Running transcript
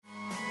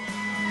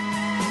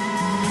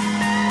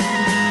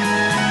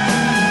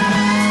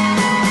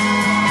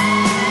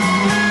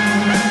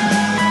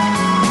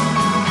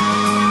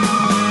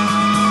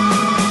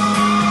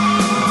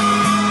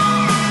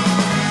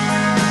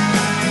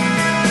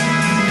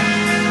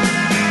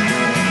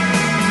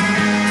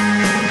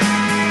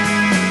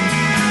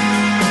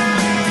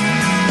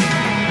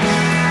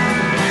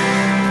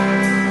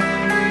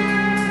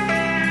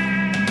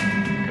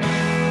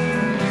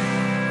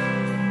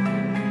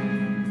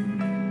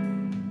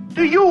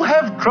Do you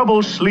have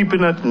trouble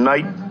sleeping at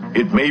night?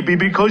 It may be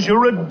because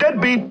you're a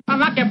deadbeat. I'll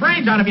knock your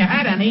brains out of your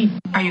head, honey.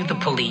 Are you the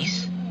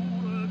police?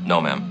 No,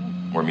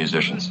 ma'am. We're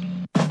musicians.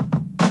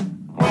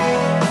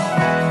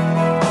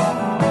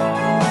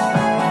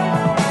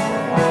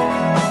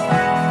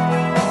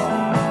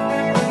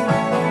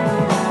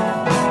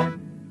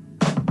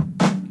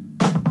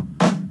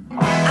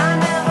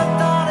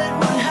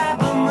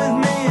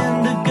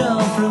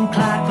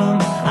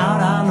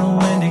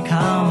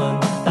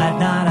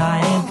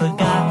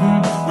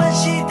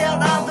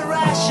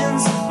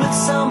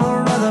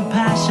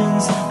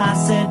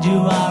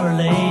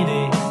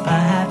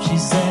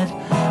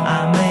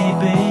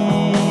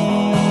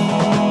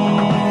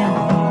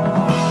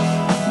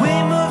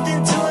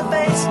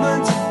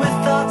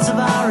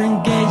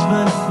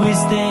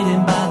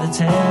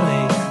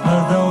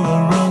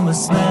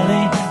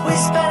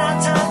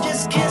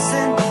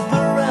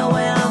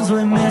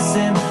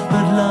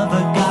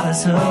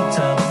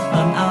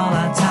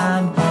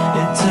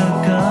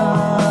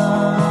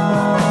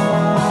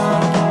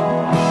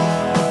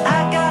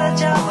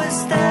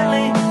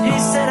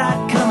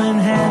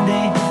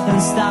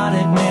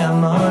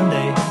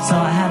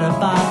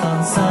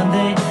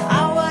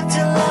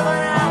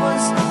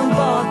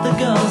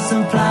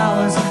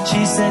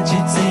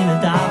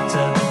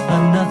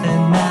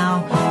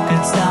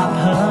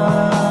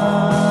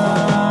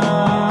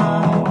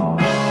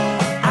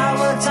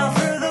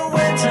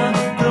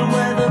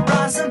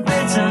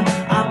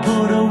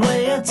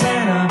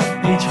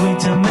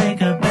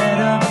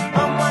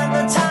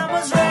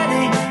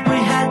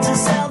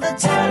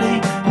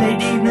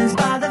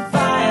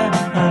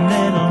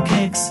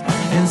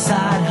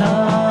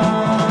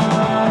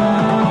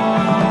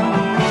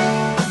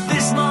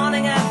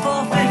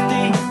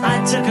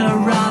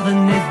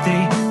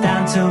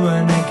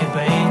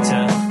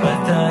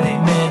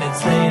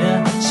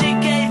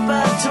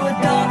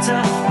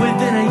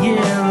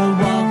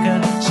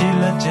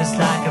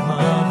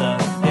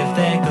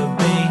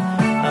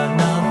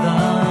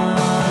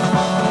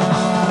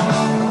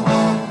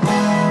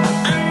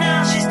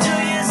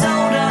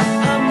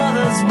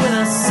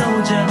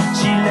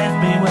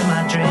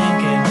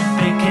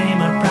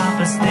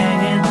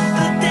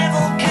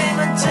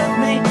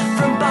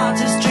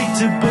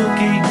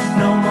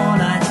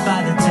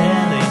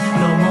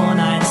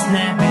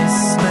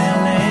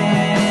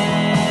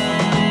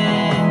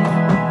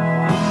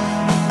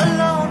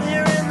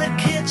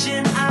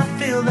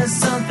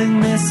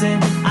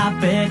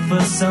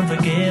 Some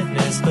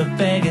forgiveness, but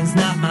begging's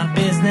not my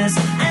business,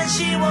 and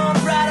she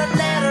won't write a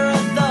letter,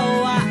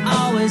 although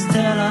I always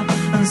tell her,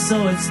 and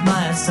so it's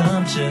my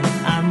assumption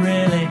I'm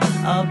really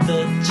up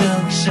the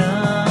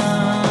junction.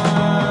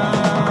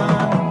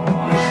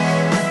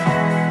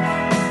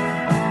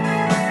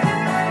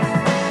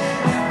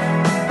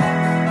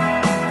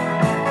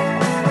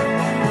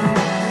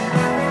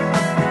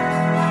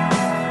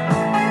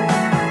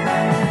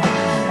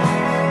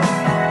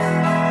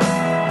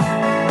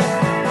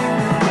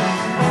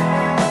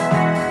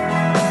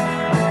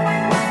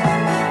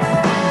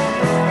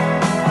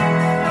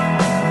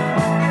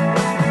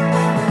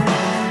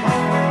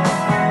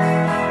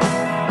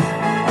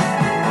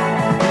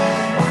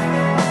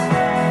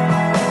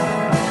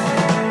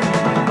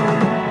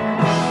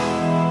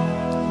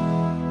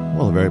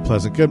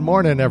 Pleasant. Good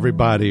morning,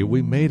 everybody.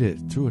 We made it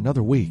through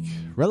another week,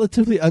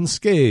 relatively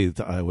unscathed,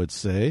 I would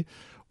say.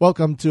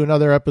 Welcome to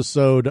another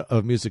episode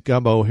of Music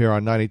Gumbo here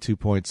on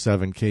 92.7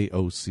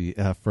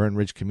 KOCF, Fern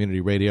Ridge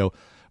Community Radio.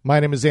 My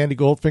name is Andy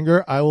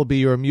Goldfinger. I will be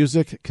your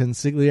music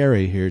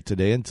consigliere here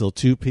today until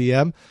 2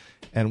 p.m.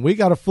 And we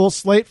got a full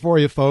slate for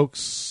you,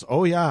 folks.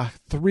 Oh, yeah,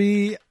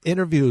 3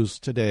 interviews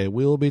today.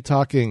 We will be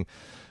talking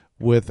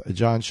with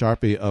John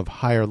Shipe of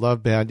Higher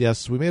Love Band.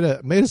 Yes, we made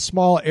a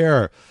small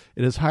error.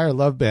 It is Higher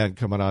Love Band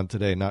coming on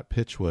today, not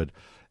Pitchwood.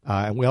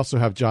 And we also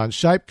have John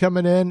Shipe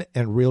coming in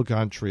and Real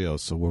Gone Trio,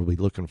 so we'll be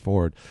looking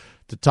forward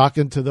to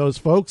talking to those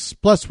folks.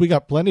 Plus, we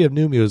got plenty of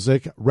new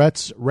music.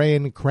 Retz,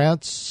 Reine,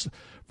 Krantz,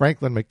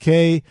 Franklin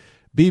McKay,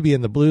 BB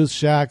and the Blues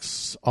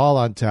Shacks, all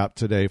on tap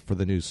today for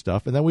the new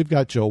stuff. And then we've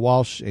got Joe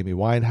Walsh, Amy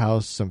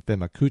Winehouse, some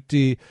Femi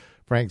Kuti,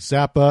 Frank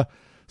Zappa,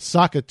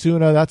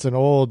 SockaTuna, that's an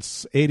old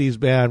 80s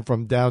band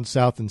from down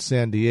south in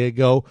San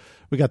Diego.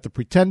 We got the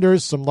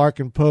Pretenders, some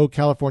Larkin Poe,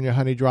 California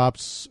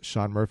Honeydrops,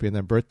 Shaun Murphy, and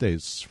then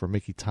birthdays for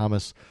Mickey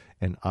Thomas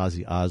and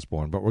Ozzy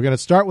Osborne. But we're going to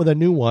start with a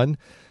new one.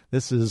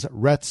 This is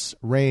Retz,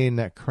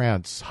 Reine,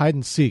 Krantz, Hide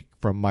and Seek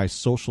from My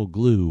Social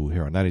Glue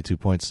here on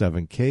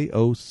 92.7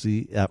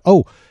 KOCF.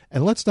 Oh,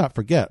 and let's not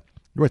forget,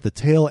 we're at the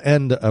tail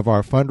end of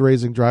our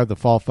fundraising drive, the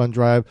Fall Fund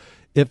Drive.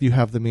 If you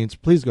have the means,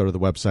 please go to the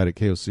website at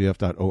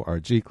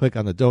kocf.org. Click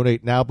on the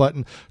Donate Now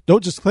button.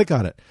 Don't just click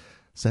on it.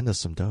 Send us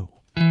some dough.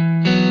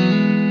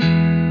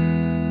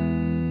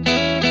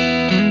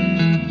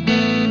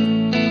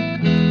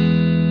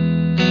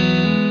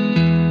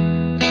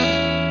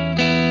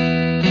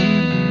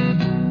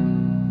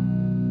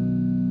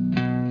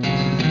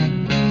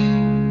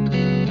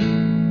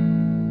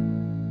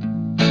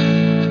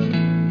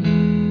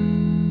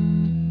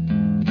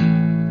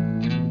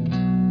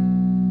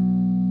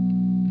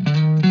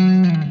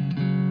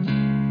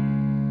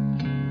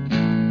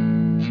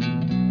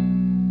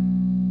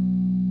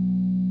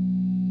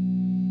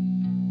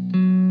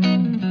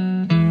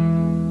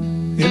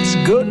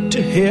 it's good to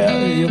hear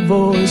your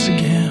voice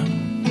again.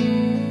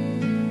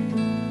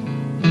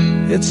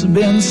 It's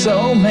been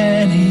so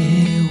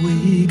many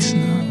weeks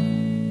now.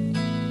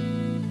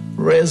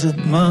 Or is it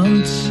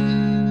months?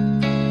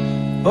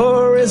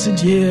 Or is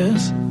it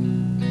years?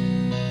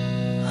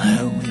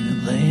 Have we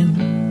been playing?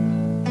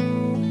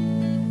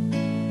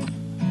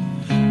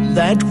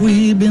 That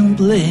we've been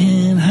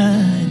playing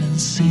hide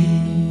and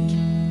seek.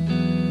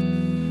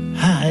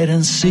 Hide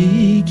and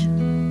seek.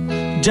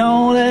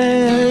 Don't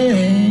let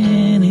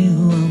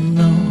anyone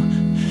know.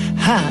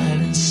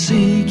 Hide and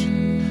seek,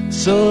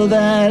 so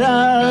that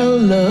our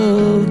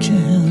love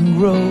can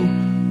grow.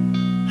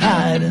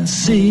 Hide and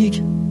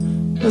seek,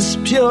 as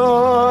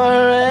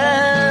pure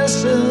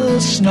as the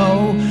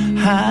snow.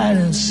 Hide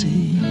and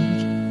seek,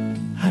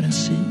 hide and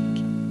seek.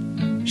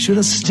 Should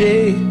I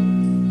stay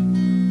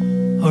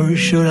or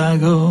should I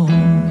go?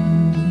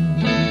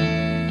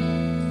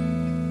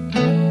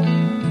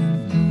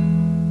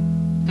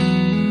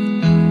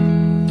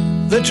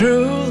 The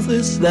truth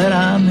is that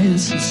I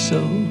miss you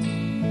so,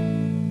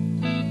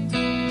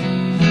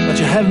 but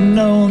you haven't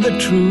known the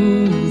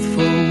truth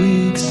for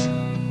weeks.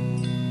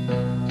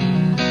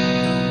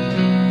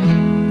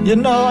 You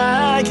know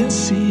I can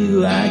see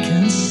you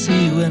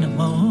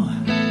anymore.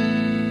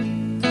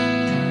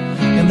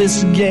 In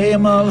this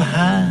game of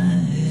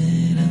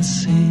hide and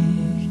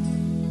seek.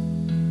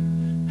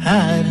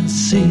 Hide and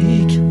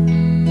seek.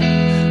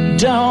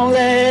 Don't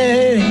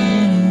let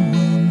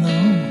anyone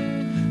know.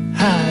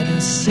 Hide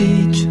and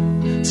seek,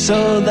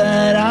 so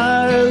that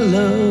our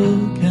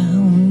love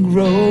can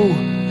grow.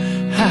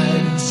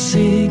 Hide and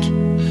seek,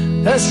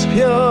 as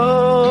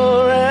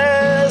pure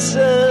as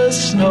the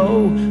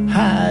snow.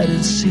 Hide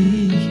and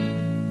seek.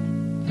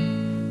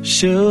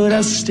 Should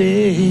I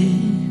stay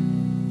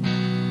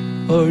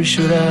or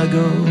should I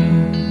go?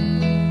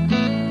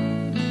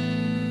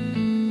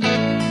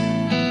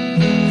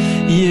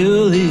 You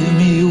leave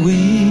me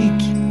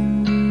weak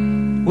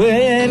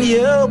when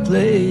you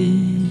play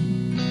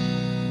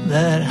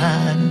that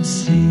hide and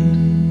seek.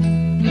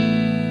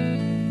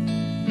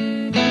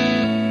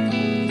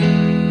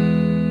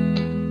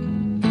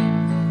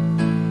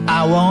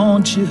 I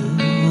want you,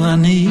 I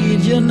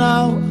need you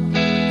now.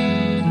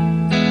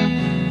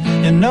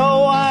 You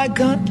know I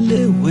can't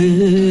live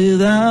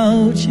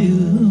without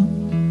you.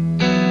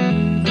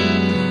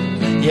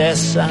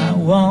 Yes, I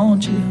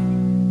want you,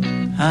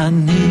 I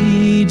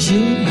need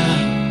you now.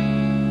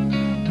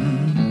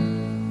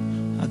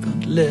 I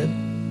can't live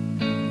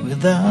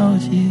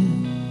without you.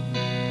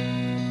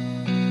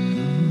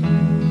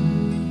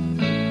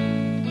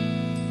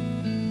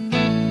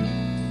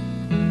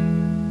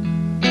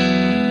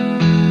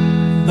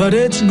 But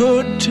it's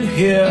good to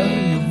hear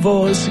your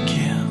voice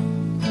again.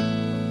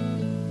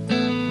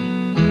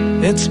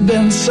 It's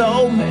been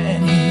so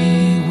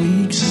many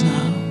weeks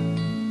now.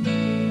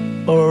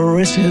 Or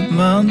is it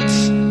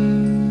months?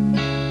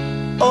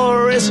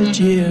 Or is it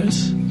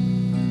years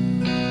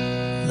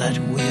that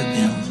we've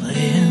been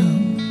playing?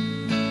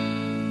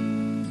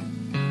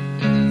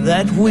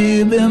 That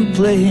we've been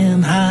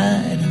playing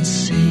hide and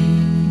seek.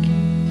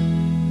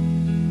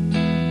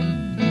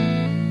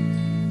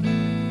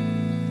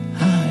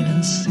 Hide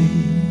and seek.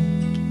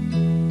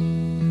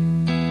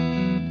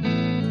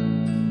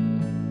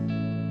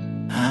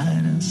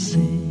 Hide and seek.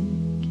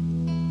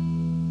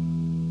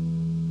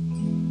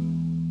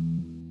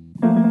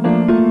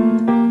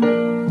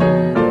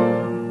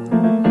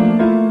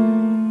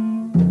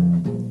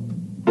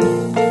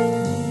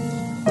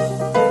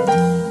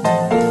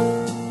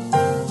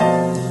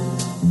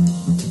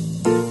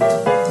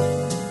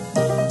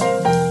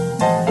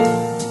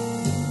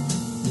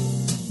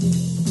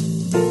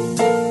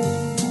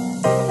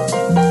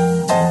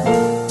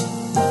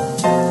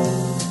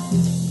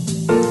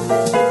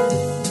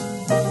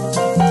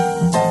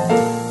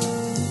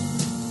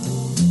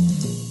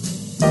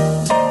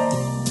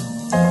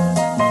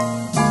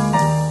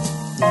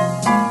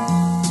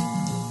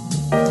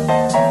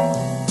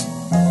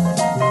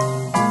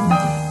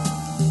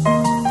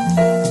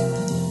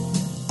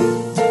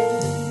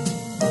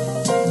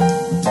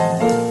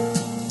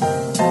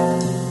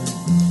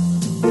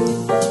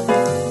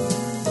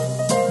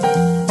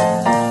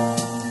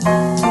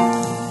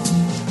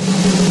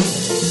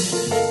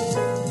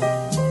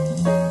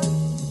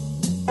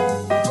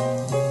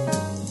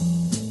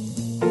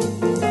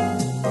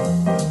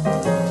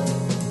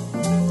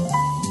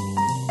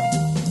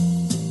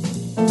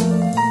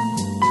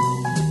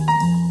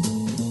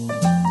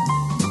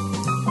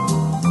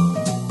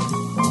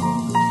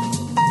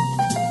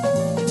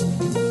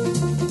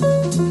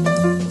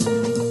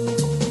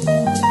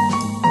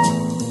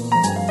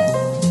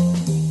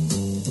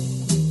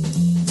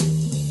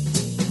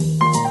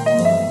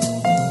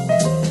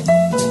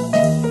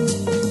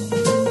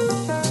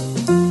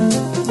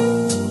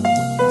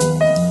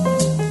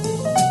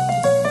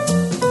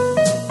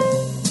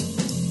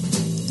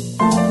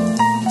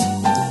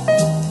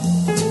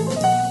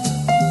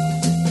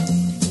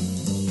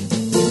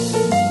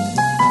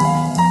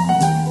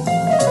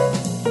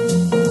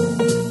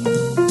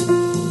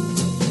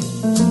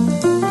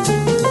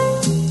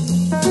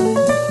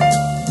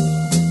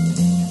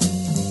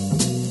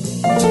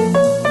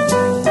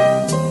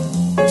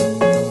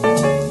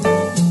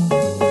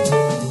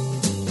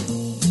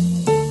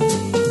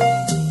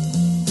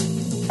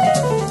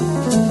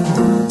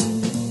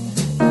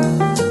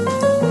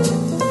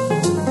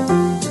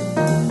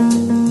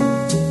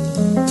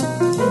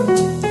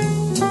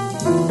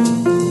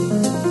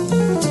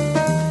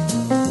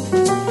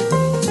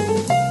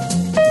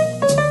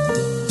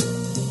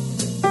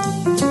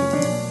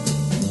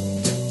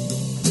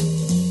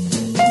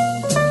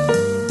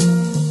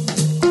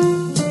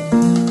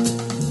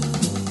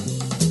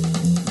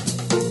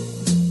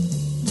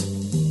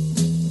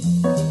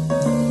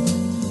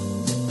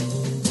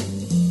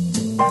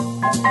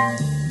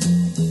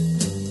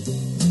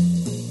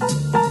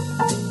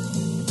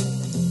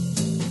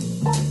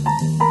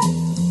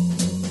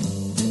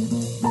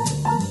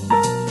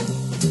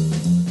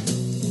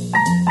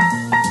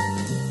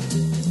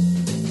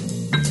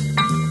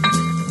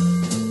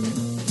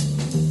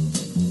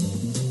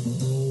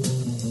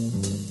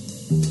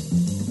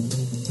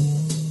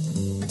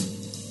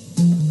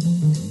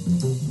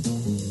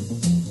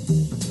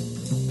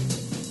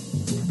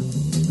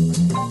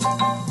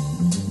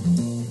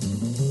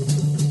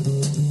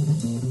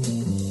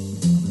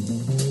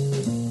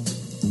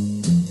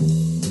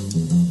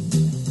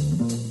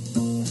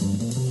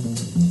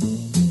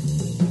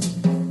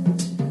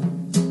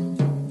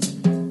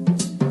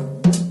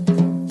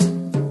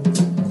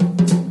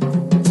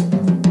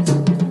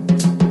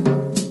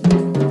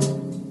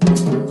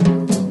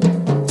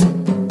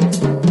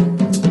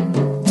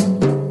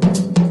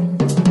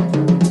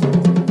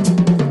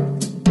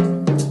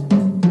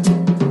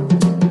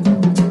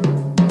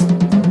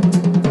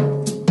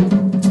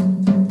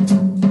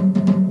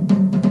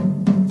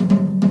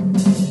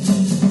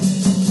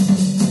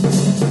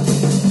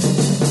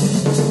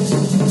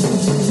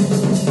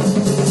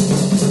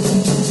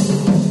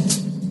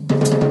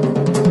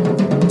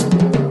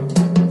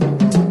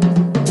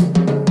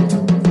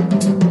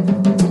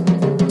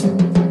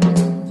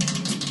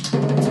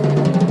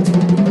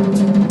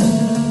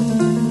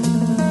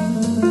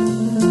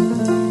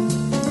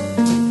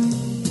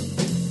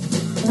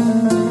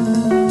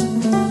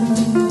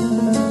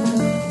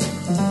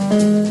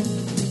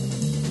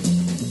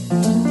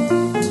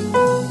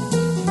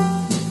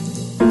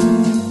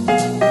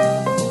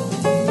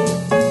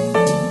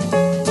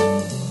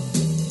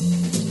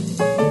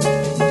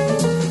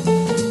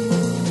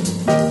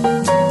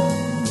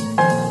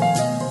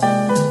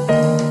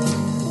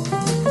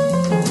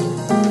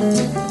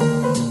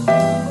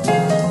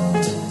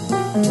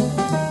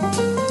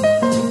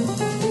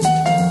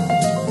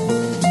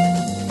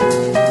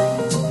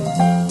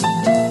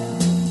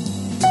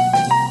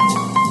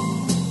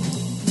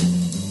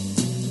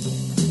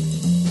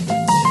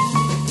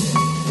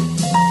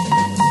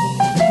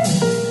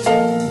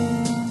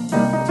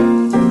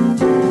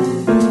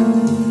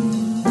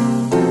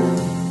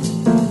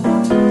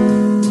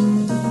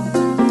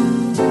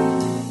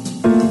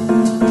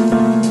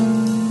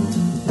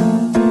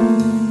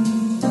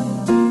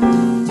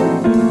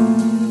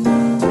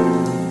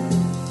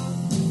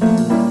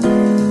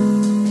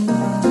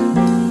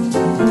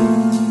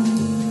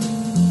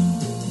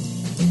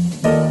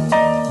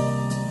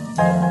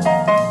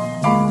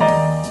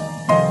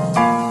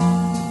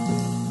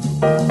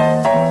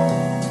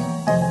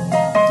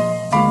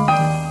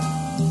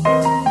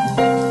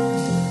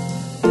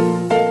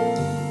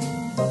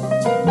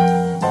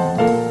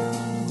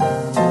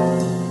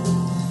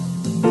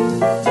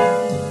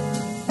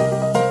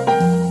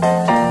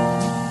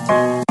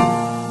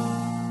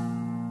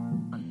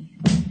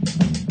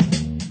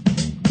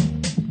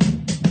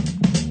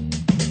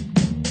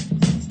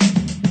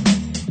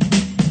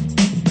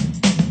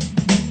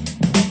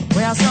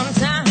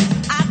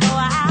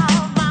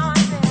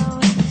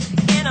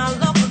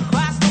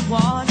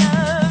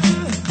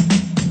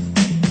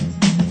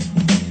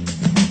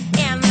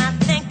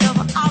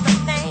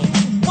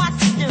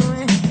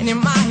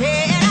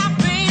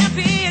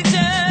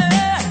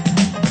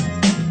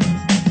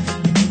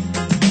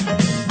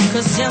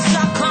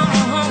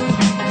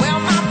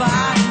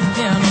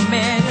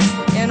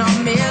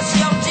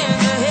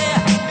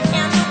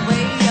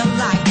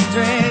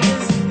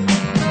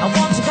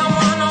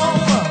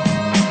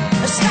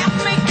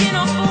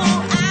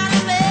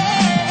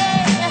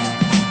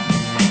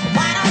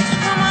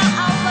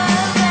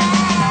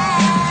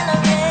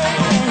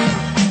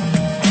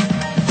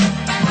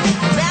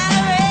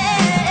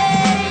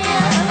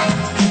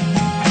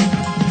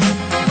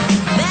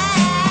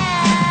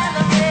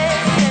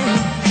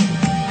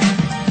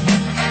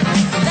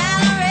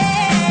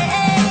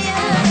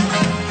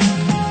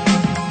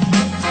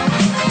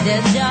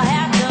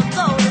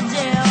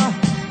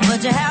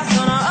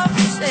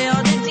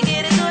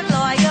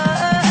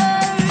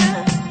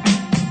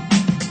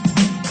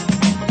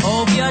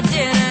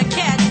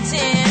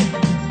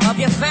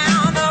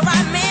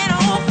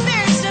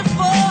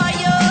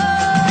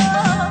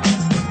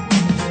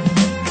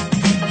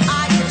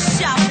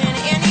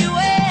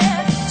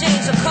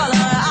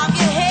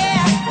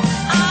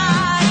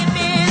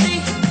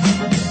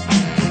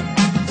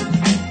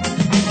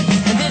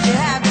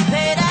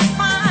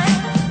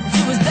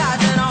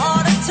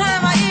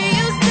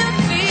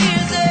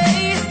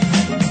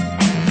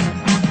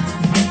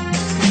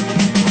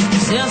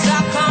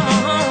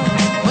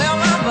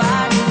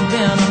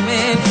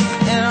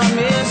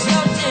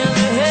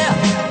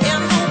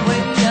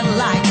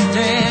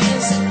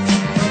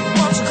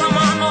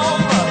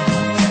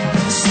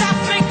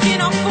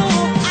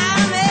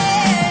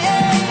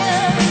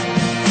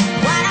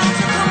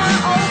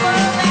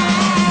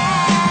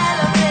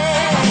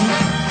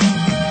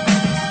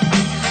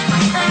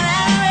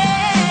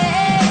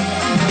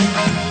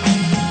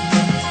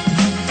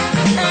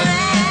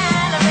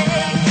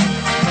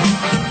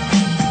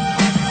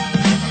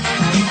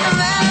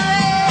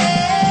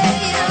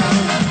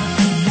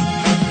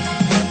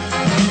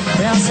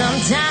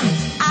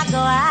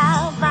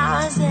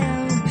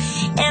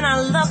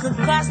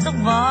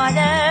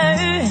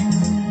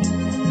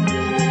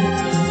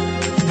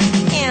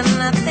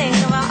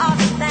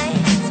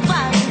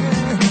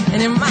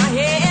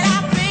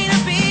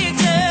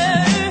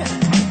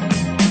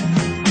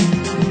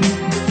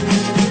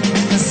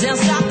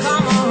 Since I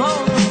come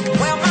home,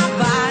 well, my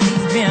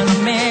body's been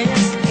a mess.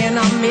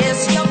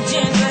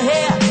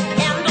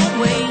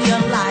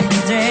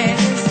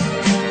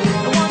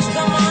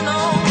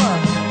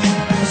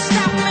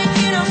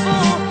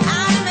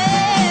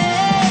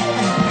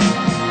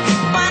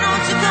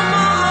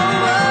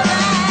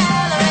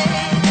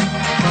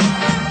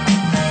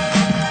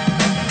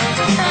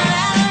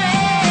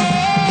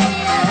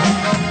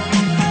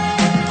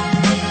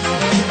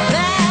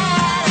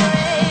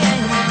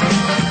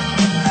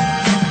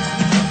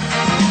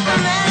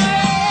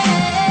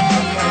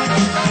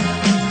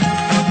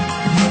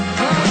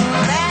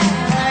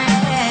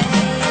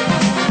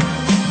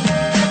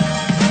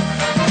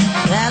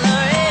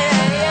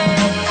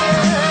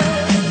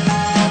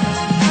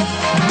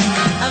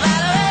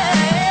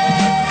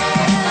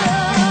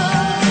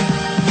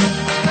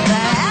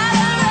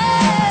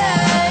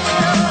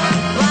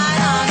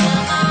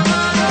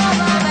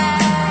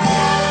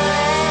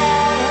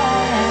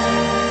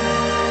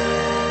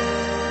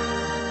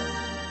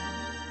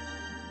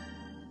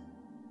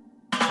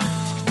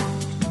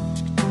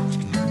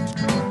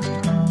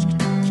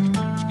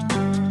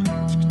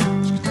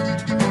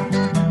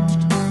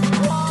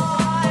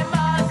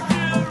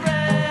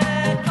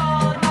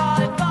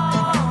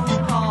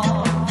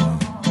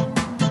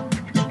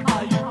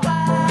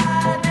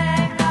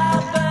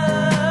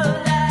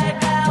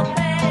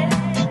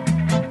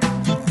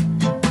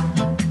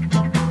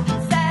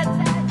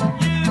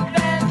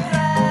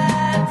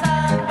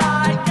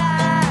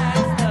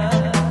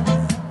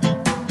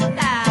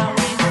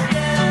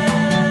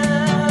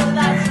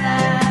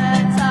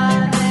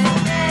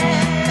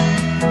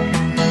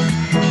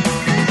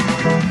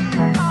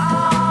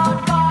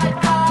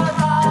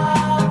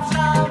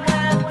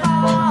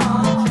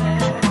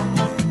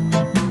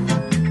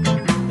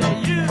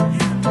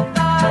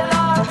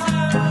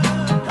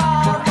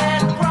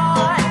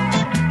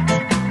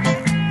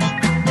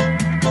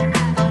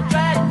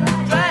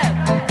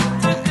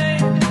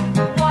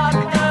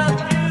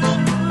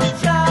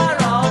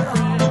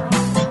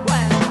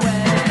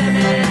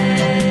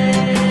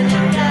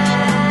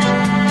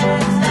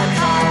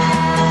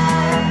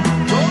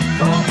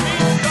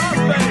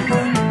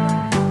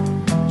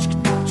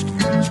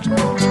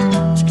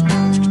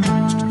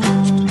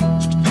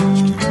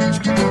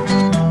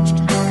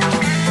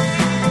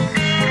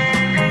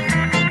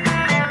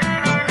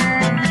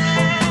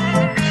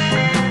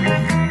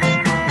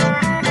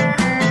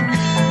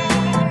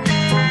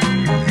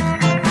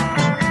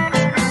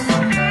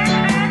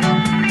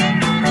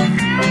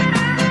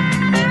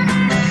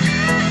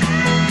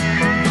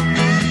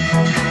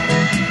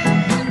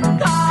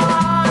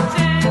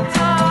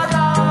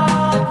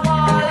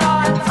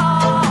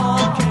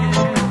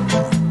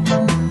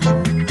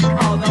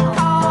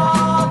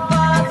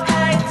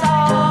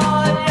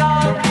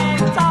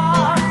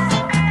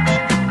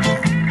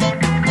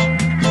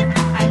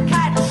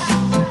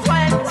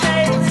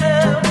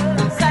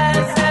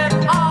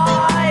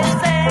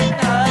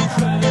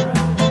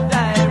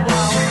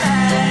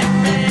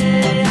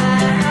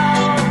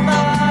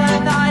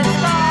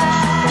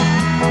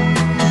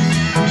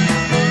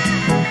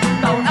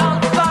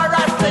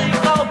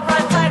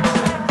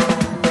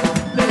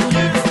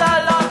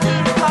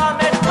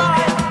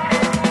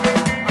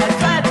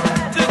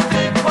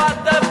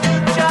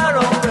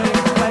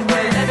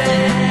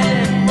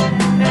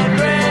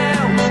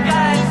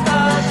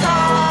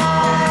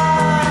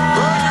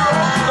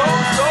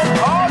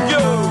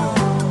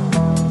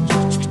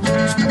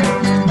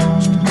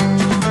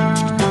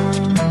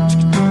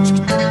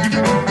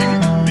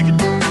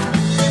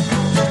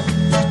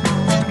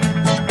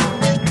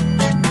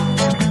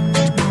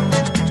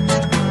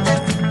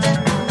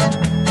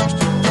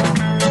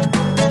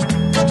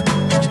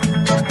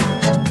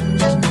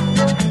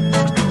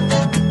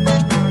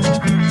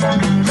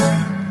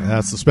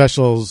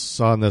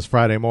 specials on this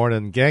Friday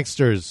morning.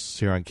 Gangsters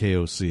here on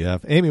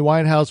KOCF. Amy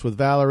Winehouse with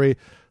Valerie.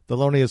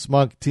 Thelonious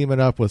Monk teaming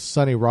up with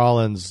Sonny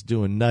Rollins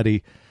doing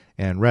Nutty.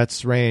 And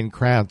Retz, Reine,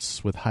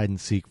 Krantz with Hide and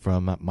Seek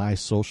from My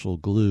Social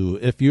Glue.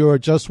 If you are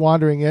just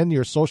wandering in,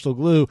 your social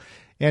glue,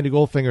 Andy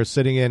Goldfinger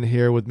sitting in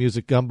here with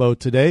Music Gumbo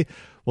today.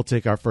 We'll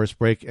take our first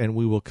break and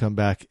we will come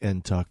back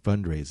and talk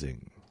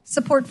fundraising.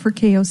 Support for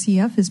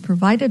KOCF is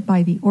provided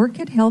by the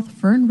Orchid Health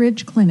Fern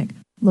Ridge Clinic,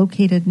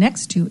 located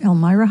next to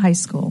Elmira High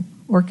School.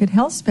 Orchid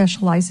Health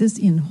specializes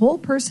in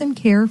whole-person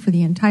care for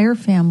the entire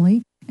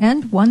family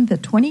and won the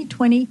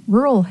 2020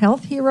 Rural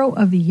Health Hero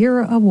of the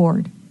Year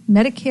Award.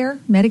 Medicare,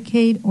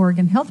 Medicaid,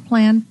 Oregon Health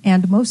Plan,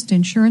 and most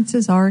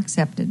insurances are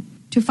accepted.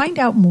 To find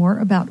out more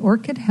about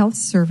Orchid Health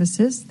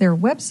services, their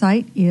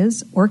website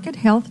is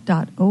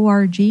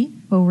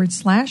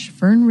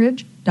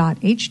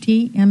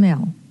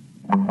orchidhealth.org/fernridge.html.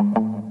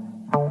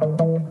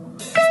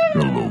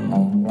 Hello,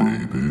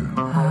 baby.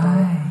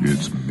 Hi.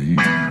 It's me,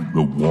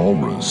 the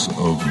Walrus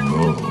of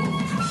Love.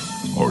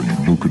 Are you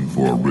looking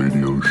for a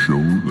radio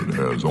show that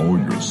has all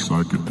your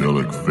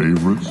psychedelic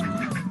favorites,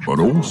 but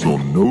also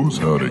knows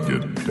how to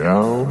get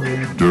down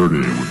and dirty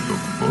with the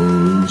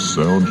fuzz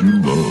sound you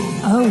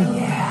love? Oh,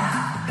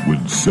 yeah.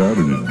 When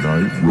Saturday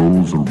night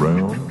rolls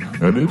around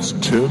and it's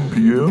 10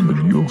 p.m.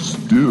 and you're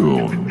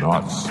still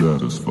not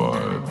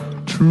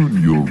satisfied,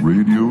 tune your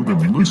radio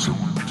and listen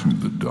to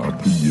the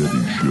Dr.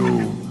 Yeti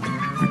Show,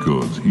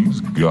 because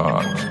he's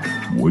got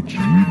what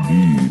you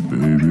need,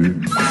 baby.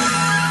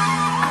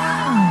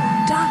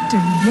 Oh, Dr.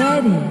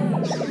 Yeti.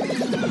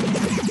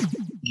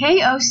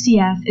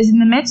 KOCF is in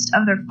the midst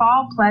of their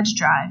Fall Pledge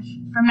Drive.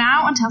 From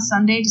now until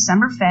Sunday,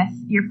 December 5th,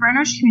 your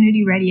Furnished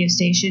Community Radio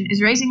Station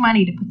is raising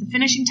money to put the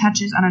finishing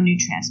touches on a new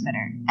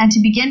transmitter and to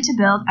begin to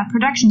build a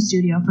production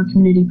studio for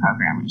community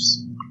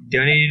programmers.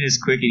 Donating is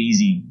quick and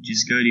easy.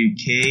 Just go to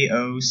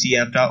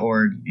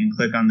KOCF.org and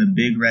click on the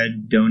big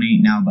red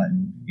Donate Now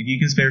button. If you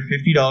can spare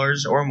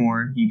 $50 or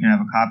more, you can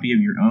have a copy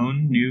of your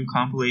own new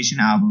compilation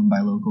album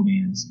by local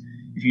bands.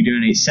 If you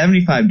donate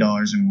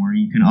 $75 or more,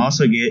 you can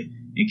also get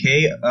a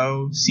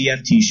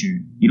KOCF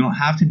t-shirt. You don't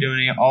have to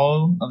donate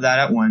all of that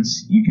at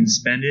once. You can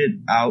spend it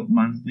out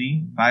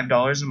monthly.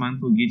 $5 a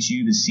month will get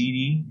you the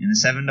CD, and the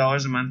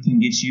 $7 a month can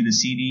get you the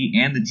CD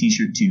and the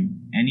t-shirt too.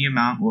 Any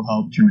amount will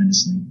help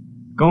tremendously.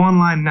 Go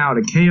online now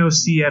to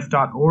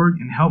KOCF.org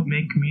and help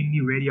make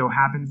community radio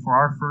happen for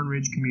our Fern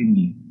Ridge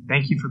community.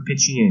 Thank you for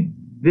pitching in.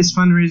 This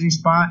fundraising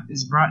spot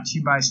is brought to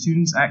you by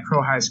students at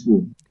Crow High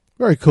School.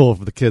 Very cool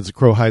for the kids at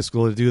Crow High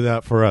School to do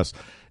that for us.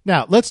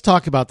 Now, let's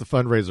talk about the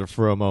fundraiser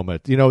for a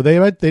moment. You know, they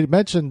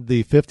mentioned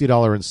the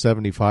 $50 and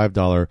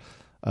 $75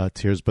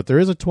 tiers, but there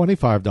is a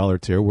 $25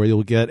 tier where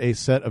you'll get a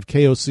set of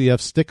KOCF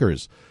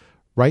stickers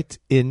right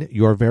in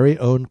your very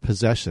own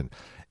possession.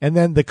 And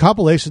then the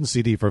compilation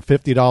CD for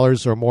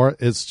 $50 or more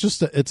is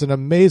just it's an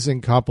amazing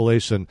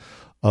compilation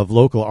of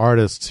local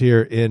artists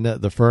here in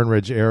the Fern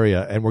Ridge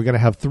area, and we're going to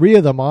have 3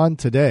 of them on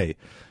today.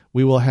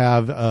 We will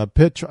have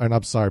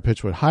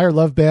Pitchwood Higher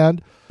Love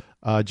Band,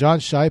 John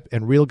Shipe,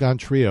 and Real Gun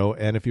Trio.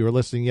 And if you were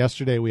listening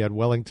yesterday, we had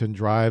Wellington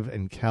Drive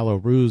and Callow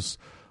Ruse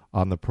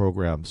on the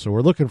program. So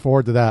we're looking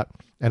forward to that.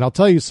 And I'll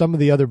tell you some of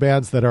the other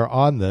bands that are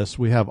on this.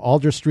 We have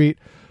Alder Street,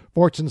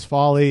 Fortune's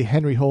Folly,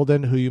 Henry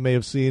Holden, who you may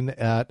have seen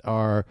at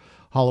our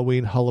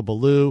Halloween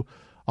Hullabaloo.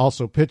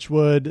 Also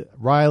Pitchwood,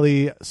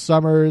 Riley,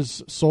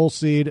 Summers,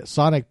 Soulseed,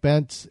 Sonic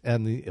Bent,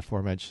 and the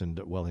aforementioned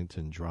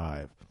Wellington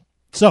Drive.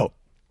 So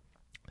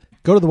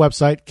go to the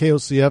website,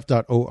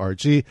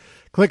 kocf.org.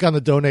 Click on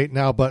the Donate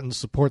Now button.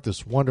 Support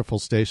this wonderful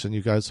station.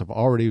 You guys have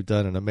already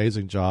done an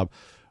amazing job.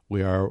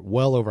 We are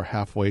well over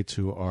halfway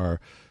to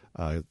our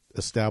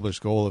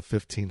established goal of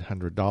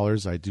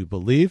 $1,500, I do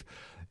believe.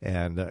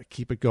 And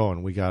keep it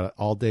going. We got it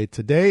all day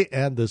today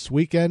and this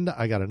weekend.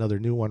 I got another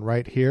new one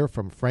right here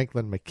from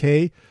Franklin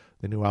McKay.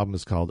 The new album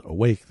is called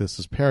Awake. This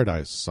is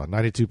Paradise on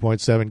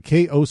 92.7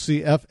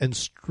 KOCF and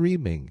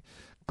streaming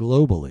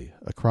globally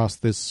across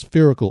this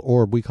spherical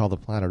orb we call the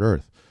planet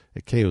Earth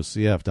at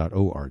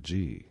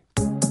kocf.org.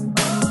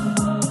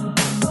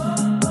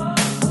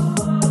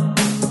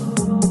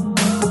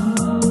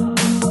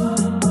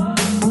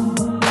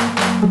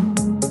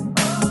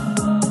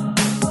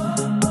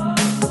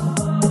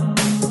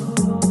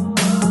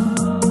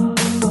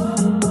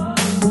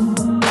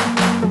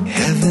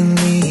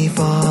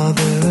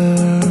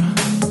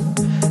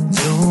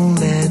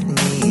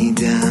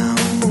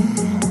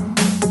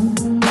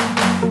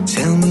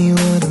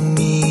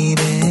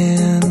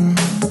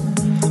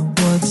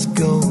 What's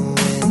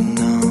going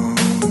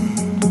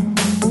on?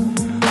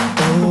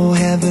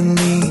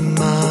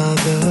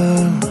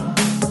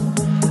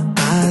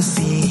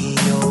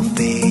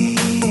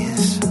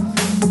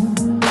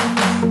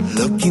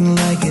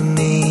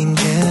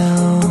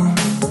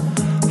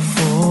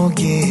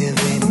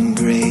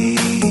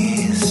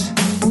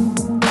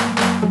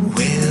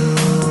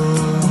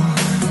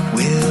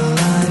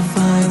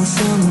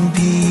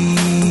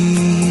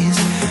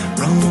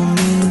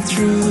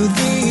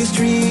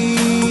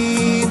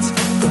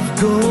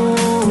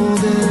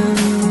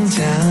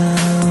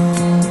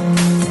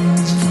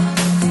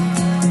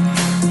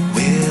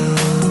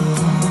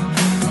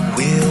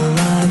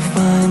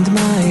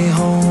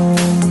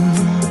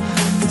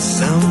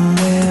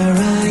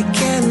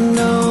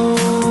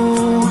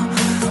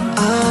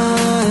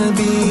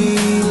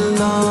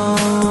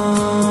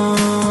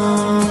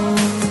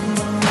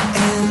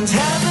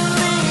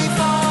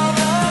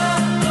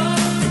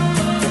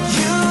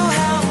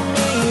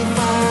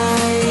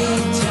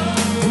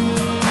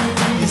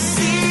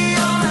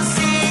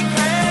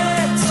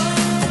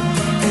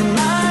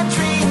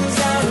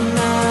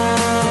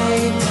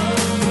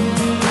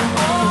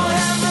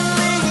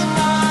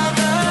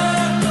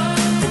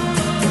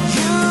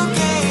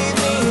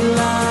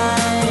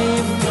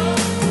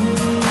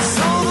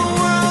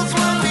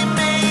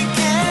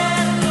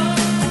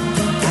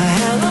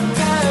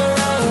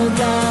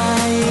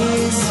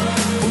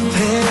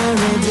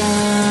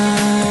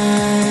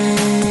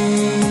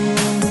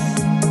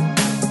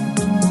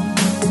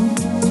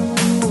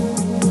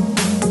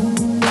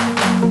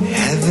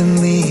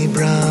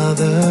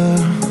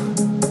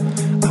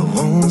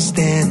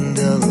 stand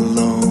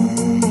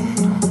alone.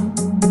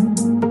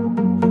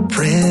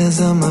 Prayers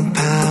are my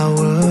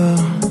power,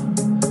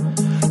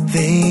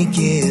 they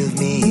give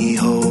me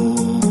hope.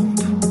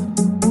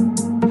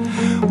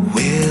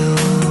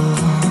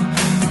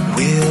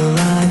 Will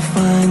I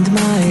find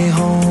my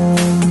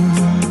home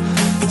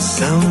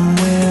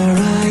somewhere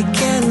I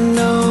can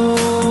know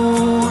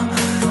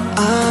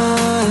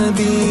I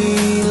belong?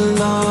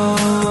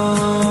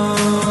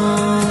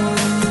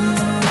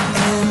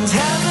 And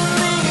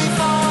Heavenly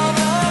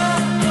Father,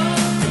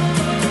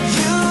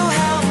 you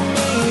help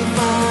me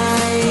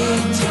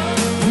fight.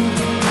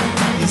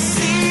 You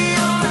see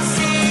all the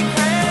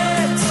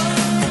secrets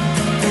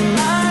in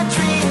my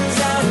dreams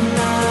at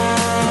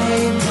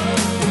night.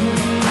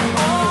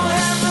 Oh,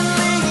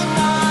 Heavenly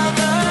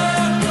Mother,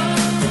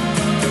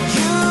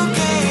 you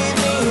gave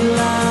me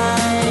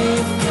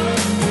life,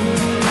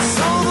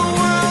 so the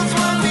world's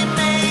what we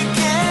make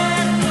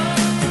it,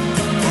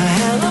 a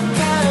hell of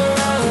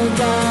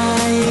paradise,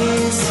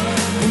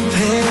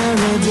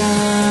 paradise.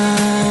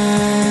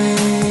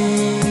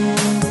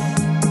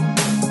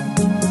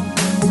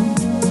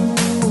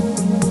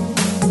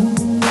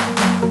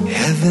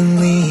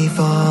 Heavenly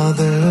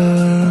Father,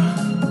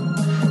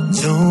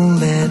 don't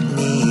let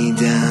me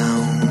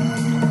down.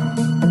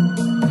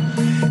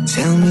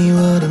 Tell me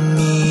what I'm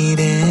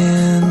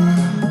needing,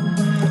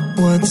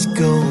 what's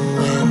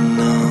going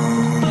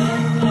on.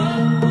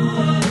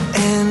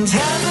 And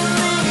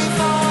Heavenly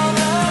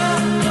Father,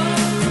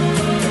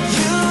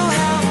 you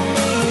help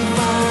me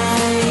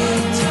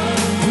fight.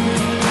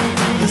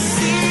 You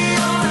see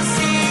all the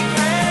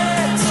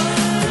secrets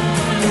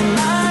in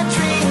my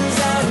dreams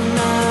at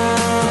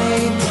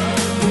night.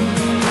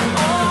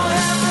 Oh,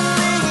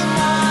 Heavenly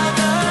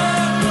Mother,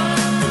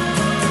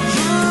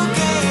 you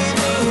gave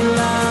me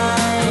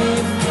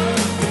life,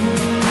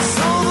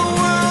 so the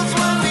world's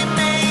what we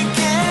make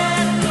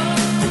it,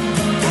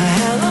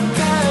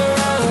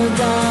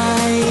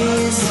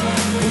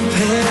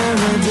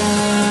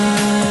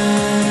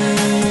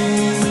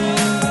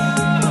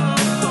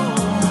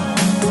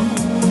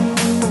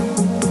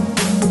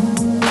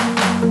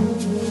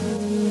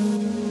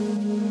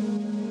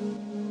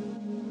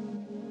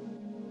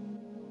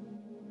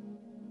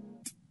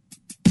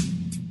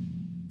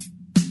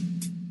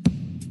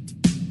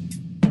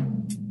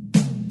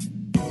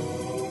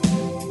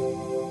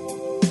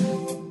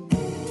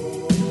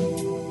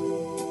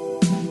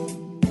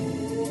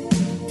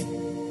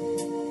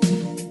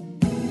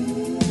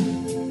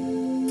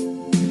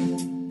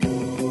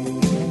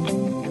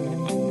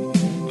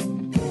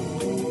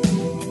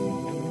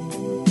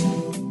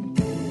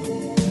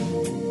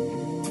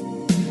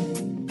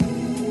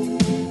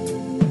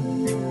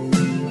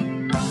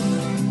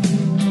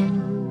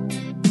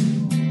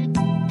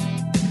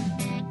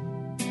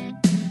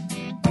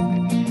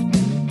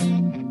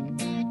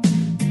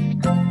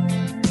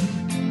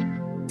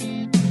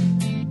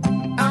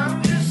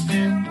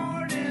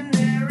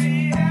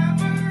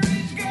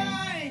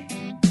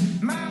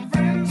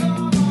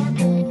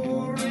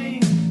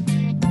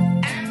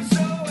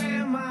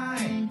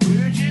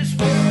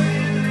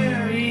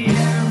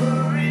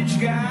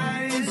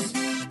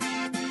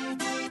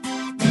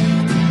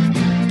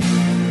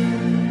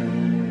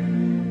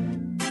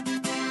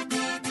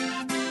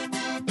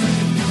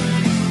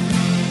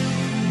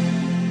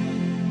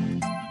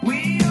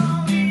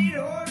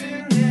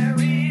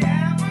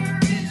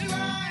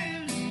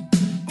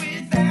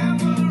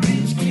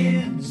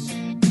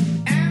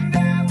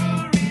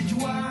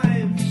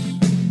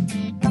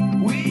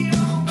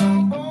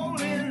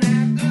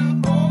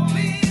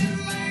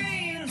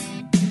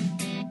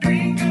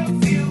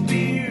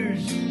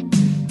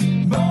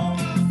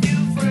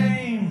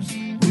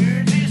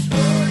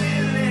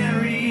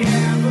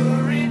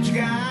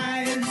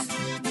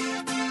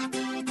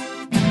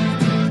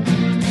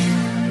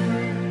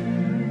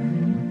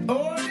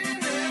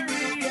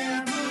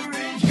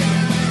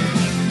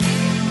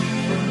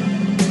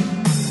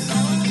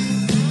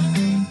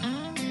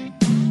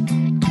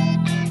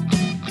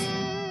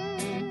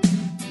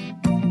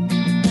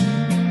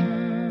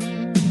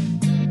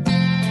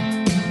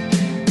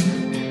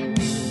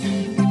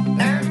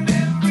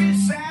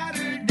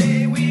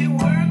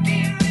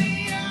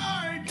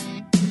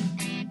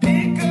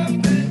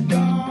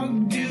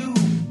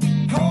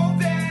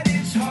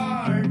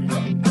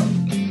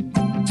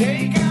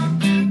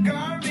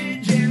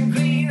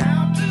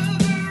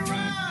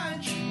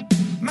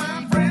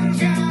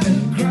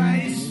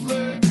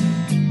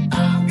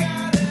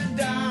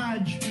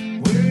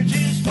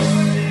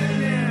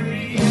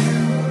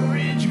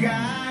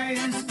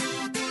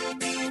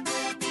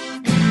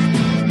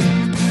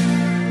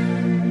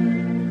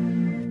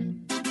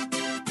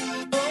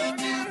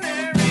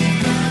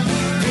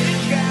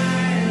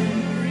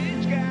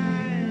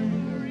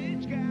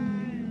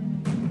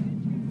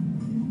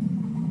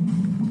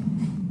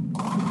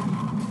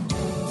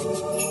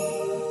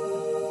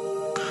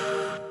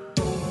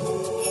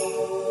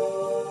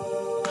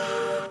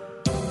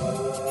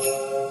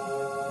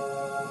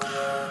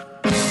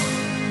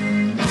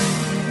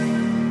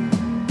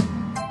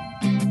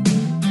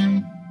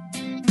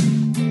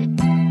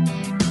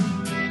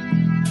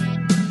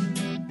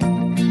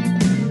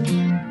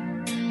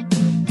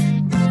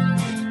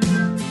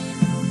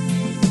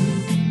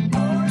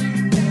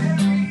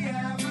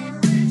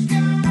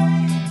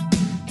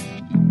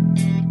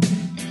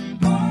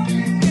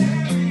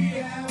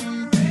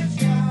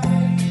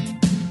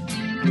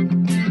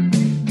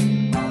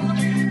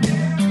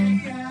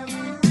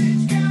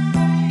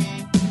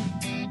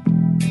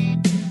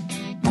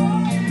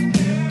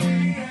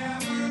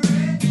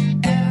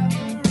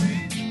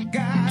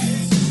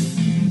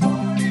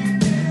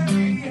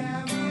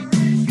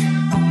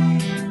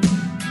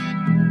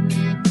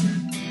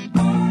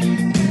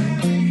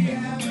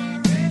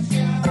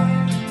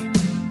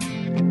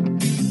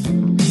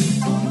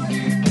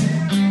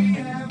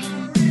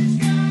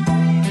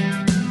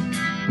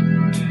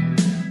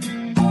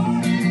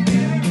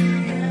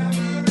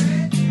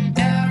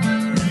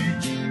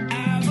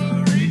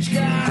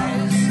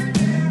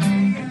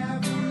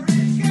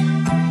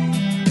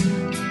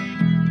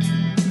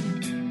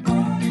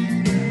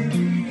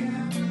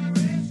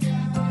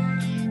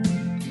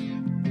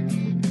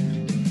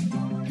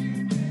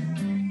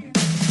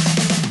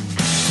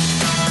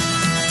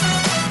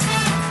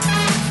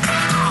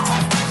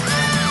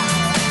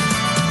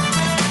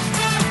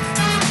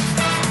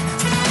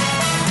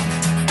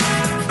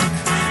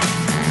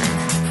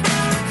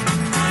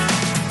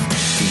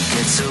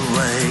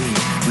 away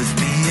with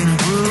being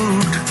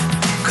rude,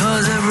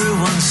 'cause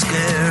everyone's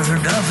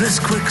scared of his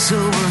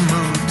quicksilver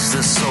moods,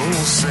 the soul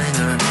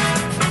singer.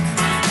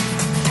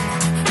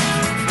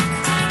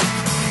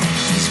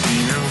 He's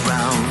been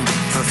around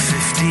for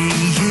 50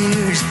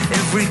 years,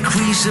 every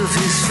crease of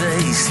his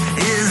face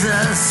is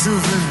a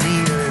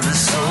souvenir, the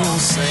soul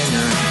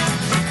singer.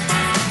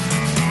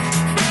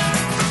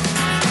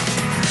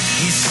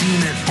 He's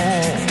seen it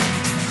all,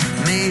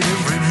 made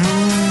every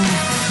move,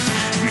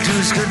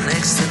 dude's got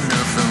next to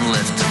nothing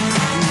left to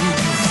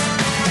prove.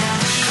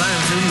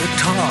 Climbed to the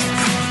top,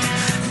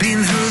 been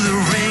through the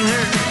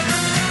ringer,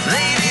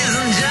 ladies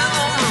and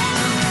gentlemen,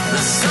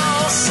 the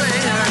soul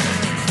singer.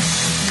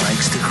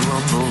 Likes to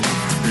grumble,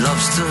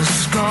 loves to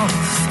scoff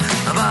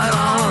about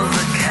all of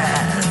the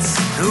cats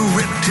who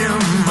ripped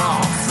him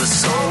off, the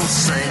soul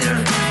singer.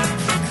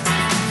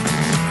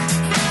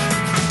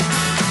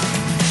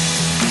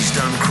 He's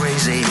done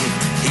crazy,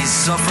 he's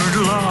suffered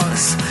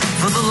loss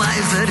for the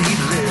life that he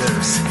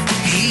lives.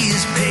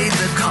 He's paid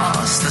the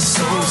cost, the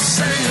soul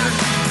singer.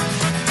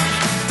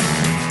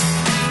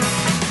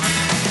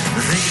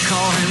 They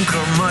call him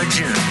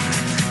curmudgeon,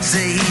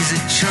 say he's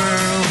a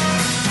churl.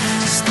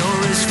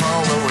 Stories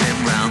follow him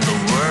round the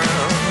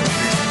world.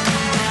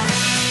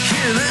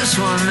 Hear this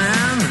one,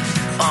 man,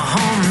 a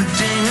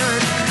humdinger.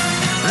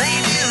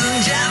 Ladies and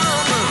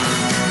gentlemen,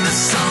 the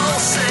soul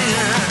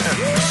singer.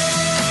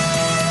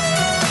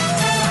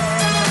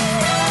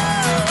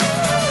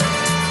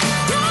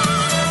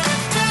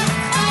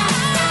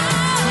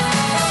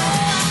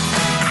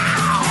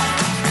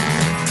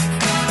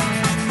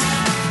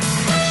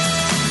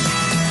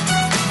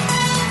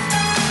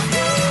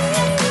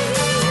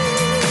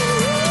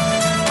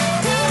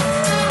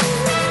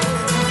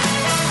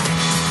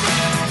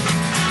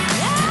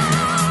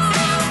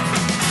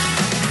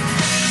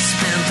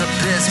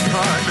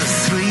 Part of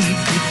 3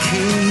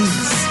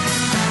 decades,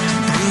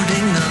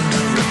 brooding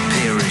under a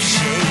pair of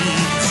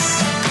shades.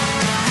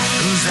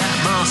 Who's that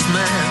masked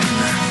man?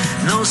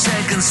 No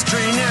second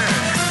stringer.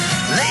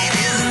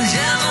 Ladies and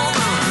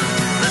gentlemen,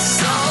 the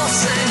soul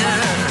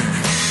singer.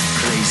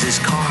 Plays his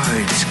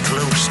cards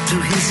close to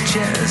his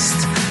chest,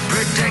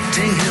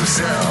 protecting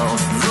himself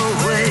the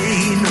way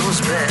he knows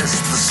best,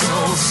 the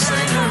soul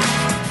singer.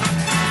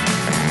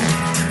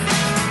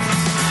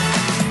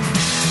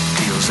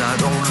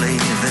 Out only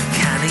the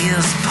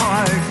canniest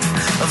part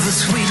of the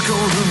sweet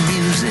golden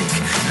music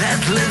that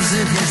lives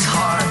in his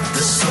heart,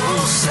 the soul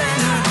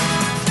singer.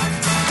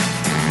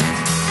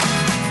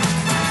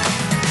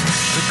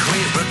 The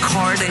great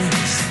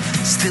recordings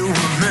still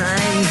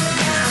remain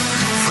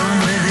from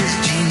when his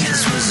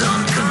genius was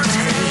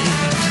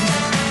uncontained.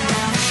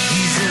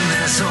 He's in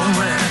there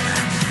somewhere,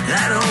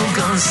 that old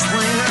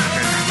gunslinger.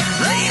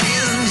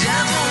 Ladies and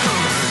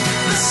gentlemen,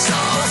 the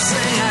soul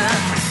singer.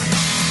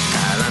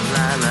 La la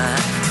la la.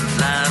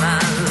 La la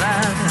la,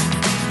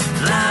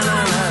 la la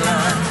la la,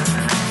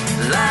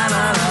 la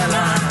la la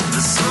la,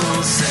 the soul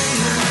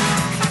singer.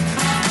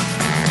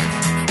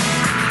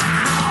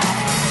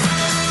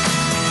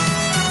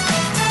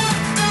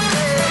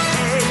 Hey,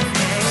 hey,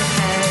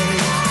 hey,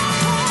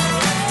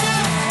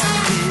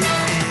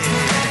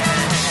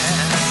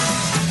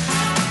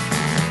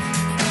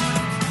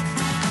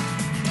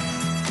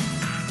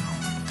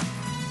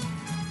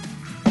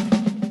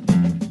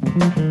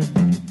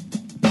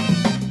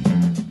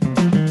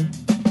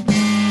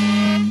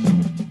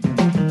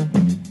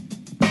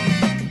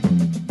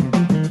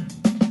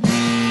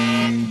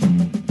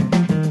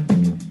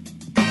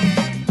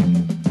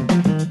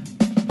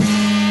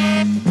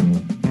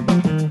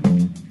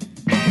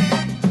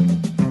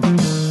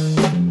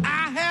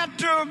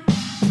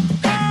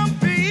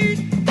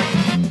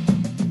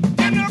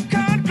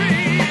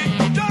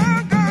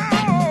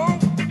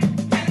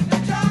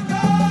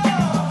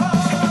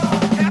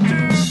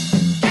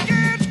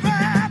 It's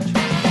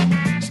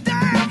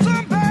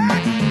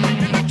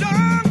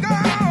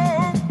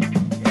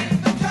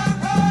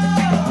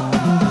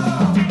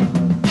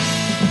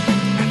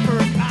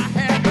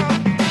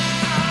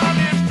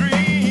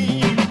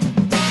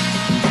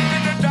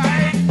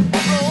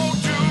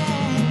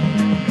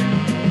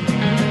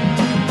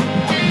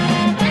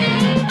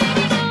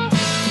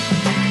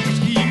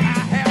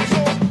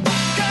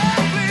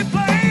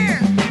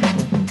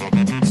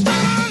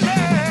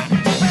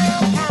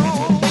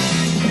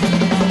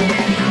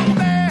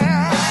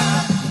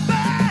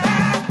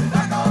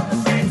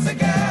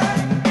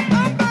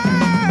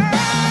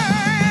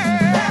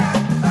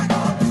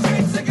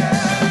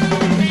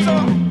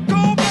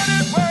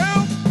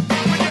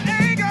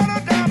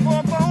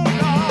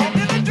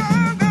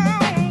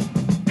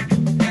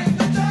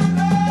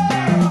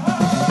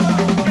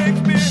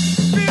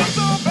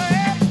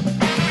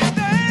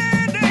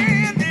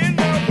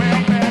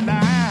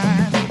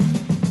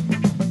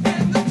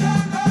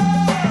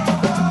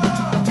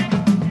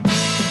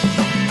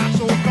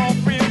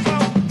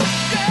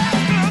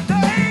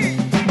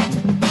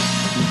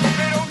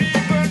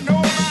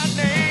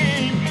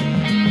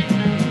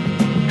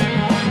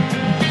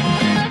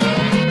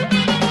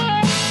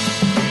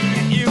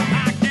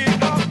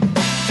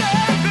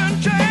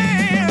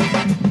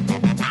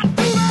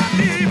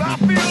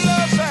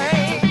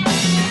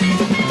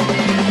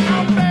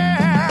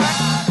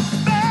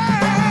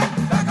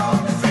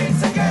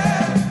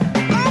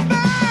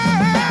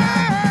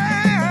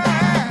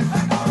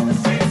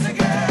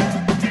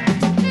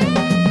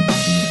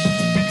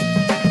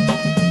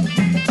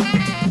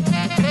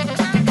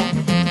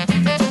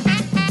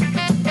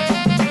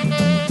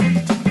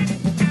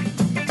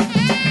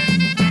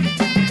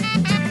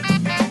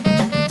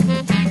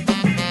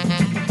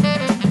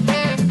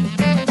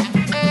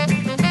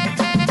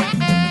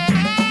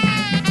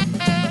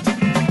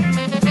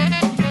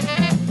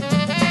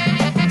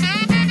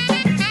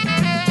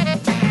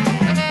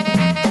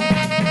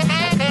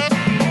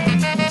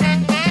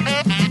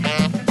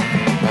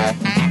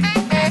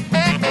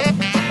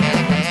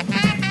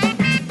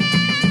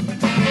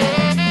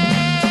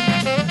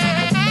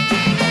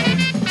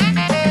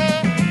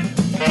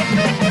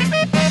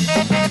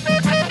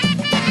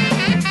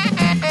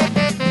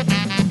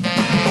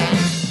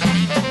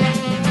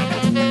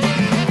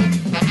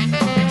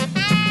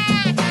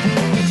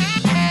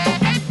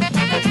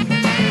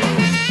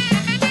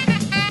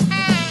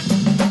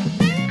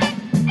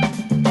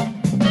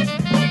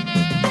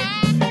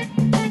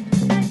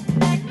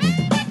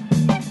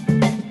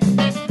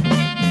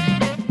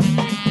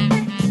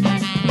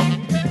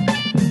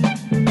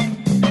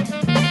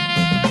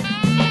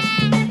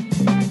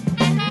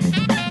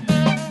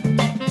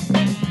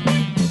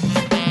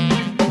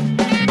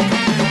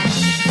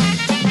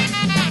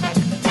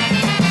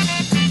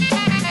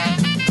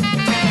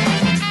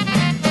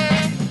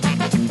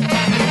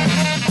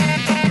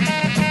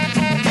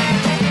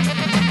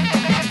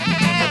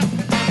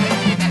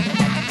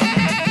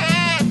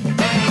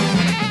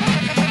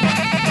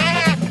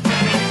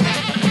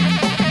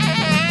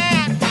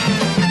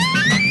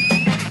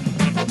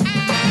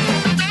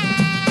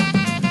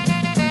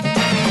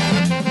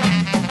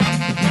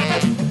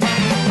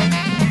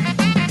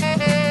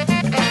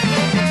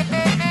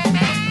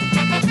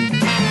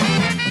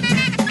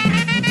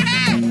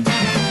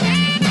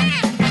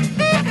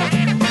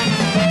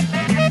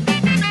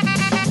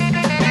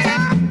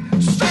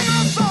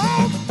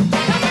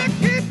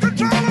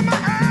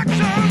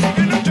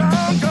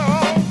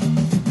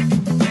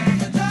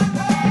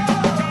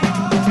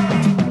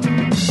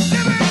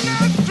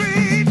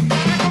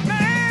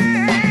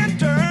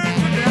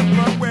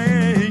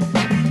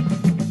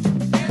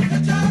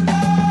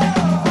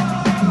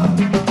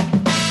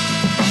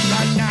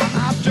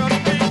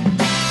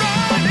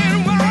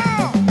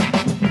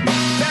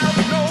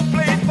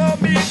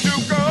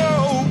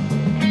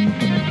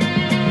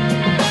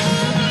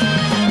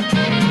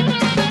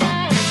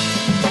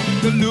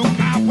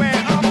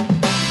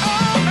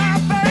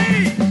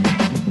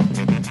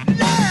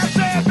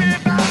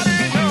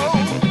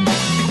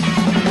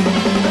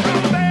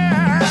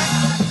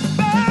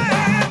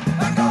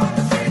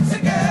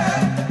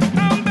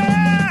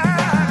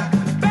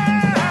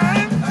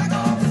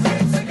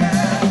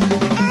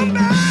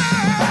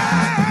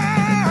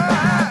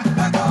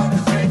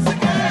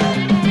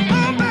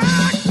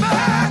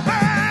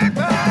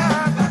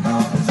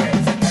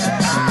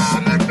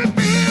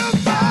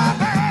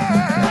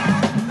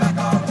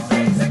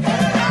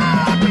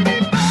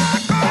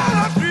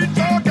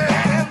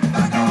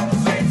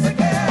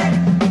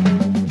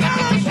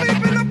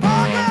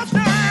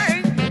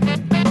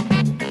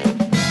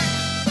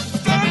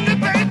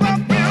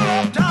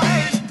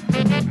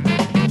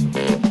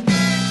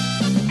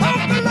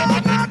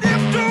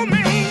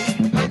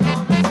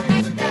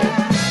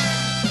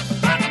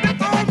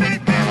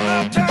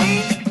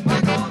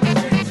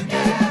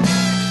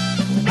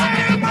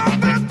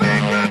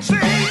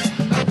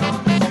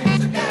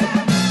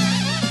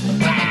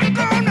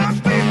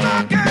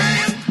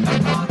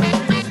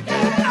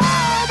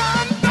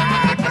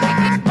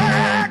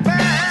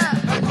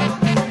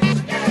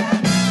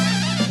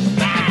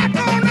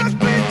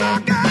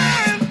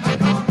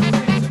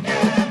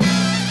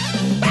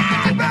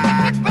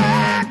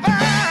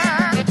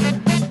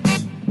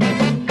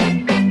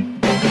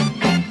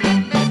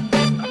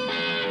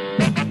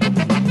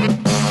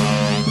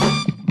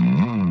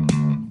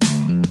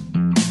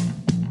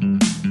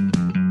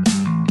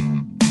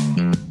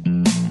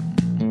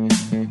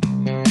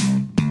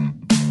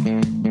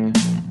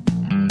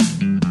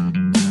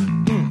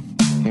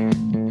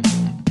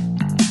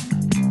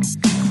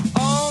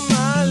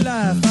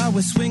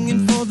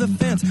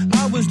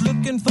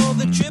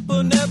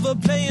triple, never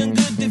playing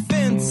good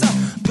defense.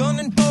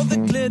 Gunning for the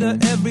glitter,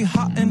 every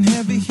hot and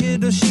heavy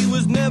hitter. She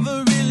was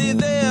never really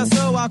there,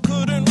 so I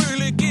couldn't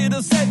really get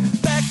her set.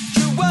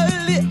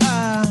 Factually,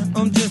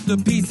 I'm just a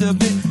piece of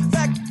it.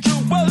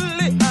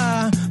 Factually,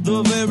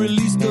 the very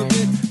least of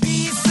it.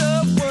 Piece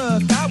of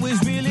work, I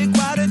was really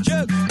quite a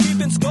jerk.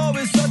 Keeping score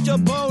is such a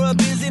bore, a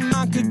busy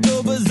mind could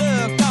go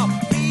berserk.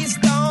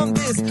 Based on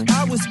this,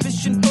 I was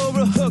fishing for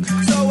a hook,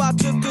 so I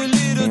took a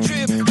little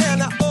trip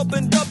and I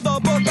opened up the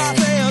book. I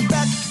said,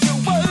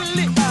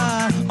 factually,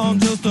 I'm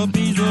just a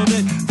piece of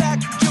it.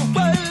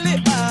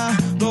 Factually,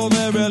 the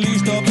very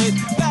least of it.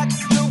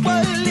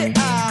 Factually,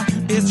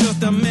 it's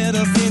just a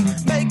medicine.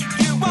 Make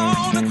you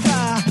wanna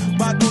cry,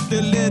 why don't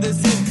they let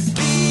us in?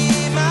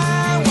 Be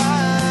my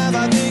wife,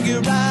 I think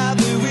you're right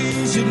that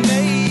we should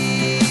make.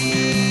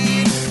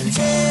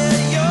 Tell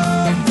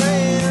your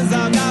friends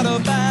I got a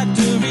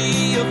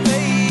factory of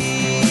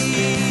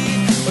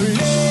faith.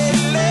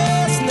 Late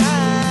last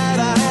night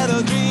I had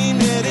a dream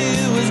that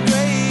it was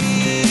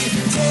great.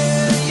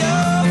 Tell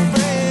your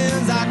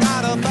friends I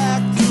got a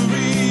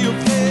factory of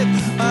faith.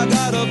 I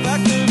got a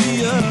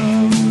factory of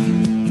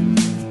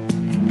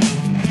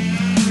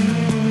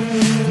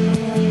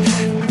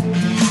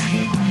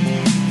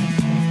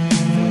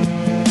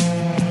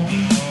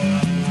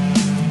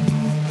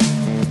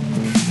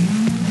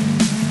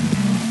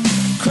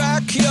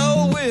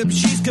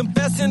she's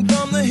confessing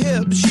from the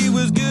hip. She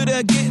was good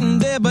at getting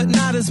there, but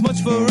not as much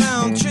for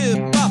round trip.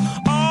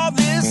 All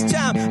this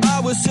time,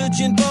 I was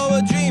searching for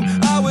a dream.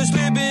 I was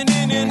living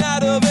in and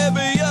out of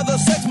every other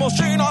sex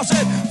machine. I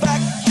said,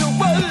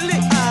 factually,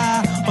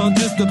 I'm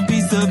just a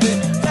piece of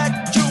it.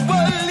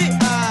 Factually,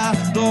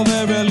 the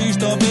very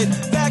least of it.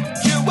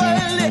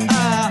 Factually,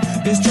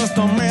 it's just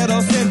a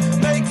medicine.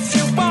 Makes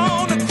you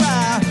wanna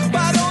cry.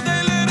 Why don't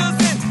they let us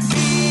in?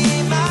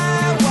 Be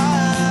my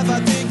wife, I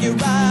think you're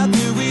right.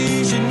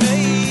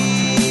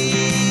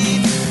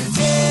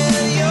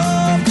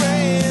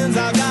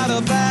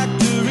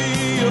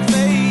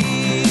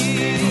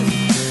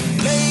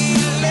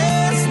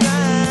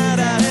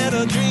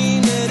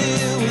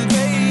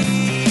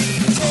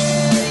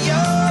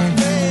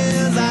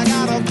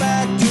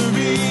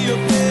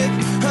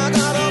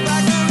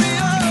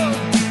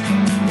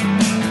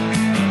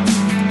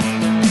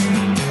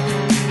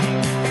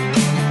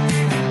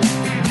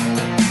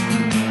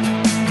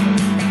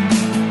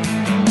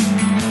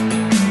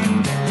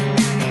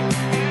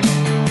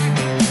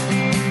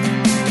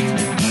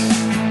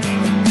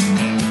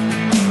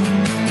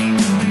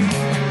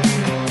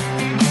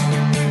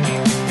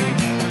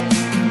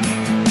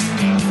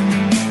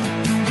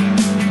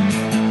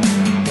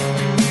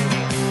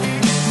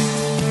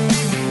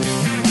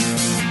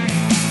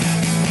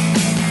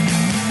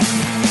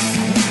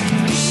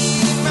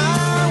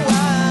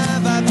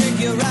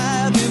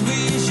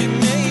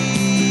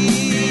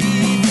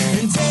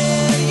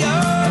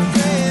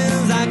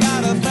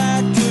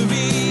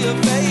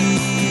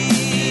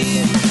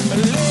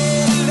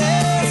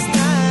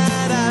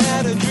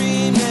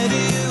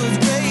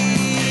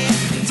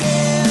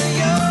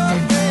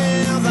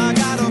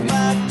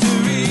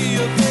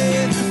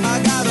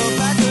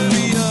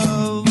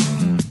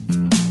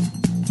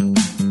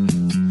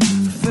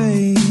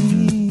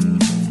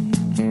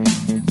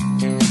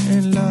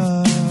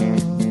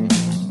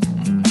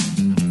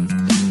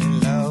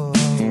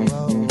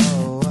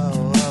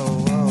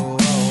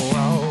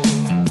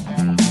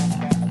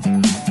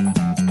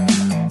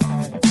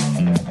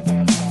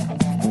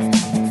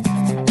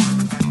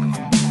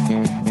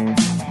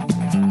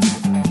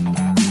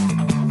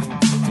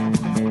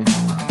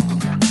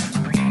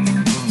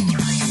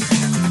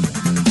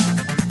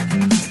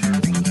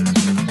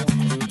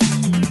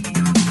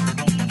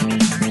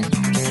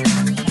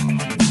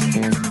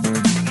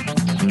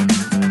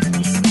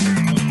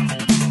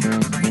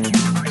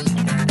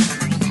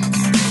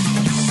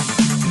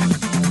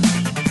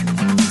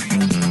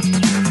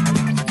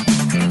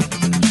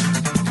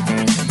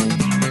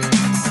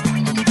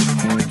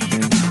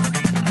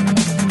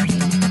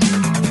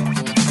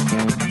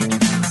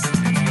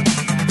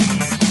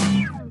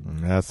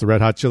 The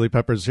Red Hot Chili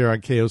Peppers here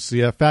on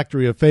KOCF,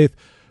 Factory of Faith,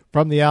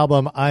 from the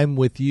album I'm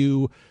With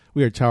You.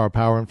 We are Tower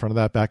Power in front of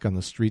that, back on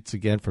the streets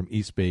again from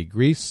East Bay,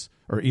 Greece,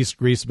 or East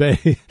Greece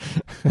Bay.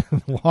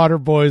 Water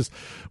Boys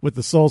with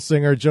the soul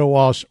singer Joe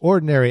Walsh,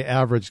 Ordinary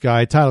Average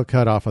Guy, title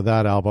cut off of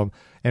that album.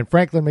 And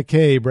Franklin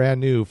McKay, brand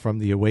new from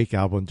the Awake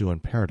album, doing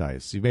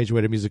Paradise. You've made your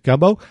way to Music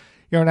Gumbo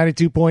here on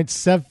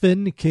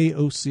 92.7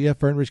 KOCF,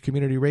 Fern Ridge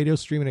Community Radio,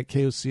 streaming at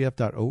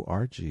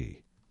kocf.org.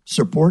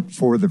 Support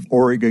for the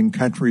Oregon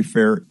Country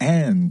Fair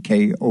and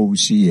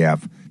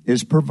KOCF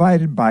is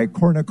provided by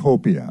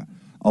Cornucopia,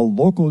 a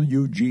local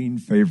Eugene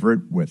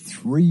favorite with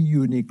 3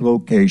 unique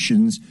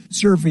locations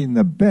serving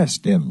the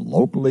best in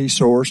locally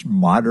sourced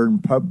modern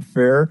pub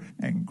fare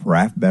and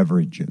craft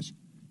beverages.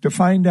 To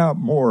find out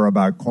more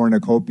about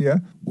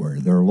Cornucopia, where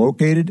they're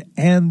located,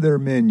 and their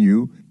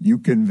menu, you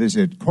can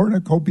visit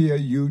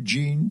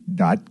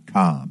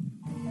cornucopiaeugene.com.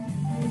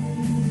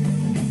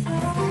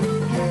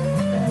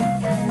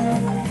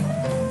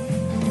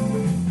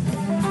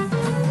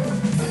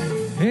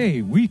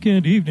 Hey,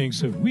 weekend evenings,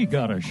 have we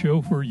got a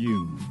show for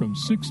you. From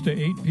 6 to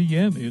 8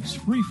 p.m., it's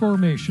Free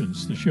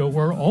Formations, the show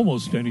where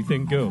almost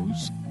anything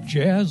goes.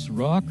 Jazz,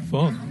 rock,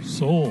 funk,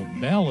 soul,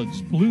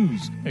 ballads,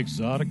 blues,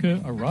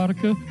 exotica,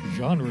 erotica,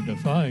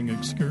 genre-defying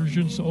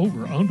excursions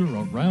over, under,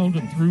 around,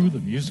 and through the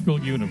musical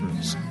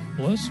universe.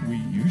 Plus, we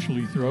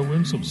usually throw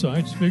in some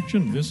science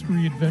fiction,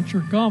 mystery,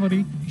 adventure,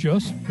 comedy,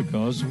 just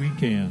because we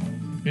can.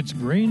 It's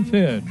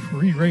grain-fed,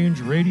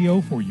 free-range radio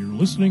for your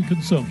listening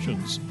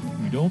consumptions.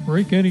 We don't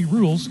break any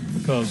rules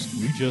because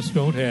we just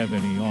don't have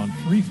any on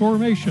Free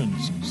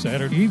Formations,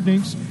 Saturday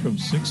evenings from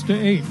 6 to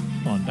 8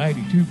 on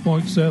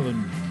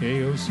 92.7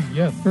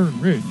 KOCF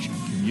Fern Ridge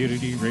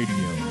Community Radio.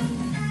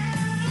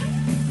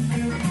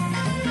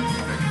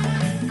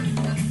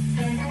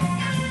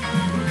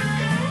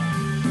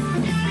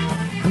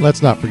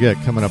 Let's not forget,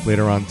 coming up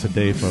later on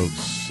today,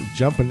 folks,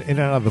 jumping in and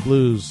out of the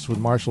blues with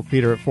Marshall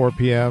Peter at 4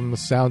 p.m.,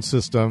 Sound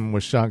System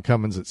with Sean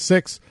Cummins at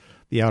 6,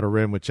 The Outer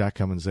Rim with Jack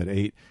Cummins at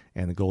 8,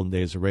 and the Golden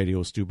Days of Radio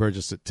with Stu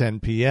Burgess at 10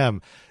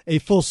 p.m. A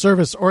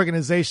full-service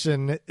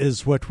organization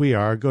is what we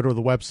are. Go to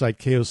the website,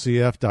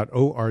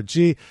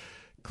 kocf.org.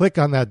 Click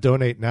on that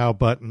Donate Now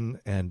button,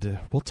 and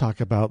we'll talk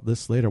about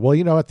this later. Well,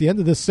 you know, at the end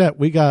of this set,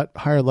 we got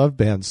Higher Love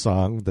Band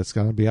song that's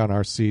going to be on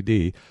our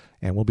CD,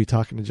 and we'll be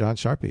talking to John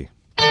Sharpie.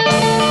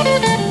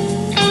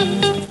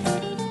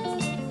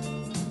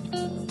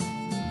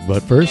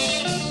 But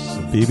first,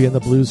 some BB and the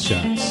Blues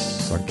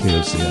Shots on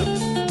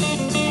KOCF.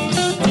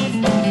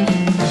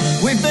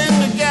 We've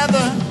been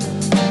together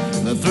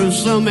through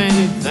so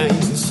many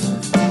things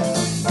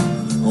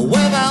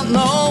without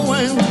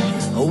knowing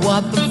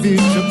what the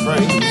future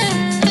brings.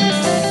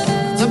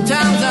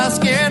 Sometimes I'm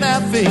scared,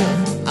 I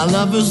feel our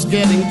love is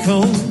getting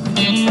cold,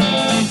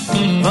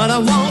 but I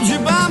want you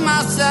by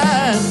my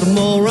side the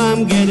more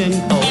I'm getting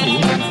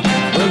old.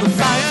 Will the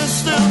fire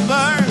still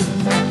burn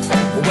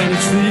when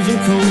it's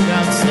freezing cold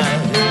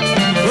outside?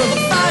 Will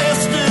the fire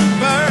still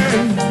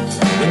burn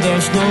when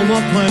there's no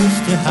more place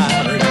to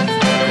hide?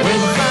 Will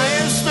the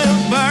fire still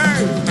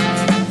burn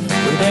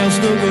when there's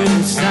no good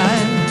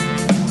inside?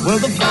 Will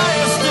the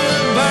fire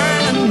still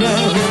burn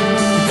enough to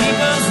keep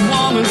us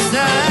warm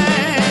inside?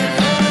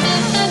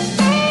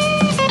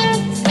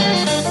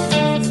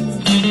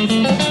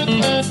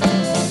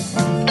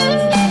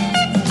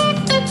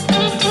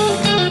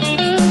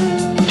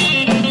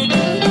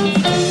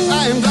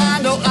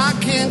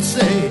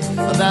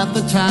 That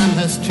the time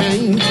has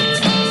changed.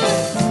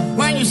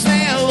 When you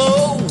say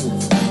hello,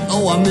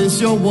 oh, I miss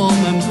your warm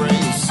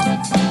embrace.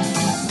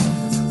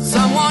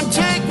 Someone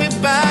take me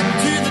back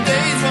to the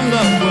days when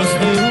love was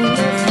new.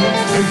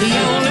 And the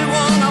only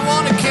one I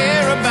want to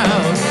care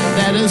about,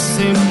 that is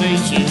simply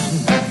you.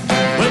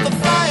 Will the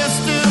fire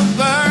still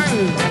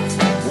burn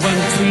when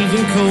it's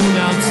freezing cold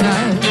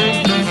outside?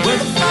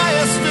 Will the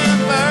fire still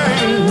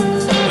burn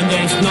when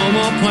there's no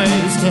more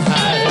place to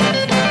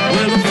hide?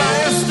 Will the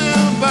fire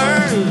still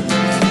burn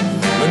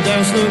when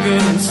there's no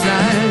good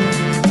inside?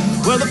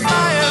 Will the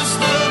fire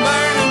still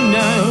burn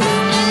enough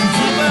to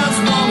keep us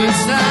warm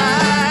inside?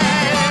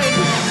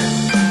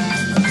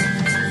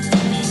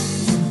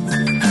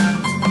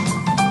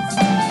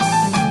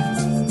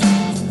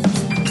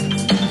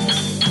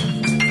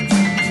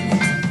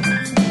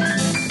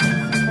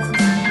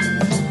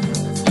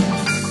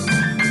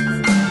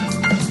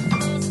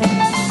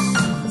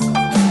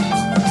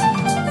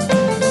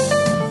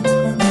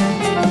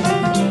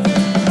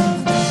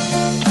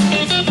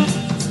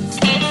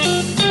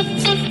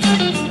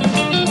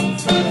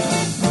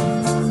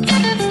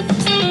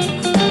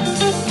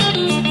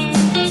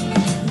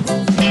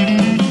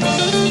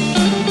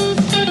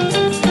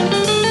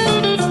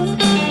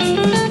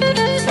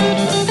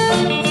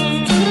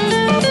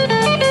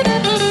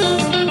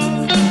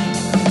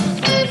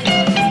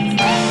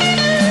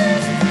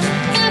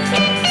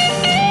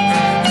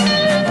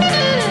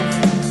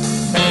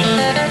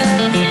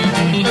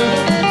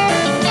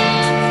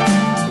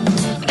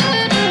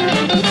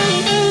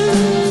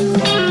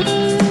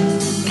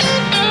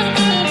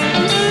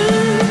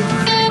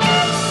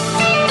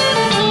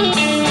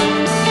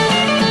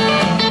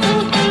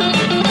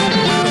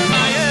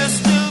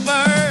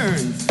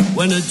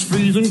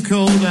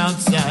 Cold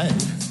outside,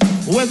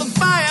 where the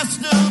fire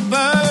still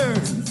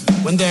burns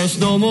when there's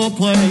no more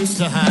place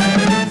to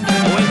hide.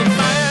 Where the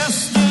fire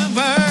still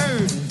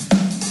burns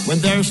when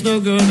there's no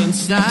good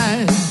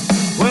inside.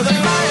 Where the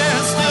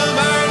fire still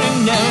burns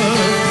enough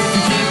to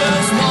keep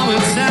us warm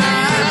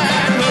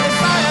inside. Where the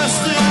fire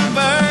still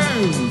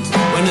burns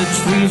when it's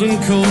freezing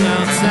cold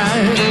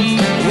outside.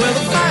 Where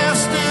the fire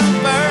still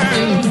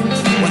burns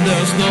when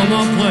there's no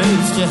more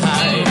place to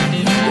hide.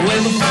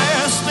 Where the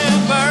fire still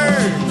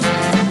burns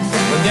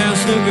when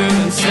there's no good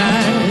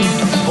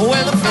inside.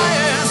 Where the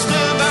fire's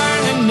still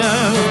burning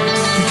enough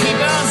to keep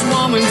us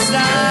warm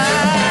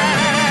inside.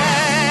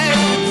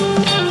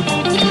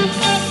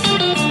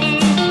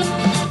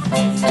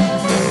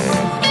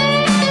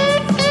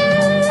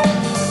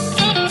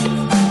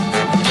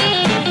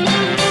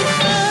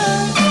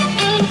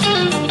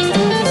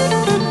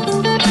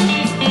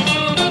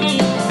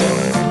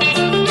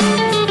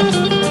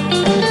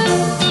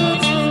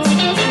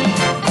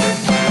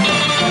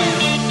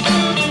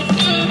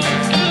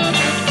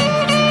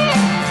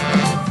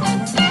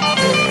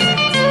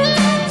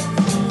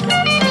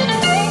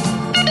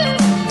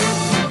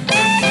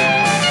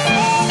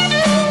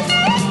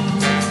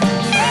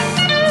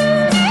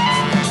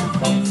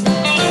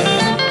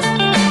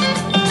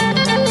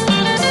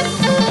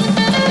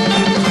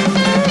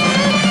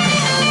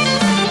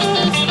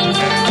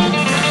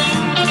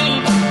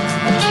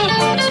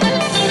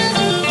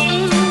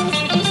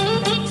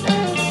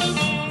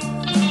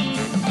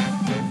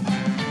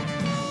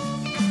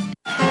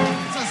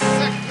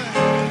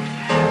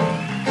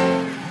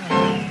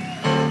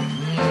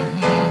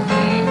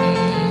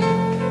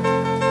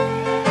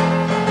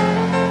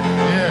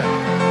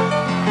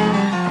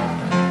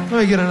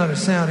 me get another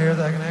sound here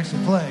that I can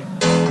actually play.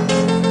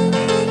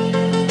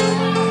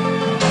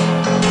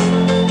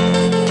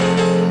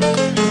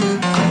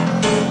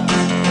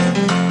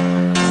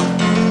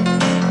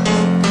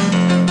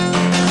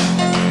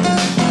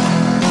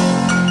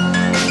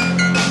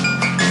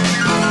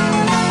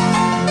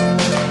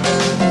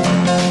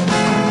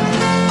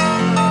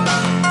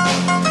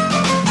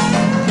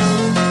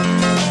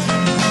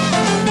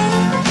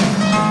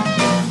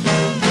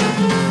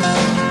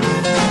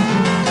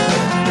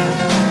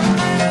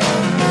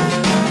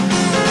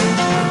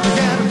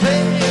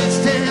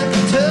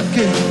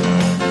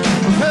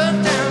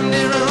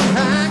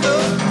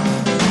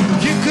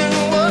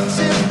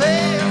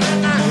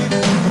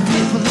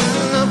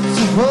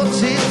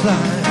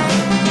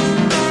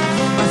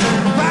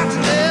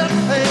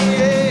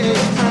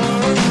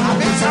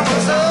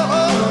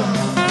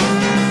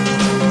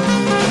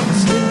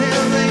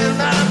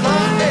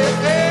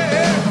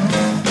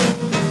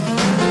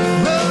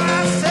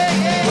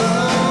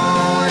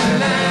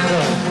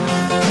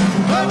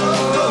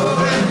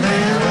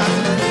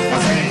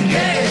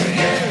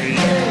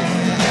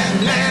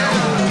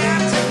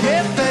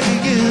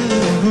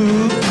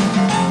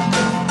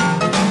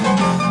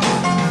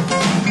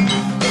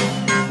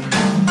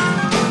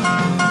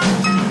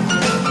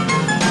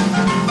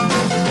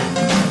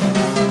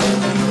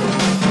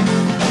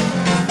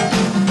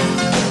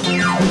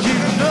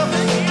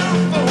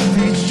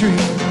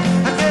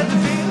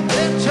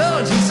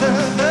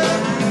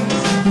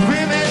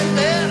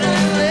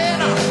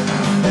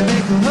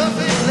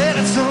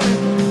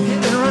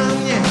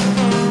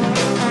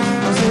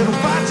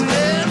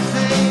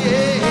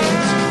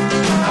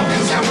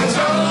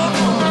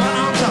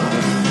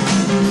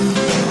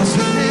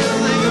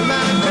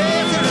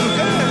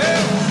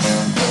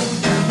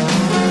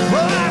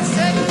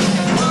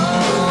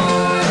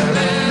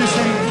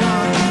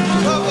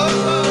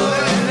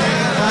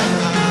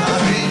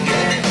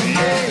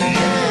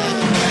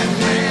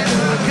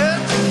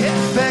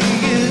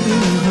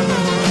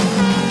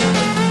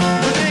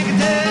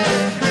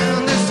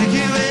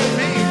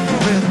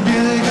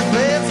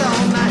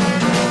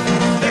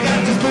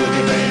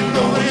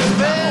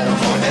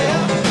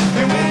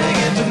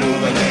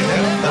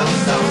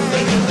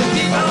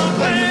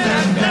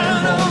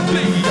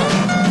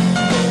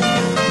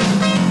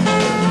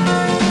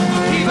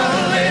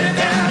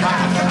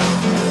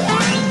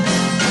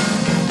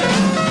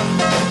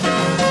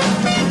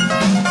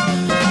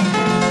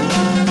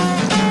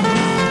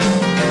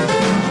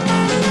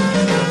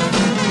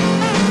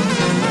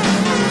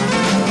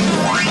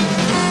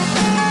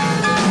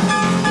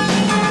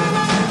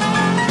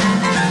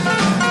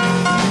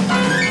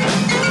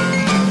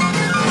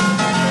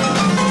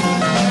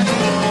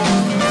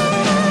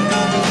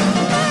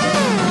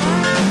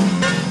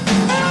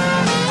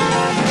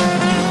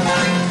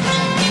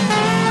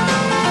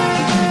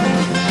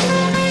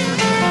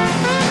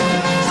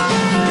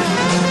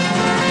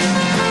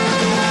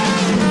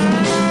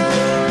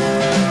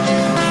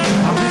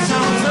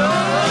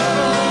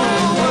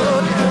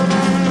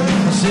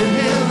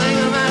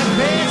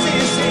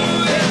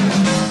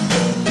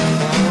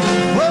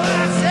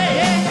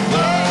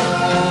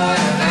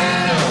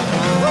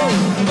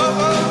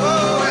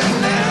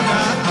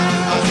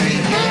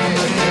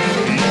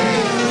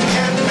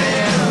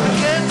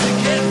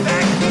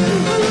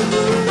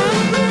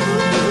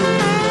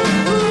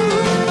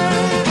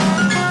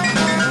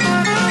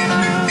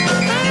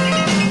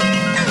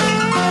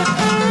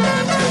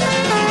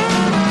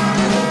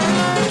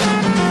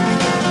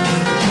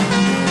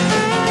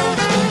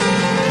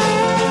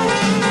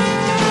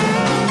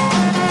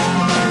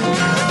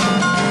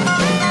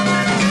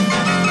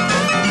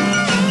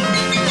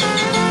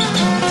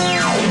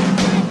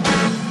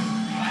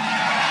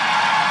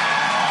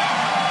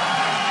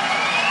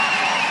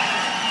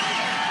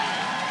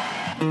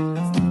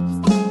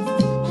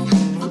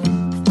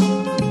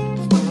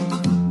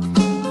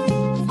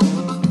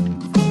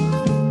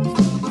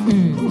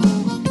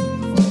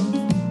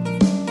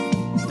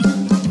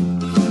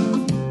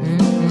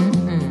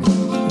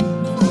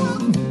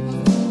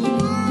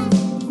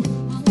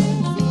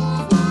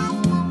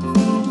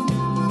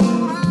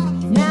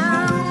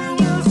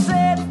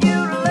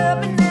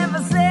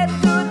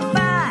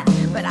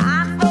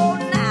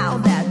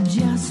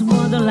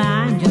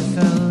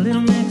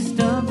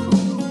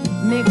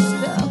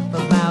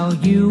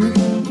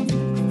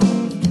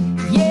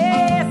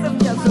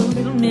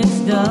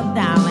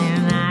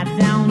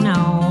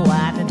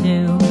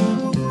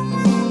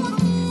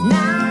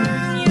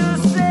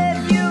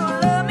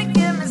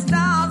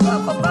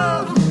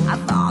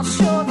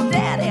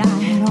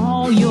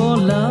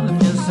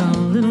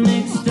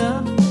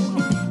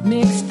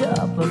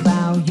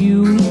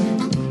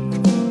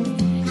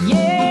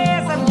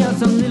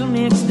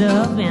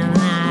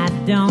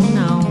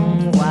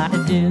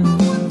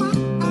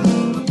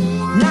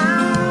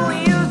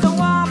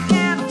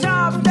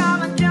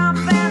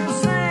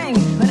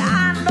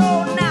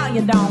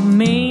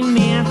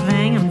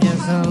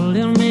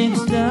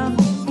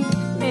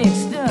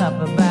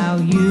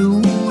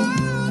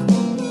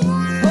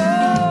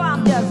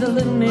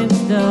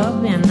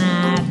 Up and I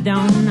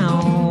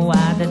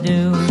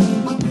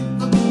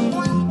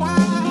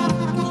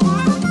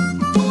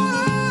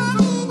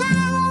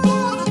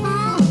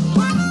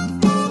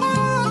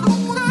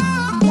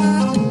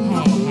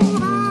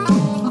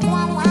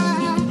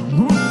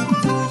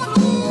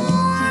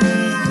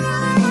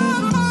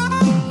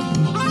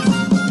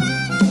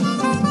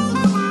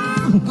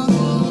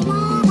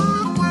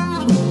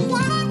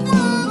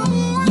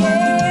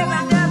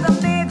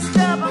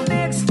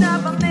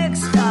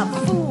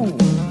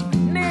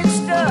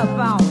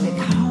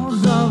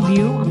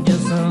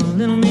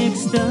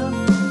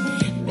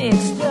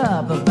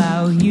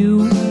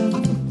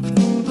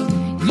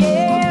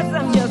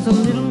a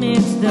little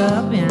mixed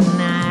up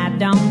and I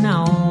don't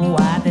know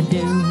what to do.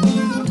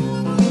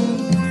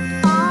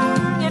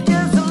 You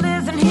just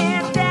listen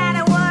here, Daddy,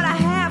 what I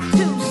have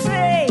to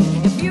say.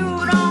 If you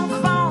don't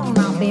phone,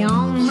 I'll be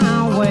on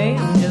my way.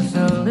 I'm just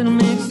a little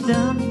mixed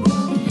up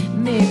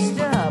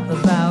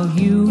about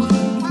you.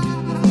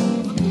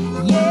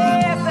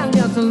 Yes, I'm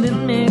just a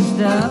little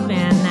mixed up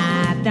and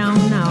I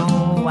don't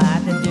know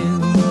what to do.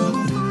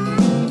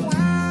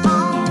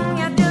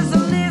 You just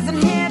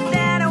listen here,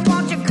 Daddy,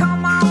 won't you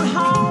come on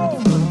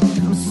home?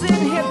 I'm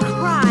sitting here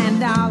crying,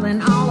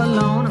 darling, all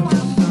alone. I'm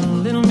just a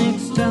little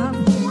mixed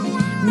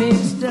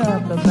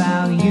up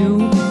about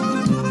you.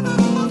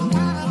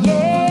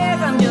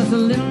 Yes, I'm just a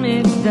little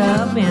mixed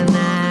up and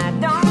I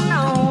don't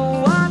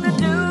know what to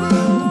do.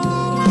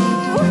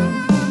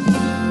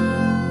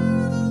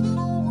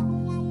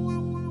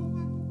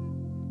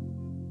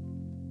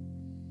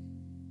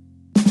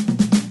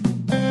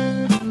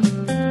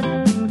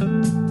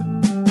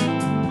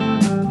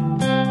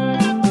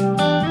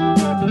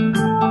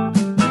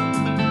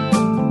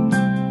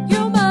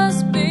 You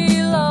must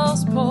be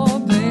lost, poor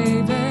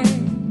baby,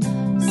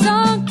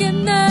 sunk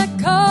in that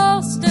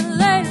coast, and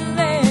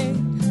lately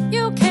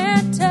you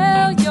can't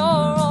tell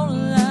your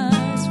own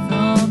lies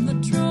from the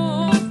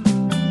truth.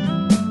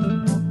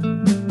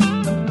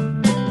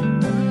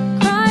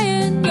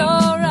 Crying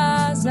your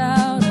eyes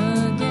out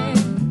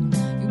again,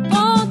 you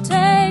won't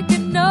take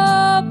an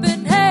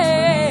open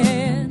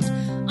hand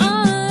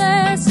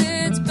unless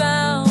it's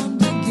bound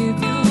to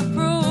give you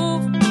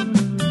proof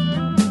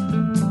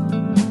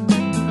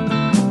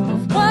of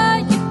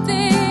what you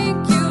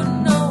think you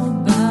know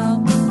about,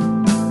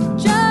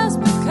 just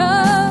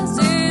because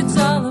it's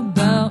all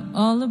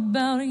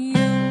about you,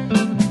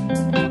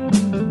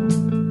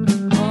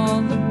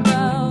 all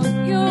about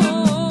you.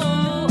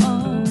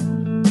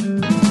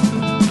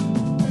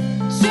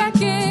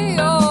 Checking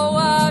your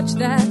watch,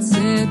 that's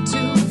it,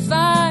 to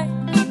find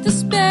the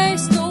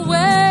space, the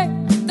way,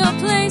 the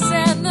place,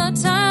 and the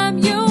time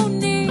you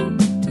need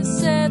to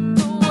set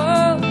the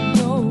world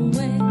your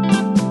way.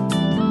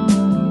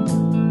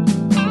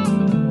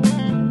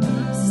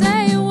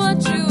 Say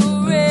what you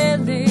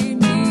really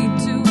need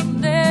to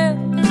live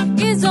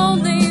is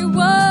only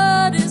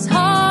what is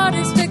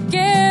hardest to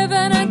give,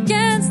 and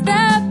against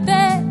that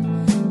bet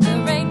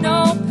there ain't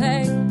no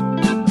pay.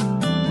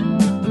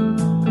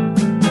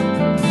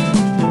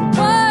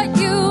 What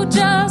you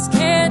just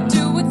can't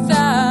do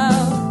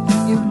without,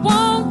 you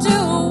won't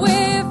do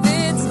if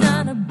it's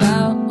not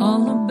about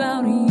all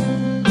about you,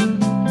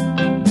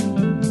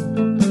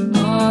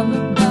 all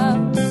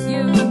about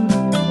you.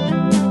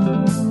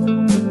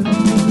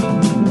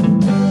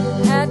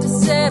 Had to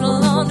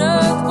settle on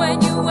earth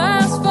when you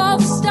asked for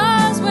the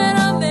stars, when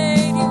I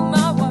made you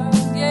my world.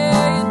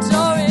 Yeah, you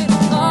tore it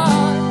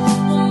apart.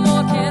 What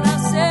more can I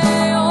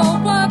say, or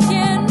what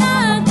can I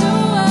do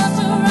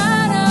after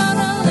write out a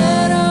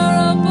letter,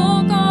 a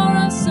book, or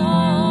a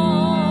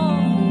song?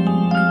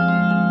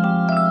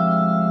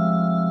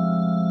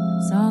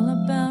 It's all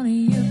about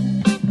you,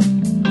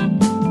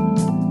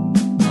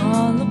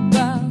 all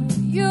about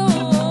you.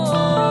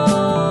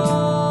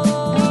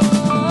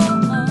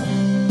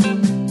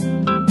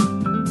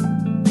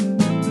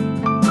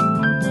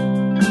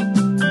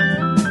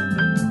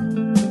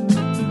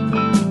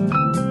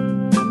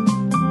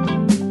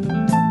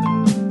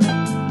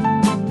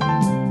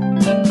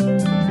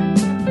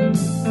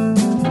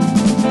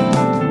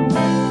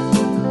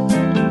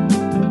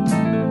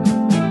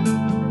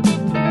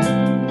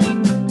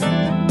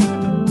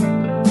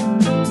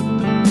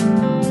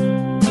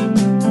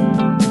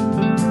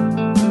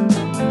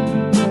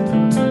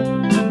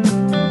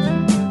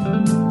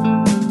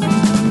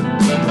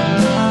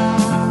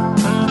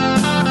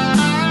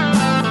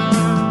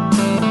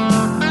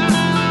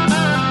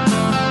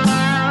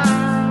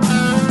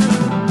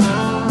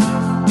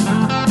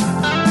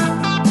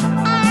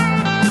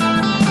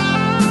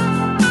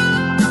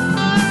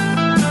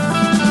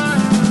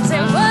 Say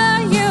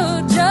what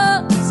you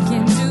just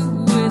can't do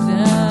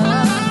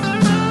without.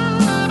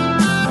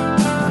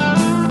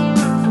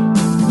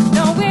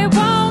 No, we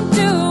won't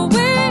do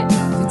it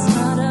if it's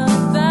not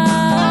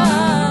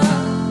about.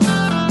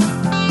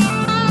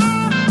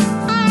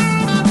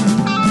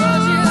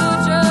 'Cause you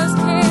just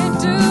can't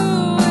do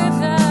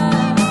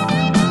without.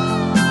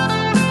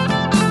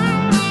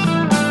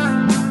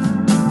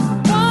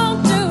 Won't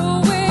do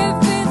if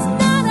it's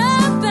not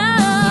about.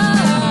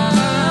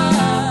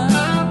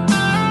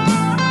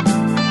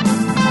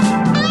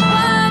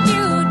 What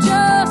you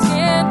just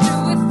can't do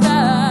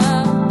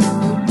without,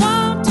 you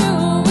won't do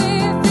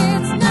if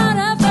it's not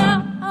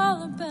about all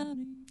about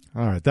you.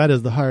 All right, that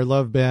is the Higher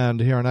Love Band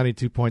here on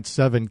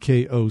 92.7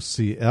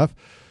 KOCF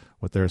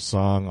with their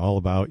song All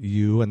About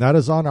You, and that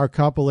is on our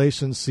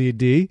compilation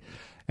CD.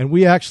 And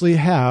we actually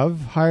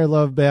have Higher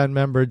Love Band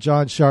member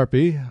John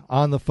Sharpe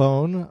on the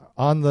phone,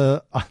 on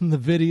the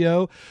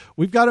video.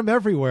 We've got him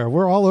everywhere.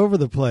 We're all over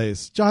the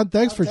place. John,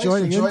 thanks for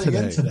joining in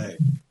today.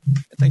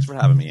 Thanks for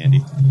having me,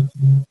 Andy.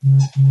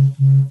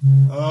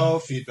 Oh,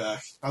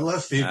 feedback. I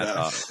love feedback.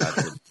 I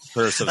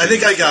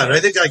think I got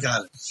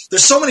it.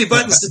 There's so many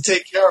buttons to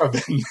take care of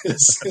in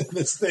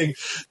this thing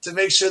to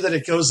make sure that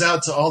it goes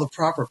out to all the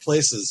proper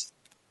places.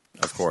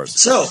 Of course.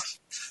 So,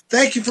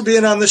 thank you for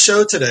being on the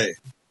show today.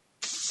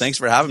 Thanks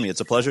for having me.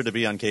 It's a pleasure to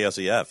be on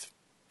KOCF.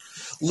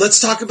 Let's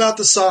talk about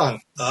the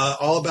song,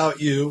 All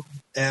About You,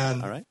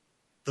 and all right.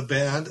 The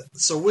band.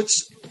 So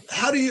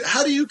how do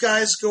you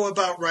guys go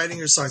about writing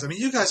your songs? I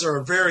mean, you guys are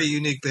a very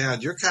unique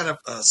band. You're kind of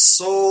a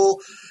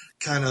soul,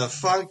 kind of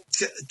funk,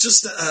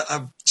 just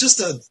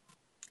a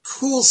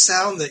cool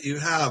sound that you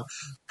have.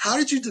 How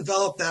did you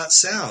develop that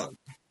sound?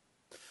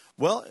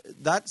 Well,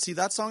 that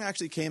song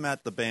actually came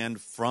at the band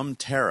from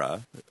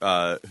Tara,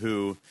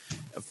 who,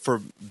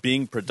 for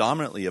being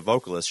predominantly a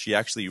vocalist, she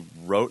actually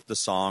wrote the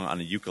song on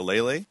a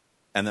ukulele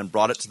and then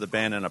brought it to the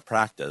band in a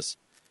practice.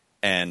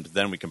 And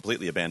then we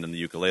completely abandoned the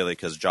ukulele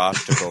because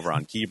Josh took over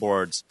on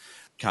keyboards,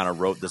 kind of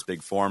wrote this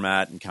big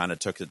format and kind of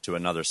took it to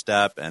another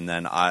step. And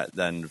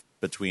then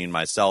between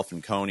myself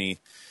and Coney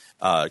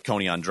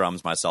on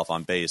drums, myself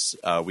on bass,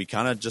 we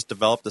kind of just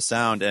developed the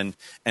sound. And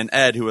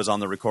Ed, who was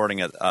on the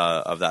recording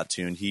of that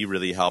tune, he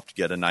really helped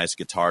get a nice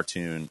guitar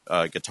tone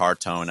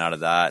out of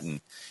that.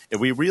 And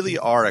we really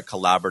are a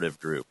collaborative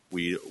group.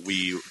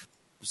 We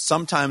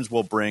sometimes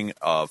we'll bring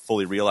a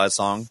fully realized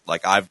song.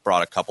 Like I've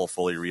brought a couple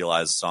fully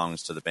realized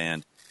songs to the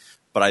band,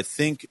 but I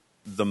think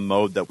the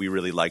mode that we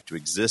really like to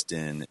exist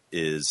in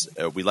is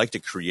we like to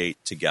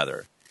create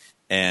together.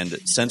 And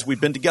since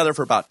we've been together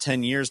for about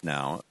 10 years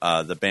now,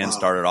 the band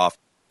started off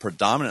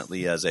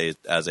predominantly as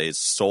a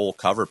soul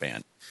cover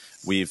band.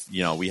 We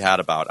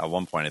had about, at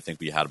one point, I think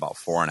we had about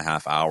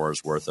 4.5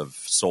 hours worth of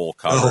soul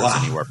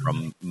covers, anywhere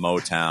from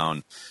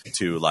Motown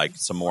to like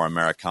some more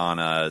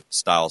Americana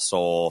style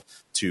soul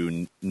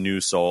to new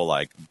soul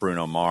like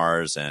Bruno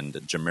Mars and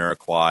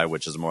Jamiroquai,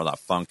 which is more that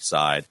funk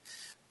side.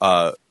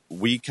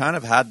 We kind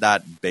of had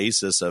that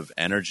basis of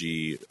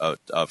energy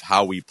of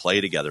how we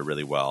play together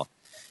really well.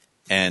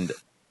 And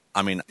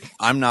I mean,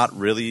 I'm not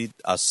really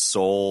a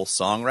soul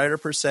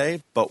songwriter per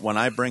se, but when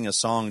I bring a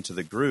song to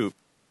the group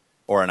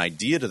or an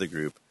idea to the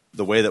group,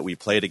 the way that we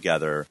play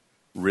together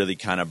really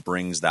kind of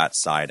brings that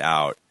side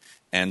out.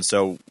 And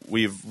so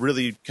we've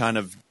really kind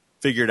of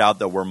figured out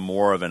that we're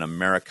more of an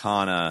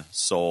Americana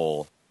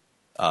soul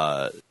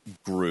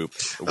group.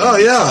 Oh,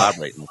 yeah.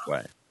 Collaborate in this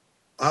way.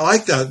 I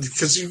like that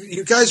because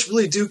you guys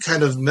really do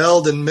kind of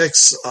meld and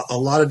mix a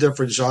lot of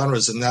different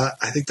genres, and that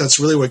I think that's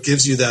really what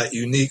gives you that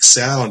unique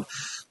sound.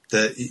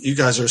 That you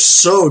guys are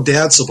so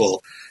danceable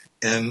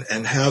and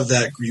have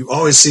that. You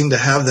always seem to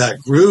have that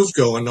groove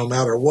going no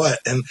matter what.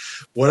 And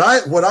what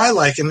I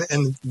like,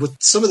 and with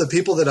some of the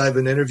people that I've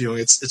been interviewing,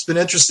 it's been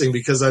interesting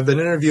because I've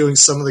been interviewing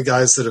some of the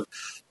guys that have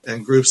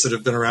and groups that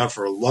have been around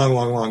for a long,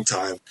 long, long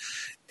time,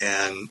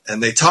 and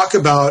they talk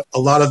about a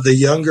lot of the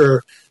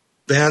younger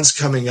bands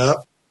coming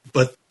up.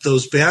 But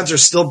those bands are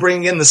still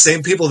bringing in the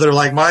same people that are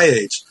like my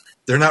age.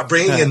 They're not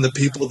bringing in the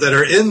people that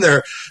are in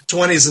their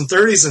 20s and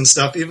 30s and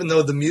stuff. Even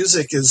though the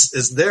music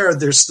is there,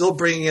 they're still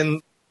bringing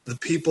in the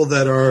people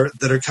that are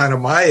kind of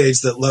my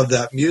age that love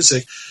that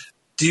music.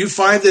 Do you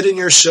find that in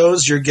your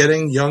shows you're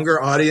getting younger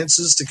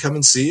audiences to come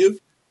and see you?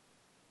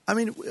 I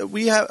mean,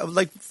 we have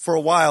like for a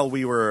while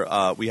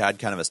we had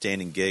kind of a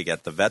standing gig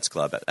at the Vets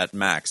Club at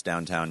Max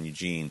downtown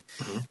Eugene,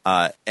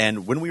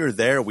 and when we were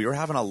there, we were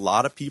having a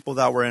lot of people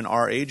that were in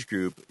our age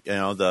group, you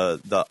know,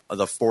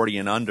 the 40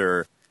 and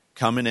under,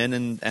 coming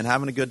in and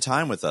having a good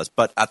time with us.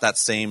 But at that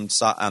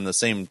on the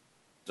same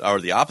or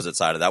the opposite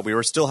side of that, we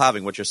were still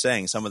having what you're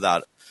saying, some of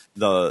that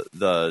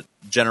the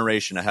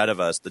generation ahead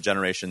of us, the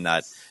generation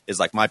that is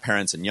like my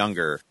parents and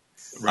younger.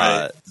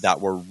 Right. That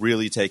were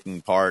really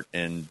taking part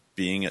in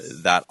being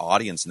that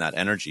audience and that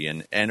energy.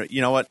 And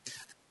you know what?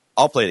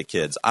 I'll play to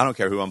kids. I don't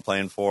care who I'm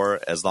playing for.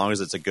 As long as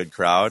it's a good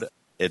crowd,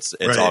 it's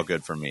right. All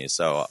good for me.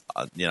 So,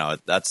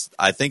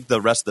 I think the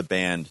rest of the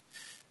band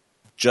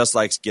just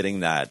likes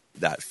getting that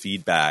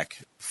feedback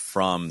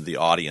from the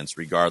audience,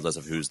 regardless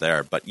of who's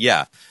there. But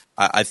yeah,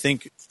 I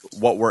think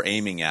what we're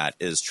aiming at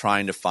is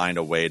trying to find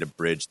a way to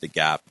bridge the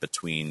gap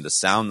between the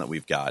sound that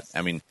we've got.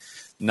 I mean,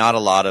 not a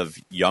lot of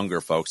younger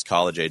folks,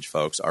 college-age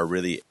folks, are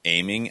really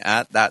aiming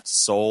at that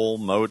soul,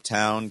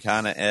 Motown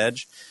kind of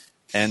edge.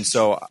 And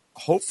so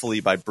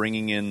hopefully by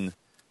bringing in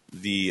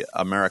the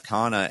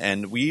Americana,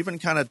 and we even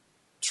kind of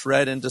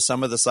tread into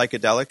some of the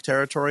psychedelic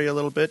territory a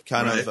little bit,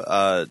 kind right.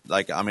 of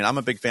I'm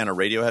a big fan of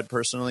Radiohead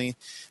personally.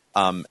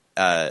 And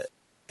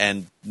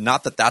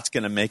not that that's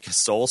going to make a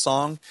soul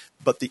song,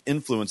 but the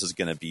influence is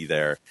going to be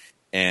there.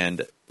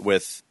 And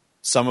with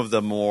some of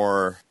the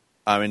more...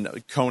 I mean,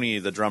 Coney,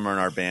 the drummer in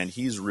our band,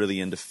 he's really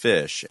into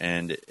Fish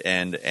and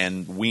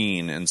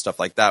Ween and stuff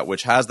like that,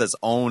 which has its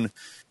own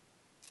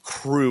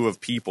crew of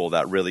people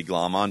that really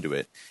glom onto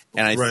it.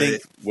 And I right.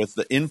 think with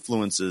the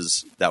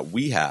influences that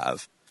we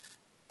have,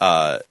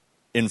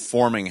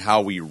 informing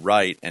how we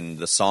write and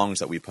the songs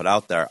that we put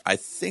out there, I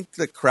think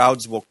the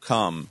crowds will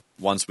come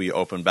once we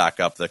open back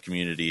up the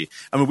community.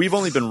 I mean, we've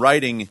only been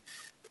writing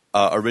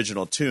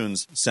original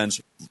tunes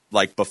since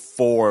like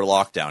before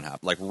lockdown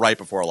happened, like right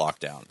before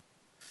lockdown.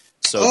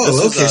 So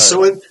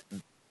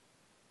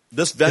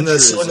this venture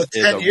is a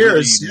 10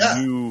 years,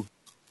 really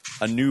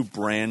a new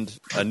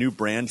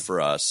brand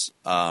for us,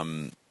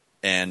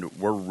 and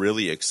we're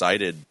really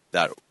excited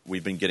that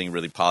we've been getting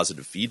really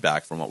positive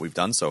feedback from what we've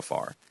done so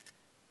far.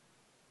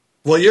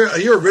 Well,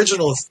 your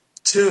original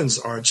tunes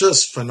are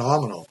just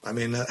phenomenal. I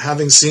mean,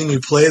 having seen you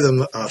play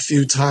them a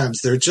few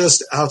times, they're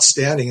just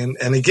outstanding.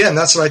 And again,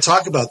 that's what I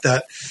talk about,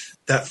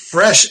 that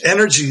fresh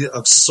energy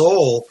of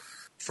soul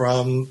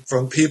from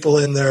people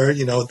in there,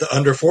 the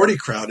under 40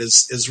 crowd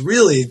is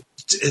really,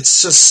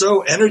 it's just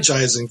so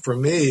energizing for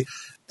me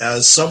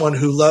as someone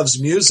who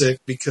loves music,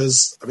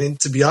 because I mean,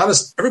 to be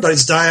honest,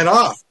 everybody's dying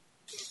off.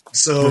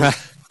 So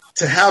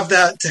to have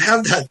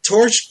that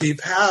torch be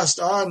passed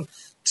on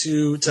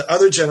to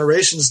other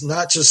generations,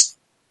 not just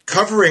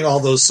covering all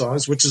those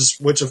songs,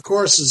 which of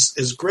course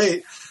is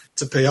great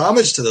to pay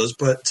homage to those,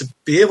 but to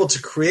be able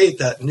to create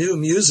that new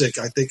music,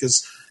 I think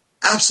is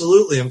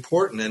absolutely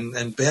important.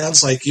 And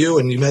bands like you,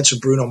 and you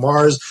mentioned Bruno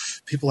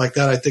Mars, people like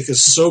that, I think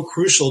is so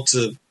crucial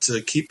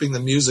to keeping the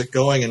music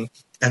going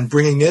and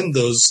bringing in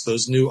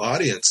those new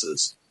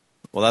audiences.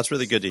 Well, that's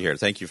really good to hear.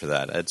 Thank you for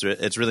that.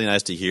 It's really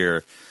nice to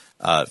hear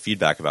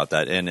feedback about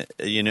that. And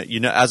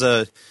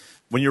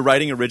when you're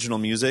writing original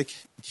music,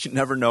 you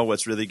never know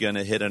what's really going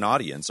to hit an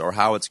audience or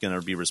how it's going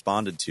to be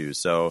responded to.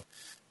 So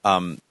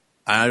I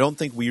don't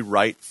think we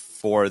write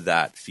for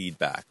that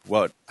feedback.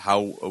 How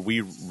we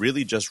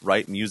really just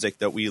write music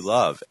that we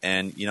love.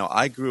 And,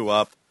 I grew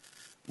up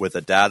with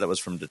a dad that was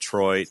from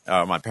Detroit.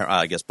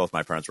 I guess both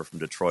my parents were from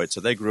Detroit. So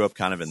they grew up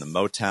kind of in the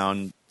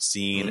Motown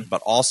scene,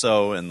 but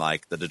also in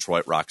like the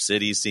Detroit Rock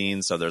City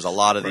scene. So there's a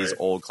lot of these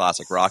old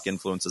classic rock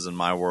influences in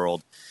my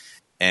world.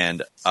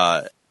 And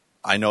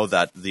I know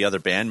that the other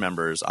band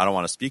members, I don't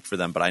want to speak for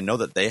them, but I know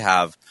that they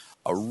have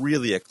a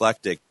really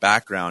eclectic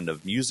background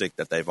of music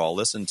that they've all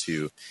listened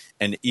to.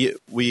 And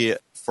we,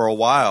 for a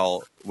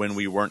while, when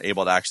we weren't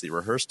able to actually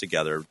rehearse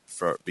together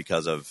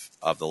because of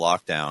the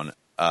lockdown,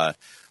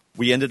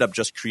 we ended up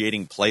just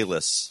creating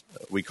playlists.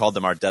 We called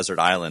them our Desert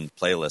Island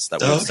playlists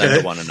that we would send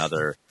to one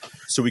another,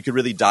 so we could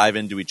really dive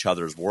into each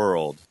other's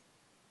world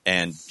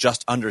and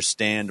just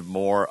understand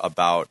more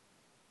about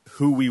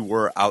who we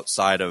were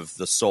outside of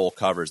the soul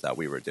covers that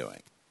we were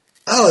doing.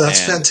 Oh, that's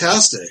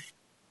fantastic.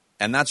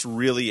 And that's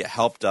really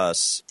helped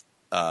us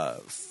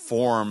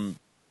form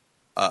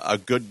a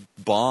good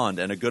bond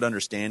and a good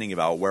understanding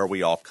about where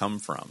we all come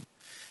from.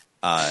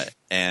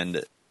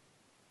 And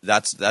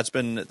that's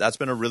been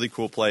a really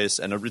cool place.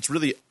 And it's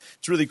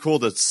really cool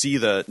to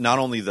see not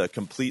only the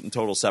complete and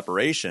total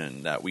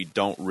separation that we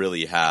don't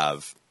really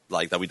have,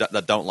 like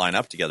that don't line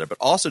up together, but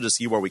also to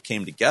see where we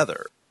came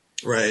together.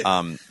 Right.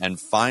 And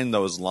find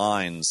those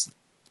lines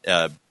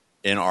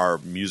in our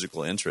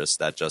musical interests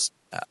that just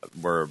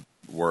were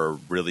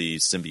really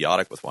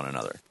symbiotic with one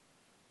another.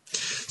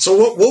 So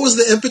what was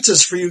the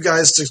impetus for you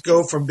guys to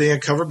go from being a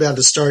cover band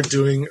to start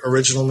doing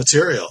original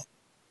material?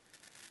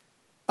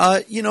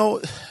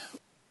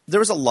 There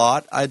was a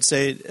lot, I'd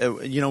say.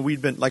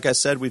 We've been, like I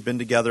said, we've been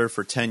together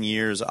for 10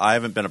 years. I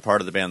haven't been a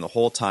part of the band the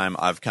whole time.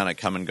 I've kind of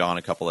come and gone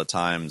a couple of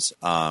times.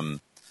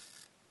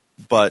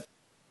 But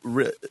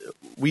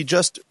we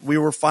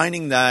were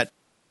finding that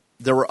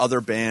there were other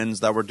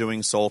bands that were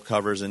doing soul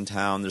covers in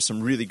town. There's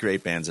some really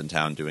great bands in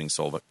town doing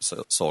soul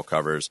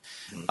covers.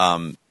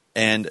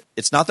 And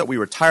it's not that we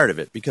were tired of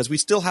it, because we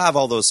still have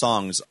all those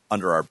songs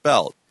under our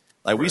belt.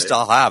 Like we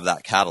still have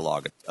that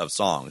catalog of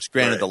songs.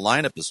 Granted, the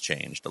lineup has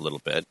changed a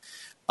little bit.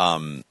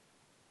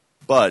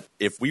 But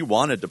if we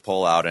wanted to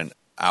pull out an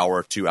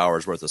hour, 2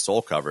 hours worth of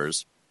soul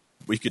covers,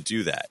 we could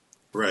do that.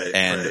 Right.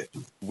 And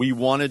we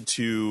wanted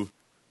to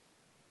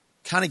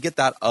kind of get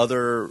that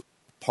other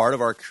part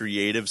of our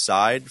creative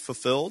side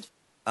fulfilled.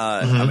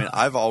 I mean,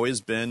 I've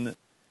always been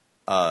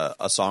a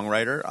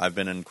songwriter. I've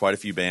been in quite a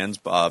few bands,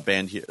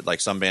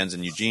 like some bands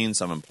in Eugene,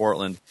 some in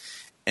Portland.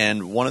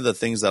 And one of the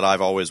things that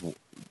I've always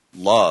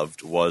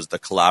loved was the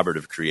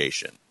collaborative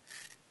creation.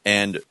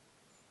 And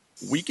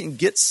we can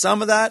get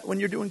some of that when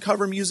you're doing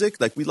cover music.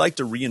 Like we like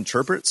to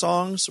reinterpret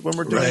songs when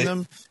we're doing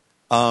them.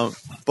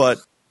 But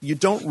you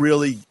don't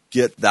really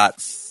get that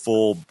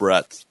full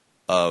breadth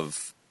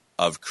of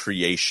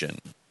creation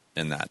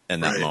in that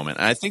moment.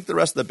 And I think the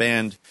rest of the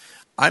band,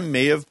 I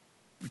may have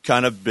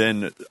kind of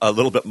been a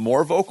little bit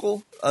more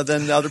vocal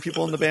than the other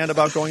people in the band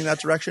about going that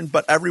direction,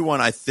 but everyone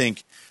I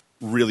think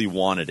really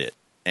wanted it.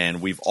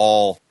 And we've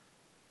all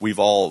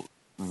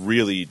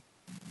really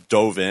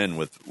dove in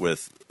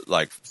with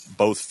like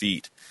both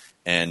feet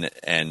and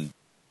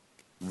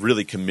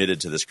really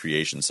committed to this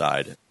creation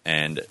side.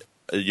 And,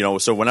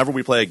 so whenever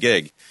we play a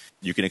gig,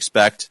 you can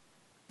expect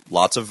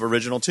lots of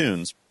original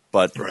tunes,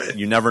 but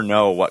you never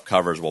know what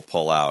covers we'll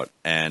pull out.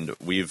 And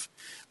we've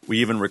We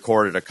even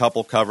recorded a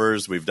couple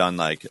covers. We've done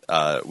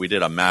we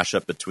did a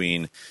mashup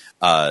between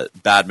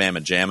Bad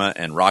Mama Jamma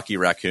and Rocky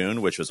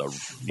Raccoon, which was on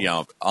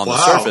the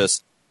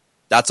surface,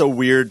 that's a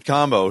weird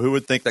combo. Who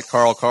would think that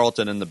Carl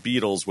Carlton and the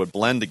Beatles would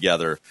blend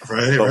together?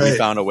 Right, but right. we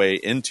found a way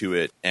into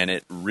it,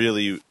 and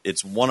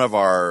it's one of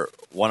our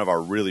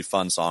really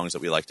fun songs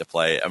that we like to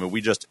play. I mean, we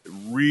just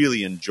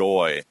really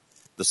enjoy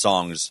the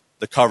songs,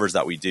 the covers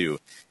that we do,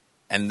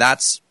 and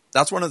that's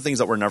one of the things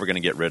that we're never going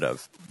to get rid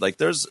of. Like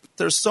there's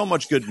so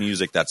much good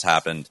music that's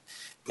happened,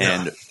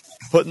 and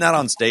putting that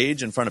on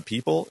stage in front of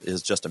people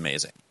is just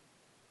amazing.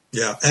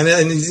 Yeah, and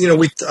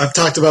I've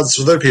talked about this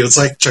with other people. It's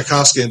like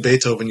Tchaikovsky and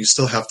Beethoven. You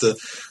still have to.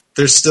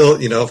 There's still,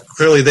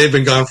 clearly they've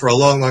been gone for a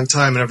long, long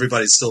time, and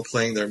everybody's still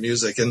playing their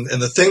music. And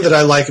the thing that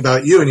I like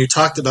about you, and you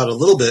talked about a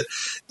little bit,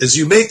 is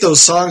you make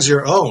those songs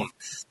your own.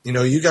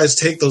 You guys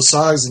take those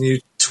songs and you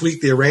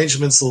tweak the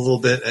arrangements a little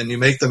bit, and you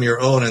make them your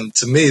own. And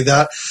to me,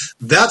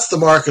 that's the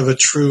mark of a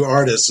true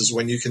artist, is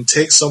when you can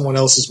take someone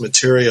else's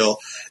material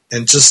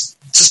and just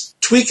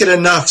tweak it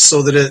enough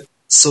so that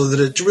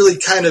it really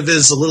kind of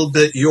is a little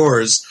bit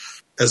yours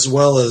as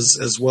well as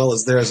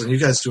theirs. And you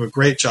guys do a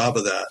great job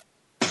of that.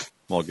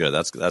 Well, good.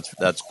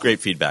 That's great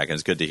feedback, and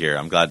it's good to hear.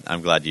 I'm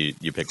glad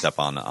you picked up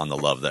on the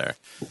love there.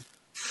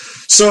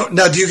 So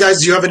now, do you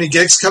have any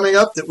gigs coming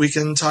up that we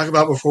can talk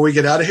about before we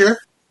get out of here?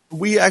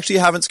 We actually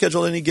haven't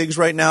scheduled any gigs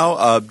right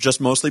now,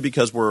 just mostly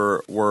because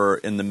we're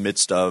in the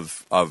midst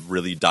of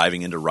really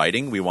diving into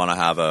writing. We want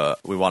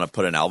to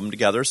put an album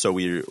together, so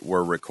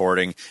we're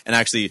recording, and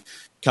actually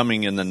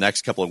coming in the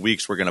next couple of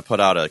weeks, we're going to put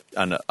out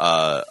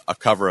a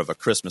cover of a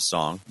Christmas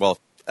song. Well,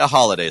 a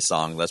holiday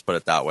song, let's put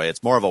it that way.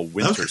 It's more of a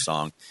winter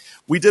song.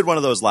 We did one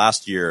of those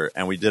last year,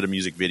 and we did a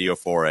music video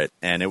for it,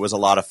 and it was a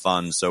lot of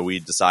fun. So we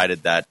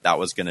decided that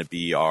was going to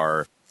be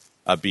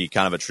be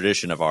kind of a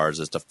tradition of ours,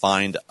 is to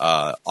find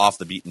off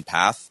the beaten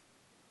path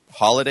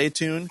holiday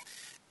tune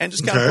and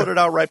just kind of put it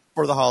out right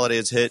before the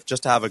holidays hit,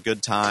 just to have a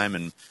good time,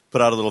 and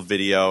put out a little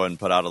video and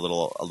put out a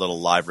little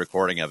live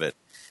recording of it.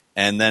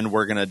 And then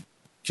we're going to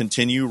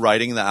continue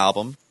writing the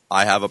album.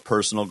 I have a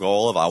personal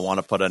goal of I want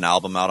to put an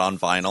album out on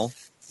vinyl.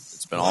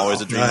 It's been always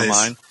a dream of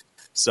mine.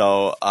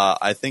 So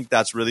I think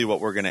that's really what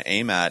we're going to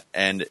aim at.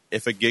 And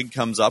if a gig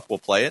comes up, we'll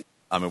play it.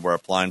 I mean, we're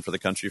applying for the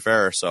country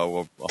fair,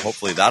 so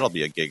hopefully that'll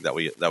be a gig that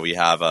we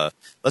have.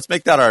 Let's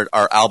make that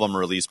our album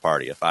release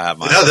party. If I have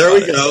my there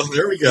we go.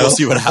 We'll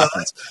see what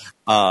happens.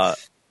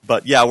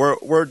 But yeah,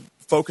 we're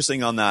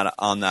focusing on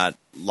the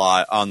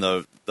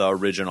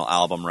original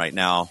album right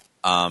now.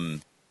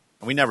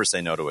 We never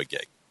say no to a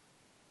gig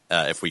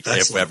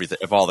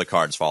if all the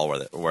cards fall where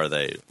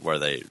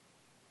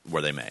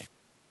they may.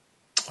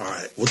 All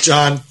right. Well,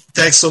 John,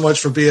 thanks so much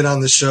for being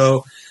on the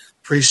show.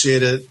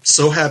 Appreciate it.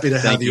 So happy to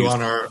have you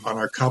on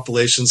our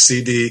compilation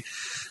CD,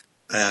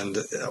 and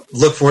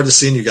look forward to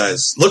seeing you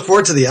guys. Look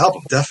forward to the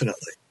album,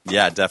 definitely.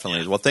 Yeah,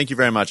 definitely. Well, thank you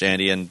very much,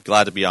 Andy, and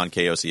glad to be on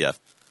KOCF.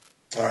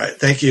 All right.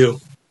 Thank you. All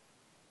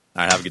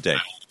right. Have a good day.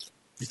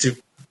 You too.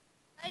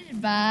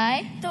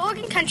 By the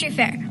Oregon Country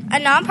Fair, a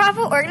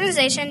nonprofit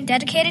organization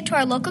dedicated to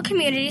our local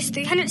communities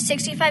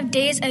 365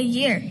 days a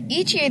year.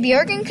 Each year, the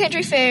Oregon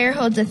Country Fair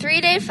holds a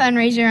 3-day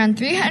fundraiser on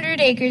 300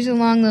 acres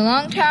along the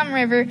Longtom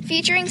River,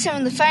 featuring some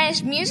of the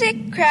finest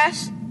music,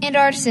 crafts, and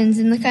artisans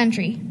in the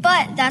country.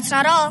 But that's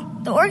not all.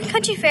 The Oregon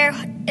Country Fair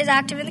is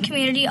active in the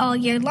community all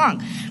year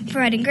long,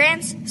 providing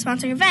grants,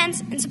 sponsoring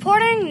events, and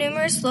supporting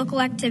numerous local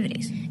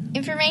activities.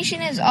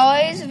 Information is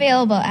always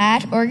available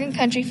at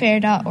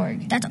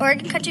OregonCountryFair.org. That's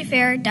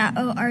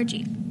OregonCountryFair.org.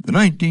 The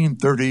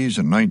 1930s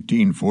and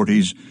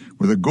 1940s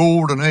were the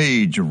golden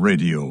age of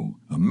radio,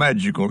 a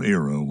magical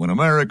era when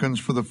Americans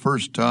for the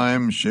first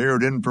time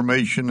shared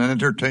information and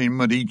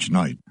entertainment each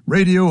night.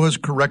 Radio has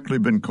correctly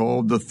been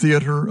called the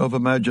theater of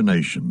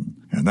imagination,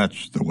 and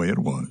that's the way it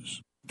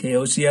was.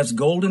 KOCF's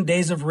Golden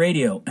Days of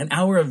Radio, an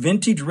hour of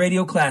vintage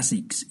radio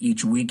classics.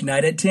 Each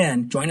weeknight at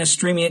 10. Join us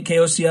streaming at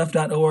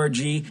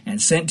KOCF.org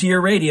and sent to your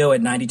radio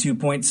at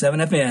 92.7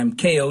 FM,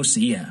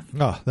 KOCF.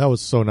 Oh, that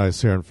was so nice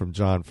hearing from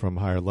John from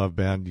Higher Love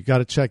Band. You got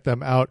to check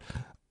them out.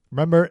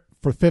 Remember,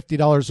 for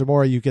 $50 or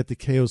more, you get the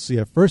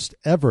KOCF first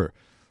ever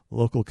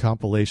local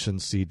compilation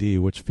CD,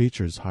 which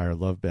features Higher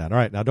Love Band. All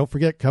right, now don't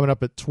forget, coming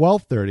up at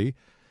 12:30,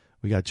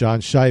 we got John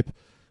Shipe,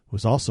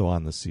 who's also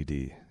on the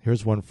CD.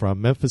 Here's one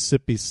from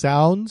Mississippi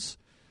Sounds,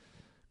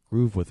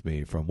 Groove With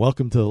Me, from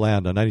Welcome to the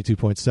Land on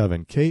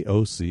 92.7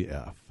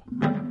 KOCF.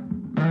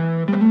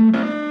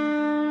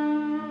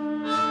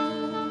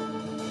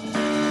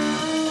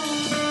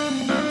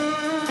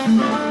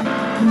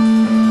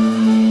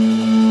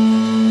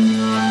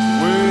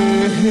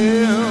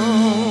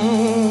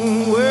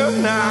 Well,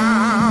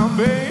 now,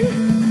 babe,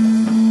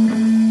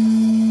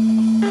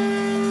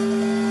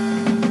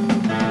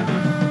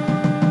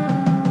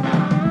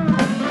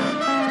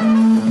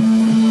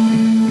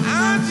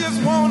 I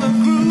just wanna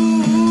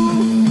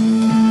groove,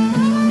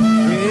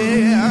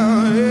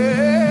 yeah,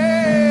 yeah.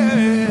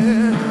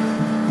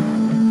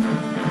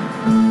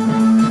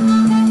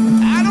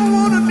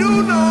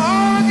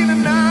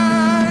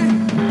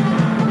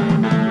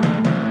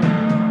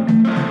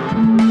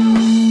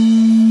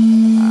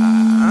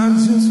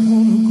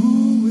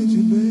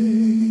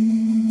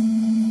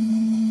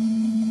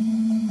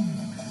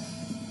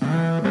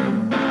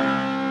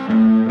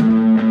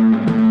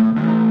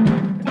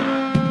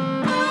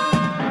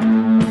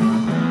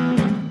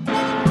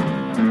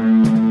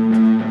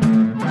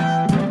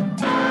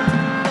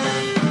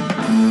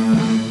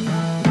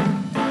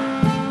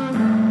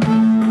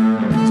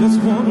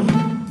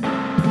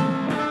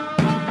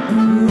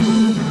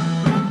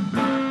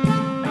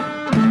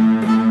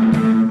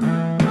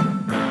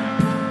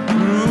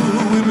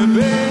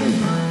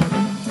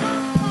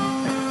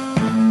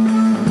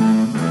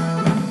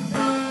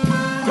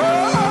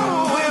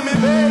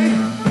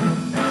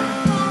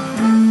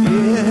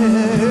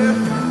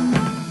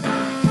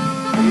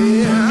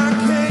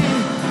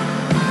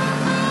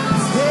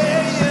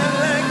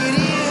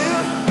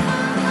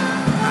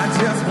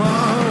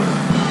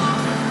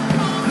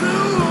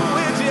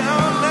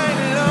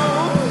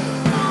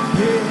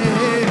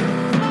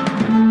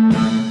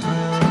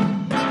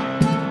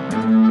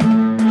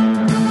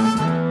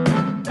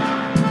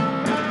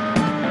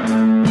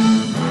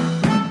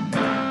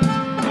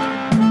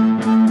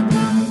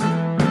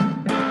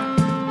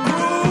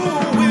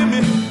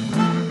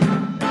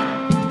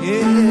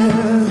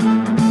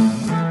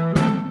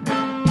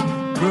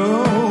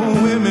 Grow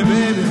with me,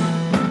 baby.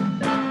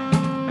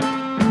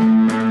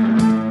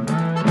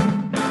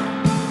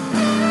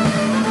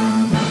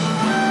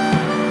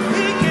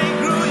 He can't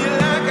grow you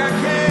like I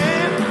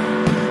can.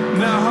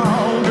 No,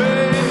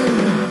 baby.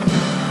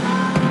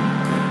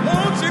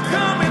 Won't you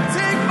come and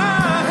take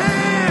my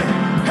hand?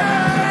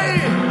 Hey!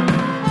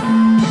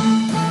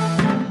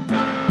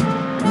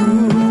 Grow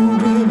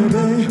with me,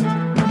 baby.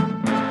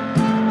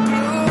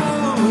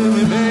 Grow with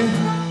me, baby.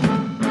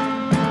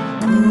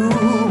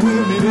 Grow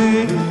with me,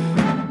 baby.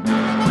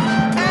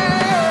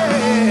 Hey,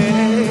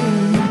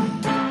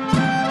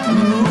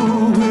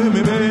 grow with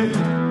me, baby.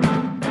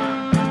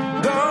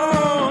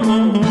 Don't,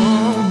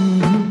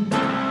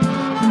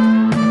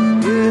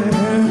 yeah.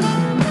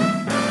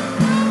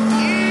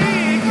 He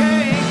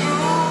can't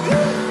groove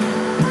you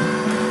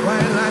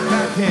quite like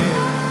I can.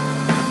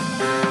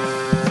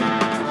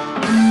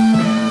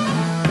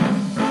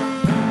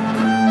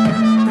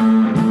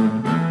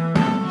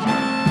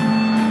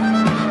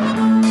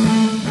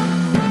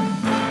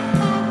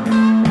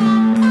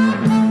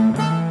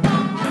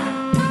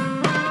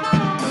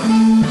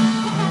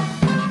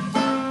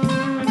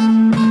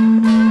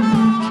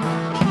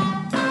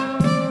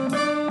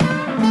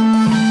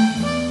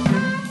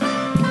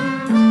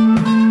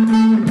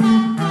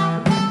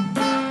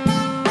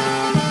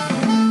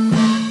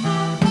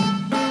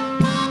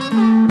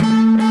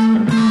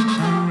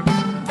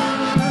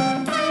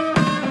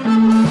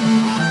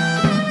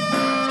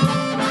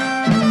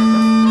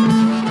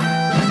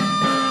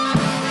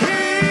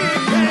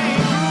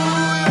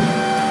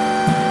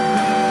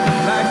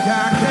 Like I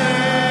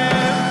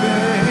can,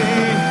 babe.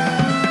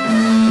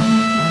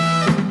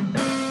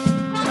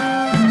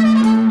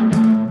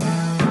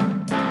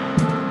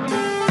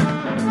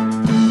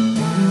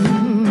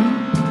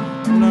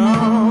 No,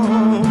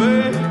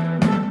 babe.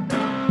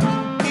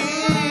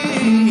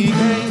 He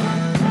can't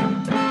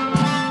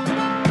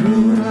do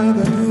like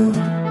I do.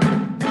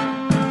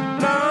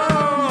 No.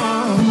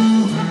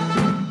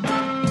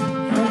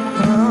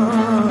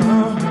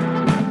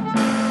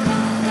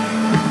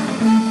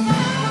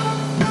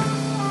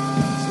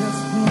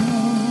 Just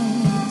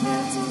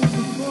dance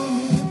for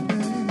me,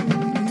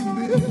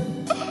 baby.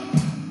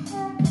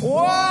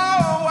 Whoa,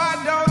 why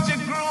don't you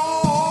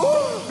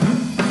groove?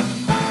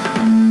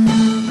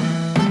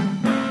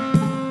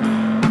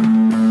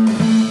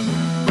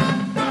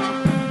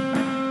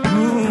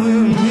 Groove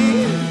with me.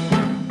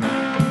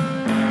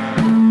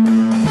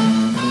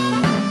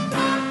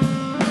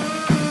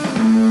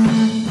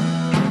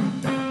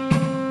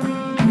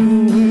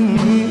 Groove with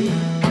me.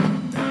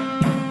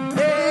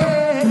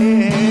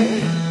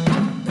 Hey,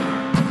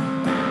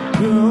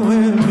 groove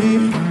with me.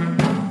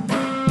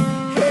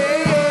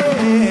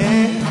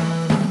 Hey,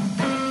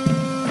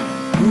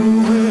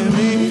 groove with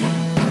me.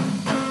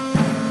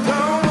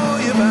 Don't move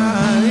your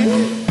body.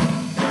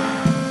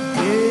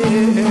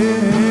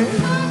 Yeah,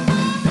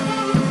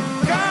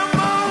 come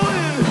on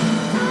and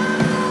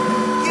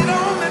get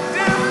on the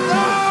dance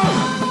floor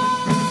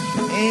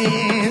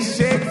and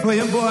shake for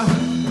your boy.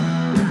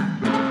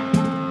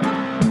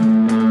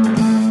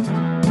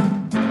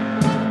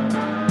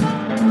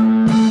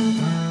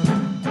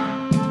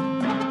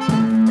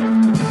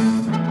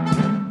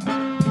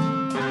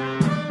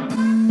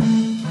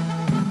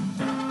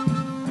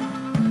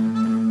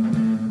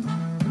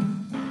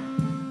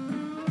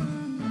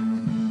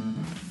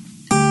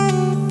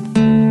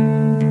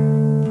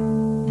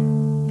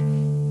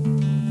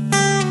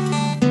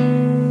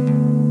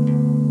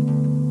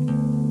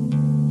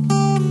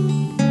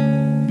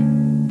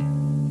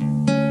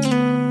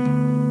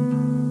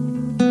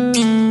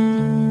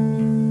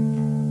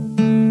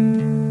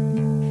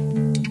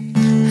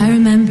 I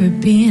remember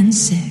being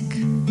sick.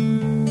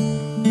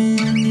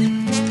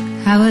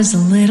 I was a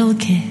little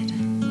kid,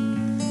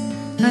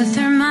 a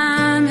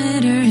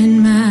thermometer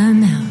in my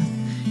mouth.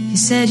 You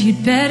said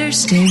you'd better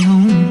stay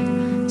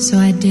home, so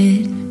I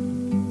did.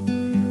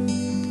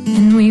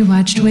 And we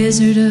watched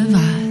Wizard of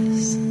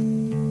Oz.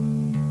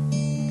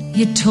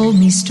 You told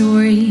me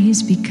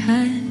stories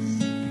because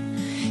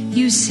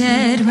you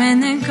said when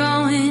the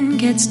going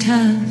gets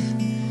tough,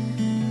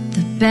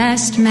 the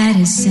best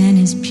medicine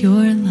is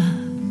pure love.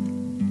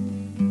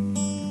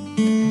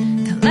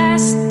 The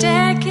last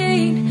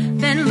decade,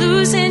 been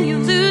losing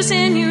you.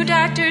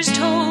 Doctors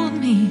told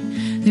me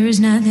there was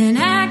nothing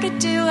I could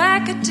do.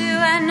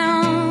 I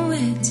know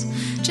it's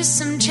just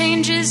some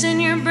changes in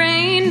your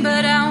brain,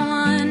 but I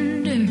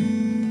wonder,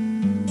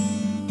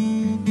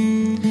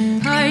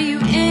 are you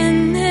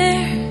in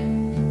there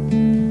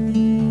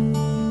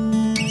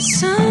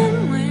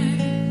somewhere?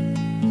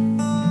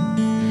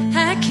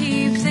 I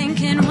keep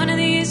thinking one of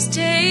these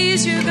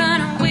days you're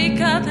gonna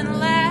wake up and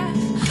laugh,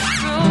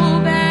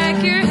 throw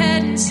back your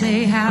head and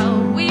say,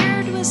 how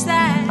weird was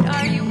that?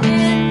 Are you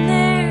in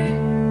there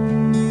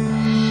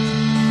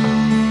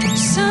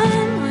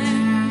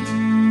somewhere?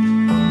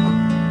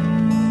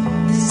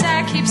 'Cause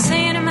I keep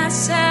saying to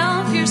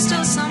myself, you're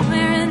still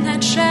somewhere in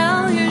that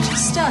shell. You're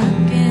just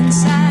stuck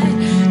inside,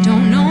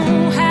 don't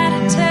know how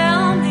to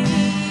tell me.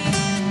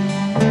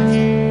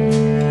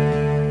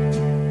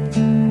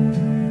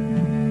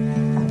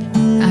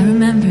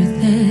 remember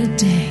the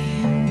day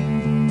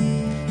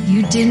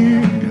you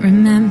didn't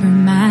remember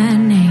my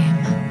name.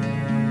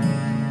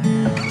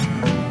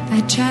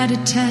 I tried to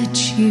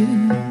touch you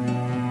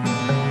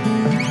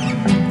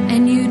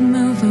and you'd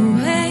move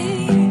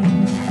away.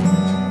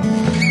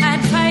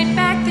 I'd fight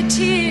back the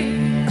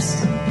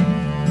tears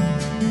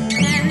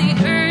and the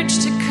urge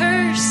to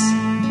curse.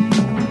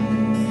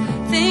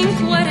 Think,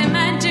 what am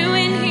I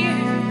doing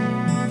here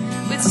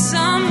with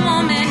some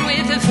woman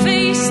with a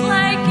face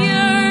like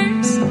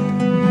yours?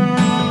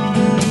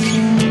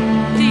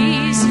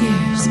 These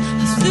years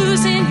of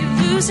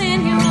losing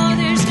you, oh,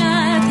 there's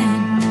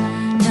nothing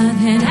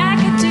I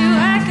could do.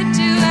 I could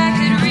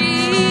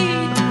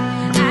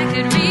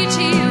read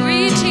to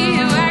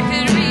you, I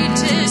could read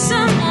to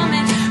some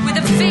woman with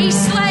a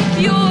face like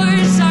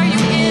yours. Are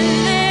you in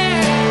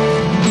there?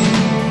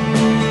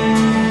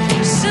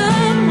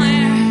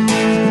 Somewhere.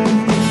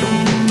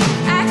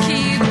 I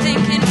keep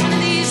thinking one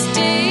of these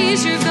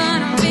days you're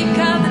gonna wake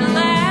up and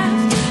laugh,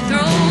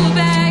 throw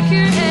back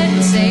your head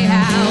and say,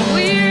 how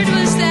weird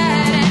was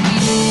that? And we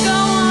go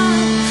on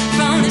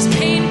from this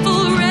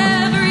painful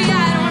reverie.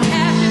 I don't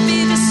have to be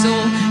the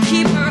sole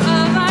keeper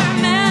of our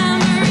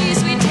memories.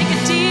 We take a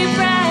deep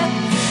breath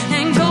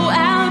and go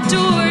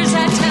outdoors.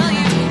 I tell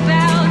you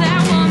about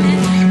that woman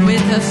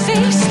with a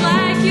face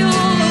like yours.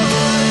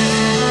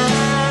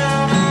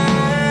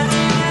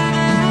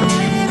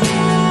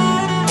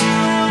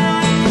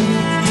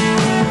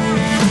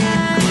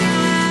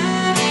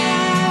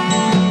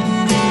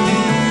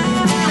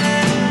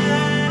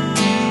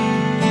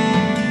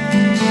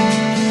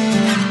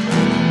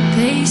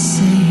 They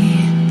say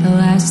the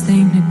last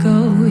thing to go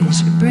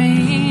is your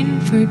brain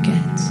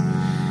forgets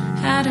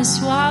how to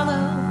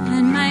swallow,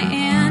 and my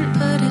aunt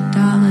put a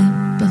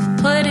dollop of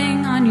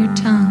pudding on your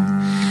tongue.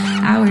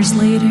 Hours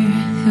later,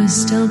 it was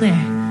still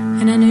there,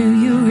 and I knew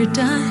you were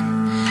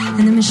done.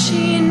 And the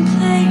machine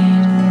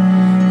played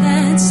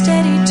that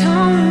steady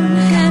tone,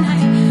 and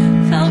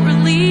I felt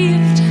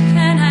relieved,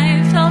 and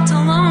I felt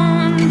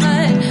alone.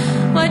 But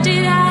what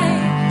did I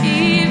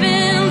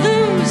even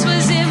lose?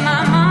 Was it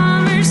my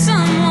mom or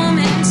some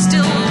woman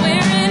still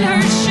wearing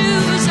her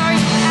shoes? Are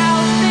you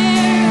out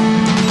there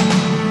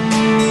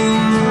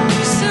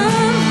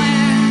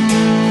somewhere?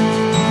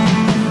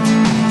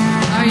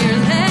 Are your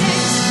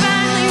legs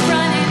finally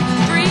running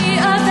free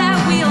of that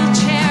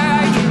wheelchair?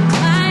 Are you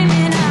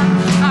climbing up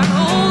our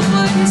old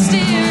wooden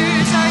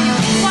stairs? Are you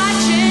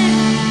watching?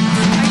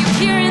 Are you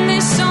hearing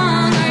this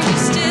song? Are you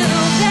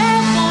still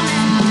that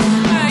woman?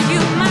 Are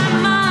you my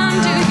mom?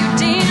 Do you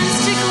dance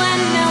to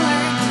Glenn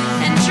Miller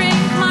and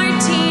drink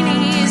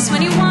martinis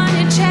when you want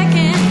to check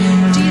in?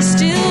 Do you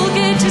still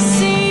get to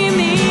see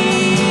me?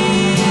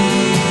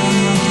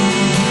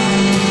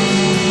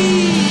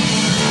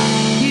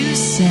 You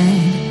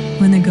said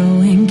when the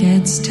going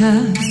gets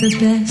tough, the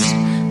best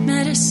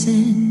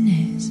medicine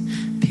is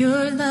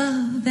pure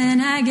love,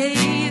 and I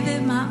gave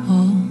it my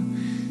all.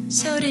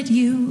 So did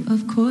you,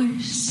 of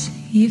course,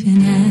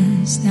 even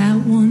as that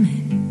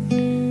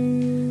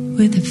woman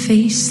with a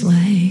face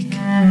like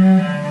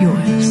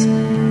yours.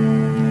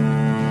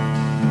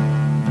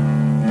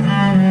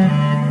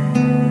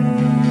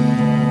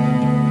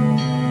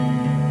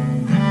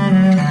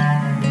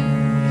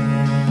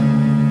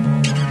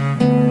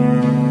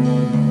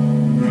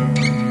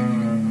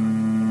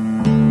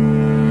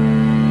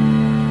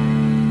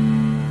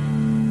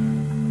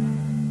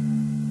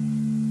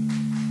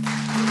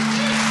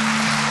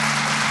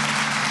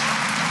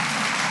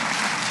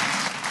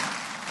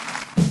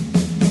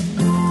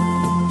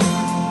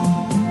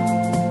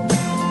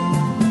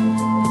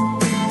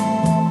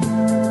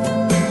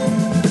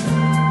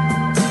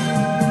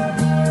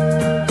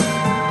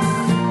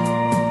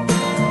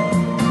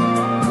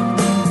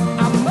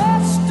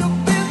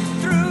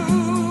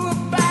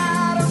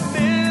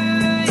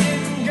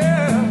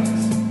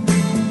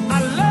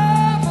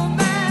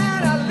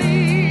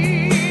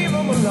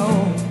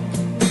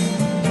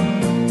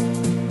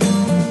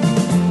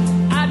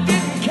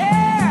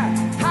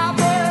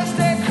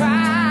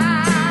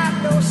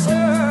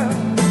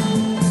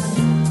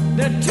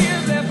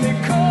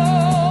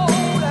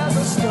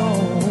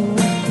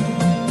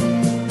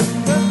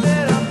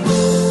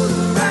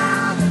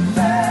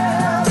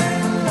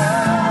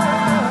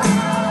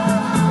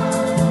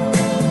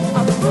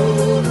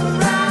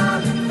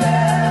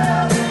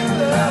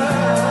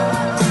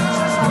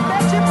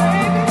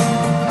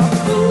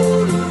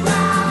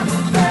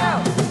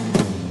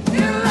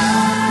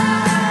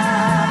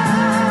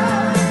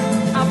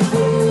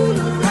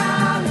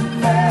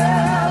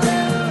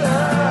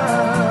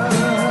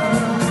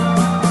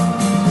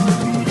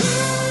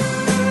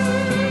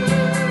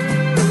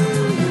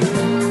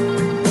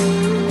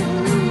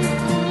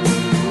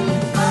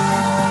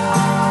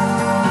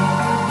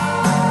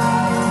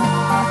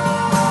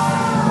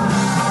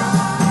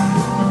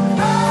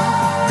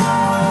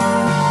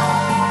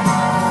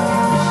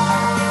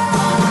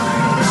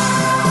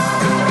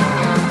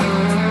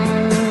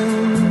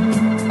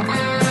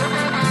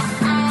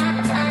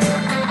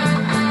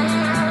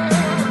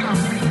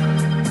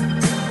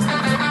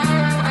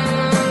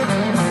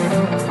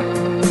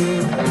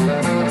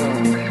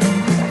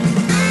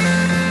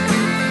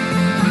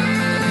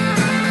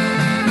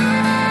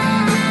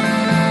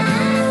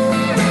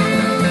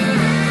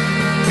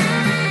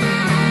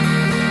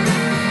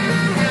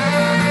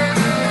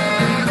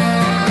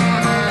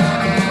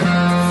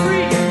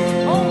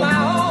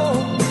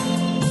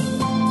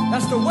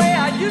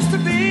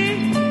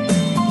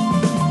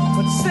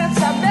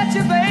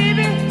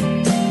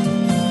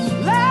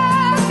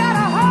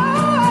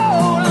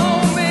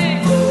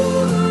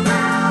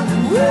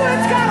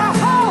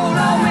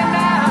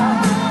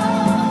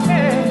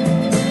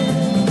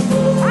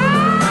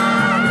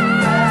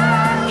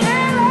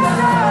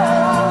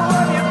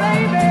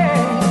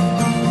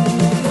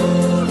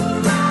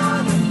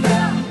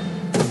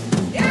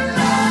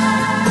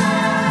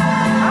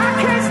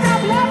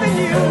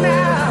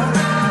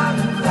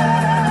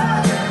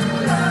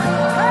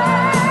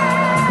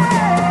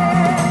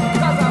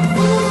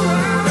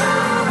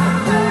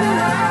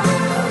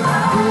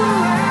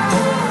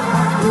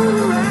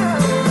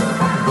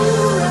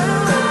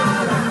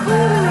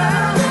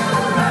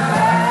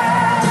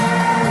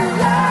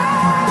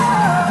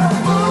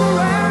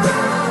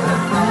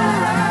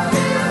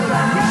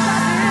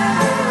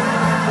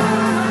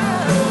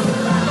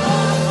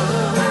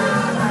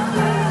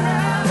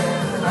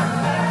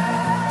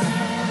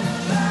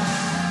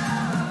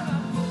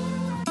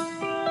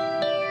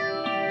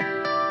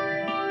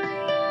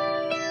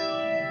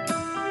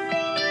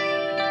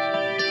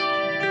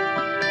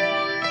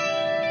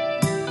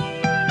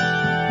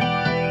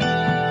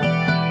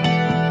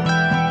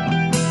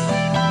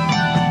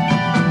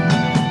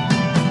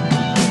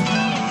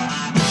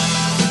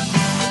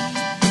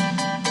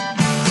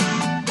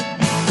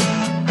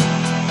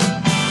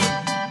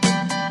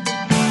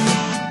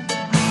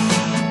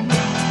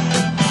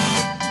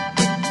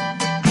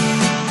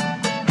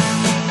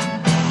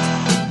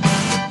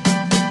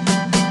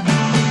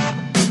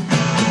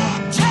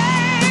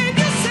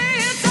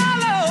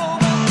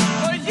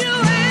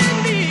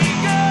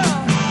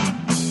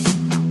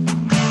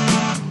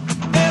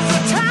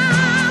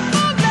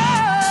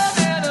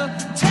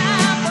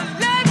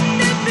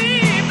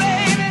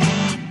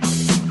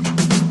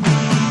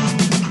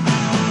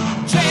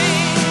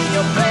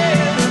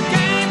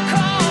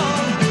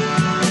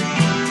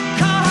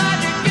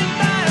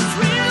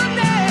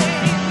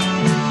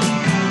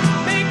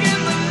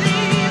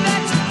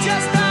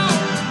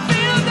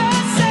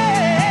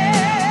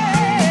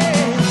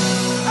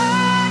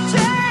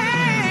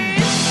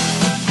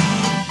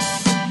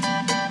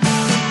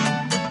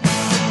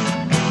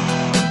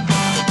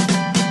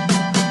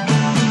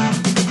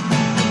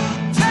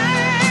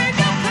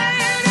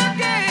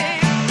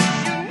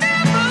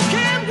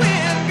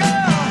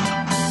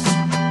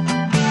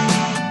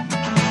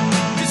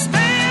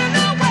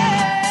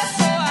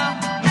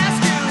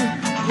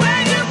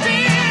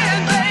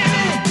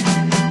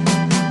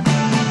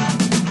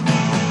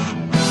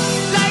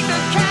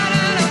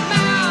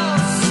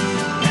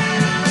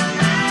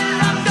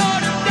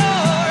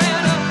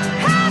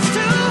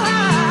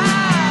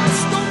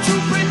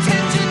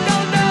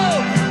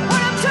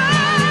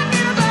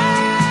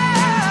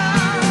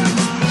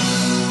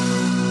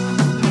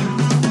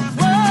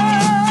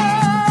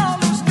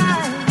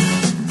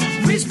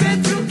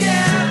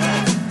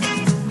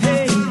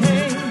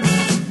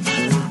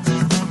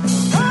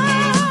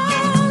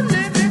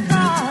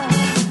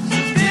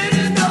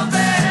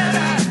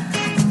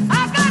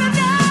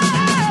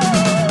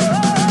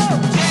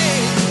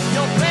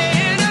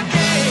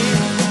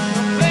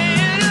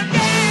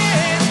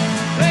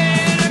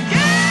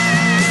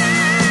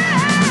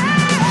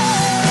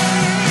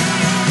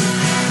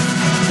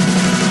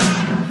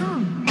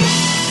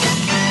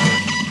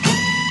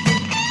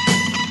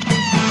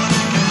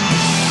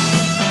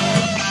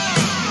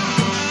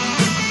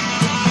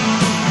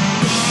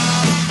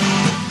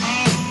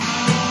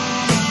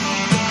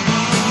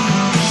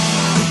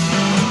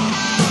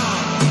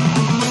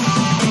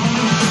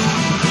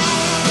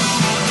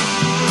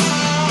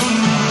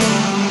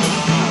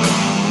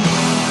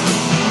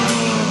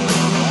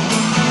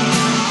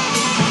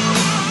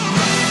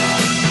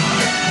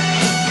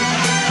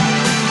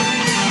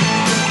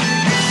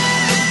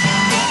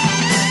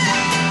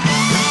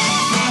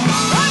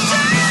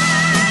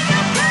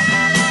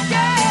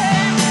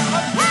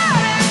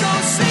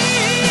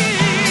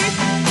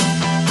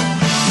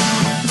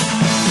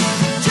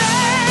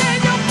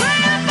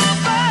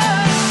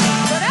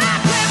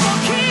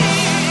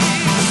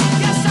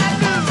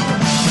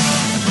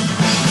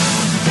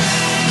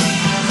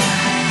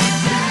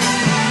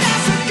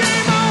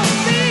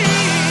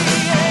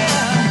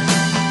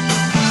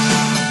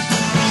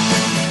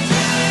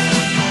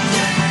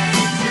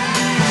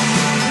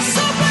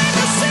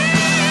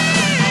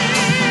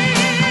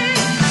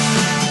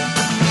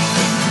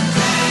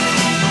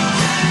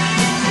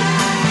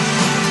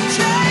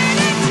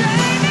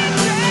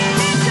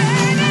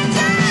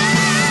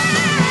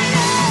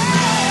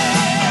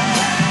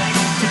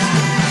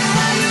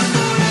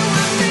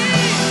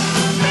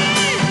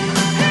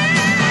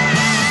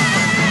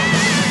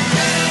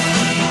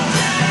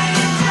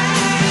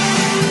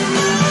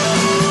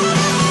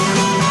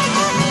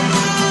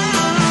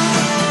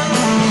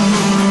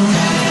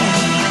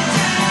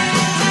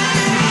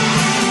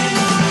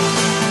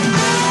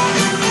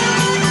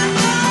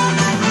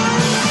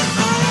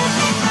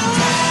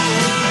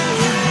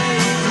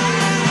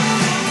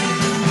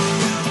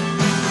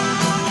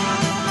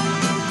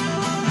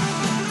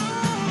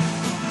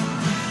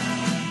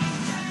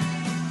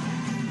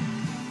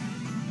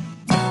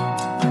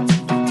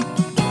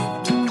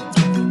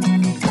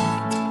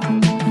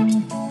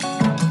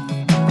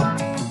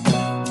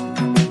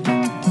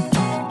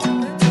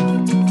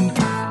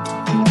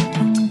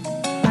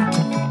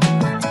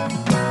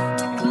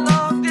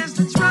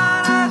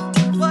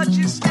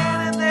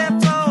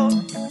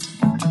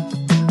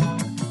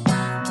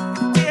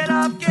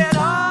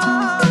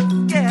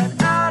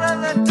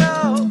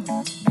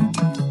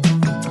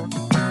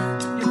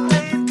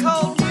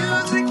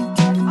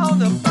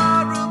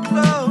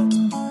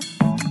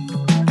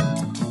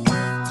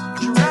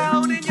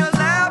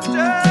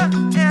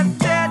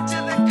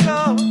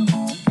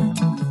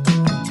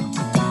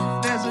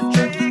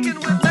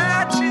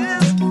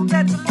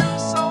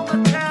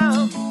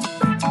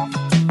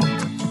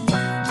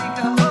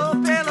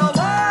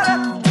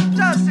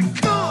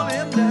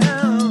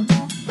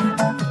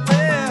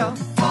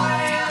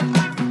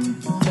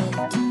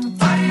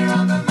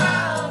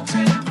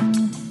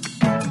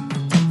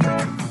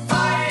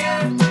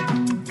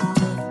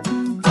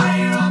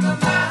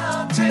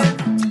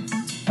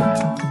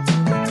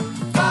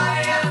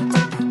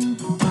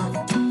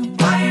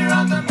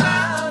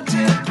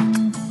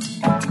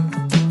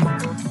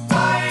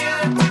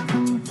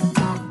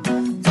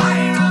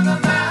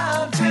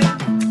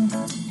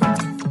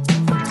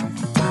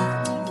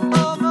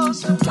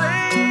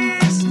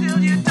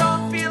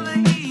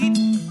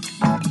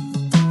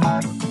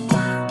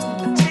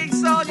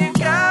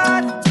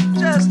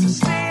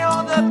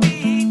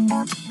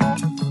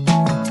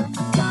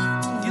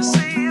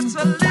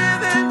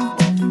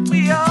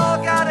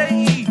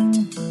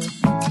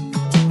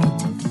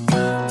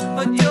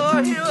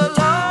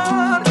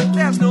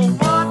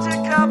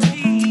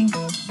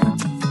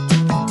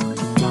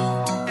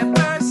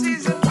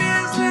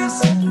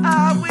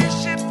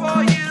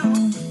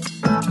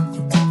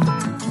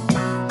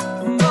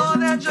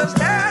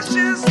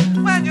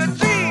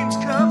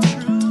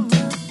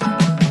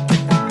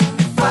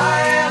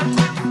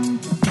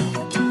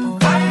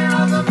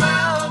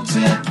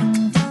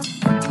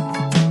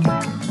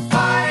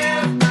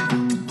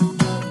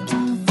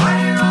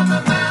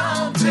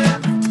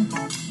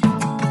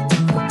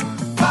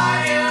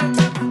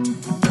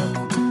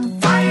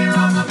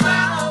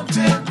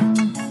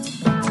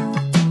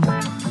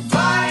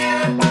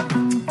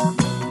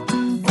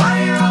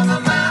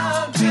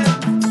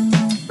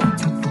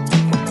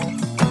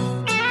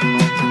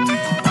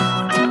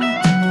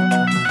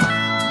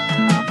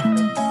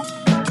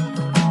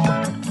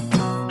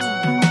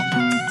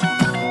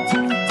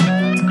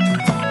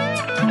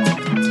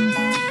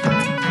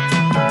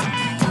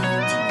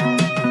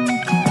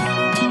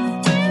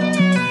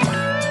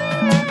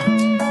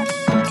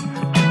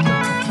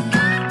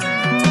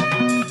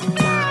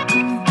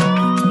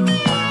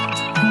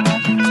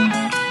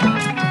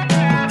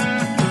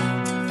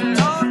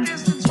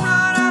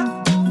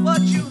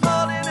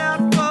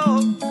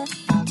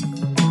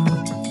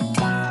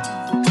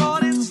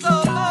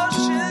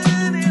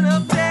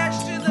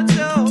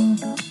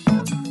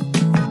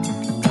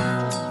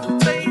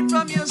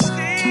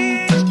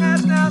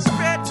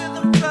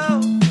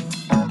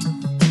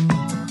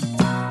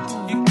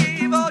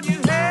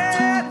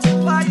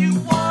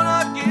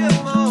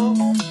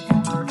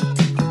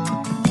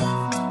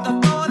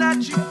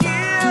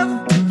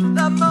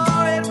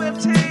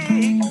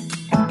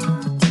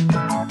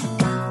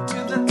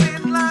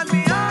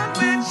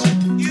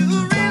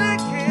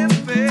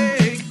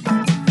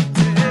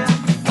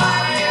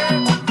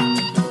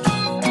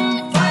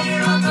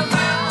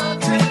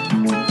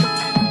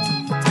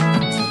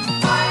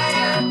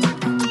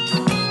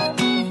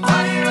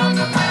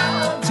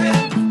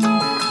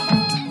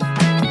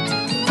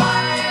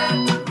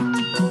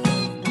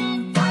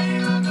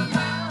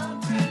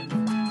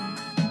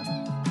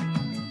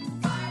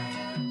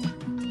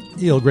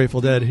 The old Grateful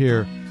Dead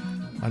here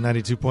on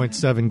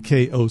 92.7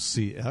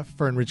 KOCF,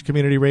 Fern Ridge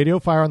Community Radio,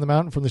 Fire on the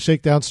Mountain from the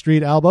Shakedown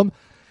Street album.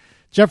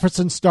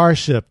 Jefferson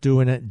Starship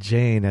doing it,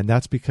 Jane, and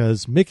that's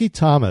because Mickey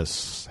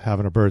Thomas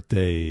having a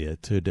birthday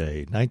today.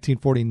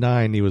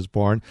 1949 he was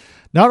born.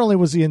 Not only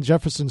was he in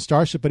Jefferson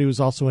Starship, but he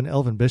was also in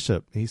Elvin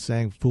Bishop. He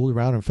sang Fooled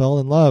Around and Fell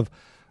in Love.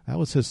 That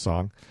was his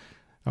song.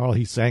 Well,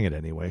 he sang it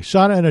anyway.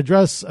 Shauna and A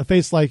Dress, A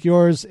Face Like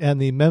Yours,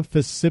 and the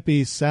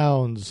Memphissippi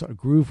Sounds,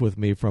 Groove With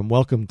Me from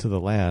Welcome to the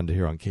Land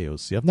here on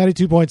KOCF.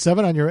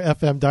 92.7 on your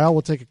FM dial.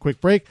 We'll take a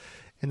quick break,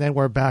 and then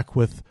we're back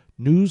with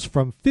news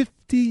from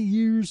 50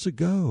 years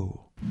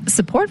ago.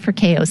 Support for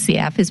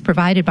KOCF is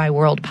provided by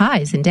World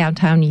Pies in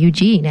downtown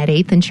Eugene at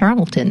 8th and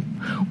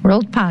Charlton.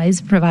 World Pies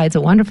provides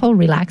a wonderful,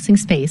 relaxing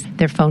space.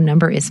 Their phone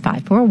number is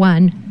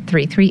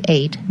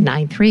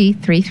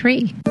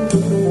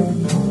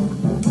 541-338-9333.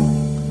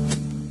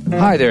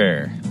 Hi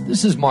there,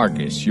 this is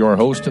Marcus, your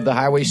host of the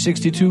Highway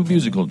 62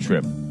 musical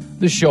trip.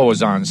 The show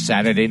is on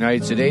Saturday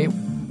nights at 8,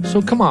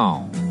 so come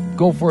on,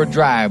 go for a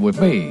drive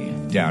with me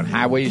down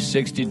Highway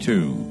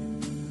 62.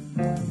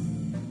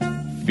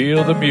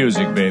 Feel the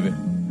music, baby.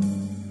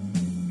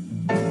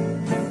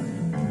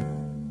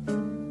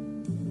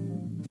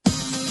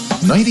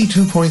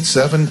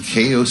 .7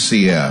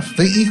 KOCF,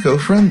 the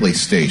eco-friendly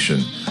station.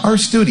 Our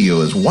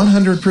studio is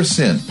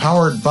 100%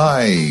 powered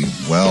by,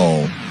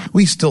 well,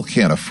 we still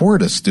can't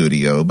afford a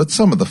studio, but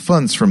some of the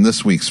funds from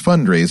this week's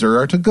fundraiser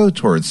are to go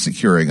towards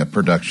securing a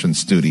production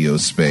studio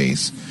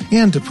space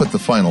and to put the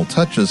final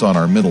touches on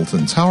our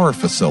Middleton Tower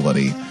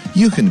facility.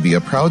 You can be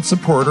a proud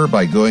supporter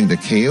by going to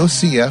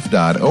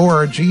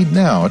kocf.org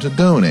now to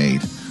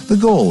donate. The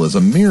goal is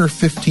a mere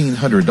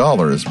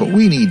 $1,500, but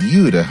we need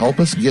you to help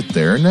us get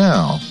there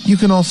now. You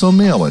can also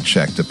mail a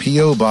check to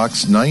P.O.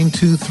 Box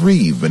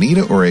 923,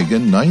 Veneta,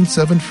 Oregon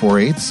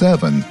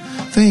 97487.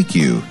 Thank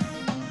you.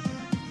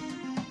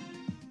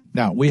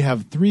 Now, we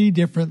have 3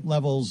 different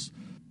levels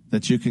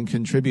that you can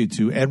contribute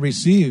to and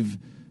receive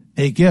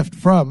a gift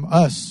from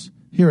us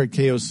here at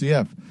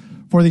KOCF.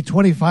 For the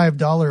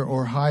 $25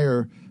 or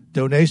higher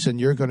donation,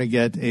 you're going to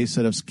get a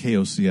set of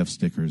KOCF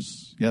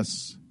stickers.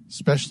 Yes,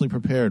 specially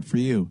prepared for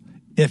you.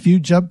 If you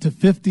jump to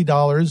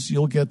 $50,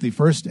 you'll get the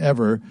first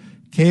ever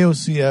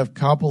KOCF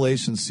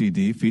compilation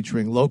CD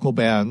featuring local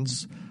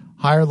bands,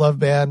 Higher Love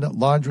Band,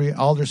 Laundry,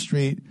 Alder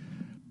Street,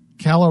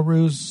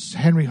 Calaroos,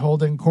 Henry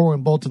Holden,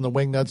 Corwin Bolton, the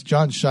Wingnuts,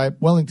 John Shipe,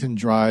 Wellington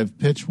Drive,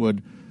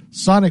 Pitchwood,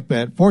 Sonic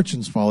Bent,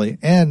 Fortune's Folly,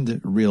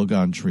 and Real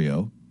Gone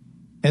Trio.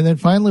 And then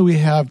finally we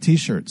have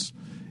T-shirts.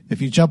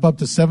 If you jump up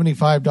to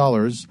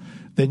 $75,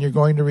 then you're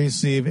going to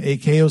receive a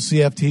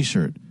KOCF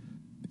T-shirt.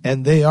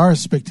 And they are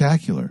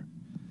spectacular.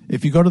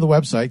 If you go to the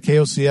website,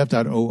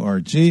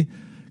 kocf.org,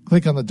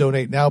 click on the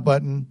Donate Now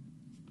button,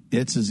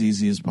 it's as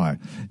easy as pie.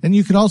 And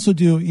you can also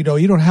do, you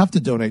don't have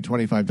to donate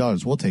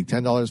 $25. We'll take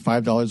 $10,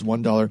 $5,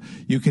 $1.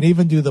 You can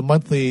even do the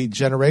monthly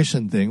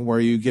generation thing where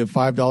you give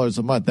 $5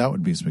 a month. That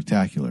would be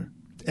spectacular.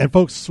 And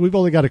folks, we've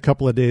only got a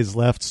couple of days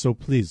left, so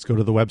please go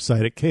to the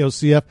website at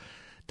kocf.org,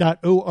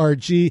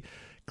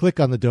 click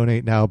on the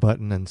Donate Now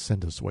button, and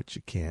send us what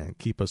you can.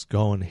 Keep us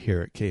going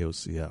here at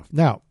KOCF.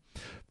 Now,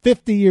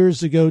 50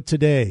 years ago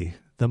today,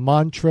 the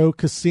Montreux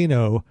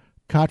Casino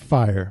caught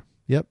fire.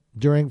 Yep,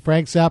 during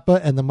Frank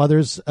Zappa and the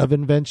Mothers of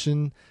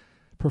Invention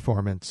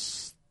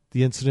performance.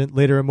 The incident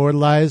later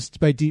immortalized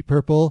by Deep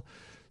Purple.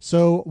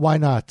 So why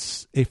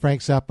not a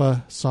Frank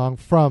Zappa song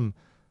from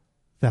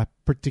that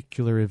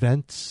particular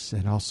event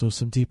and also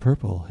some Deep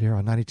Purple here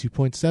on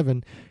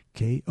 92.7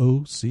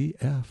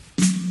 KOCF.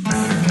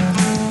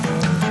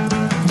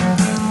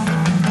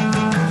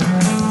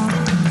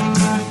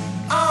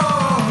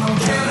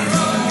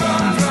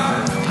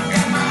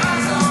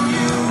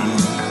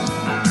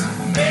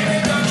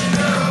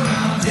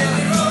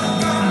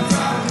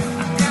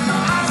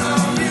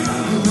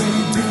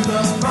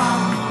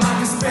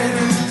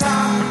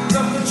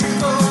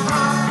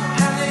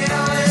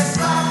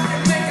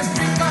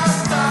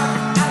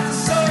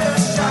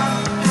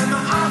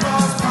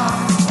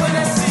 When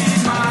I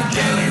see my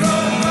jelly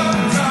roll,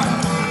 drop,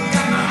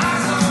 got my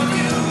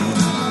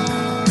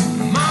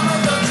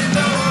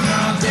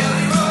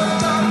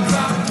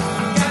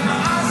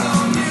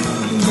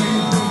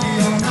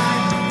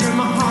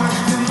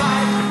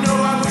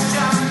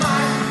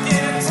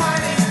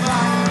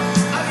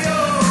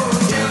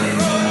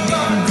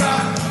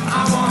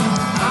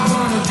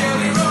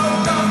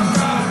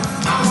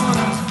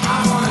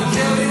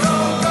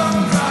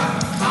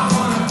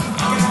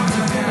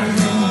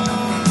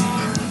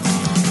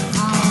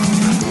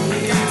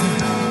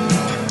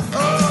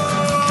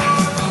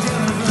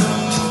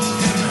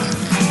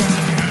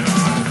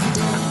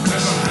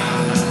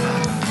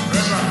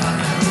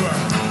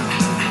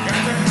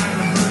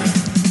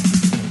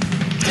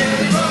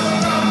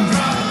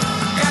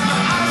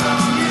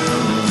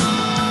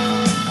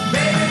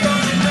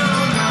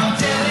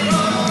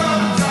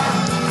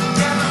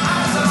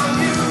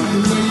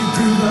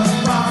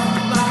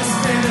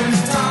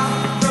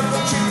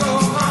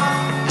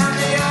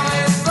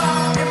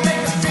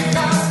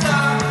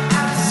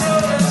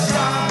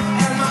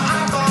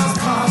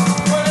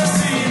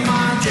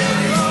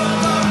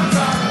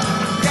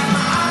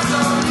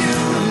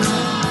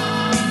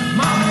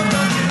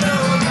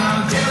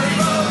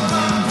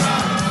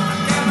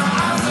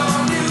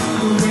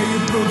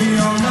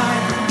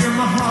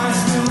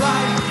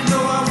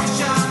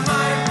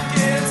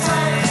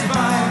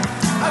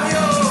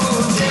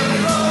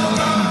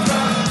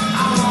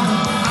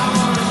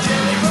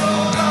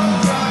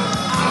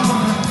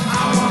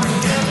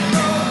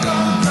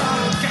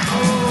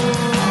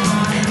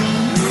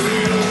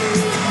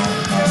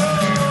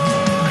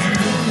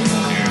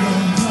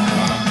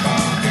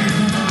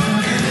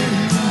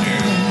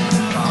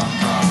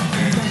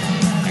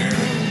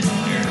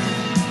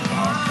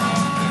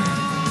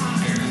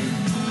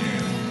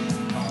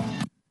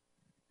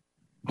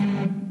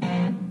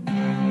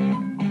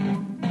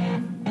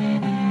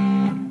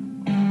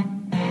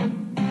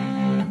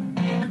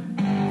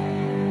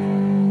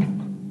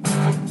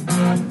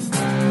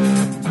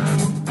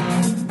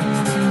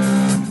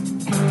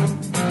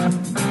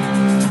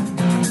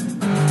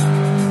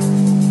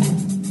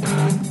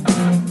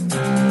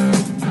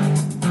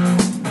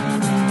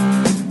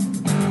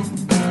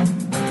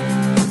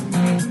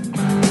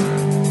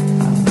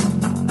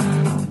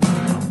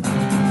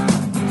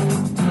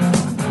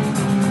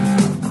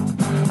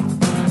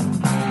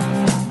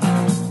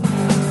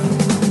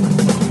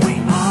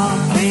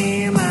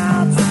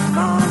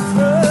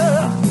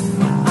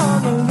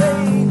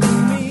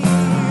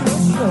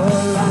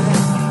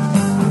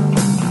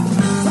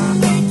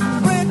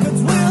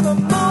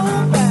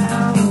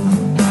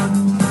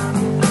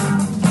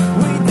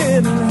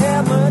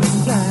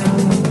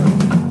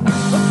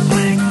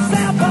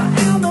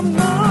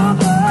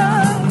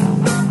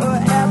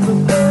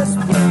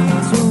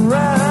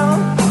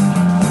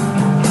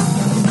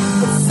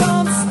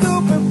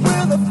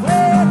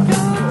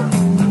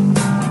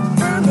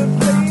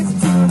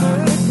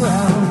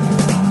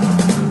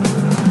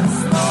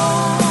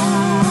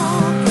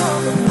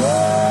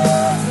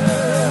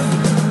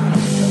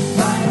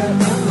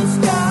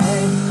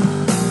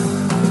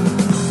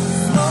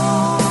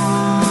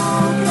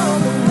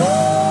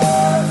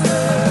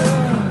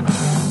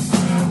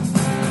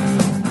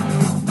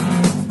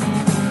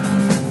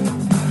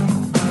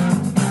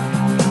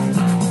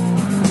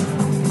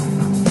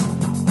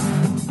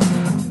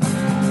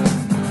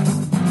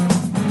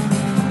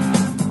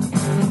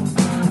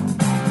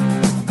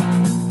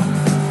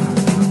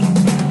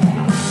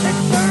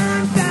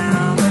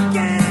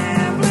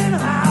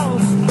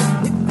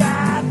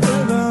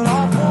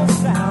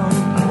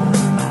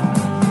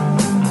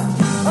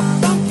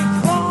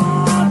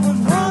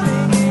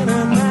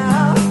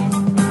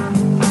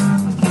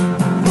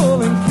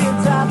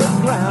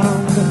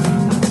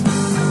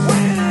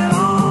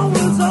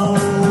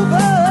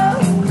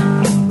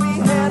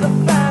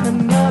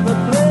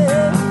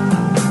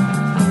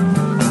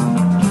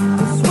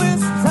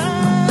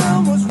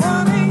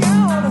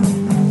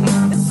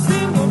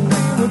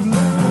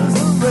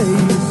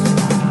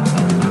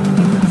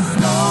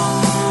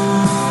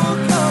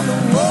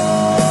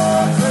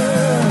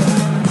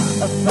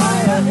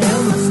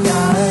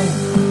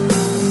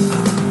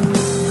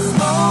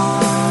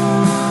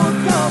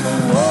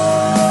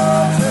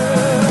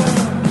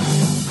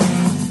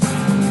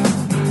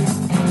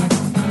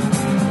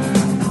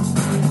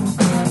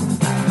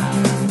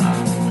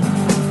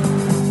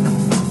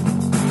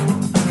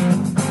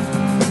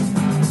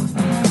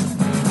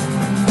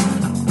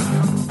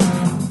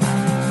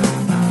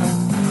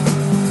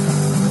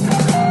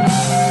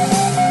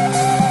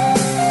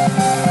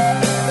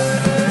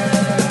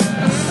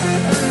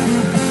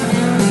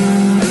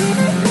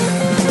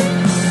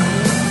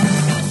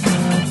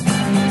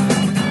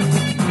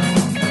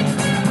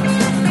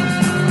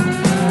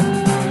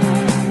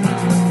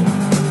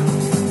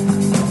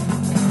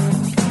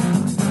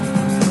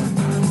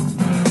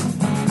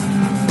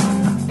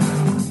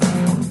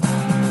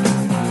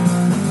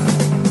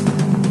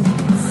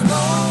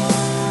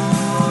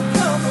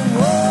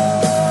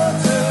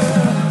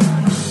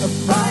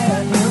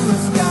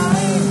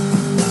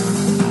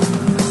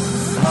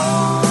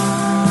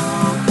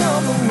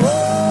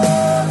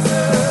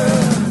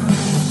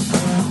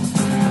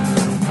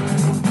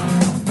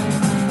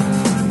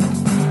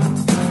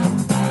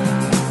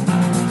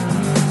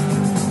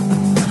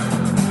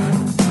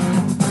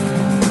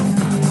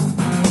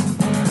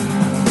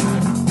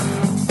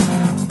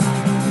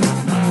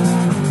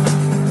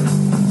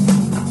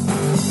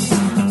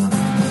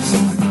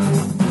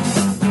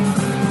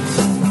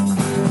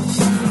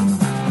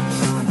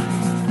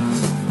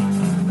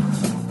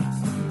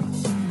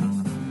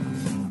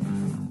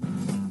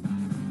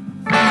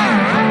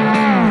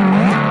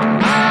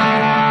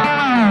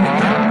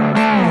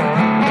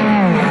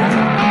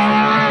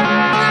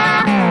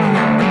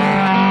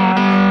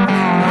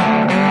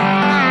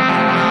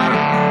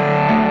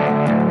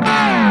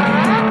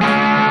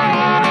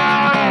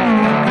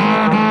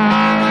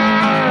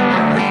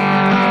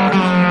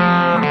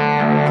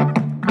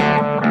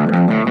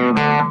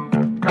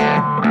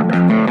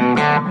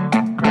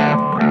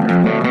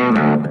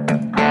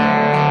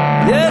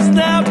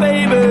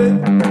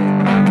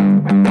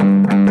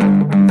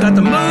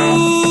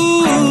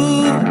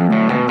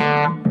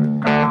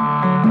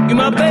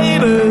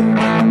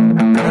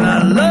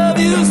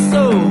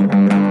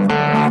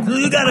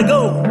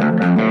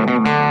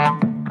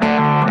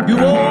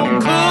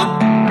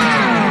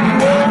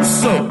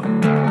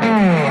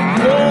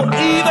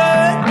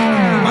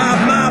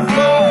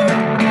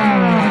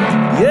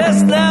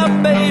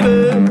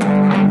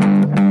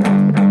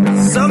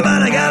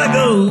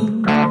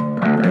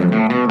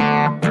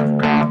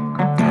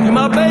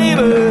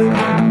baby,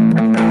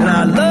 and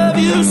I love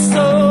you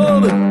so,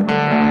 but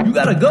you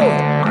gotta go.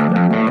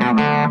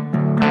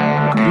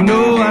 You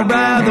know I'd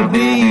rather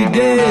be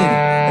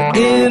dead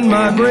in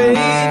my grave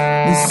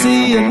than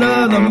see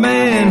another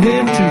man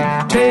here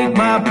to take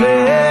my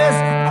place.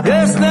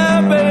 Yes,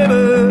 now,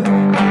 baby,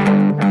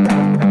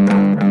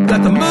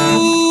 got the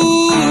move.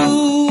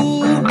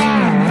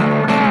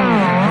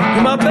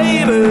 You're my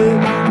baby,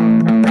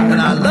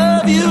 and I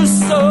love you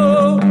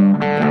so.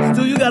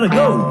 Still, you gotta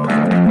go.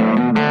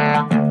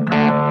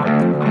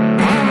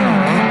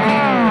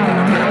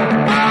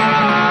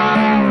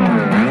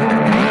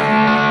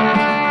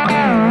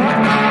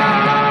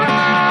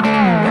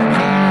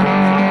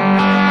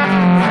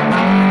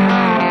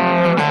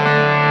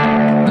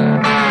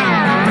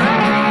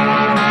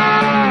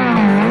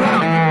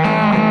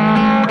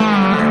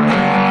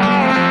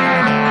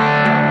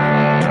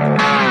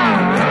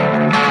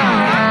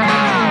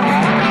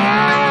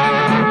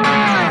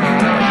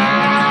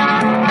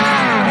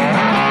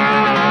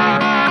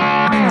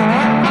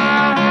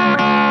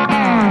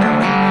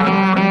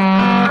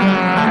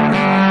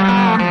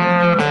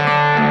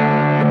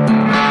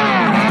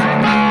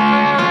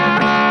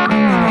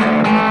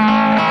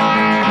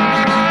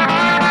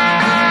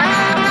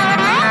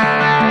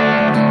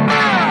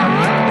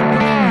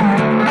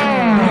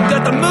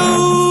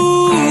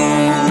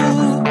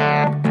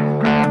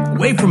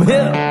 From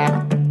here,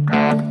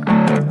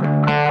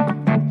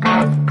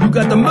 you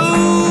got to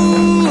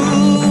move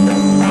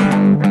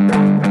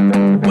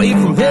away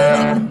from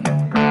here.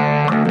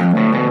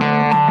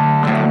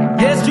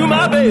 Yes, you're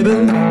my baby,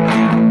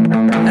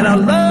 and I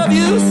love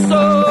you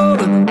so,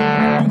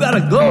 but you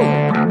gotta go.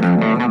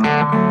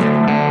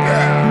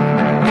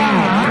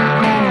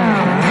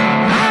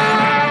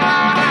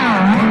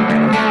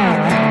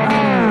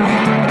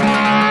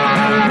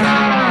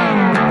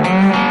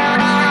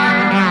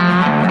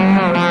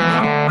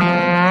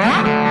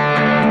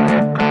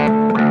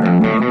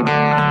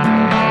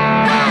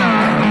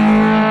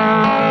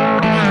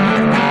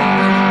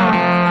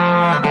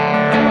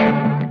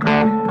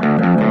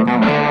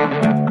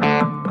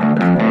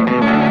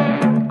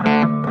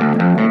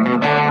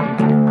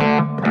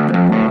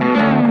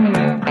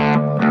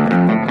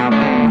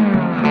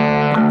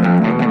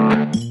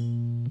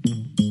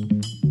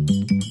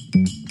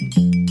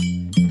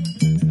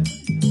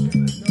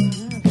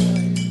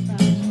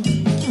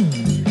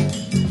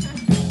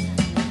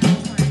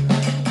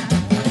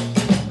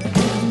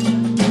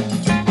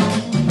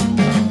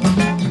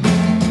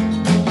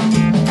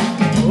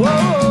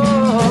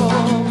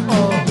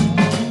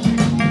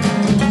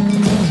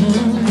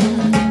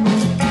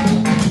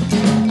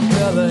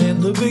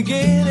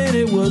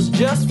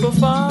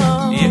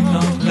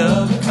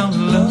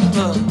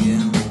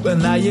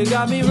 You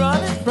got me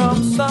running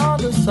from song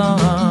to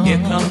song. Here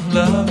comes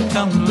love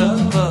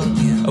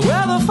again.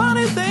 Well, the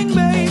funny thing,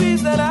 baby,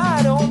 is that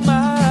I don't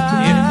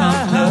mind.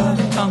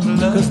 Here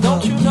comes love. Cause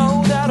don't you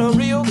know that a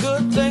real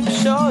good thing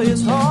sure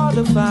is hard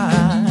to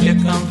find. Here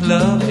comes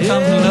love,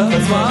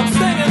 That's why I'm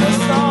singing this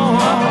song.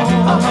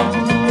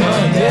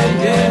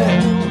 Yeah,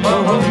 yeah. Oh,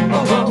 oh,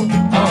 oh, oh.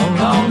 Oh,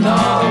 no, no.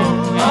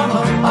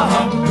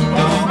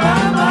 Oh, my,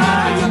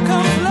 my. Here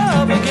comes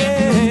love again.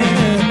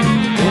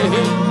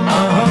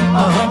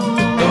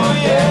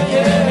 Yeah,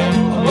 yeah.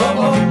 Whoa,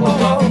 whoa, whoa,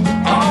 whoa.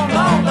 Oh,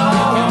 no, no.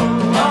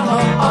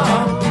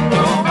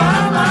 Oh,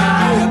 my, my.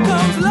 Here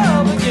comes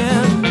love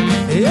again.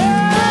 Yeah.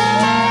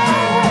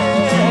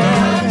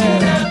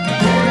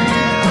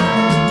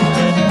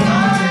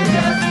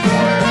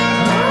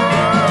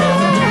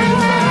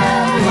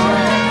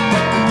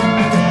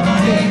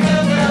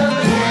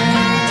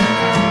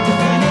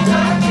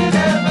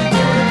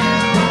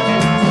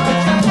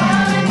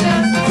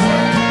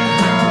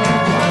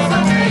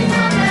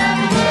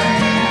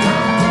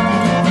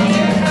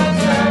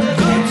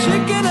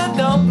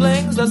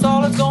 That's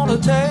all it's gonna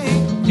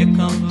take. Here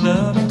comes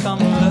love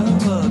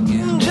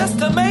again. Just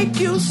to make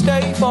you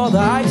stay for the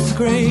ice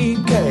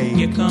cream cake.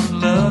 Here comes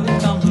love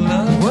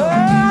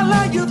Well,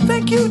 now you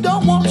think you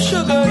don't want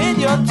sugar in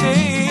your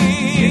tea.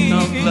 Here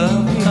comes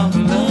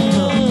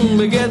love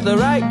We get the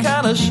right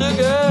kind of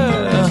sugar.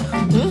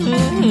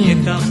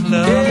 Here comes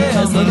love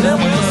Yes, and then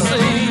we'll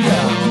see.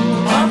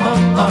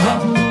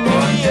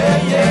 Oh,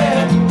 yeah,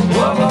 yeah.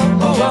 Whoa, whoa,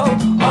 whoa, whoa.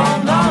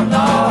 Oh, no,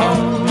 no.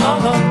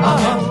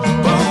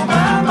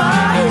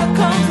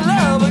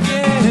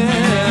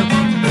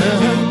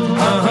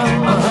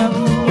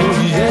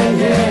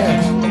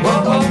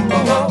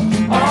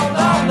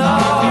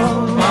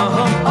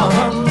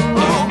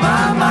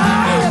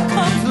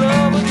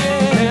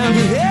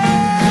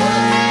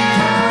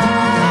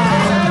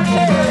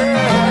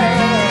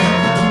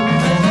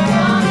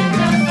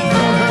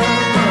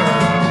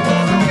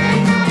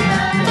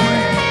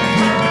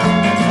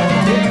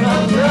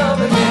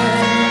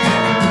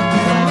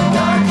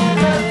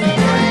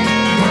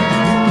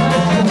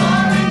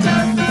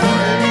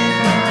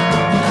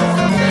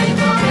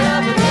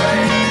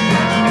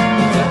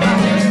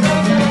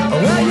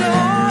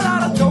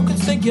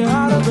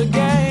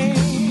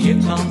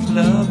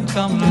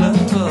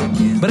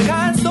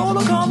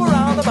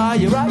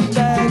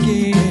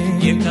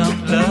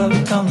 love,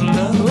 here comes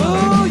love.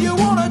 Ooh, you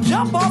wanna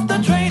jump off the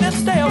train and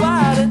stay a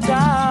while in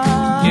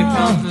time. Here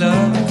comes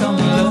love, here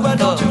comes love. But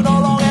don't you know,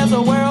 long as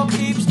the world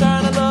keeps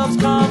turning, love's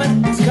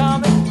coming, it's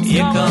coming, it's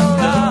here coming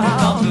comes love, here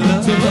comes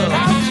love. So look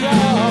out,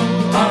 y'all.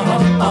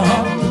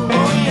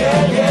 Oh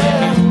yeah,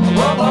 yeah.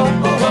 Whoa, whoa,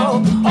 whoa,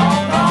 whoa. Oh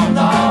no,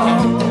 no.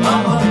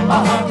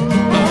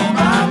 Oh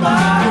my,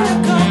 my.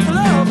 Here comes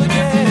love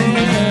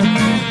again.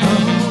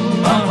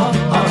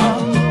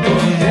 Oh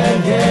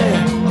yeah,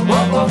 yeah.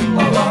 Whoa, whoa,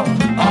 whoa, whoa.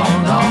 Oh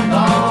no,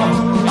 no.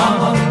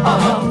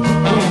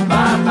 Oh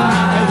my, my.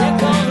 Here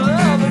comes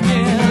love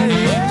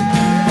again.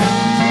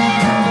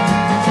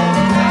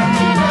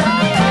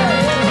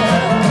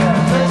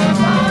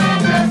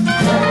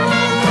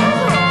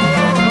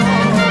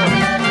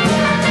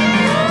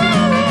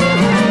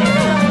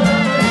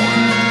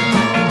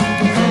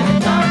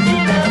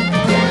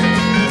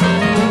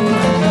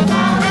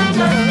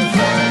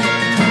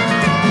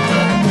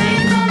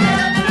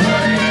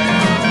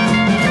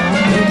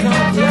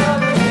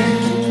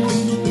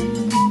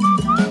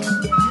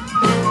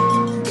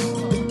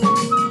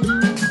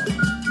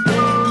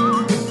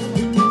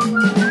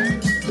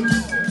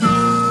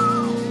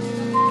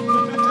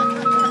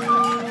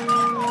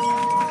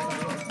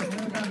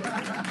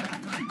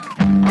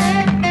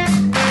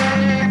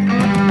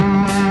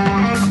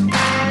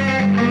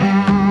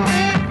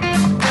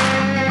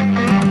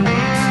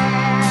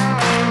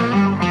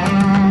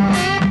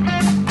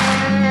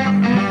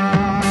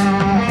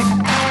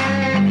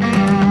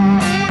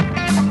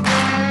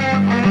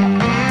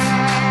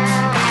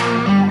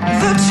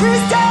 The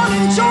trees down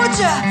in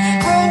Georgia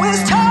grow as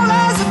tall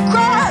as a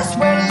grass.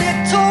 Where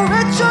Little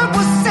Richard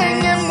was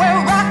singing, where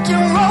rock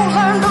and roll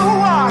learned to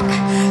walk.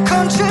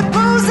 Country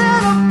blues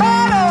in a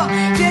bottle,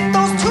 get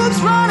those tubes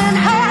running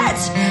hot.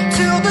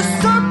 Till the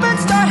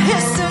serpents start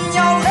hissing,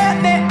 y'all let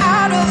me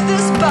out of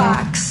this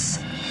box.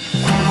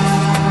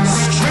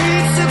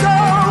 Streets of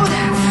gold,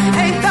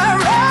 ain't that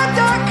red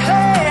dark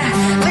clay?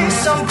 Leave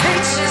some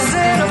peaches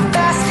in a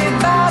basket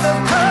by the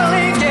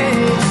pearly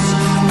gates.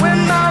 When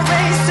my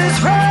race is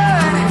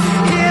run,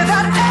 hear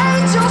that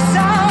angel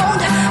sound.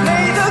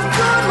 May the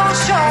good Lord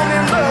show me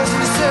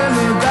mercy, send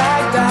me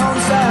back down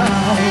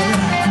south.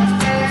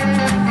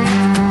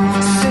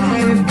 Send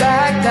me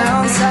back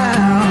down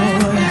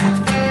south.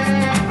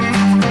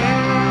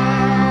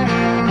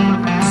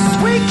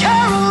 Sweet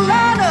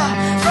Carolina,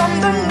 from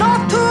the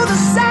north to the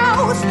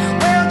south,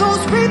 where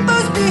those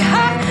reapers be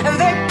hot and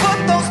they put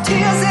those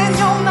tears in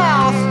your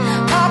mouth.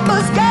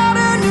 Papa's got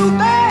a new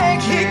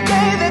bag, he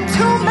gave it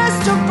to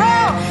Mr.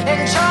 Brown,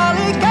 and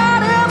Charlie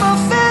got him a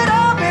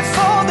fiddle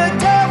before the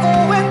devil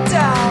went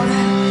down.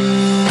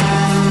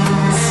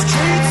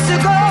 Streets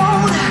of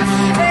gold,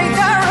 ain't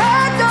that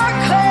red dark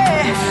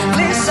clay?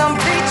 Leave some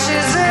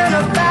peaches in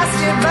a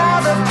basket by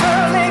the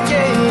pearly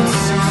gates.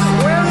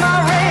 When my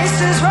race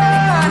is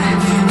run,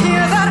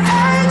 hear that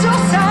angel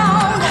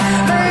sound.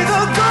 May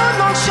the good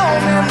Lord show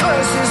me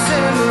mercy,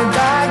 send me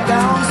back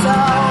down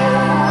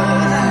south.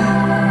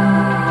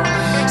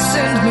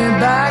 Send me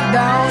back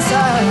down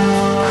south.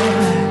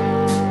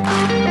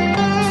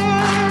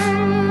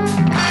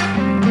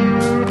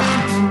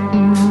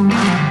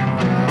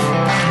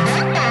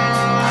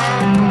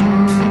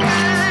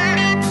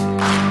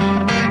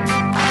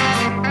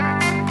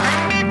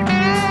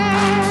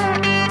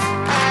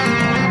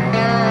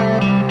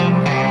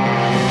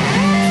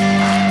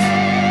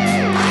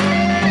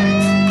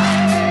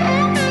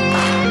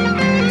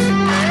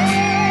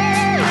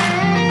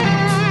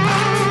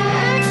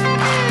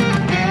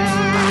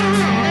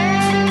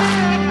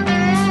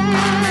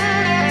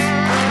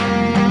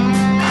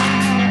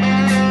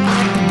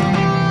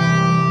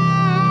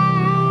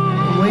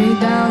 Way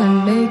down in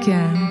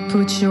Macon,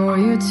 put your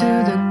ear to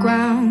the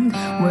ground,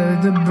 where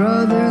the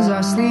brothers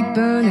are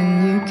sleeping and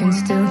you can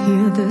still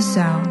hear the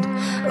sound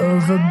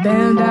of a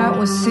band that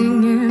was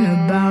singing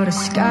about a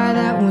sky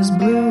that was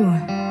blue.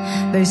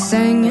 They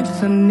sang it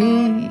for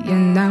me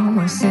and now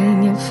I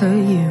sing it for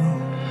you.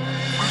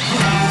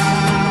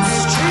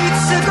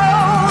 Streets of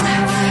gold,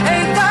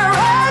 ain't that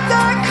red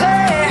dark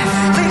clay?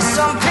 Leave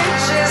some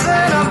peaches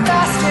in a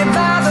basket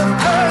by the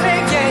pearly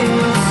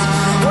gates.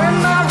 When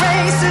my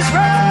race is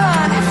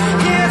run,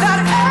 hear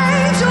that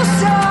angel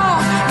song.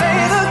 May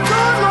the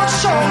good Lord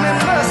show me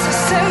mercy,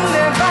 send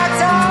me back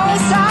down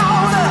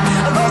south.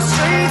 Those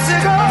streets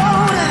of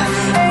gold,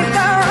 ain't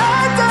that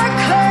red dark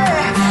clay?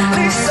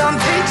 Leave some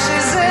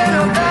peaches in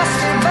a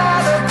basket by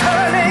the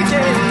pearly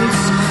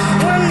gates.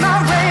 When my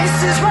race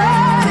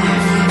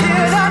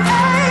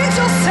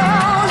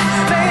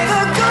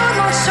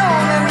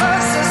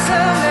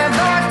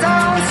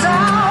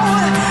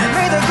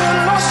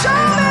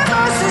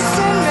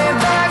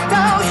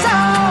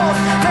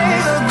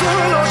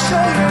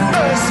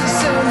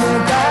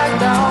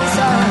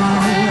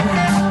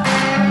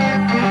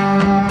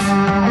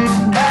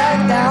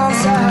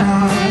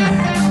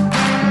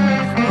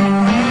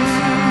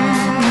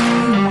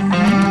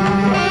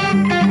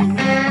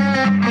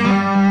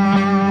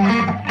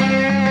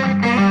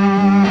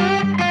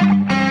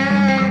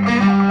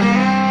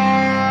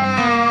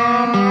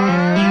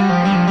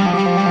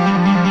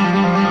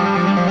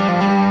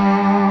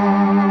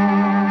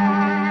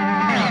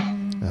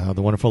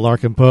wonderful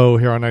Larkin Poe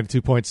here on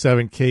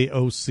 92.7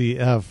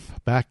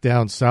 KOCF, back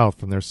down south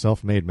from their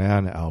Self-Made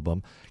Man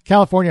album.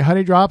 California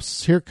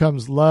Honeydrops, Here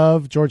Comes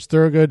Love. George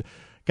Thorogood,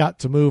 Got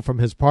to Move from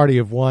his Party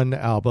of One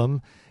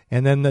album.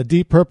 And then the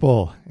Deep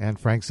Purple and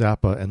Frank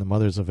Zappa and the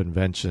Mothers of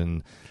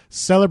Invention,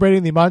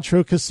 celebrating the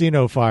Montreux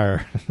Casino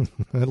fire.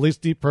 At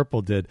least Deep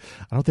Purple did.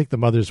 I don't think the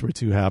Mothers were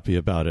too happy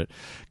about it.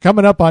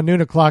 Coming up on noon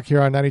o'clock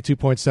here on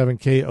 92.7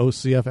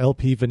 KOCF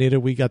LP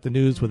Veneta, we got the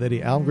news with Eddie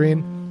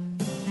Almgreen.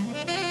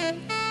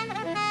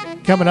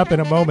 Coming up in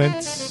a moment,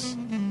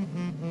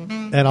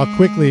 and I'll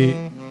quickly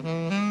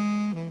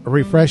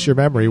refresh your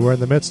memory. We're in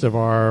the midst of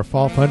our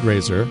fall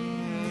fundraiser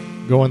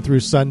going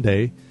through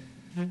Sunday.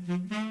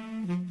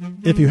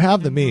 If you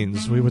have the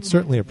means, we would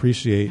certainly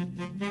appreciate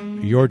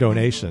your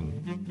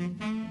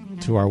donation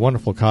to our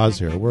wonderful cause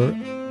here. We're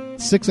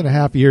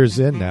 6.5 years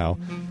in now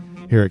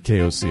here at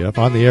KOCF,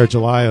 on the air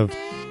July of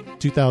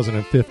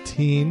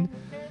 2015.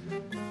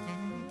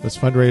 This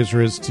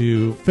fundraiser is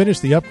to finish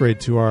the upgrade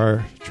to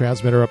our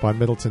transmitter up on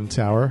Middleton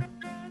Tower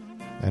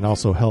and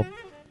also help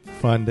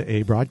fund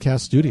a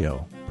broadcast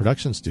studio,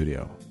 production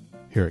studio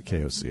here at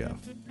KOCF.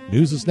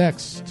 News is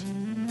next.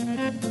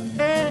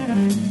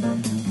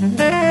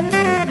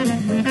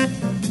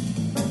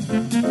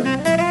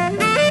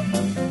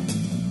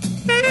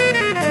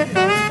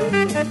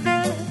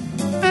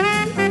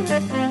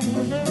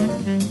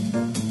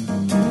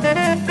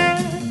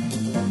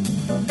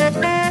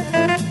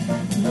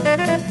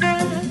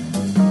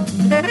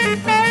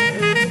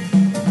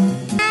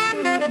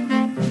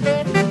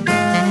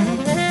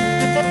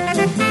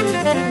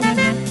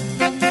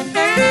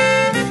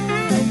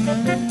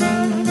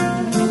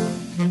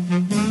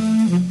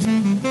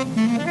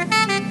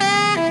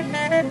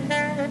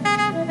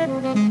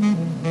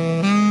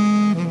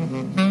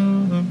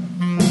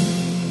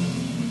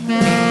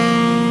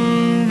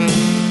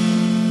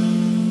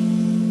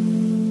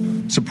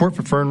 Support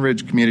for Fern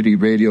Ridge Community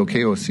Radio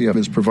KOCF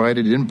is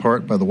provided in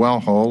part by the Wow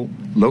Hall,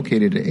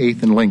 located at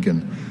 8th and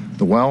Lincoln.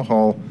 The Wow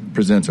Hall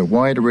presents a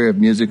wide array of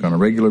music on a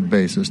regular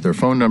basis. Their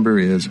phone number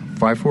is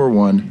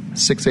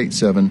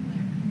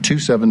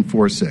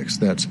 541-687-2746.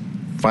 That's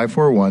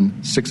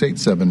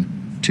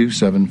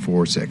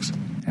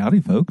 541-687-2746. Howdy,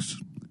 folks.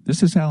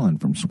 This is Alan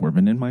from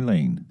Swervin' in My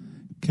Lane.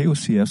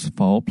 KOCF's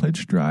Fall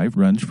Pledge Drive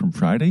runs from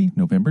Friday,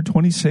 November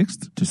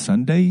 26th to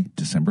Sunday,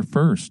 December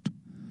 1st.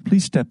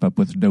 Please step up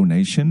with a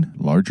donation,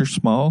 large or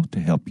small,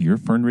 to help your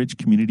Fern Ridge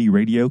Community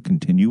Radio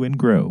continue and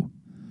grow.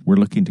 We're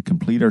looking to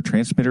complete our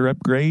transmitter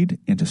upgrade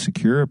and to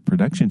secure a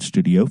production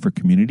studio for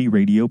community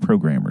radio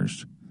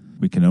programmers.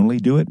 We can only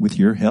do it with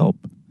your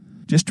help.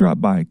 Just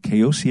drop by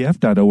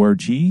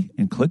kocf.org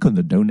and click on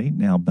the Donate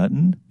Now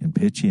button and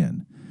pitch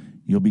in.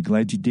 You'll be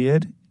glad you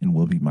did, and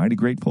we'll be mighty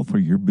grateful for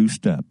your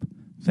boost up.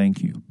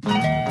 Thank you.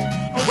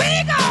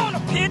 We're gonna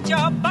pitch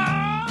a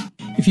ball.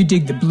 If you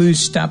dig the blues,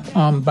 stop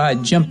on by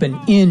jumping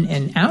in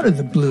and out of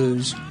the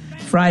blues.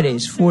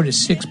 Fridays, 4 to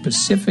 6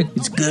 Pacific.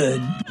 It's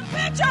good.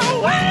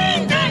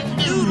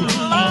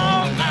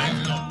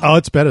 Oh,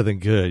 it's better than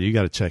good. You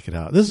got to check it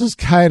out. This is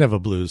kind of a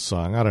blues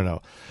song. I don't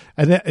know.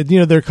 And,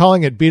 they're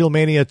calling it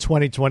Beatlemania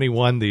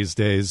 2021 these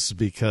days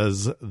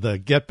because the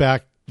Get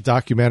Back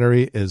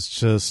documentary is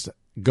just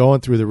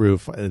going through the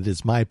roof. It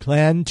is my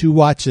plan to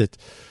watch it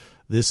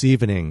this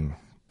evening.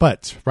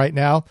 But right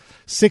now,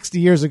 60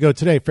 years ago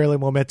today, fairly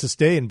momentous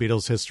day in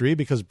Beatles history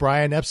because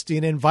Brian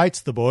Epstein invites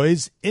the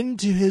boys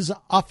into his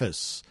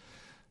office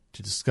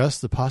to discuss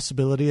the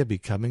possibility of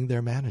becoming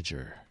their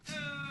manager.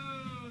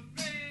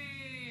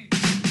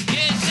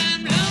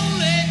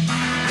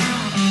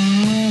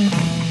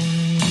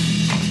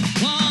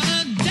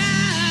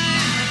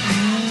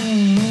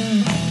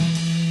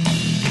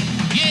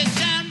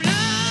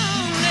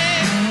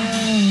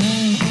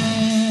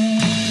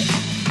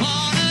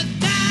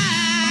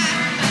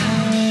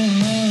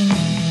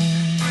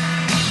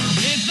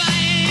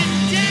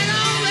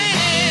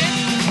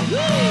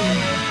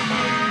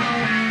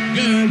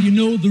 You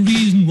know the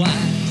reason why.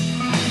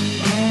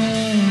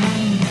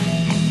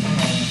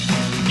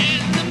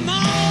 In the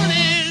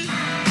morning,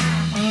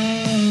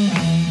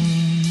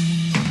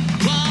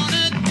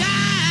 wanna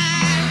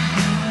die.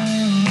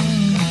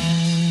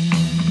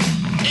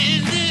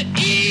 In the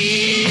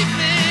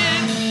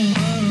evening,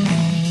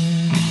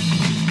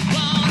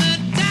 wanna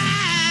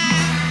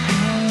die.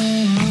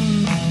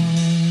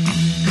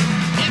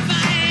 If I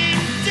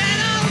ain't dead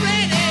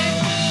already,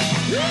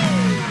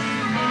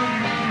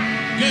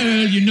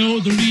 girl, you know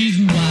the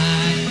reason why.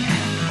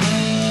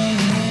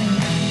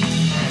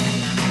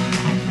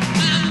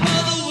 My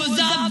mother was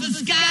of the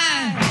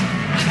sky,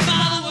 my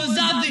father was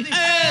of the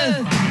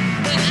earth,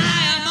 and I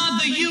am of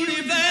the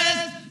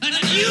universe, and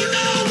you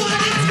know what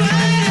it's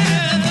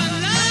worth. I'm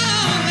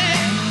lonely,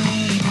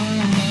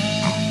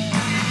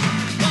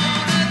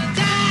 wanna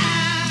die.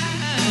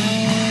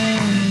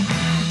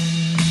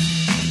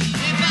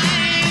 If I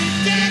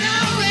ain't dead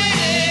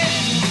already,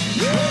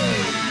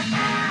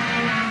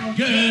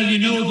 girl, you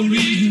know the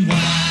reason why.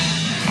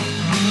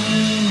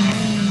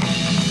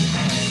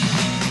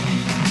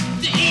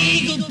 The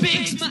eagle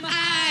picks my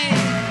eye,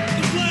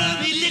 the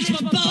worm he licks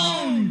my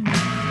bone.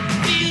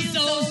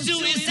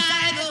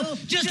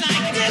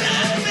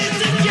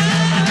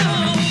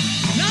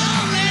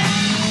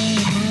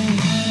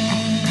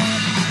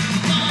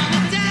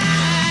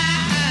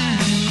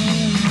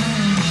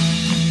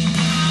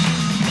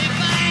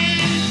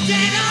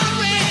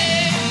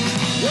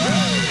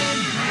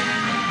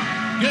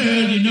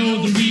 girl, you know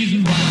the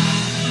reason why.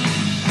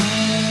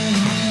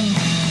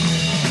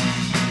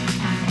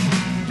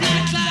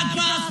 Black cloud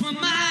crossed my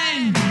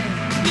mind,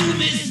 blue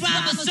mist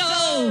round my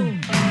soul.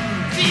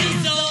 Feel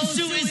so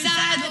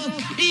suicidal,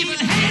 even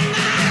hate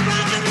my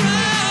rock and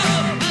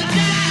roll. I'll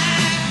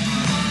die.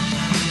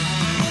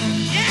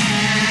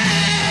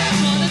 Yeah, I'm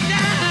gonna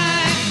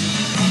die.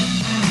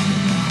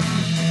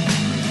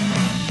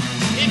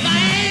 If I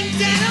ain't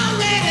dead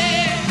already,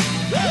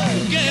 woo,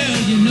 girl,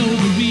 you know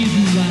the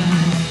reason why.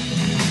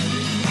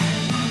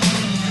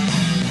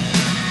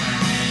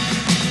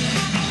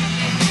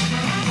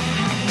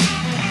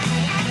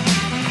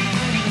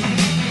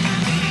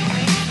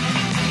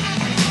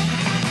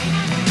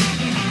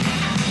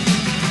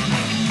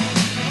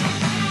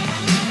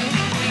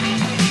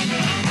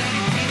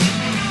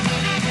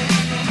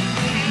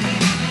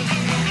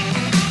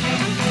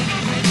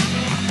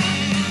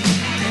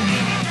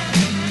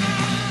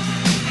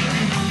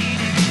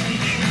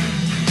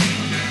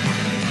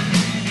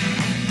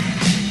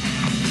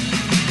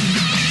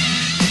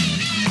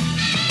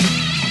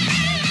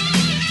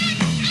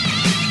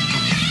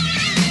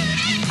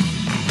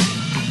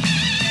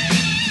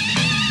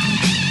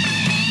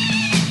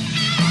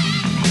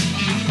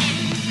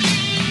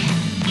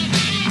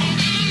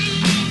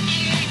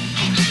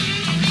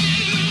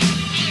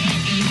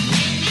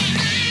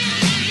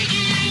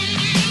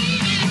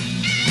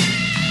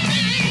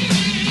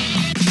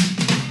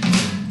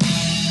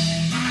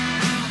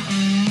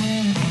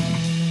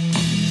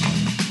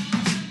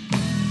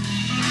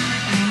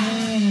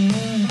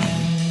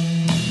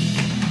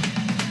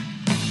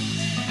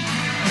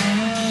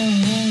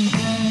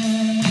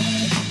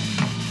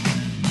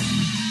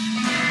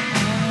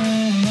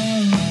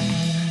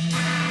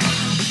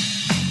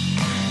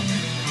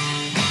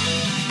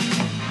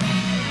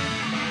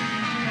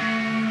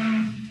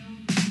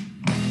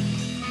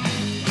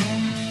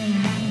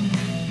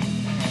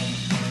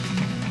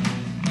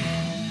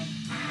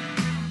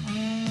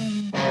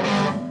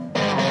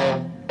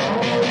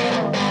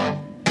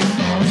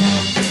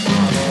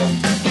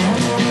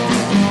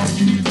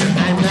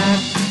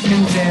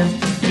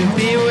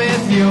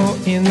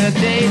 In the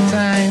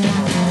daytime,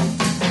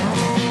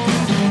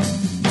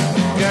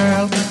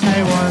 girl, I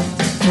want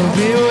to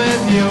be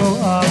with you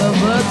all of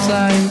the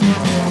time.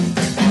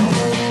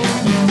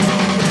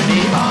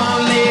 The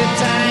only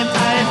time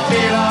I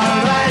feel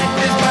alright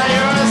is by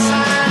your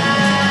side.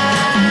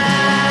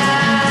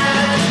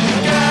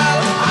 Girl,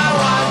 I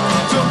want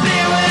to be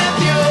with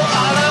you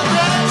all of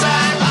the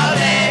time, all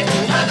day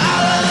and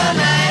all of the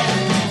night,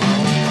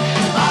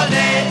 all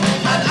day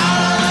and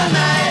all of the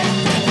night,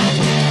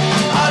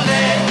 all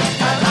day.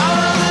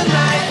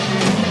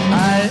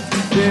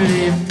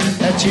 Believe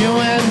that you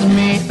and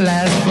me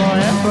last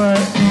forever.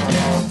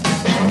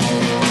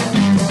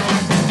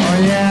 Oh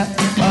yeah,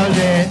 all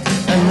day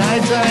and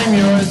night I'm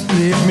yours,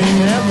 leave me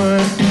never.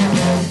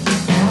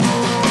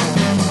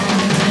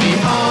 The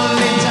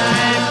only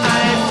time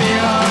I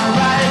feel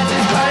alright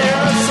is by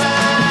your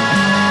side.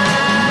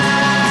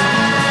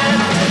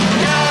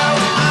 Girl,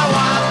 I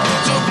want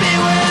to be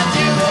with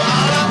you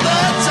all of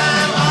the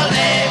time, all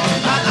day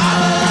and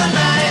all of the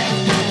night,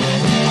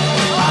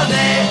 all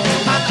day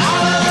and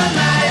all of the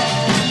night.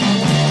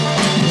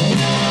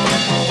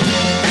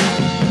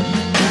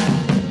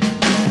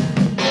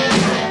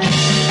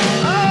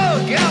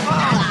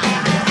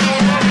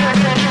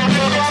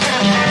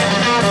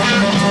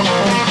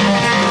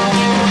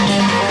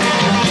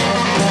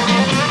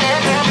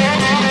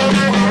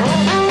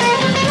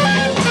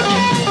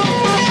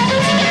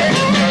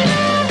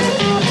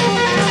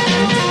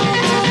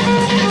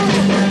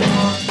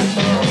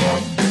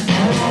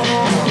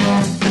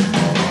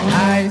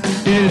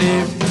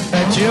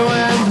 You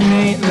and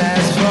me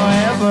last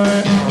forever.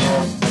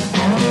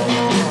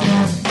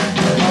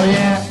 Oh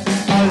yeah,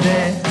 all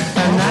day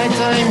and night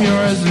I'm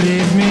yours,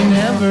 leave me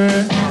never.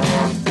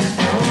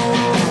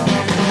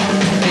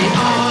 The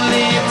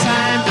only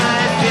time I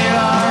feel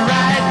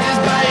alright is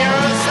by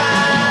your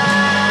side.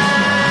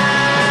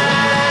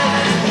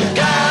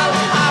 Girl,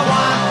 I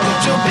want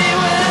to be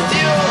with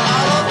you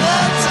all of the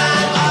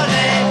time, all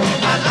day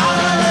and all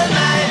of the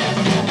night,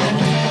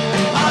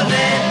 all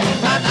day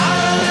and all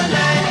of the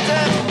night.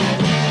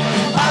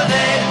 All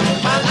day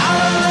and all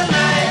of the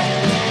night.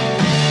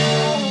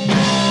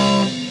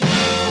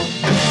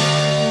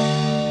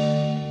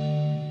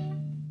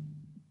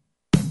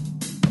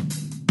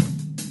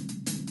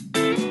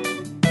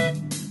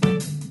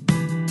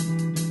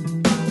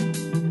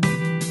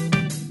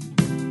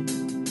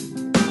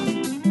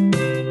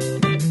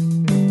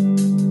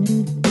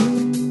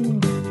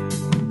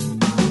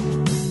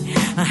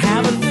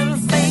 Have a little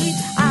faith,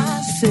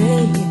 I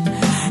say.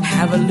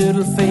 Have a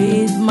little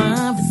faith,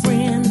 my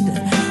friend.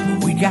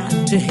 We got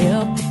to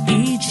help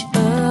each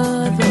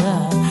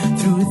other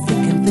through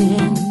thick and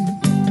thin.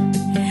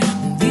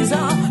 These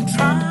are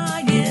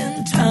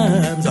trying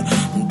times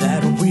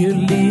that we're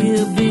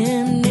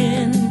living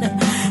in.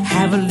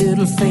 Have a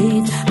little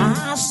faith,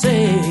 I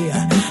say.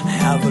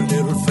 Have a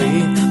little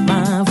faith,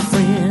 my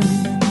friend.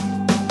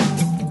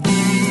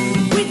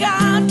 We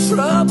got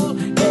trouble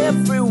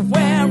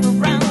everywhere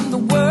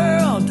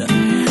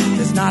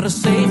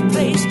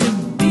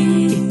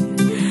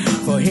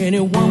any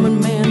woman,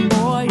 man,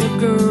 boy, or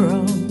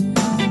girl.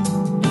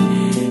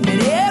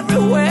 And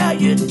everywhere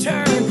you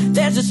turn,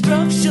 there's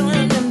destruction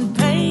and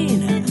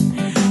pain.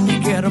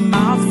 You get a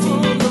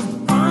mouthful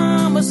of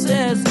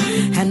promises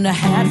and a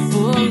hat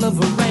full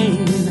of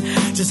rain.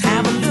 Just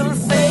have a little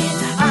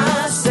faith,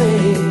 I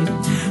say.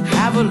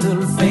 Have a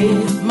little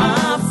faith,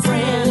 my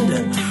friend.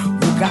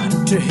 We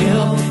got to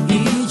help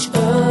each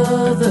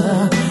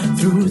other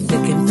through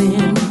thick and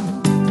thin.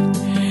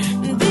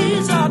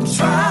 These are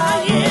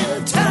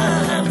trying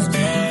times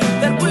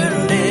that we're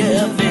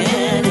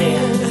living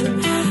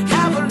in.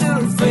 Have a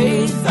little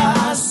faith,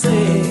 I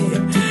say.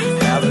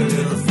 Have a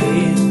little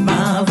faith,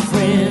 my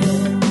friend.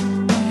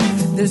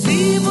 There's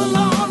evil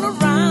all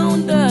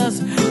around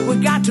us. We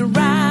got to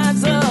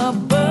rise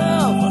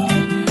above.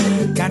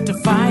 Got to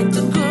fight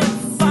the good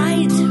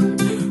fight.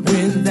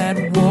 Win that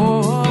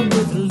war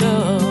with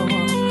love.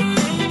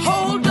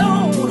 Hold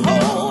on,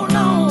 hold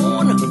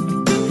on.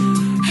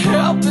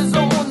 Help is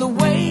on the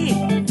way.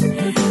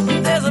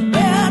 There's a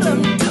better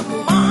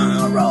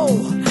tomorrow.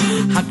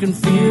 I can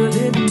feel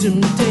it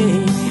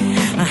today.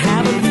 I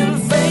have a little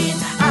faith,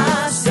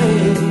 I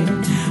say.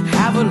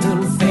 Have a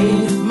little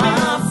faith,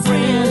 my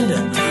friend.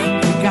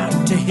 We got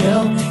to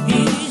help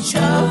each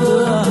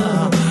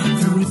other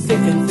through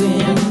thick and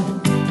thin.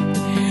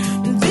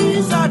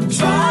 These are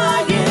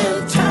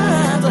trying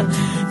times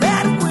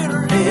that we're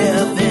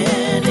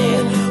living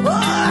in. Oh,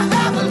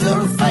 have a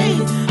little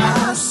faith,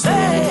 I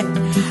say.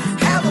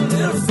 Have a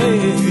little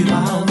faith,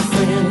 my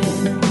friend.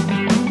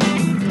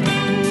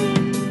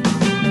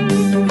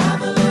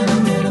 Have a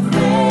little bit of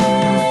faith.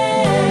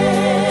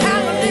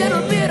 Have a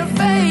little bit of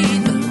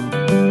faith.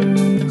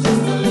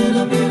 Just a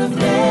little bit of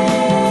faith.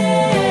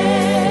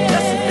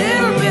 Just a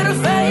little bit of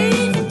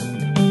faith.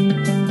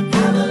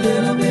 Have a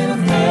little bit of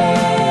faith.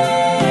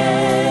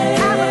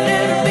 Have a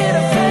little bit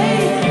of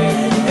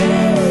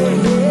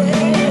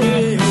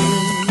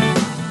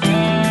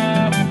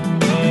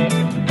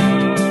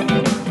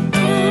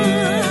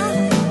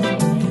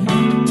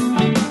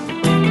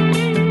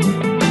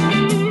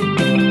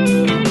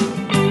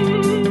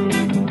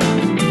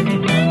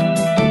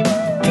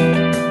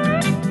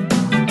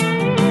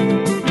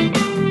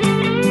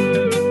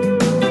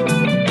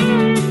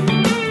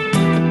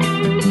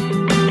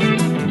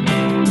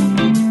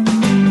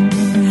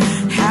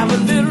Have a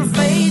little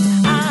faith,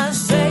 I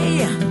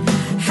say.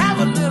 Have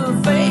a little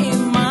faith,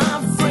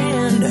 my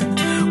friend.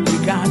 We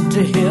got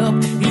to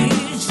help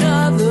each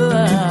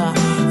other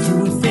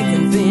through thick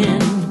and thin.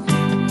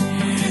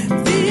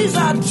 These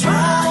are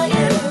trying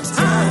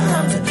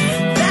times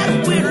that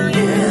we're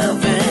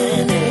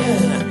living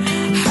in.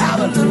 Have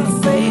a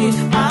little faith,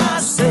 I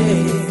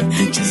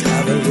say. Just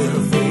have a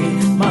little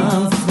faith,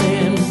 my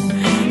friend.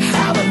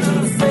 Have a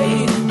little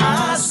faith,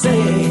 I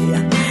say.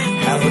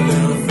 Have a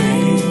little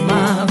faith,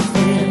 my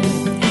friend.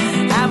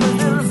 Have a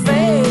little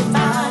faith,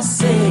 I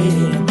say.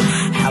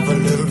 Have a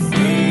little faith.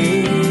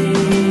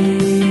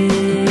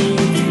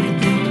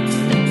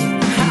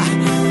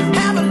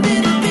 Have a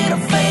little bit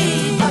of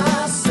faith,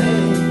 I say.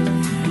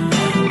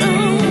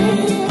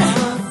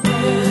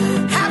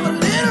 Have a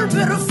little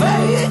bit of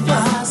faith,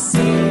 I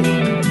say.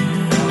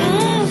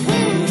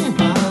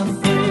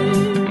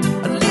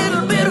 A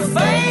little bit of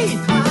faith,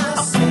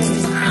 the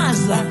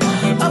size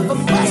of a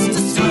mustard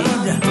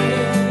seed.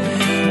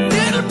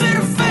 Little bit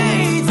of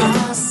faith,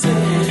 I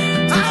say.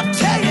 I'll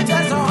tell you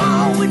that's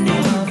all we need.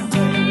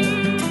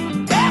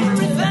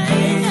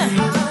 Everything,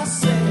 I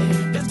say,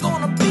 is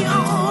gonna be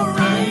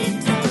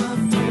alright.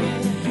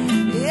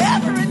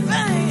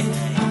 Everything,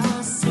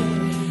 I say,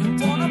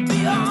 gonna be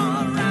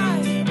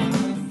alright.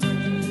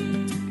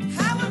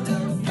 Have a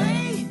little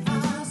faith, I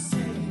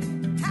say.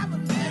 Have a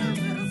little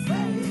bit of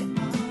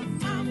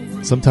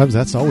faith. Sometimes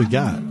that's all we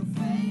got.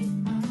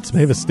 It's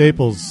Mavis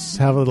Staples,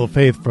 Have a Little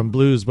Faith from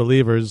Blues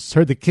Believers.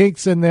 Heard the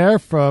Kinks in there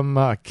from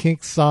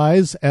Kink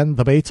Size and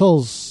the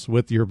Beatles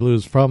with your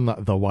blues from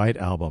the White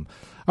Album.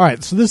 All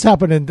right, so this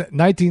happened in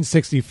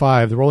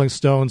 1965. The Rolling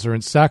Stones are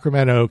in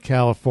Sacramento,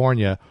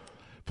 California,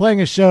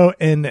 playing a show,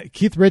 and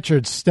Keith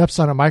Richards steps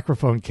on a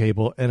microphone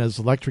cable and is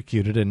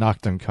electrocuted and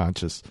knocked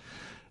unconscious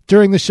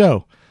during the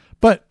show.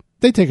 But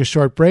they take a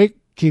short break.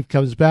 Keith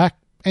comes back,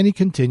 and he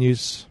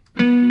continues.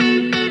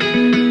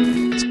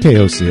 It's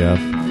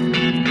KOCF.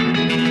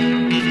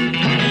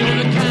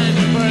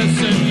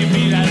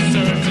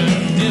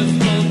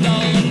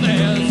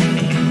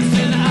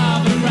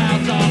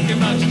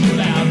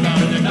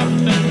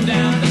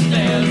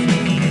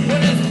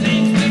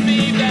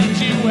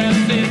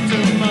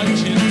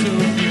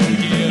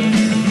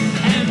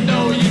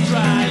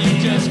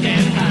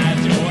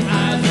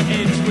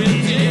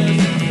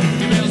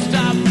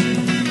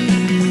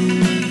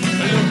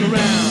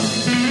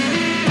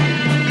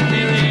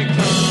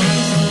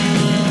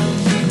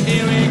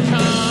 Here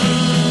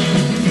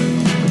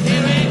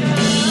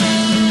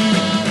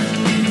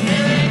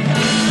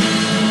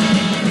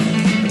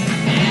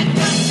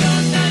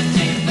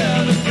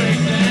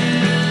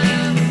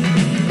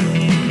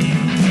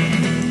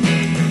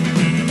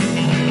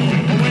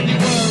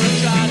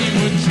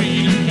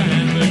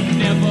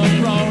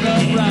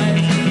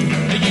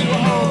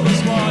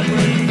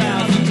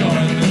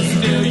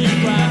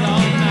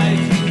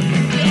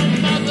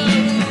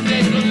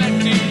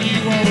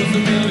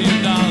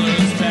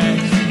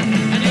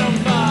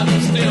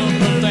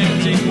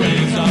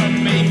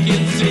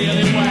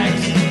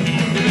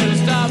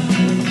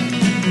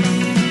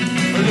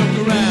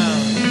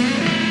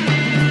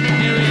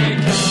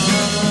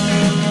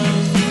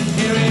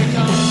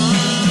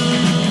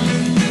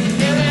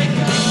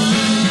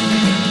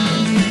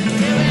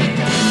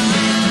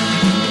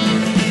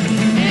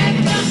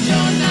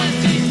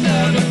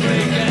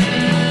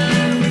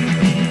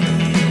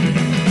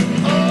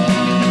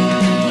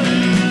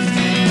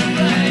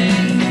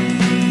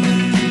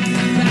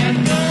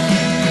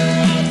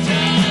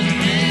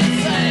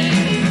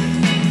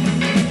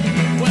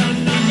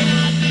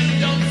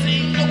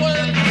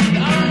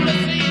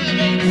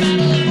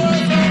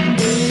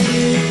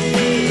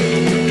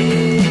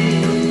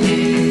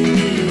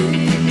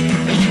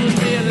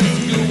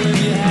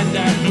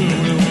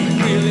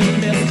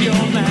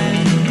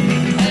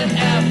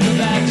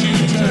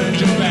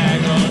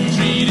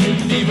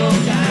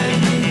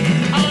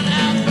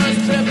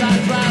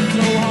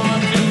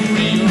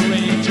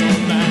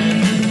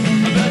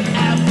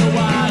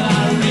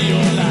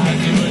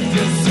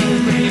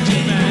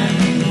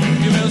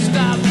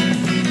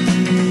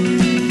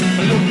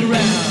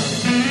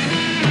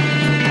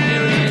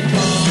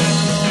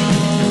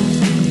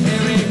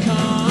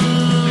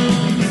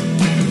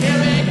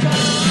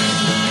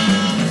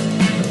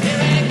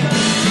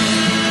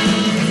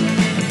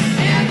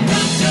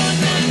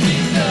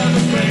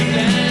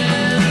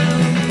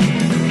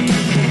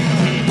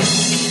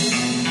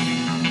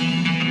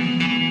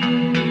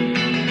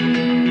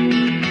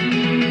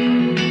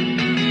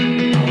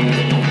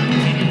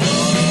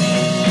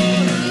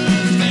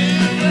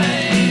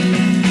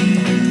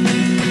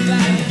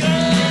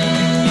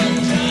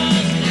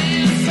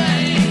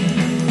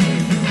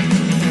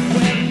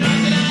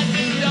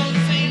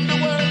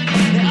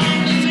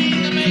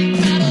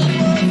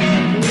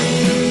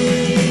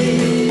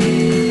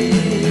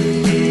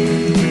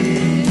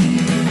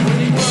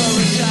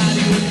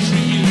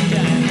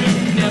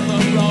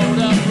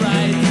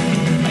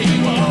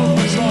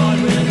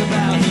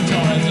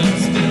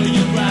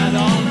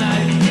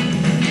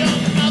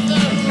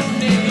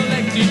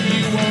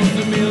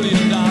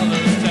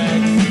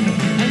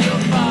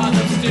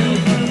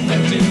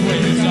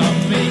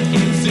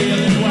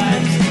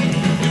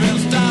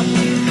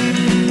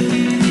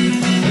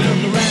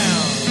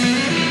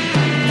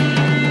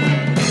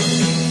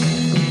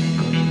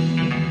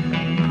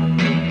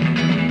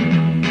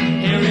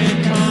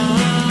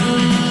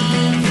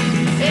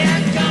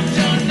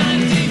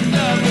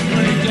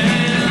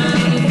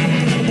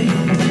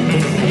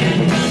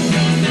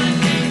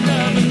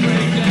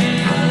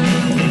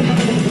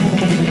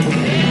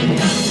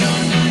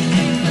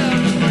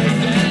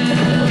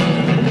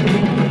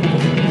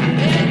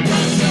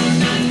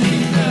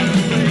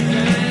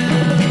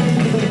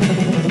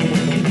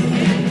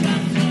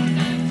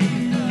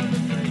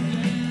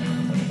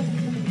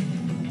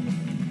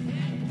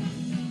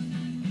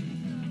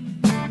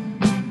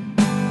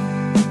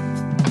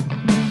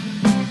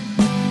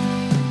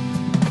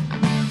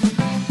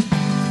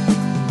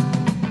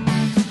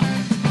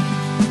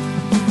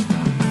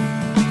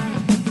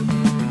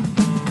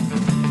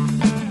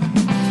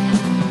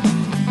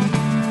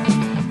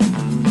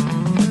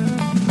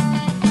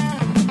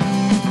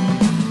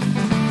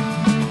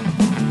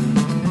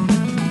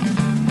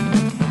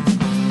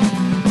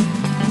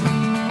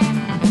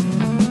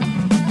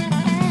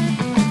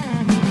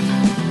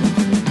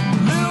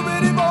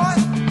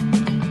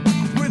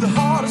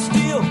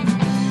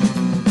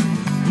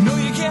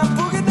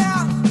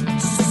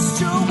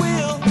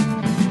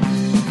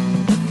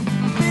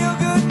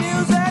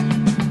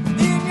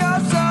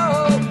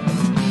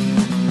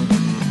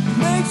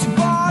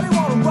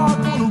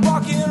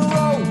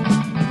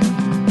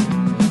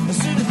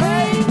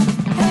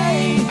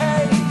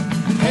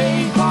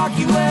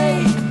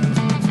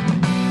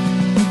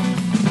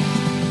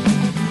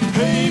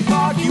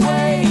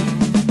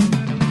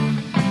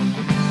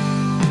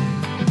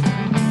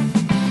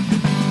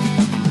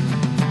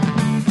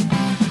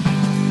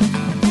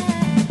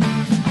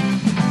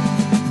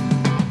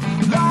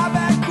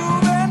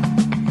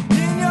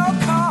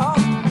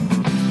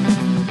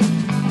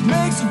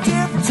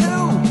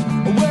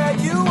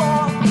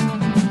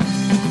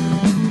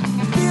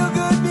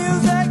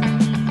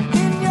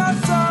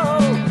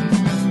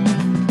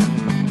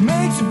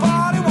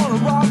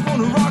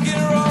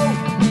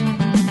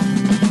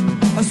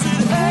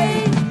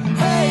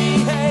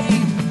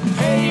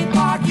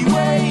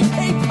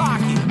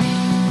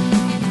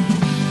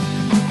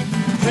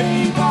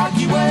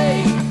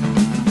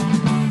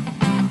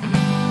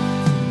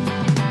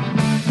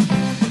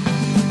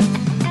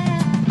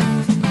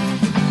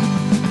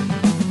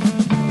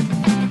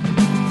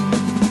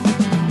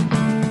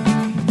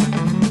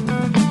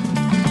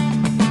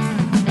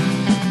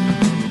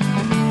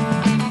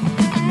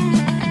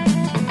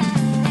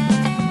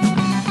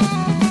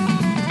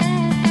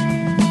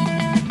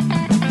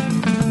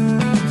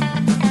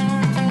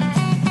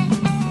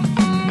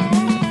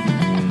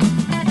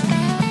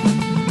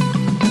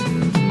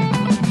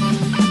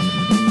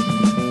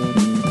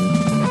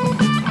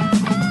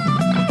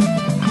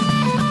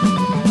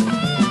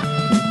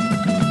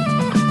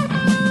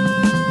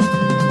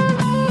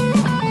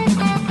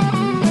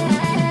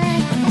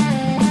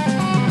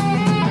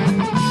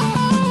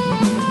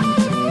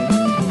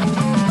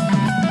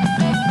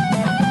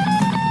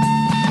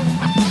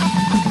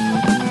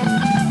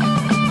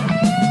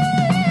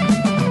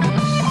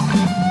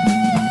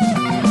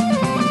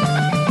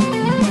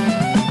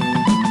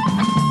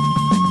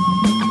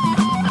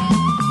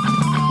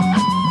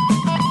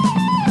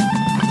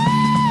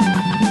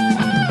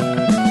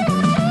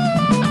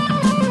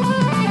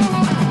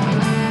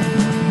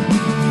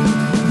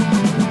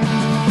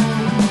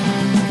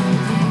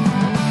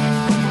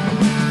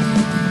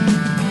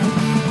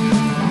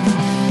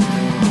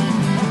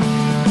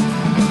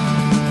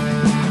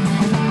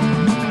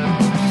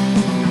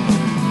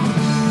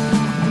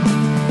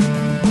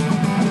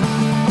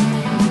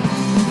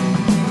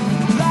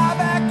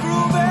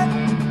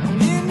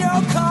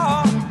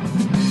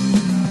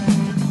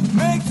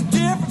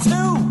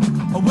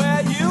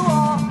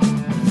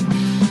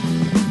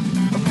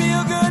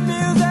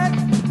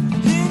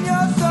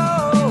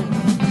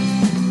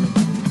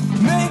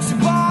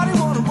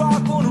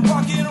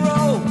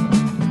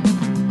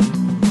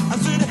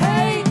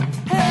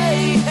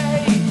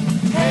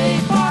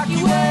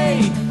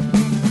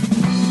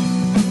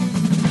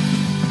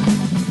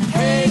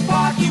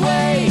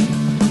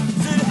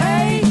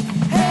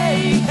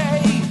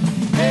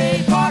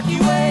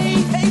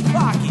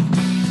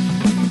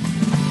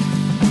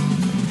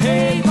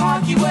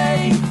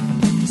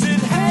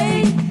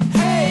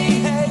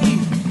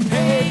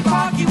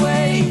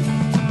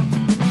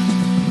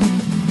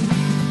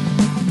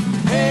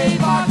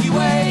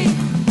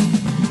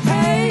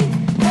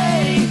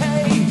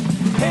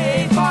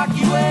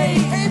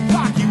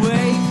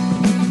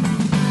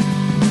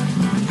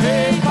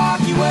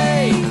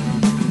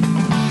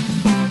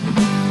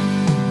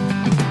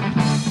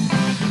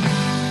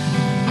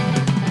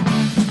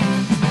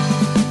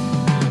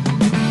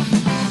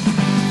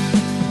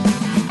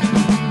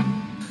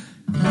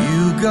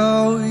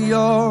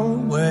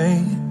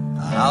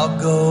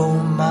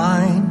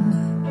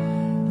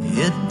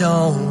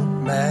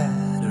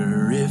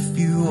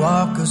you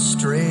walk a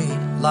straight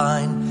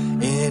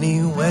line,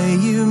 any way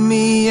you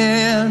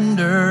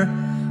meander,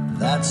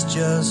 that's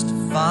just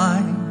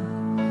fine.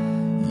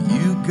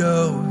 You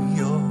go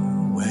your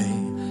way,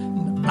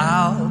 and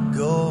I'll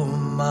go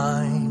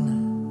mine.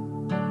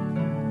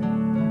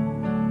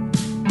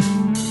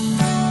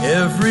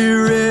 Every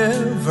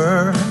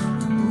river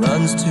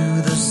runs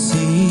to the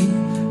sea.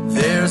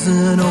 There's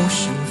an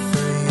ocean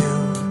for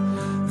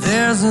you,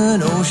 there's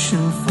an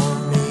ocean for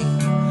me.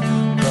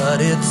 But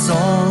it's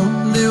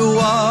only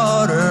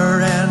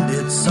water and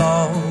it's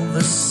all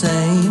the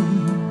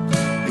same.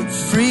 It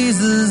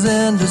freezes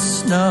into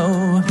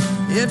snow,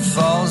 it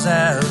falls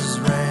as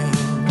rain.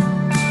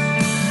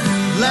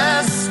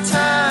 Last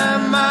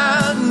time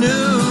I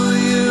knew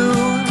you,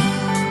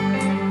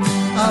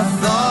 I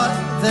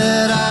thought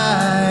that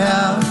I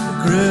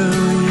outgrew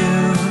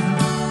you.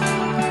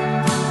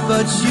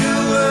 But you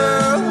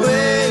were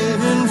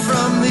waving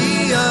from the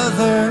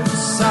other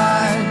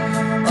side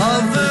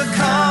of the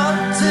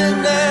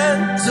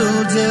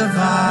continental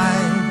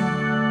divide.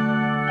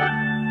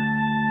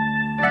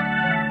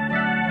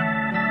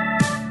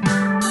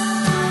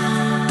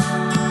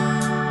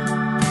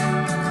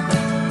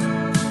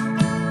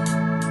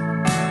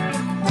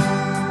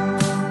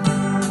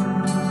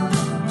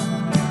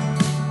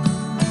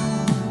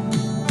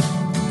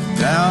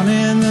 Down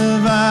in the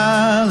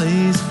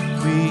valleys,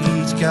 we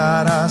each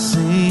got our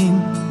scene.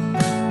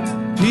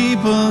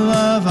 People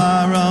of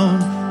our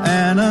own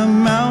and a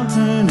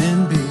mountain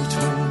in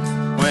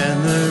between.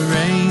 When the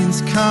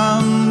rains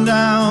come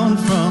down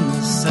from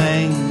the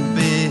same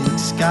big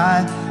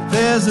sky,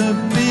 there's a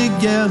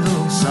big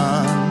yellow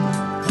sun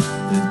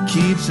that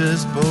keeps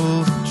us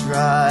both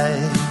dry.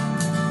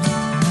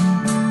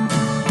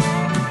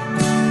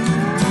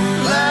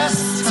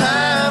 Last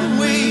time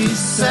we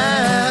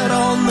sat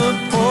on the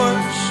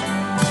porch,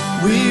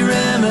 we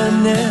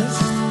reminisced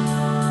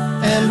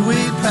and we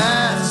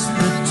passed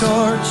the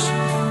torch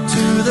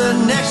to the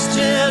next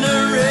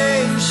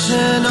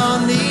generation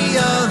on the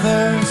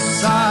other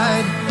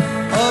side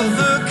of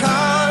the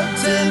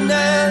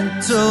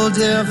continental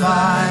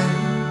divide.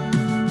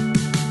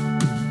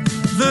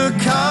 The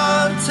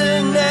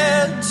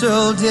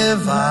continental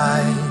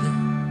divide.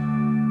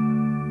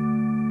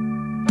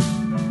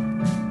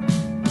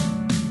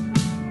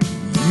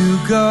 You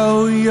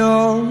go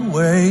your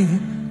way,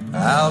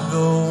 I'll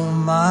go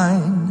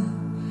mine.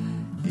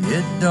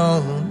 It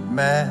don't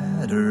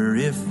matter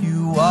if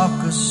you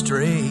walk a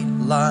straight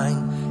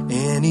line.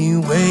 Any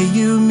way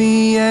you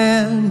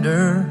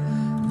meander,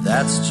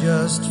 that's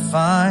just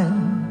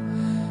fine.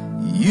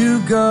 You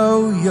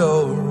go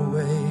your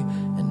way,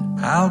 and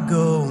I'll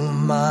go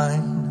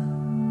mine.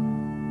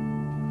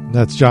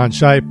 That's John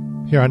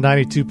Shipe here on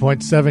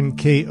 92.7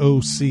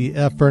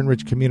 KOCF, Fern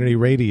Ridge Community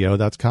Radio.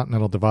 That's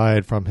Continental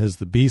Divide from his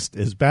The Beast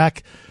Is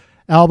Back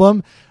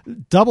album,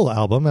 double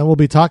album, and we'll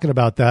be talking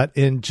about that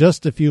in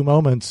just a few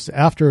moments.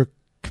 After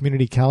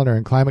Community Calendar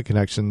and Climate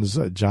Connections,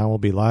 John will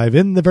be live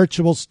in the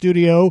virtual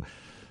studio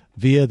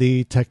via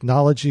the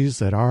technologies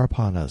that are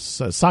upon us.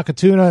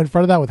 SockaTuna in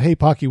front of that with Hey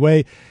Pocky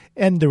Way,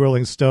 and the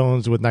Rolling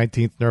Stones with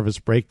 19th Nervous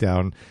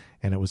Breakdown.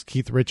 And it was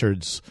Keith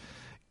Richards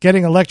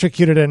getting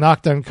electrocuted and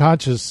knocked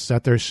unconscious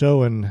at their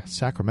show in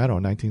Sacramento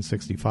in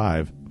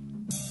 1965.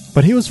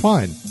 But he was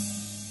fine.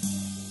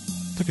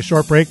 Took a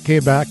short break,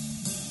 came back.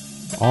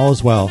 All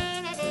is well.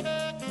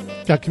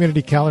 Got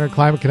Community Calendar and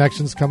Climate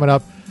Connections coming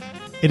up.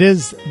 It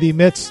is the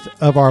midst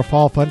of our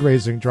fall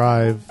fundraising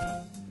drive.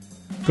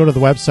 Go to the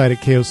website at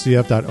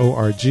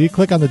kocf.org.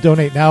 Click on the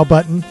Donate Now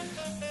button,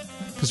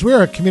 because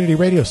we're a community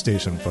radio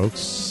station,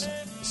 folks,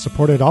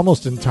 supported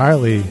almost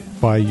entirely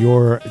by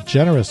your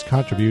generous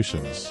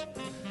contributions.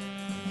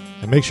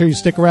 And make sure you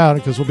stick around,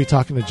 because we'll be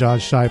talking to John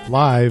Shipe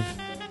live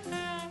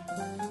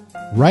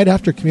right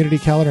after Community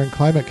Calendar and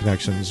Climate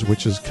Connections,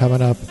 which is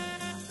coming up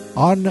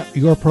on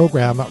your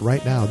program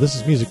right now. This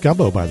is Music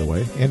Gumbo, by the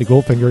way. Andy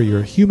Goldfinger,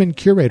 your human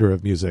curator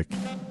of music,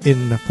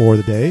 in for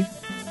the day.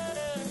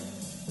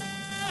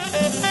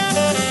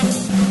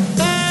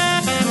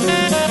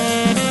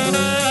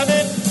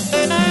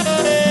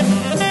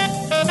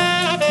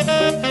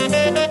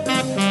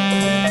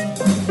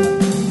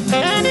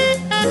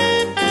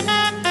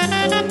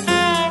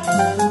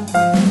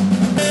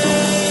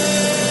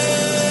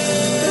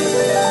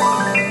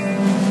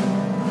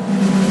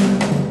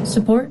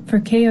 Support for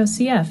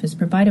KOCF is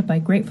provided by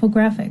Grateful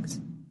Graphics,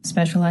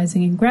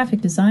 specializing in graphic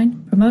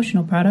design,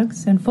 promotional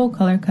products, and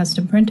full-color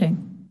custom printing.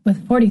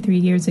 With 43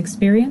 years'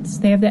 experience,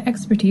 they have the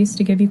expertise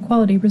to give you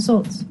quality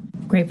results.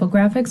 Grateful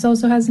Graphics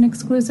also has an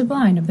exclusive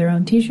line of their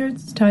own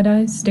t-shirts,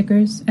 tie-dyes,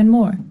 stickers, and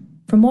more.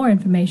 For more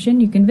information,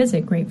 you can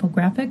visit Grateful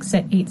Graphics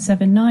at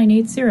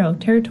 87980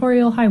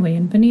 Territorial Highway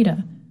in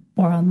Veneta,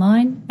 or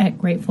online at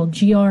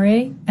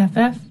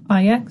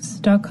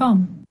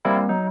gratefulgraffix.com.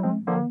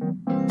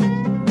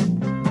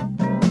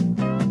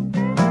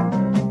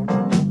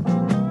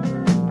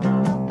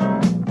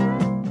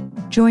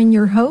 Join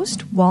your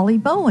host, Wally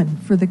Bowen,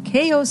 for the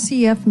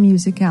KOCF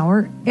Music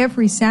Hour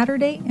every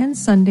Saturday and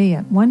Sunday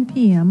at 1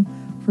 p.m.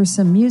 for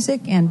some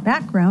music and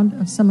background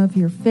of some of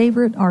your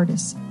favorite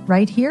artists,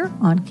 right here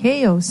on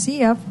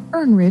KOCF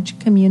Fern Ridge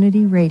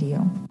Community Radio.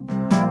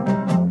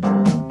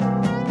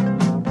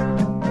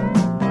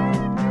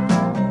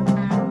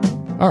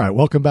 All right,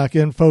 welcome back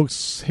in,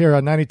 folks, here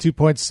on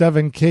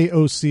 92.7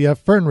 KOCF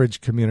Fern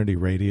Ridge Community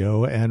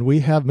Radio. And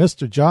we have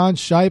Mr. John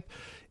Shipe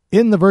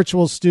in the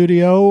virtual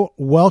studio.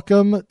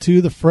 Welcome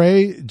to the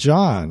fray,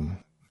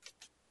 John.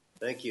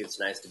 Thank you. It's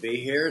nice to be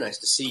here. Nice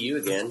to see you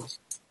again.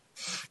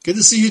 Good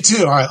to see you,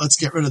 too. All right, let's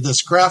get rid of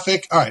this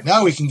graphic. All right,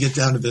 now we can get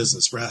down to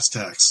business, brass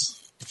tacks.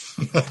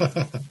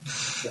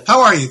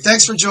 How are you?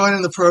 Thanks for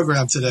joining the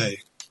program today.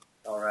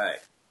 All right.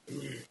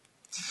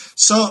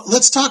 So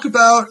let's talk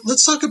about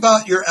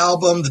your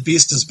album, The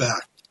Beast Is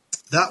Back.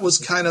 That was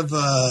kind of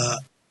a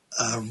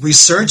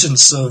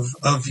resurgence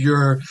of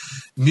your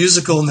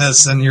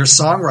musicalness and your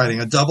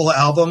songwriting, a double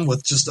album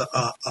with just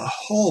a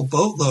whole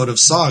boatload of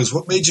songs.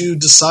 What made you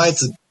decide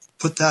to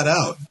put that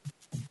out?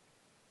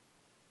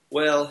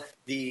 Well,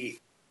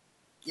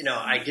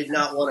 I did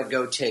not want to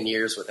go 10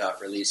 years without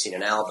releasing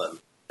an album.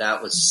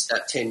 That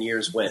 10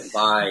 years went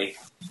by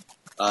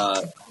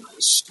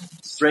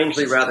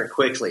strangely rather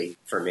quickly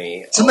for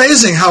me. It's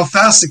amazing how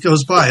fast it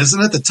goes by,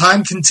 isn't it? The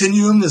time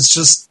continuum is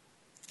just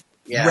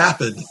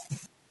rapid.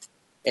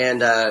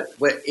 And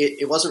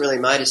it wasn't really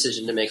my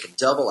decision to make a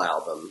double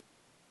album.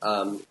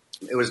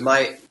 It was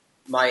my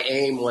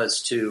aim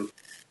was to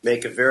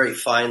make a very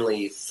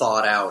finely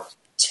thought out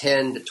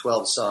 10 to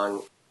 12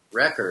 song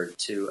record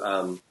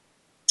to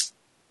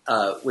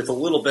with a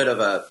little bit of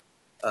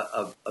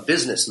a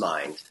business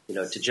mind,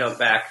 to jump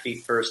back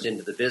feet first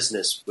into the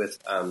business with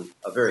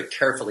a very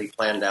carefully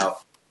planned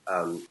out,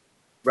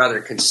 rather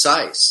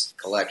concise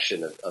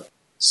collection of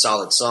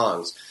solid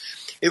songs.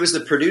 It was the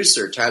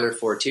producer, Tyler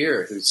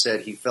Fortier, who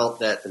said he felt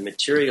that the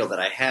material that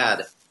I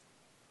had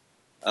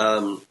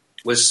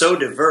was so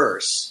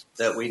diverse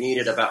that we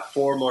needed about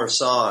 4 more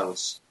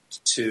songs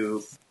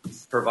to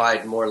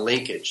provide more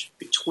linkage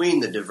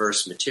between the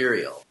diverse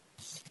material.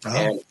 Oh.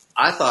 And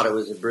I thought it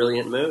was a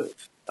brilliant move.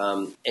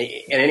 And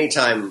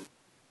anytime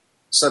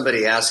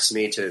somebody asks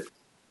me to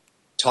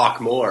talk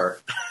more,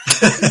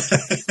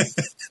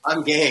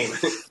 I'm game.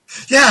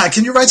 Yeah,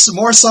 can you write some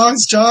more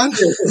songs, John?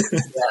 Yeah.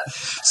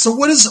 So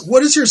what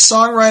is your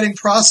songwriting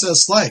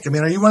process like? I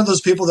mean, are you one of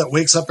those people that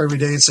wakes up every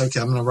day and says, okay,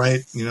 I'm going to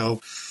write,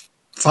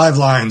 5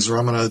 lines, or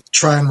I'm going to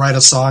try and write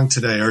a song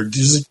today? Or do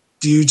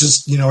you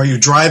just, are you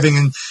driving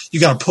and you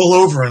got to pull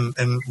over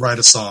and write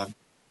a song?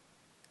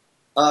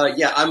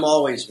 Yeah, I'm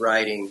always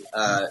writing.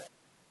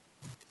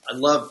 I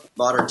love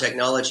modern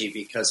technology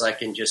because I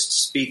can just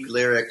speak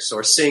lyrics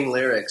or sing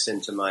lyrics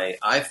into my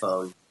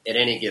iPhone at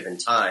any given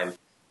time.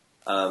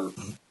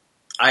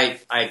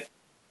 I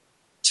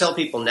tell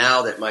people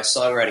now that my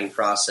songwriting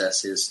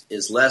process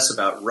is less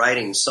about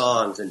writing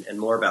songs and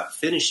more about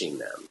finishing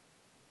them.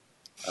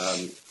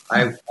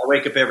 I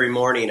wake up every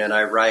morning and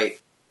I write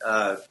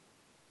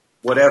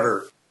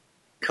whatever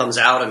comes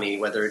out of me,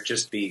 whether it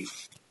just be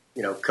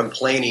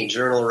complaining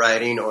journal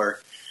writing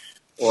or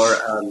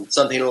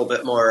something a little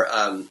bit more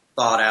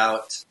thought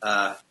out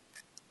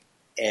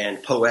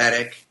and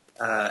poetic.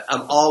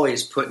 I'm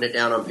always putting it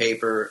down on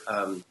paper,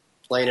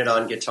 playing it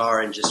on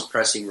guitar, and just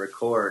pressing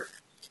record.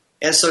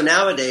 And so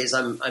nowadays,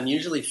 I'm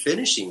usually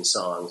finishing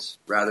songs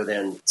rather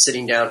than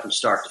sitting down from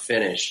start to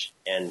finish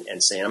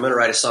and saying, I'm going to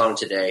write a song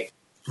today.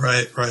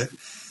 Right.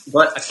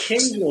 But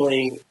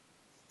occasionally,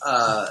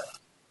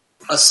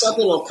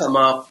 something will come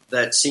up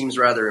that seems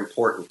rather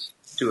important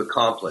to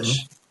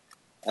accomplish.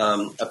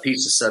 A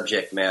piece of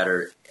subject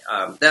matter.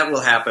 That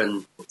will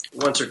happen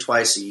once or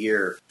twice a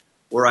year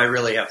where I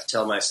really have to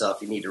tell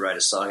myself, you need to write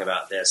a song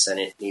about this, and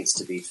it needs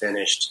to be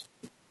finished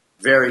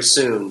very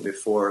soon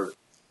before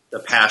the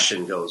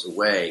passion goes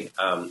away.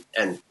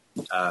 And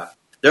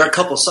there are a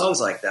couple songs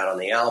like that on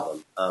the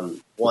album.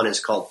 One is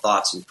called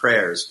Thoughts and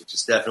Prayers, which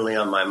is definitely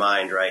on my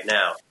mind right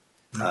now,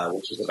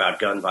 which is about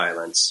gun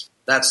violence,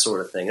 that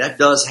sort of thing. That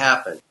does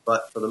happen.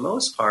 But for the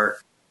most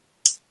part,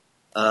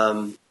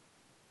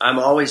 I'm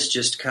always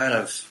just kind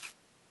of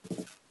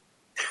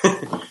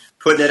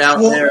putting it out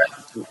there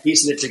and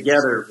piecing it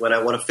together when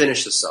I want to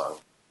finish the song.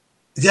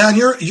 Yeah, and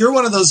you're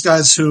one of those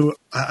guys who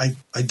I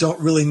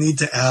don't really need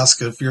to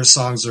ask if your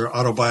songs are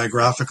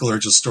autobiographical or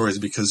just stories,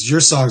 because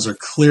your songs are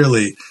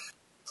clearly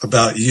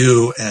about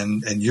you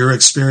and your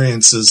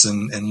experiences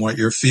and what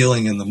you're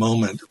feeling in the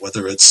moment,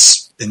 whether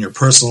it's in your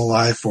personal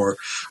life or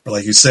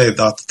like you say,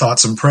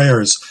 thoughts and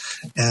prayers.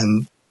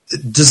 And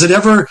does it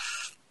ever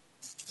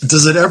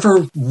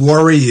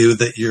worry you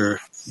that you're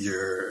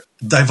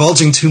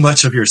divulging too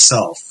much of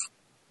yourself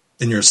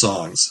in your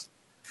songs?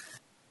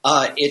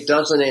 It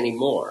doesn't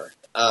anymore,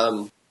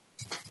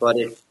 but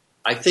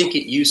I think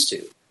it used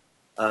to.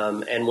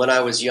 And when I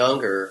was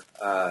younger,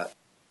 I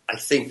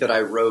think that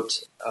I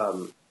wrote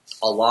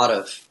a lot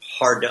of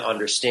hard to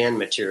understand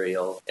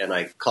material, and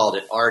I called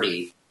it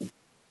arty.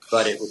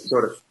 But it was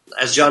sort of,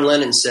 as John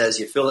Lennon says,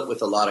 you fill it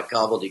with a lot of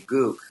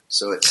gobbledygook,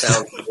 so it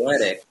sounds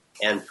poetic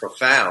and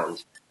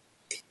profound.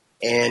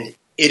 And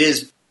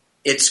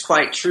it's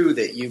quite true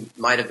that you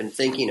might have been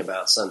thinking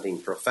about something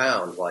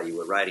profound while you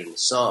were writing the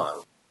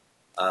song.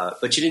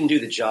 but you didn't do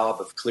the job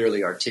of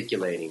clearly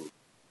articulating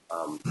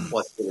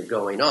what's really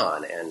going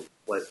on and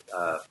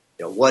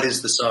what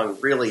is the song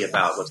really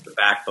about? What's the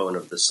backbone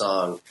of the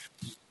song?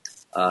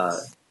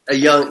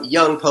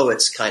 Young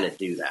poets kind of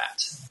do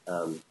that.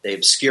 They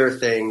obscure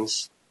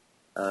things,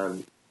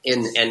 and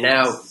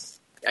now,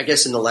 I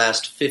guess, in the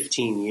last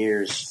 15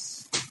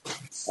 years,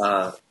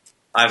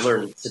 I've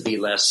learned to be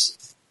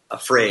less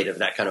afraid of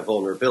that kind of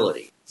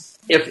vulnerability.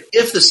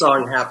 If the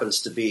song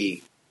happens to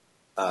be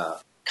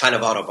kind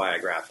of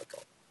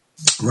autobiographical.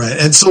 Right.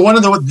 And so one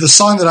of the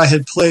song that I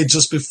had played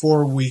just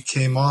before we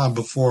came on,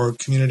 before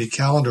Community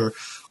Calendar,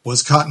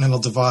 was Continental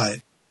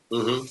Divide.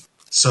 Mm-hmm.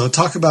 So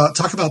talk about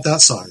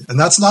that song. And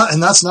that's not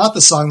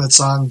the song that's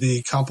on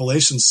the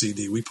compilation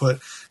CD. We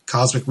put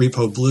Cosmic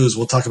Repo Blues.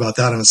 We'll talk about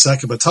that in a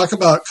second, but talk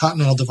about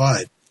Continental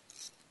Divide.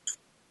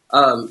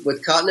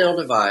 With Continental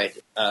Divide,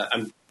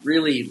 I'm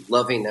really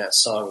loving that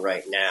song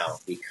right now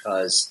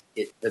because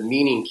the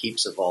meaning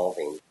keeps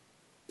evolving.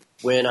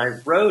 When I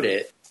wrote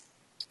it,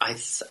 I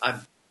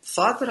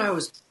thought that I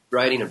was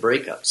writing a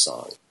breakup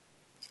song,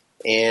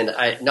 and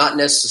not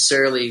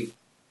necessarily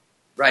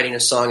writing a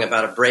song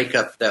about a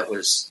breakup that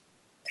was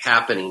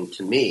happening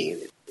to me.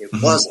 It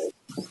wasn't,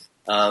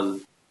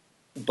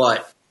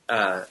 but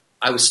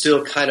I was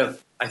still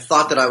I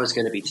thought that I was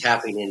going to be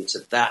tapping into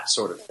that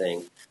sort of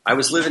thing. I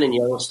was living in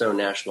Yellowstone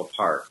National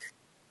Park,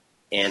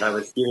 and I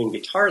was giving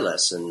guitar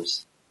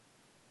lessons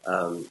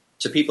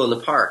to people in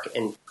the park.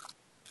 And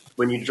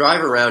when you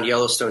drive around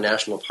Yellowstone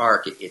National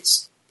Park,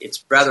 it's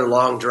rather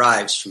long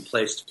drives from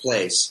place to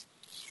place,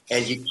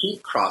 and you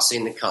keep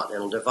crossing the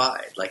Continental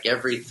Divide. Like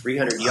every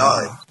 300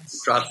 yards, you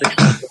cross the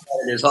Continental Divide,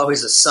 and there's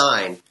always a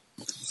sign.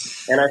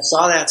 And I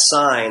saw that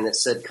sign that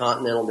said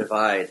Continental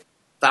Divide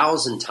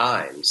 1,000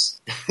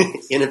 times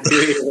in a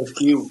period of a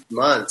few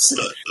months.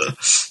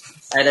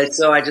 And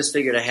so I just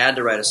figured I had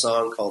to write a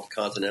song called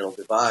Continental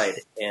Divide.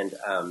 And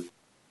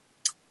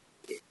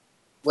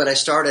when I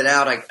started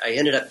out, I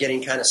ended up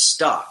getting kind of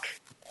stuck.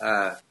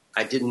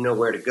 I didn't know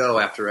where to go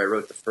after I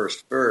wrote the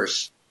first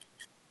verse.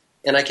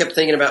 And I kept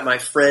thinking about my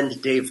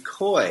friend Dave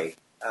Coy,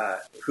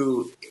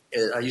 who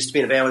used to be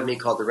in a band with me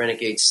called the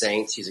Renegade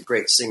Saints. He's a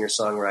great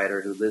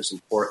singer-songwriter who lives in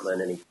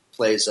Portland, and he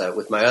plays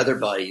with my other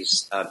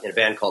buddies in a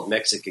band called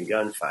Mexican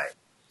Gunfight.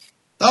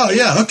 Oh,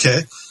 yeah,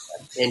 okay.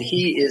 And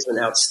he is an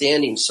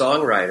outstanding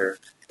songwriter,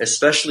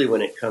 especially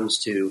when it comes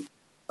to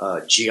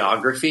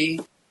geography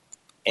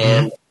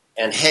and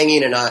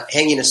hanging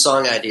a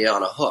song idea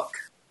on a hook.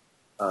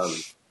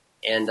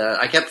 And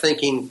I kept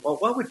thinking, well,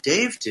 what would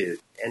Dave do?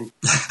 And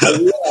I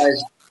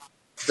realized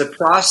the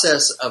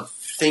process of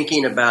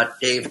thinking about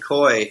Dave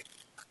Coy,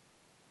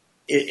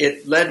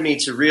 it led me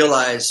to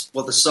realize,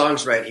 well, the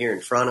song's right here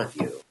in front of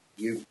you.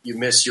 You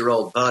miss your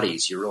old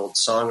buddies, your old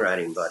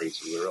songwriting buddies,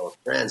 your old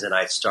friends. And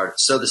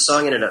so the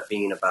song ended up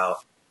being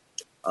about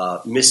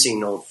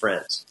missing old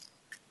friends.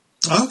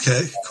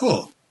 Okay,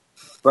 cool.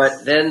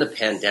 But then the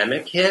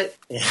pandemic hit.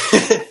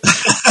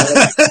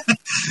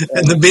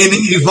 And the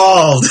meaning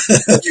evolved,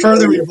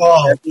 further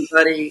evolved.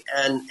 Everybody,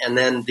 and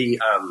then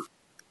the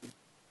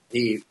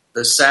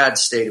sad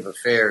state of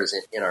affairs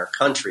in our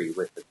country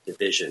with the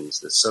divisions,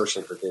 the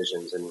social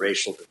divisions and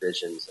racial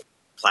divisions, and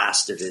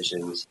class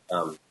divisions,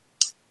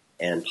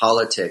 and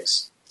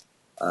politics.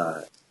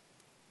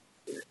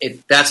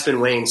 That's been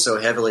weighing so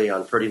heavily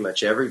on pretty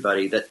much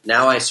everybody that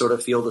now I sort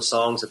of feel the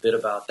song's a bit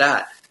about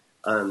that.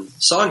 The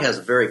song has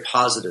a very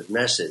positive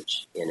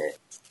message in it,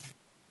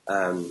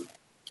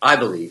 I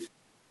believe.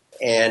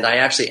 And I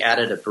actually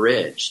added a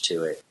bridge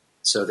to it.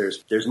 So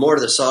there's more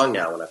to the song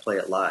now when I play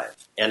it live.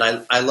 And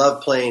I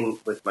love playing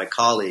with my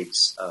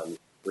colleagues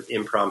with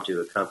impromptu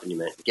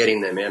accompaniment,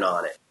 getting them in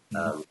on it.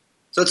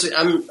 So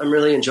I'm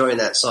really enjoying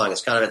that song.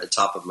 It's kind of at the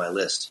top of my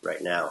list right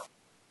now.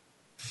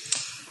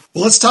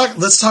 Well, let's talk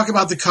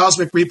about the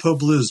Cosmic Repo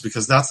Blues,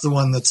 because that's the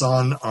one that's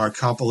on our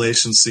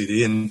compilation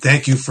CD. And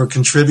thank you for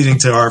contributing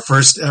to our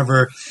first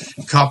ever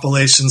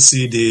compilation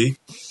CD.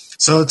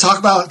 So talk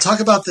about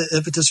the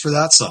impetus for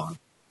that song.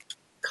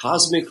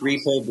 Cosmic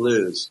Repo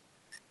Blues.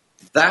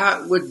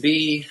 That would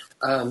be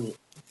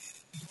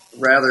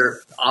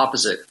rather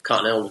opposite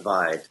Continental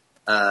Divide.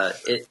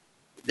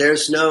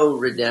 There's no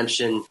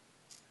redemption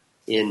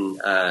in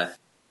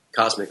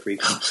Cosmic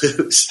Repo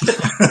Blues.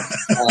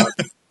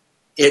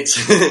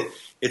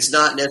 It's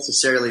not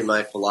necessarily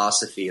my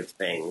philosophy of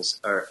things,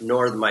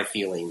 nor my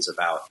feelings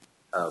about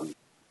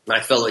my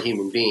fellow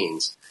human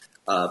beings,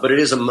 but it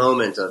is a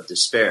moment of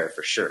despair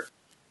for sure.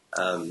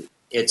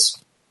 It's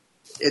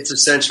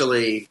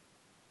essentially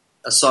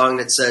a song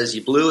that says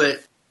you blew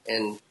it,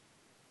 and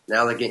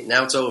now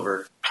it's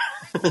over.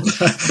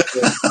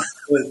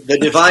 The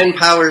divine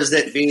powers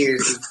that be,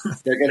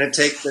 they're going to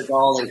take the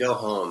ball and go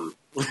home.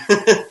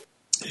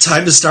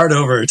 Time to start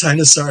over.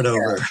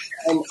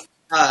 And,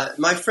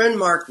 my friend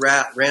Mark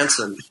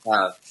Ransom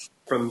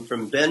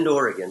from Bend,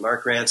 Oregon.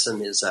 Mark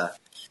Ransom is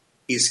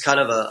he's kind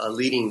of a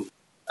leading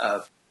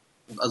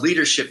a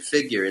leadership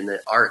figure in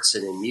the arts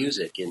and in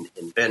music in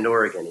Bend,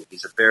 Oregon. And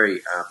he's a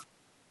very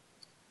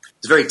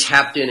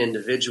tapped in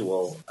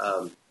individual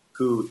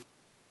who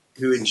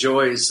who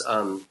enjoys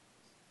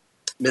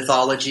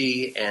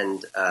mythology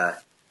and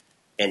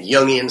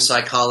Jungian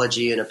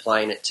psychology and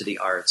applying it to the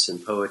arts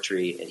and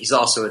poetry. And he's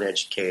also an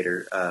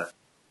educator.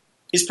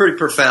 He's a pretty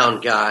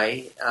profound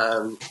guy.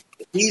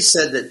 He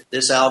said that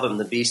this album,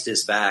 The Beast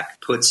Is Back,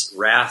 puts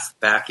wrath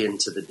back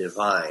into the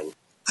divine,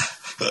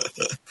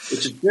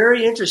 which is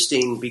very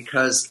interesting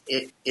because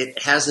it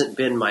hasn't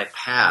been my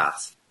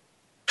path.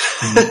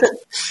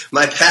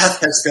 My path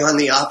has gone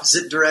the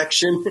opposite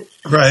direction.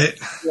 Right.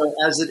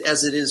 As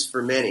it is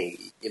for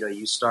many.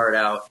 You start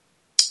out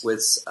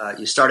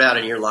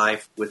in your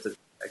life with the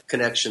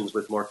connections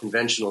with more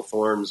conventional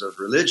forms of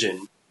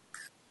religion,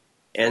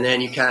 and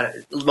then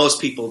most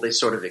people, they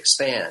sort of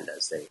expand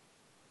as they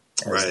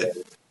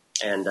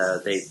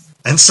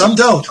and some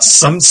don't.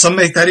 Some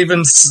make it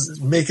even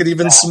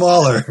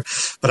smaller.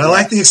 But I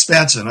like the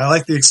expansion.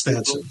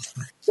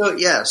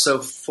 So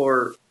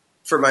for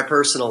my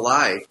personal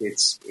life,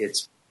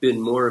 it's been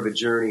more of a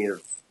journey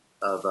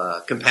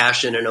of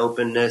compassion and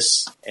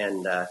openness,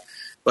 and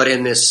but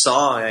in this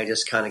song, I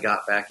just kind of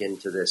got back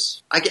into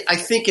this. I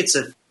think it's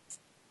an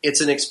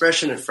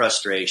expression of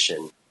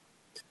frustration.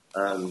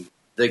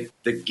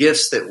 The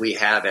gifts that we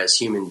have as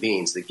human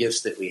beings, the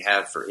gifts that we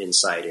have for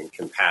insight and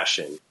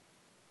compassion,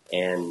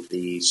 and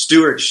the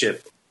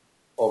stewardship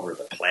over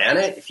the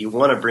planet, if you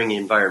want to bring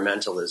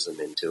environmentalism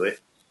into it.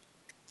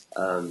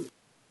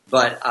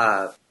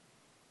 But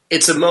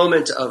it's a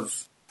moment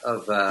of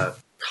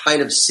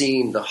kind of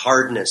seeing the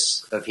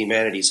hardness of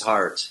humanity's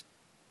heart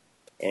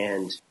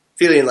and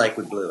feeling like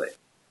we blew it.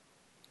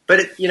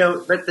 But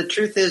but the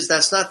truth is,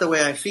 that's not the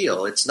way I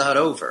feel. It's not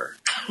over.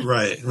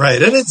 Right.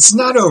 And it's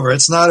not over.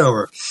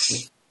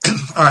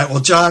 All right. Well,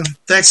 John,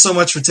 thanks so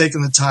much for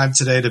taking the time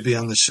today to be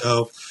on the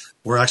show.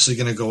 We're actually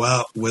going to go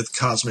out with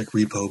Cosmic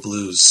Repo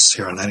Blues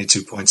here on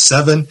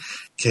 92.7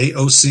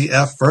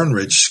 KOCF Fern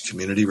Ridge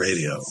Community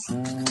Radio.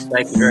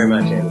 Thank you very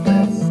much,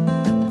 Andy.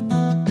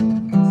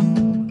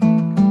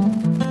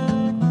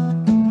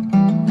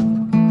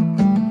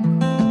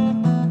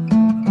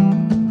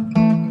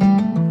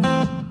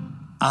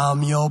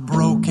 I'm your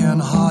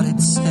broken-hearted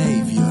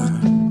savior.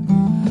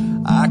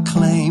 I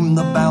claim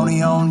the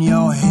bounty on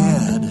your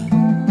head.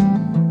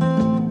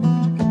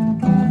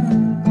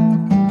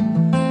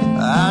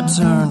 I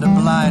turned a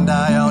blind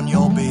eye on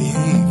your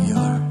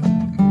behavior,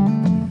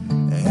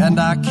 and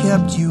I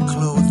kept you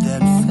clothed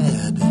and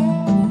fed.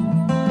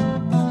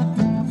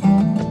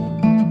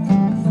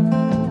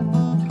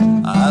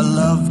 I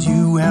loved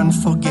you and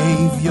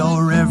forgave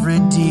your every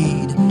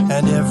deed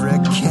and every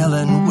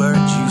killing word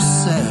you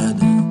said.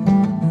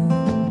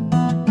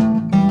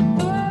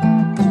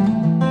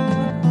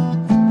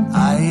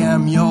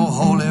 Your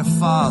holy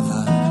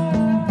father,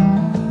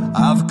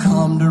 I've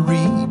come to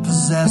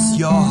repossess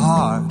your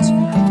heart.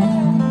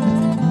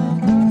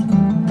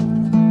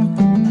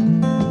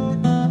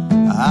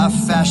 I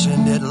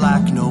fashioned it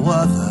like no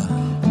other,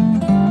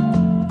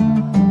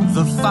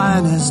 the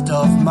finest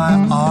of my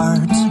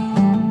art.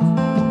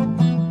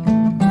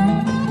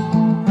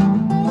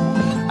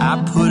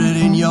 I put it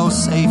in your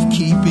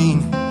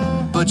safekeeping,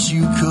 but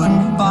you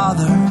couldn't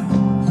bother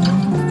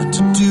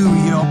to do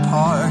your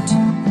part.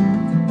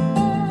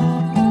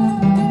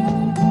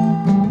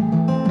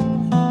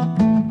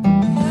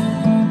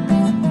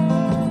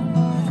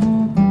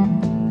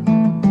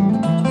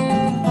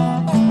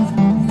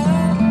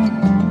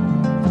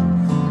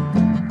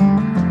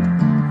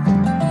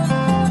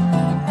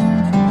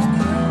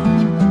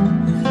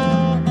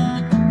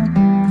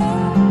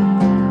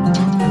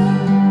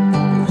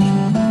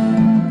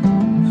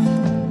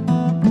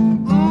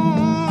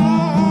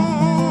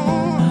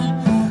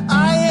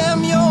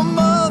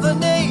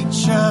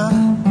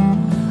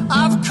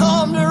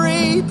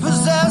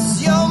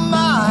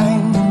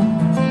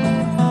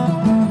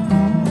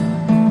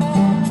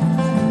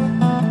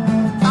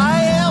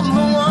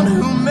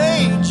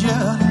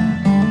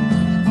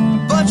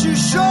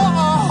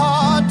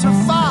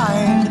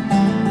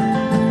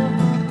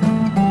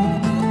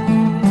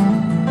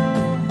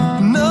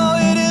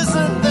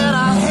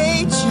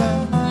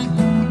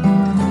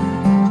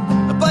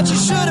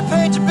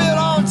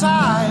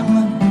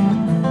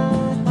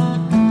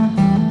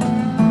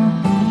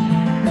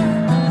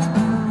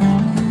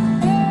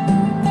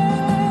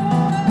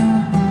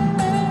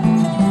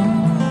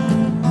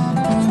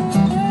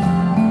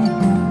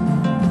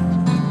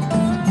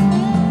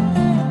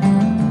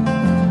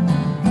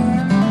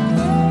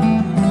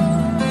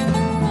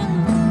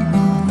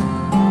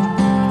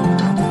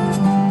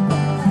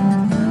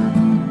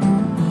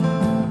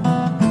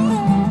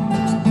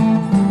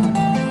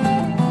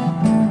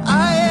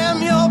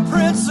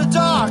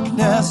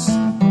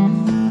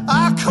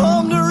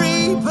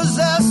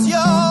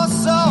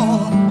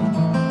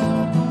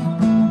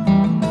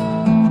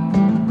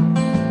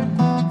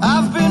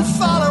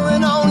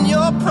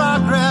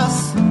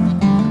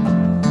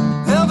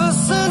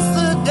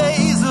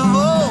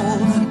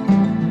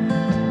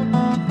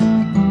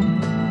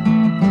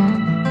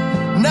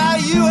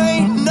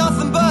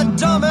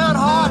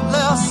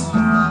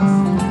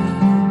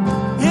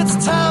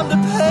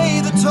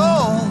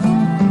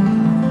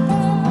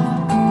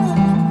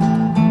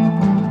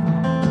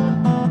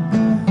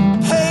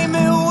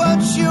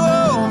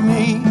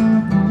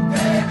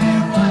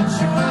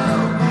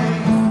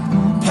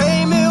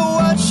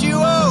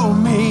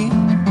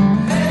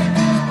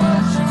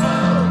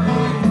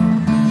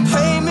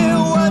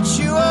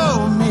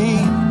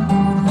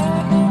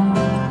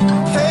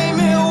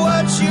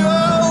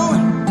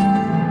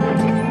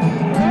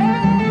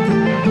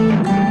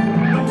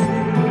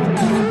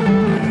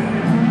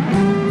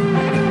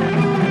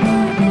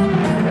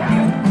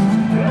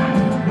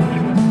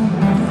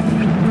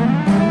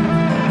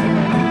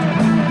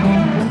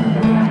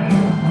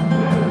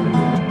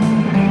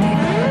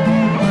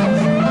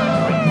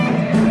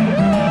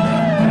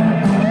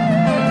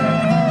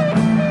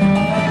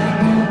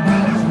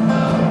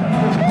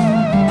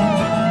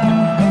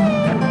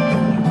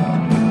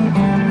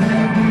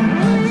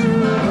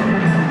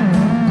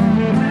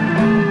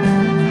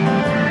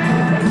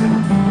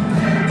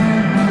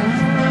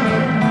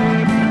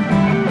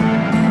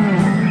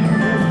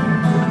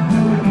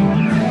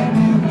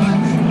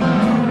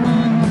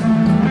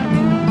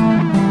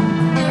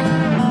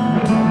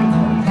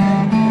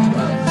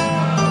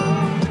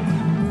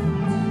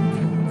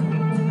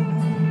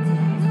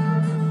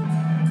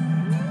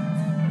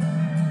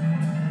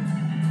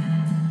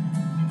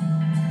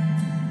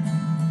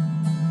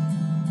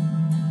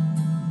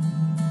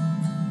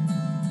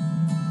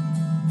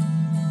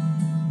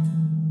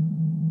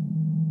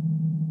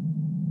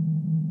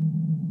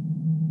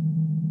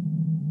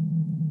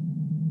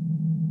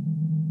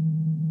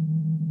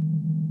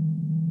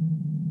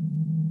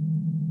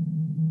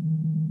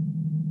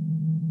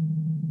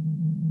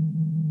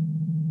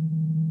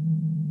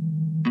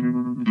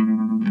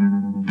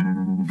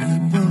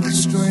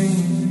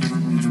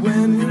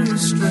 when you're a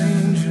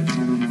stranger.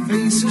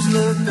 Faces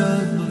look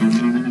ugly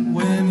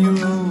when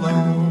you're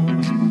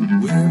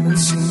alone. Women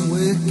seem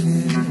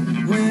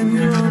wicked when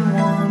you're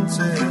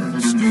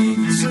unwanted.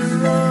 Streets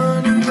are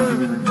uneven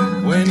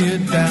when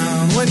you're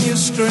down, when you're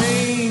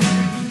strange.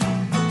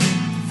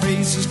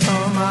 Faces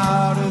come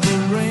out of the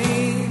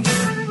rain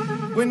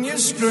when you're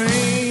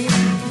strange.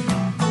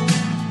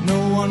 No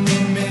one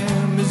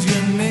remembers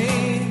your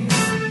name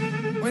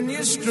when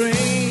you're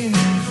strange.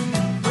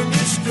 When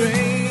you're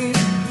strange.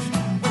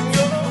 When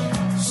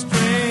you're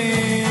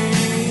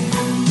strange.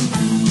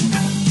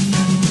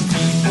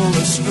 People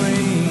are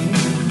strange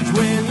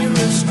when you're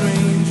a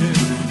stranger.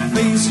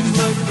 Faces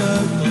look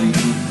ugly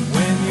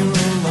when you're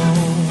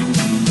alone.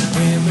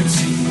 Women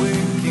seem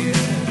wicked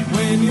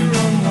when you're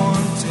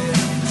unwanted.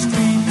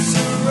 Streets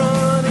are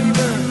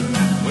uneven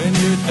when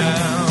you're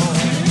down.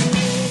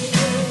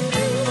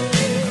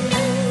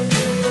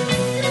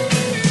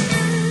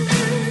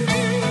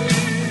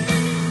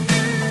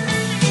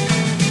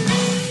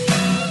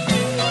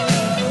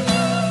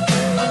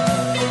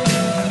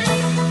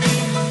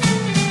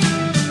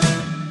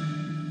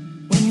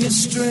 When you're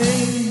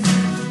strange,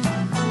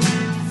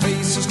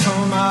 faces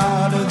come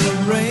out of the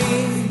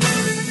rain.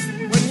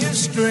 When you're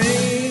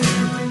strange,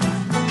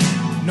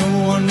 no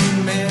one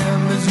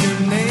remembers your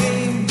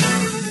name.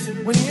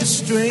 When you're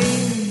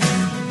strange,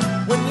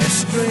 when you're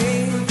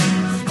strange,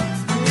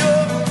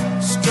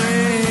 you're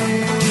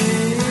strange.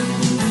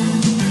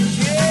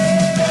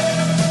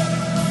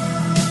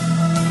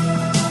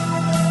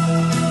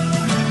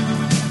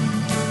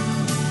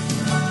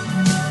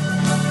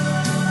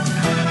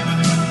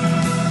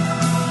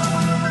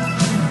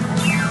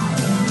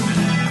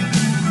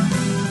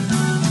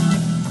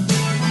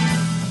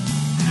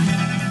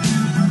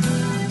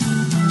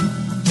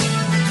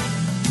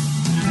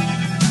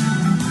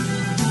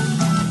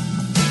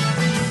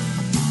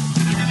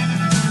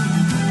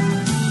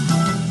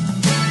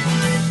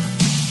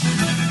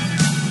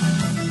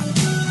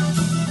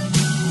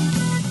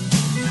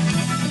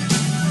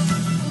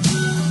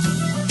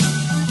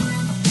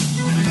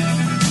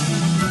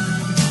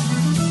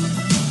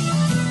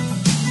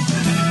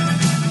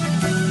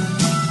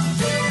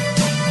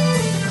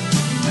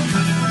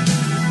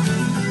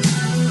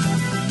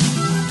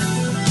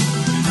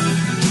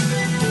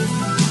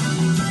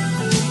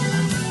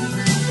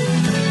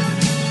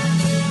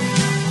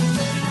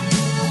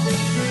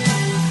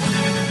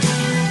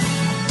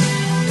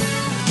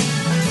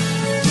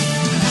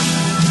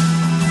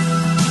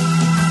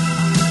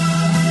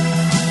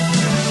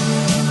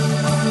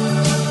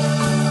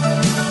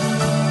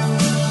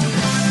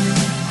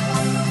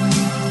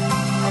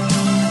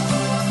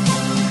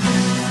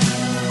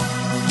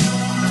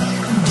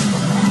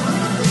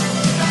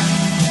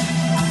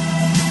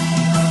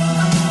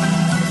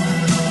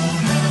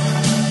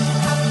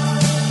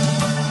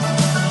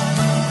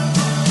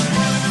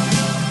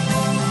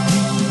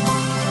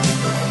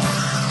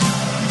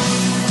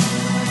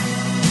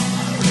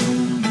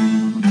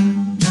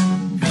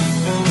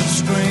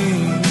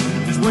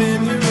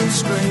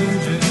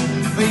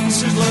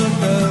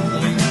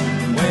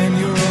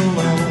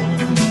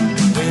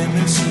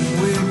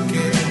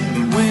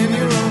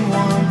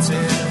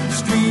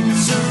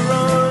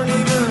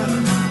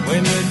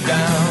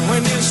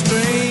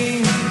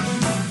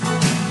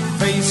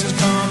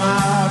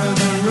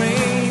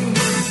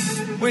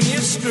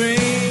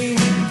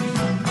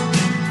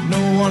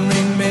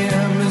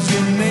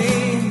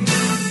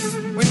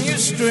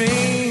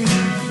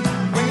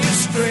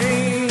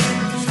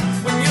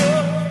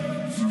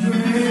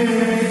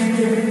 Yeah.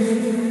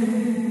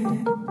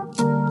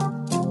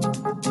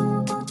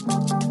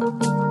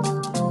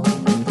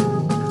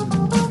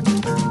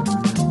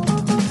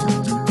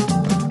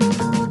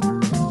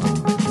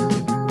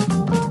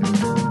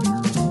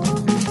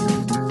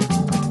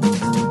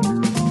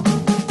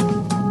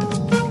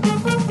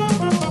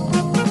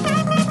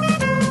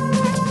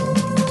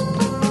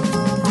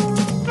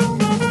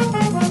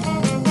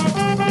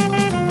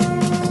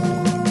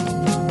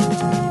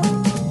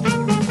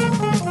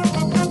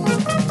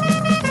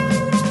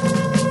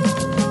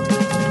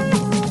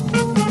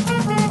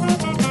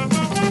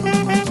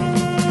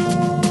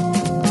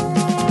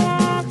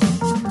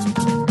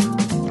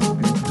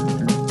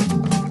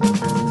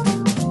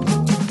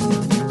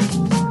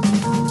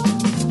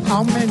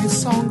 How many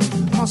songs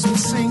must we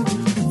sing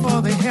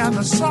before they hear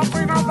the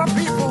suffering of the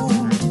people?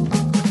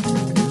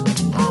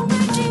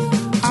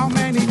 How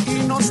many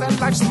innocent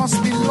lives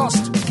must be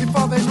lost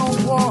before they know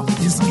war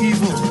is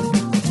evil?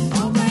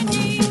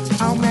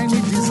 How many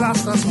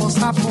disasters must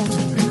happen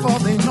before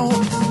they know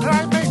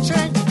climate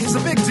change is a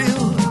big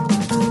deal?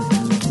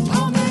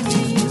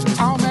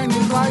 How many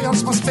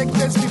riots must take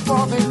place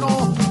before they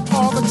know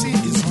poverty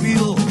is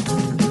real?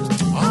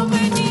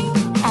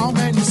 How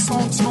many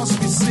songs must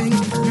we sing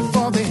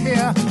before they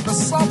hear the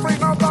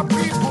suffering of the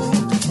people?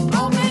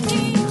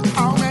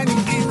 How many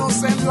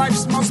innocent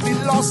lives must be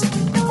lost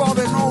before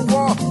they know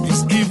war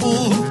is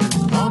evil?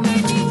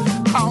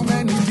 How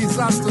many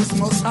disasters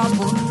must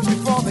happen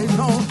before they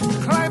know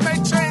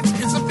climate change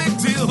is a big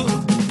deal?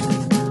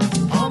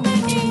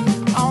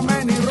 How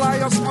many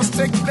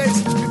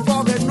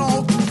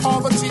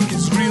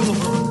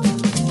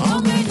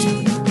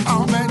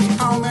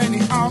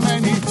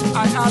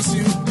ask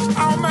you,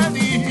 how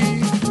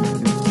many?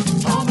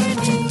 How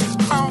many?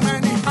 How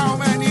many? How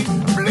many?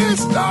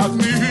 Please tell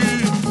me.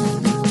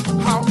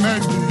 How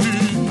many?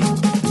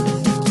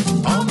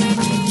 How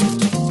many?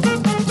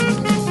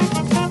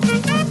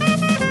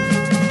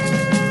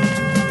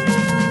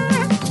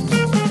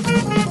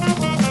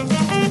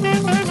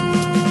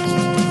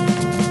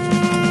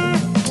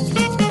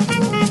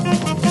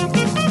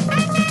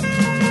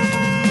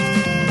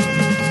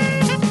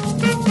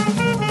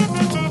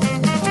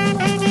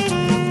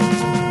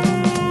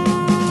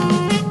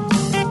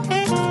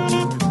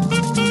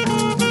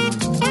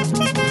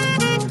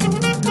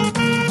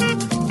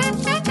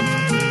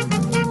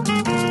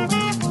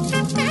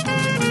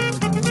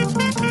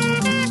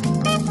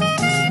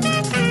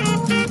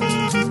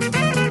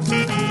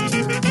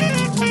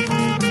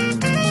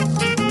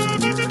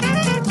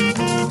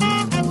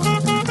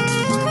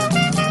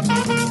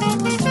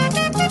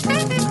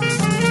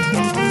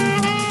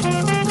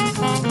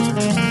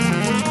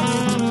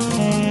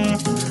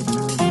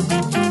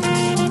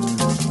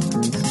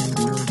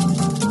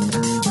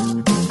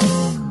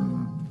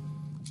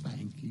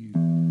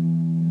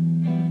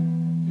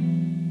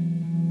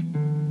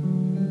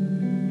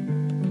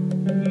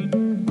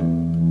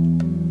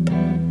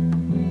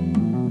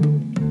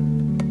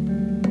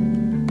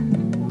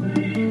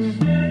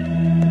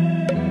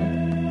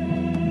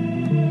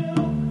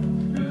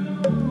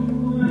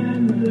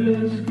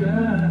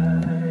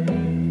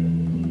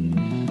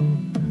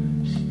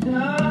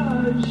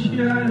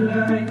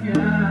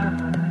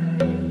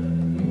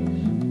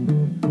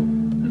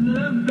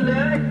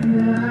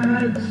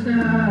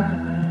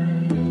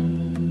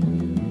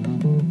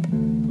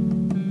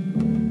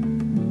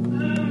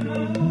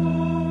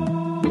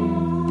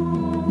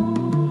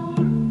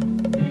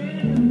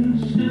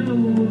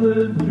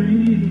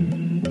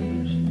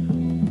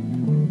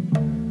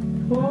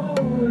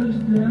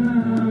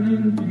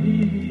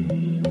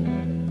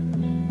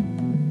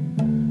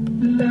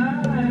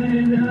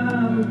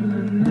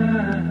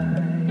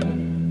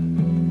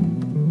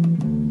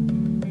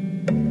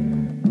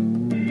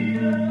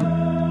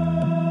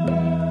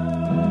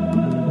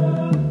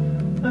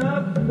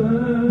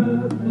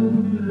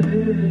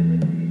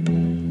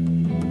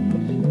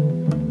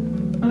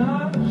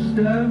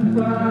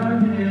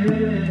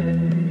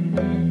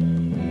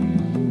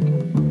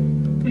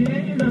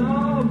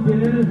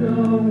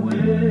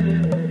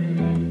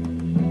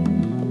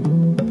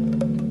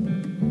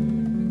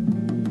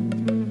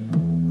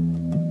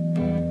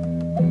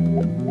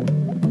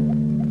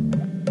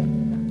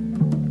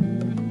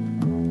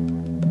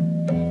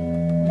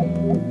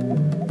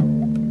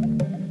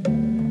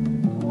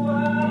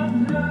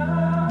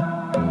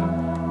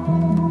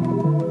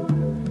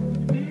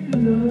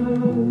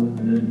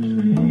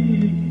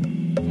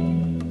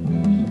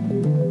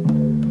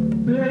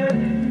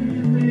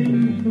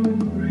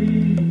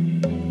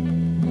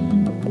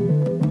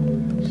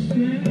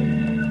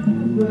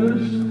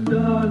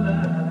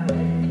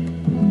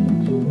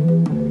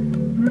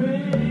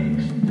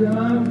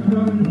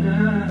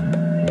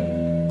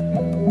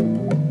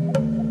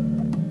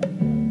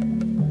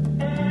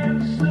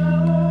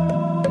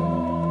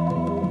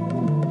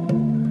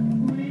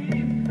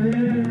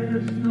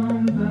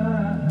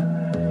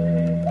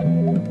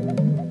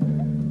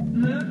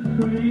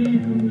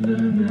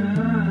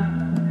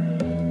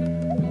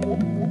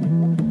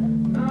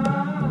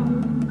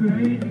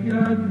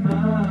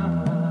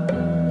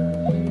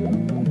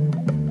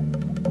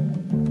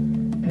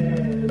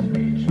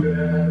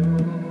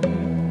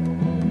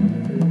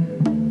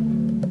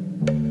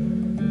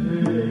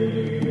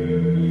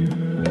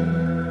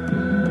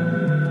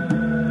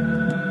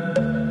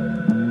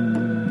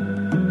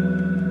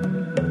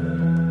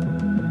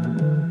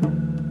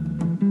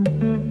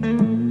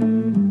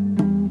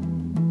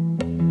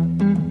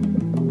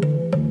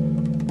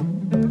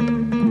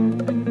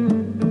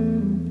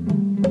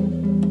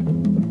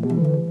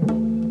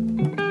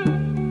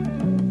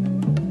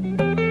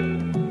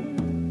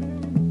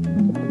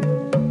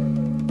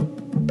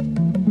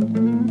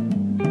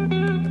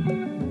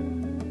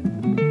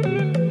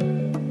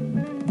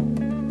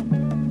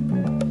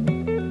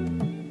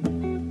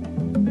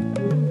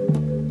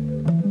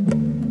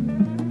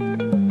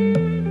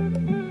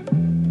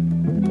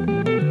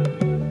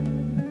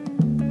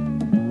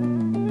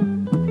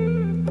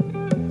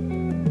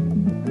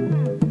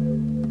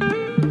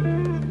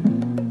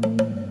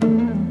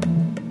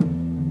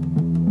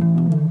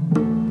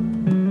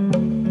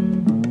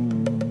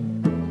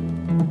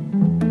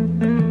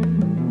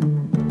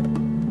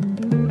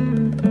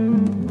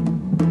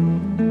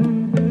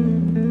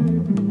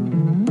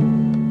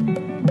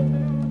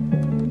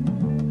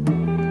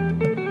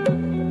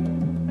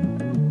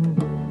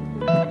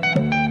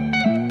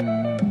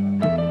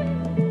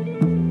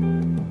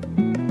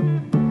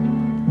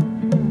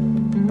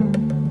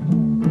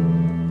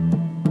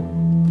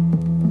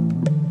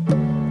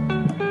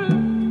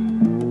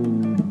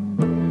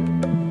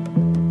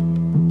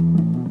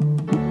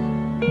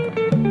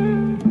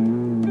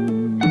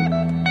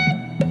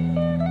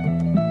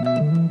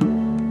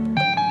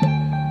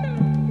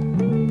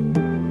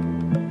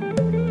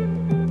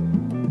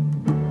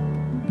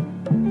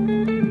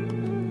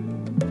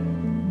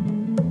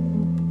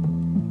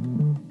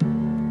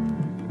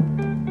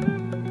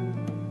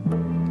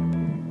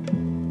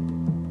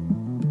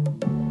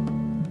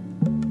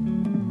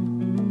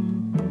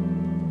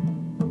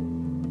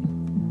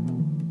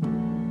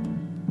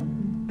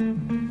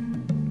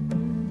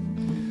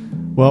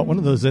 Well, one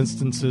of those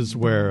instances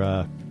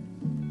where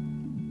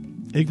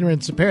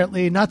ignorance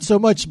apparently not so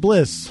much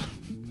bliss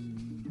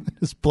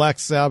is Black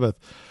Sabbath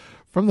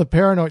from the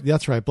Paranoid.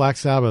 That's right, Black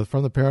Sabbath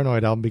from the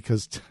Paranoid album,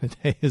 because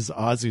today is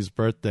Ozzy's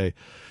birthday.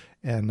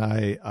 And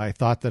I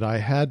thought that I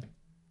had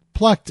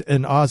plucked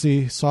an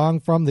Ozzy song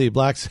from the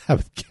Black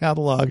Sabbath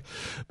catalog,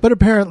 but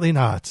apparently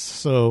not.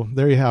 So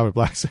there you have it,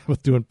 Black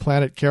Sabbath doing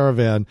Planet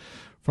Caravan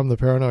from the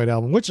Paranoid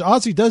album, which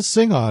Ozzy does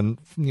sing on,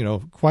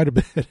 quite a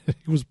bit.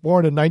 He was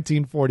born in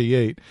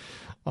 1948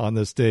 on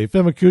this day.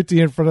 Femi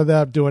Kuti in front of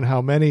that doing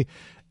How Many,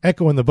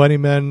 Echo and the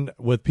Bunnymen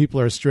with People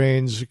Are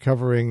Strange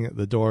covering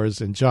The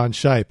Doors, and John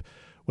Shipe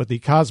with the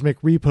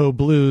Cosmic Repo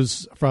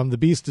Blues from The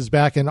Beast Is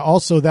Back. And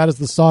also that is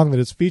the song that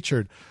is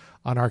featured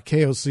on our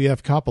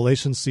KOCF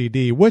compilation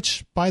CD,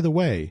 which, by the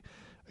way,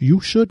 you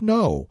should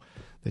know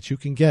that you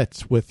can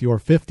get with your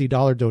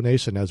 $50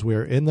 donation, as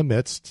we're in the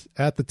midst,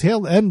 at the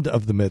tail end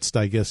of the midst,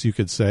 I guess you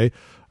could say,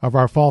 of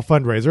our fall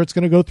fundraiser. It's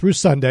going to go through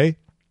Sunday,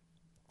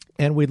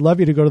 and we'd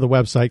love you to go to the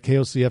website,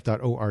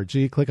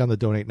 kocf.org, click on the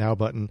Donate Now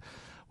button.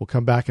 We'll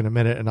come back in a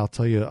minute, and I'll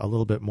tell you a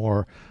little bit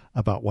more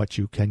about what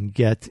you can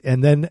get.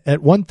 And then at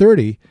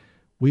 1:30,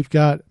 we've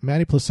got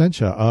Manny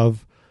Placentia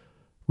of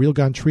Real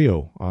Gun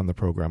Trio on the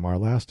program, our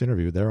last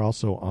interview. They're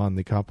also on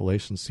the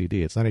compilation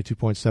CD. It's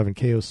 92.7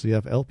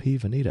 KOCF LP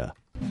Veneta.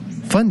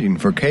 Funding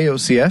for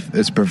KOCF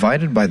is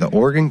provided by the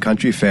Oregon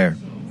Country Fair,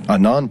 a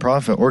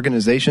non-profit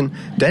organization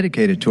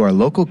dedicated to our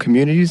local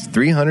communities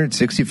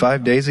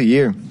 365 days a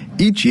year.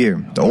 Each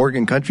year, the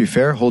Oregon Country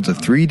Fair holds a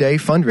 3-day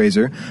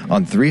fundraiser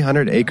on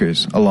 300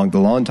 acres along the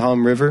Long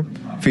Tom River,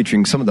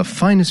 featuring some of the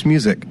finest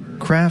music,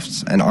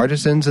 crafts, and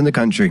artisans in the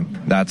country.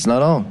 That's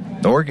not all.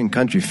 The Oregon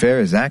Country Fair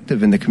is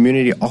active in the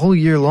community all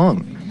year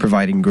long,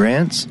 providing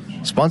grants,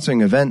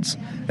 sponsoring events,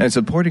 and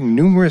supporting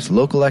numerous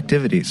local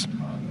activities.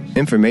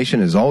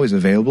 Information is always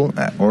available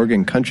at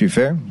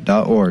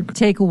OregonCountryFair.org.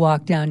 Take a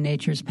walk down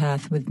nature's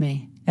path with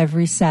me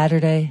every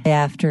Saturday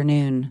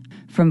afternoon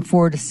from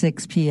 4 to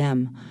 6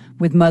 p.m.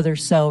 with Mother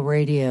Cell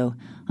Radio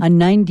on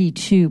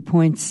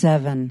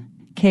 92.7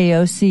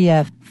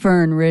 KOCF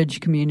Fern Ridge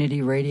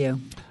Community Radio.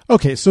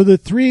 Okay, so the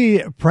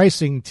 3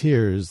 pricing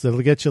tiers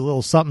that'll get you a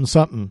little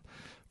something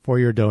for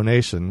your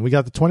donation. We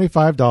got the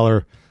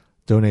 $25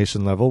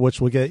 donation level, which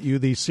will get you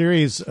the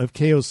series of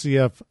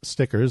KOCF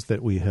stickers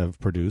that we have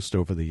produced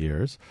over the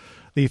years.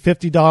 The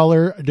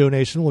 $50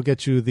 donation will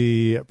get you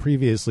the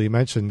previously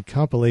mentioned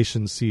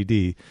compilation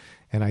CD.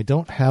 And I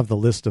don't have the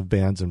list of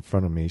bands in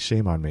front of me.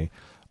 Shame on me,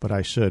 but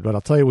I should. But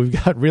I'll tell you,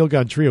 we've got Real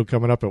Gun Trio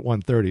coming up at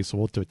 1:30, so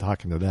we'll be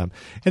talking to them.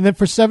 And then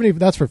for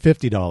that's for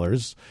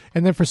 $50.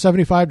 And then for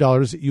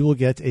 $75, you will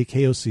get a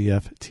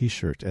KOCF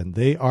T-shirt, and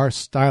they are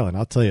styling.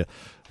 I'll tell you,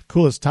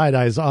 coolest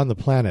tie-dyes on the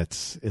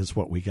planet is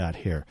what we got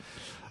here.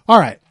 All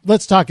right,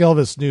 let's talk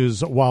Elvis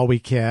news while we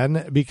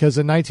can, because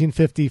in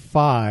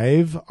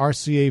 1955,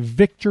 RCA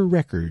Victor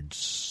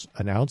Records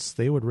announced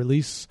they would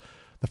release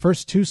the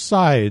first 2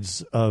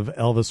 sides of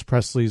Elvis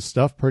Presley's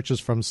stuff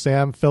purchased from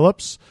Sam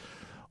Phillips,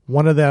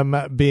 one of them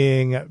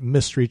being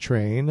Mystery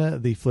Train,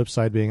 the flip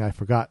side being I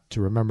Forgot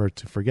to Remember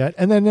to Forget.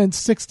 And then in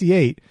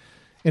 1968,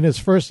 in his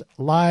first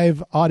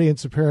live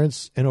audience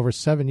appearance in over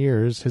 7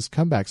 years, his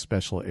comeback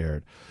special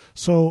aired.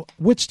 So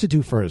which to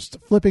do first?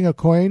 Flipping a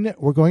coin,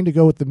 we're going to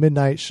go with the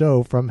Midnight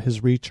Show from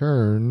his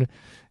return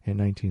in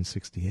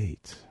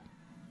 1968.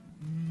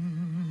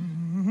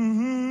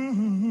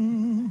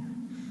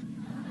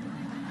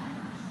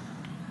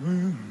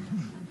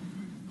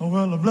 Oh,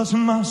 well, bless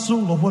my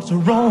soul, what's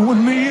wrong with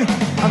me?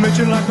 I met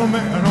you like a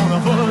man on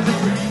a fuzzy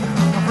tree.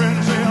 My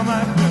friends say I'm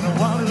acting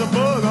wild as a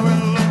bug. I'm in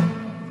love.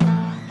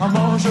 I'm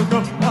all shook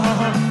up.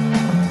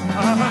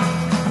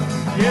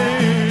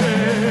 Yeah.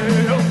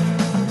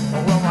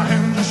 Oh, well, my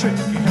hands are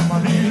shaky and my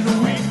knees are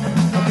weak.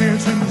 I can't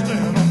seem to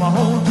stand on my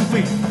own 2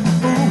 feet.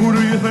 Ooh, who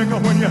do you think of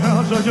when you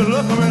have such a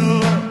look? I'm in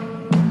love.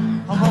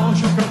 I'm all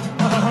shook up.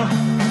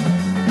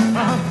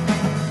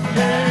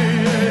 Yeah.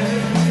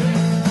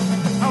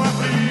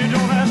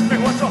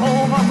 What's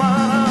on my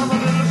mind? I'm a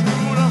little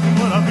screwed up,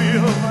 but I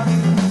feel fine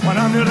when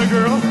I'm near the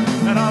girl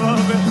and I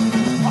love it.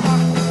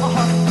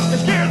 It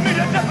scares me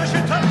to death when she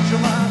touches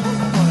my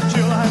but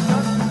until I've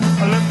got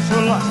her lips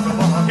are like a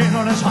volcano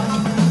that's hot.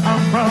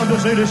 I'm proud to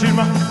say that she's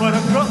my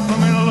buttercup.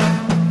 I'm in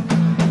love.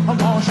 I'm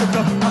all shook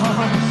up.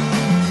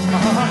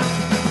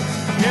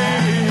 Yeah.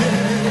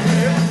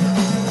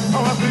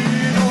 Oh,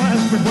 please don't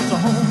ask me what's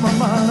on my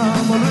mind.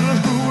 I'm a little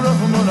screwed up,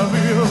 but I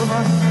feel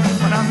fine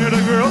when I'm near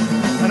the girl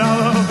and I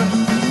love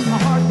it. My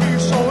heart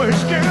beats so it's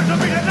scared to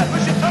be to death when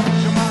she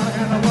touches my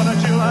hand. What a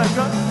chill I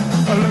got.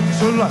 Her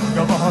lips are like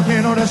a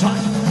volcano that's hot.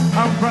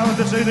 I'm proud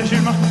to say that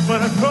she's my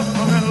buttercup.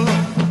 I'm in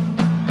love.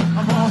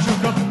 I'm all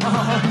shook up.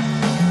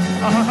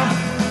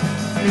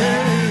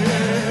 Yeah.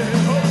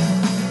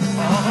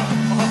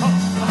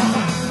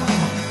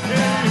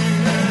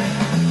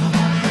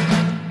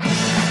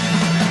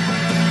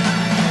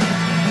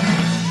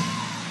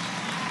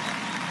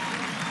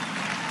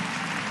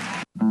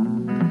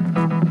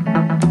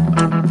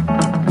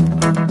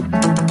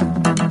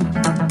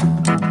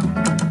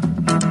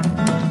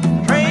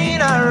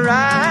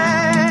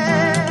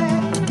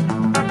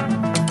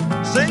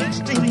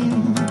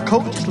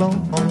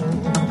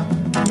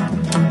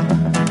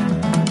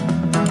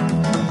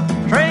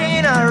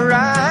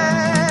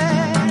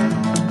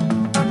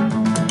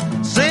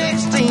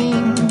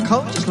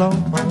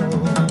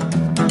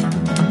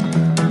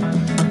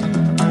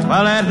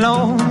 Well, that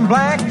long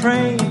black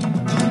train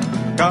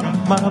got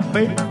my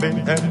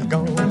baby and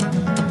gone.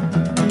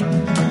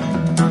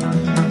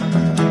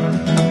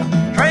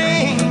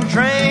 Train,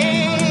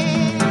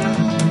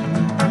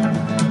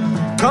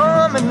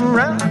 coming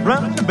round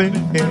the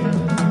bend.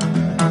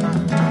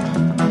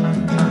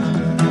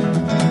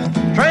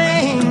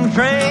 Train,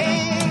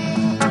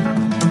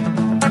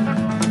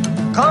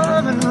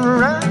 coming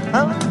round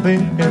the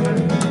bend.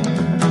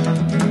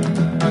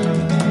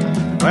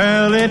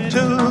 Well, it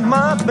took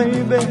my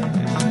baby,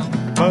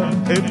 but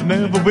it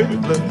never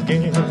will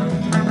again.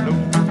 No,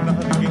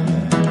 not again.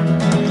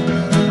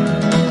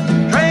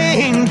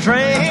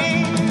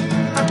 Train,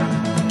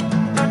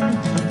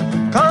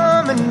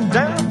 coming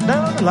down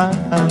the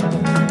line.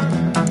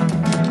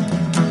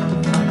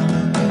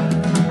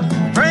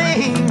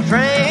 Train,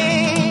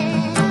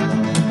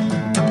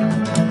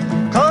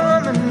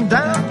 coming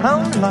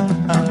down the line.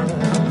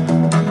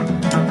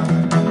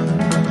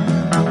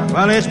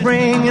 Well, it's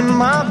bringing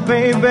my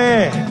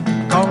baby,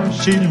 'cause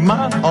she's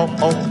mine, all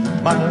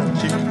mine,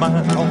 she's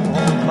mine, all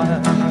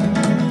mine.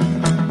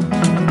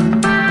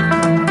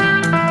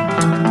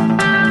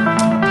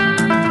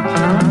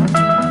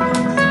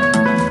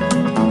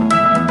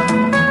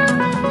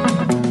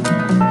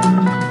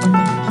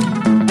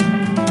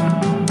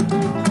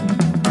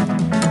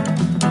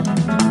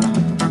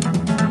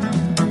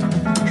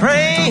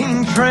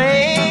 Train,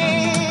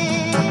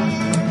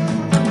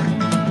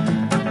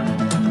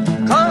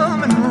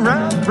 coming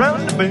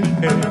round the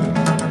bend,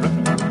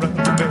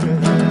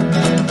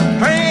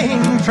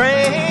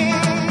 Train,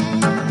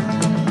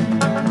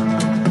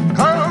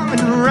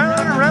 coming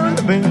round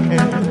the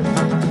bend.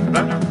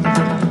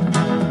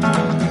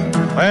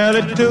 Well,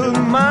 it took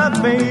my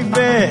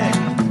baby,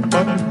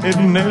 but it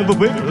never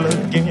will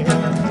again,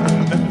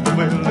 never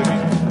will again.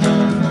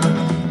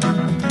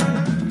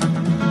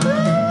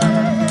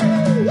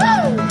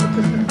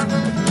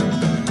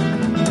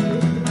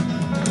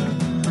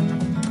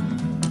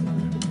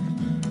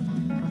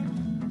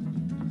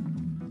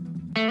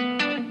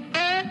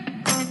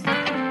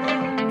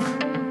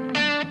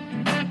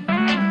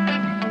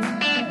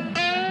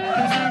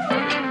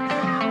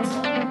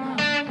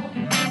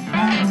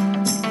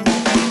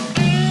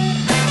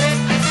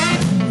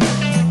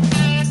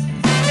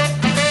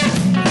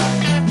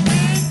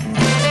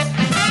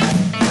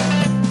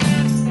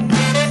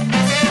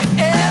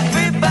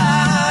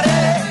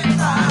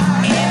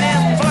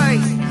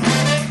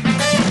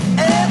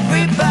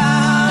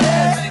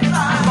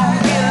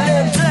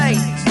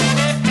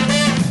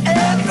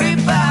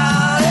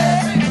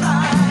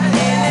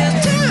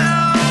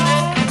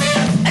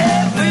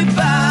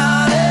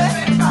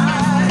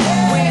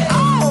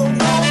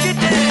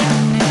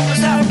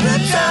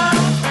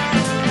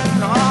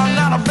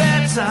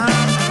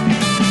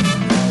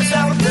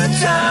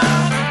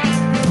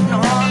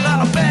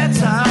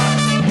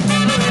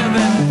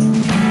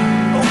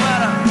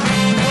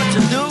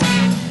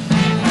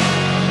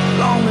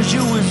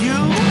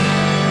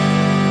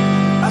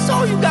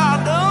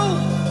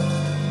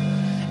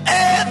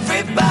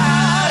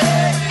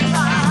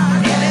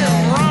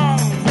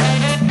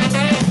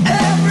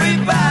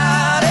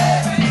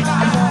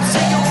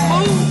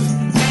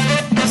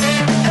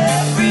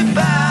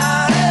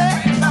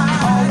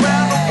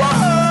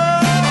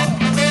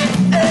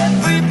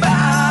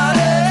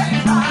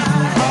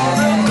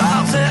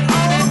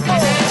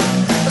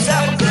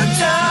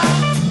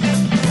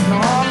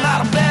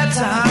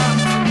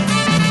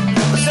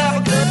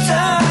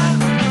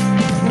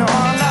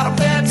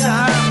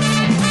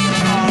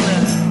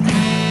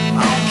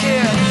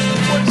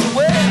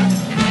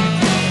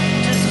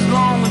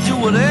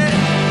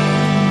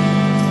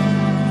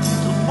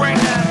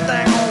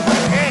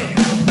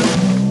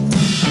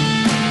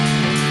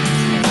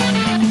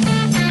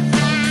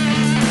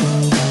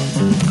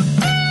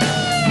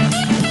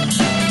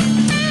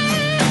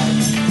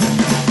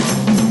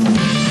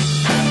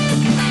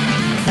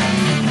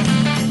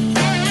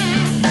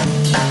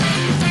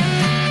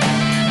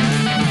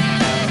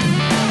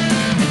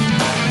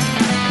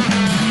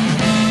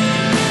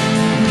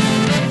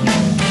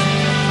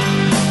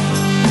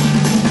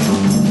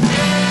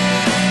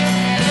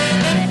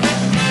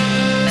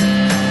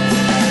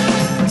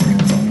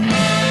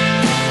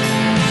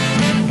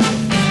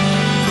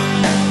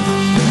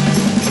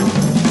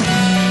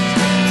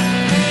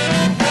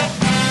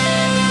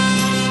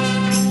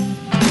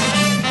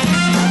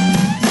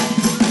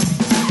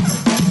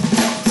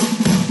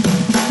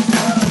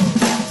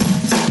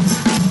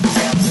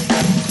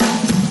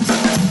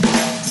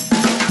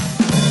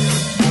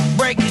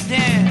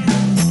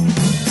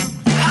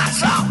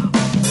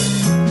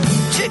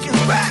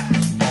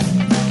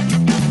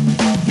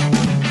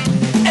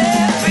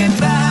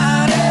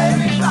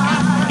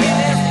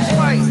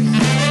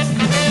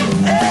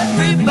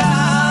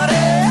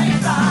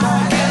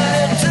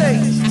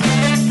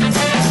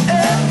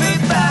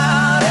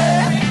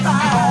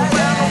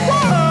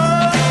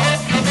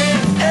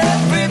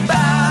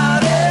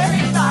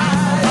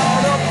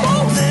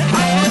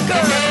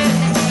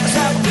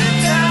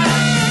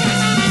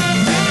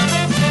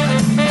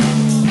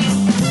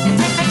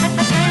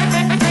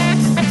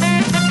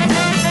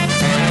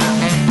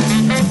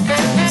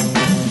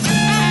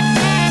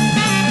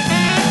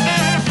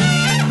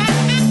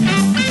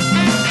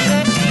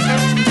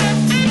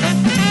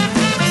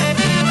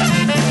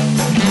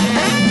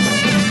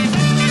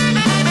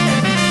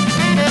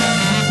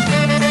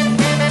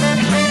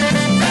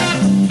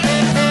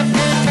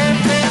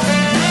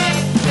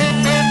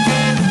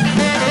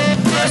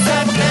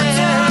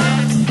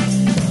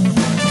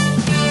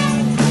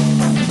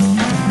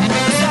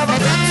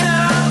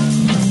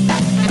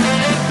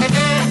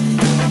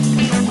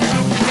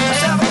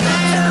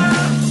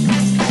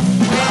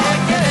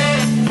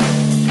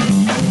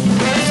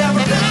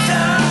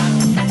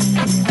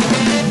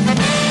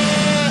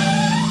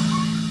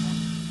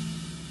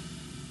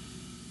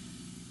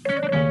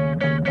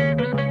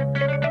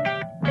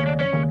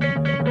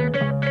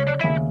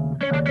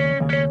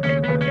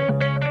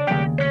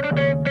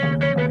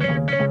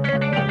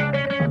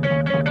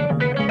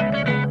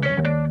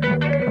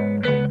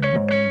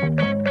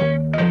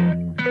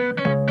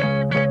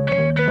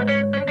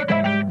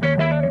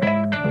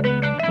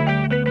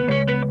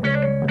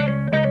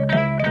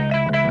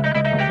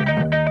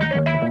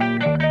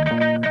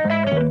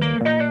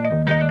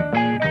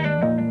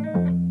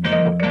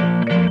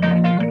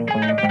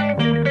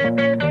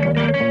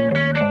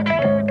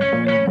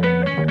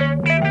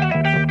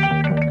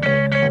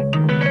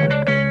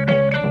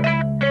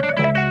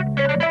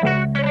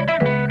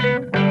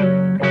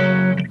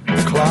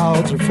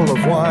 full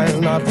of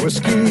wine, not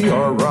whiskey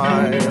or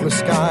rye. And the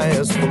sky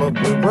is full of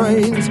blue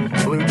brains,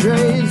 blue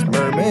jays,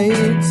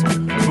 mermaids,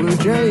 blue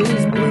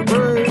jays,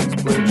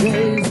 bluebirds, blue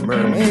jays,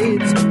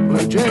 mermaids,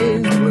 blue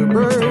jays,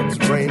 bluebirds,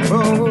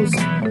 rainbows.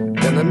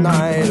 And the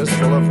night is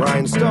full of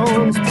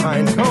rhinestones,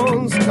 pine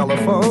cones,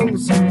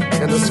 telephones.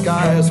 And the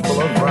sky is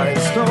full of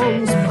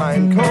rhinestones,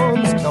 pine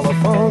cones,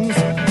 telephones.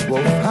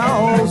 Wolf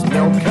howls,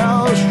 milk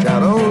cows,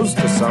 shadows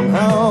to some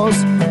house.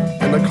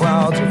 And the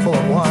clouds are full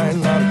of wine,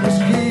 not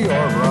whiskey or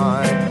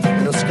rye.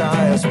 And the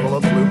sky is full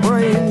of blue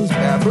brains,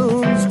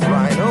 baboons,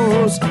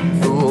 rhinos,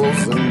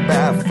 fools and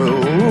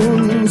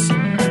buffoons.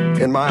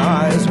 And my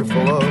eyes are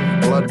full of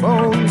blood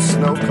bones,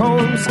 snow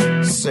cones,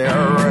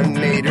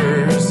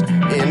 serenaders,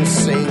 and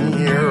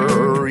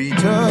senoritas,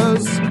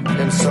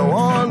 and so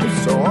on,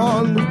 so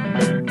on.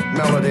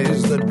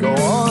 Melodies that go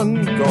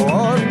on, go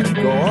on,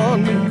 go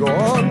on, go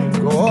on,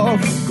 go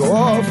off, go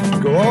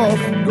off, go off,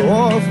 go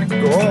off,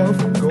 go off,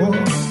 go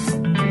off.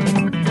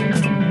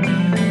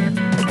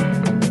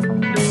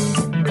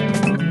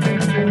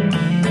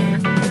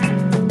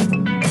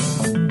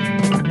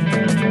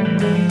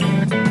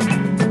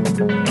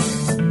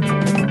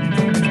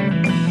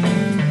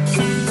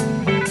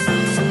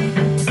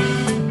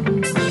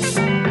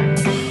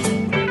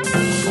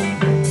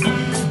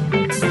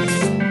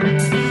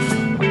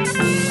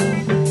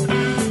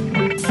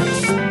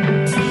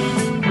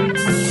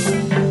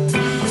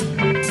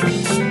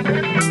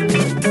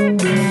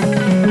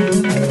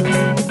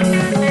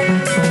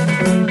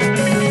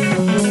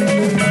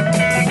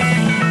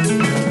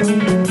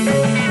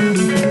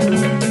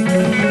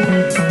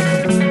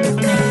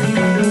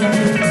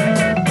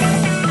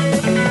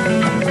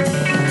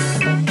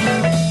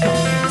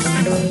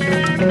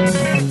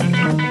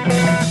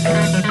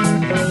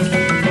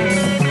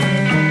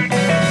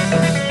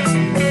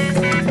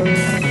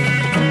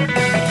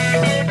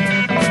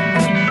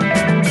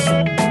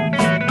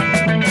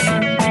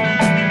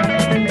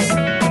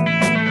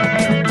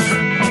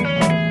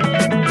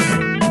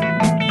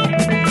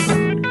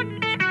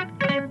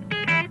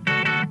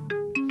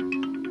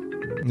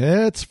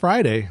 It's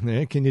Friday.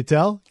 Can you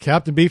tell?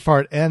 Captain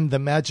Beefheart and the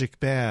Magic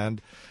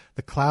Band.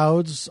 The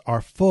clouds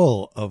are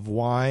full of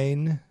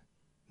wine,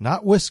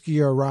 not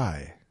whiskey or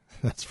rye.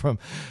 That's from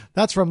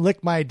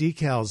Lick My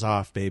Decals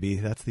Off, baby.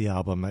 That's the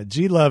album.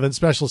 G-Love and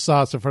Special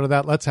Sauce in front of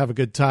that. Let's have a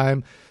good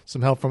time.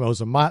 Some help from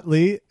Ozzy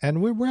Motley,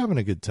 and we're having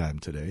a good time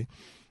today.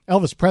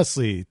 Elvis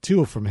Presley,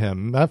 two from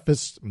him.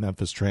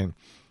 Memphis Train.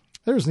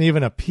 There isn't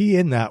even a P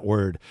in that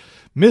word.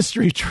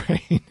 Mystery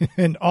Train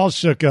and All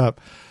Shook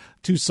Up.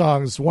 Two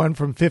songs, one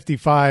from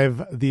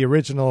 55, the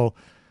original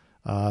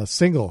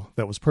single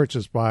that was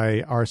purchased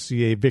by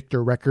RCA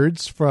Victor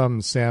Records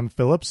from Sam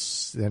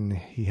Phillips, and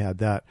he had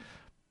that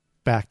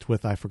backed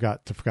with I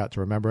forgot to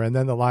remember, and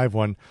then the live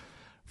one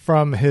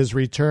from his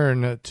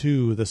return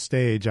to the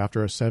stage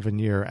after a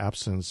 7-year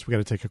absence. We got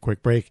to take a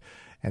quick break,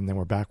 and then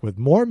we're back with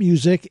more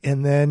music,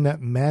 and then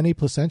Manny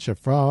Placentia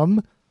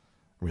from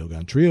Real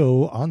Gun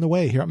Trio on the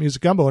way here at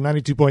Music Gumbo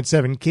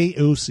 92.7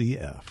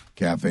 KOCF.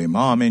 Cafe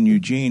Mom in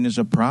Eugene is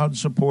a proud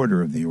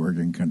supporter of the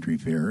Oregon Country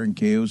Fair and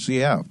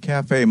KOCF.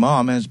 Cafe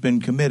Mom has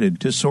been committed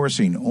to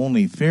sourcing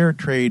only fair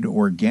trade,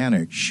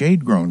 organic,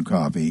 shade-grown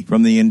coffee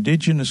from the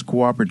indigenous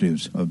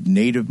cooperatives of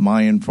native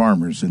Mayan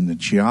farmers in the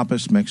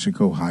Chiapas,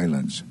 Mexico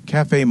highlands.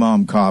 Cafe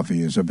Mom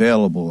coffee is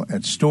available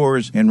at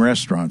stores and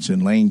restaurants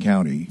in Lane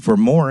County. For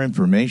more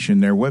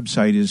information, their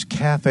website is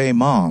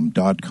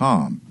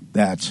cafemom.com.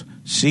 That's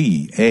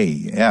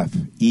CAFEMAM.com.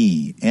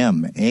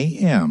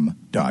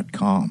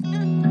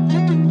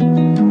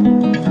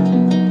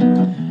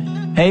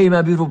 Hey,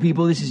 my beautiful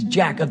people, this is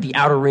Jack of the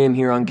Outer Rim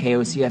here on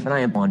KOCF, and I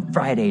am on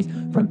Fridays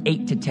from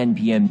 8 to 10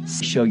 p.m.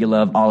 Show you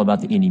love all about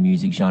the indie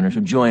music genre,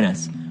 so join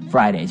us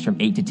Fridays from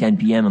 8 to 10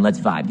 p.m. and let's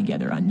vibe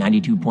together on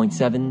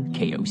 92.7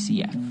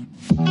 KOCF.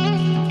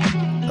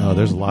 Oh,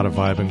 there's a lot of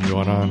vibing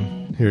going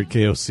on here at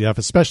KOCF,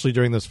 especially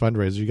during this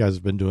fundraiser. You guys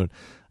have been doing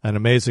an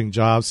amazing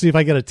job. See if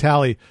I get a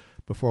tally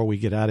before we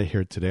get out of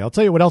here today. I'll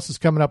tell you what else is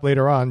coming up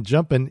later on.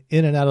 Jumping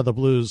in and out of the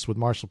blues with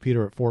Marshall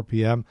Peter at 4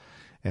 p.m.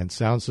 and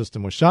Sound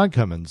System with Sean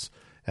Cummins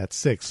at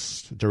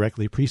 6,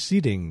 directly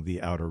preceding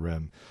the Outer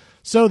Rim.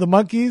 So the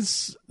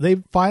Monkees, they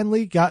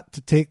finally got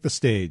to take the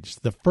stage.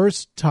 The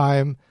first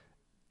time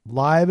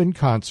live in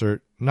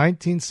concert,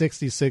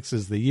 1966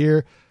 is the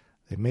year.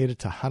 They made it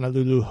to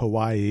Honolulu,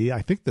 Hawaii.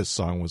 I think this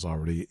song was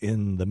already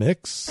in the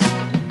mix.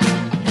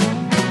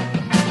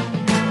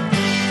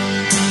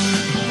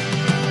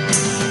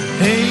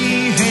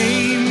 Hey,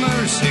 hey,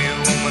 mercy,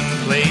 woman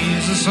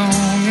plays a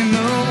song and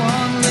no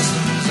one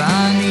listens.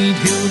 I need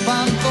help,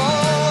 I'm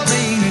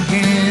falling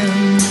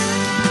again.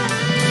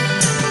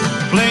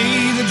 Play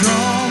the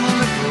drum a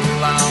little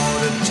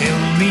louder,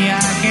 tell me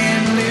I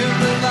can live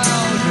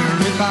without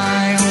her if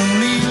I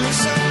only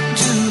listen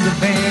to the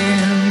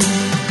band.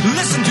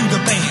 Listen to the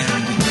band.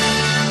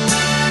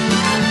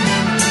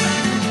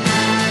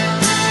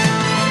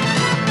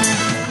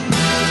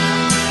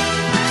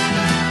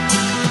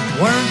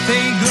 Weren't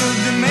they good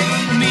that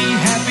made me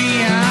happy?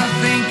 I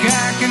think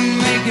I can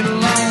make it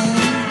alone.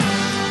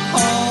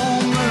 Oh,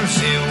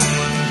 mercy, woman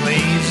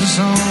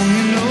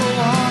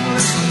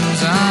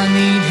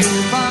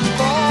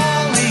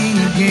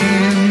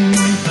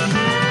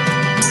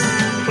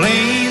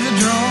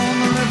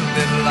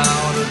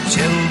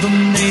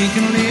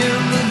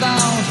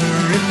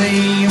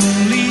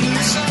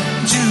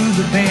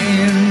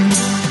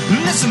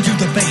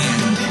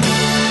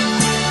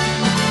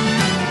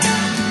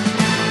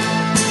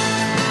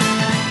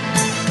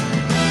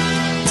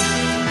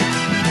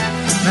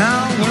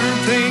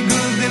weren't they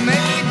good? They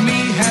made me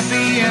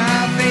happy.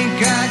 I think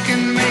I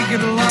can make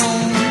it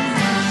alone.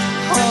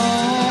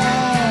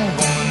 Oh,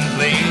 woman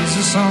plays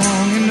a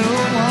song and no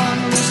one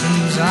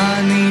listens. I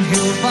need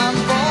help, I'm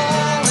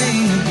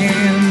falling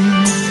again.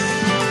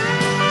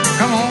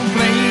 Come on,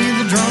 play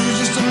the drums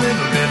just a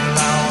little bit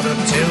louder.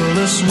 Tell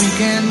us we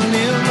can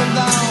live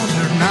without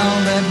her now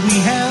that we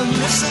have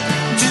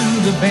listened to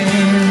the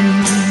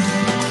band.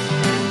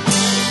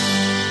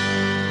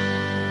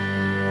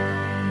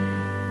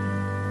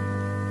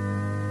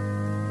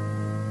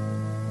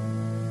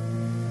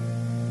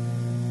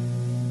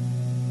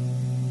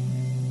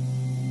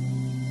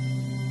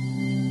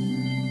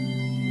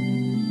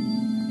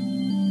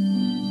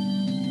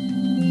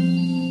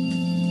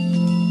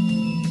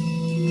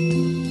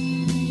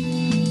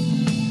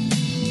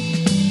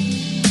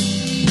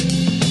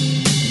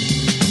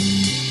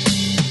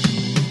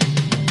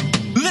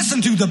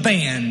 To the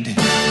band.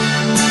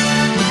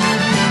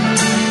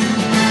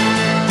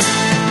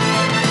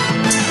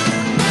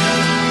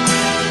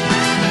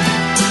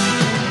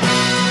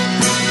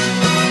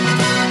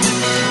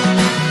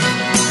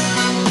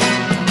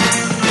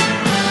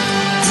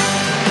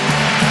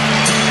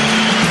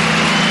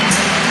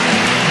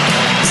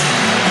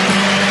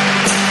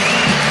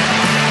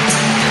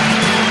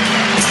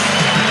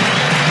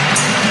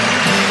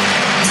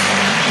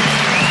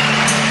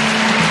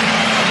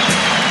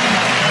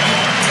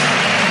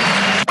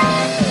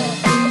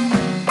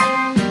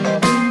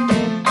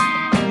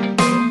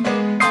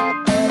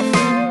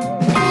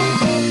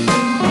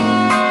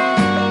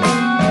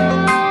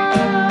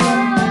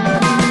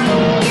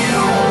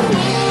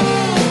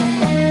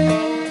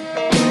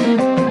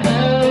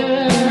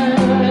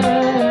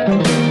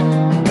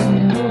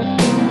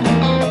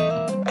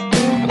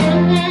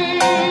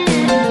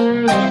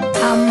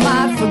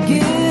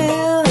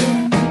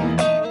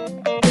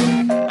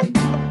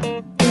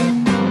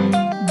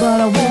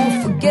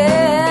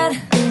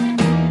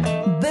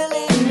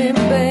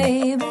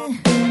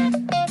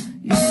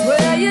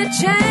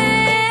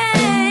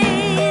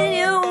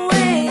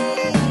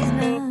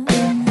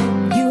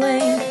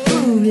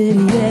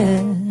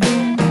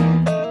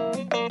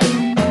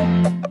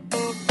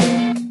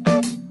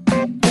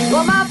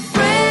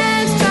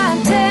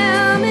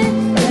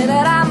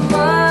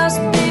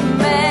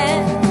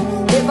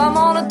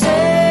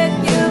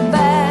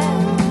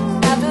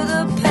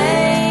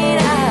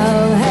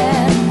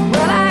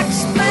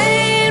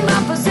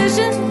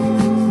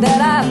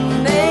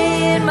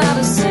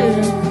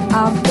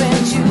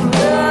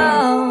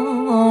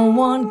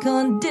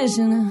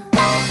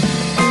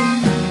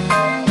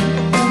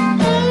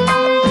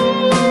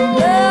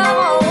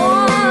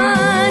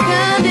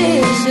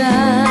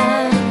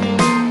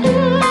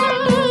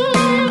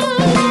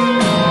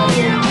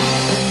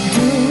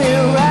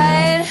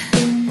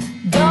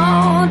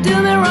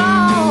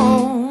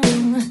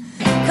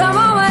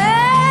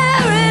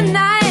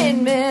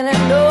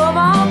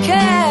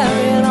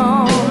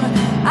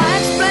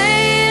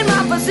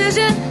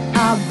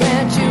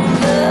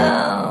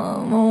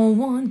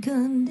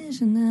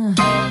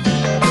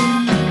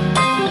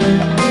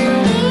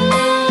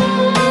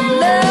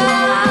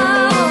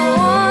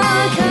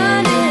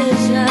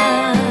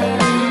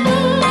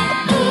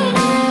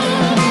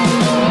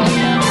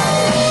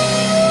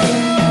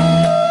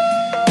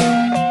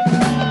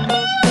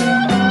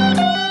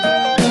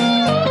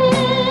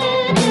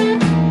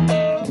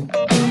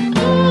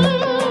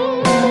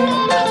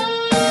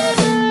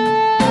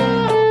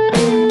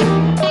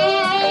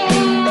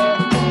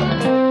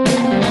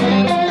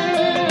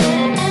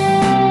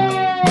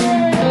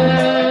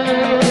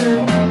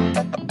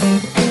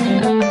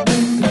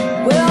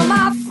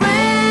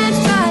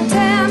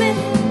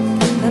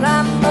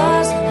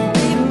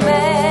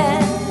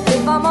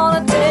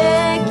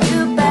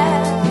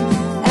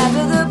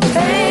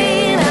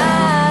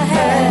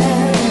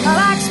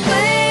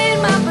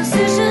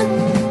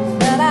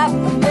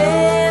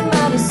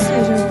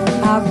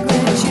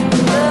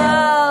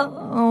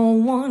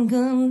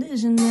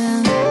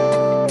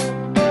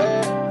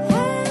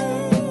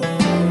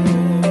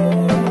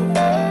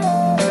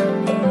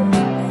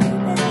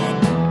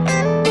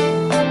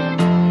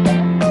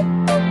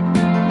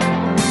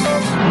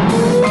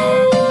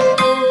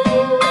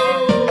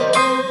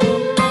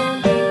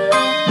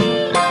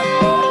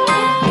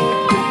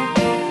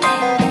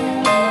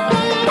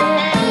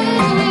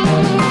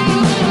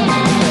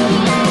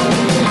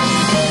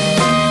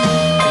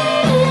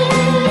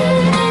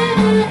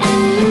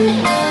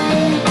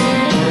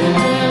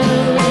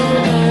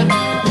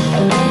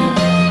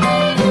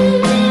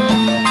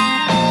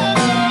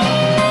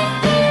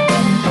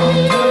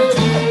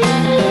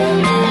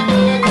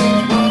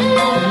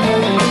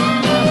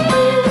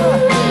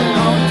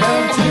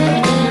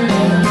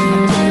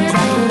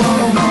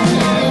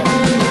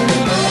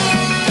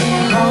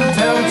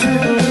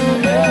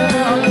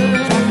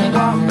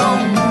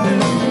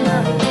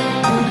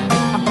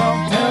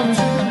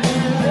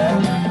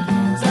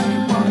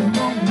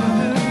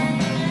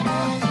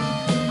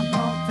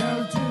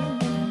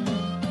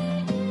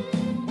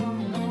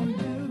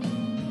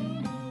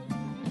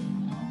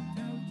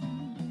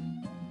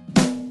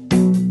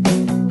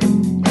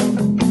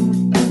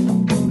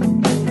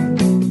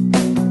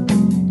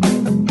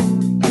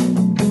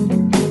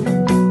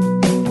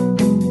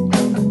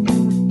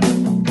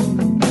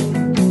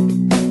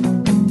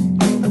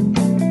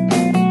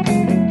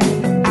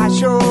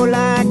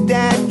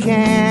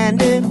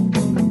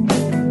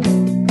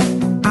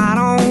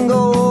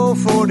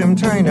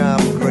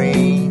 turnip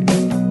greens.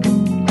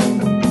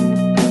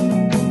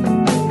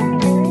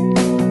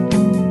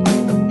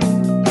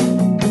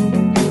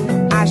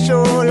 I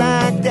sure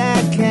like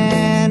that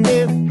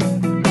candy.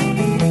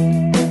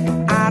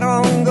 I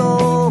don't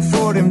go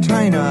for them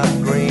turnip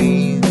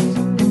greens.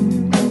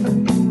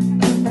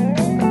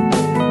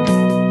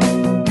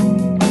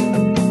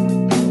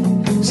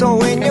 So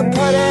when you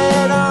put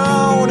it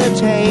on the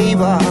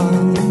table,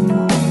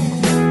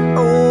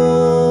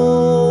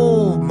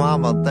 oh,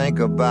 mama, think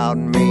about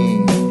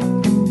me.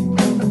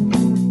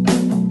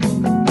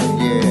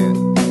 Yeah.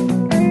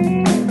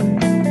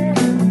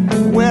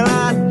 Well,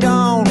 I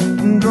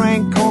don't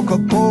drink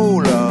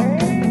Coca-Cola,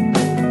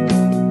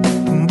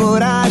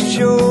 but I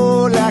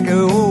sure like a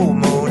old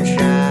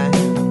moonshine.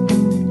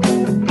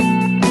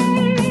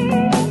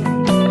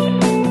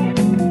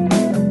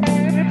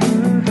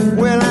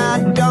 Well, I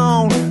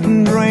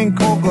don't drink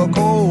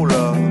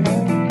Coca-Cola,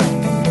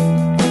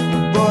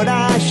 but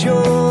I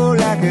sure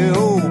like a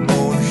old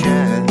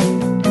moonshine.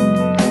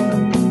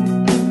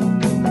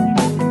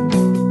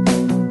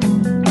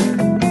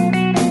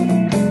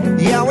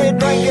 Yeah, we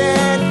drink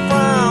it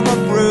from a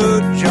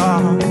fruit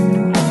jar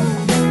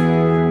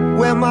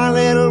with my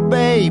little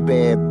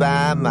baby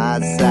by my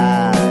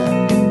side.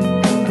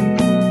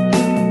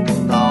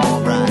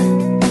 All right.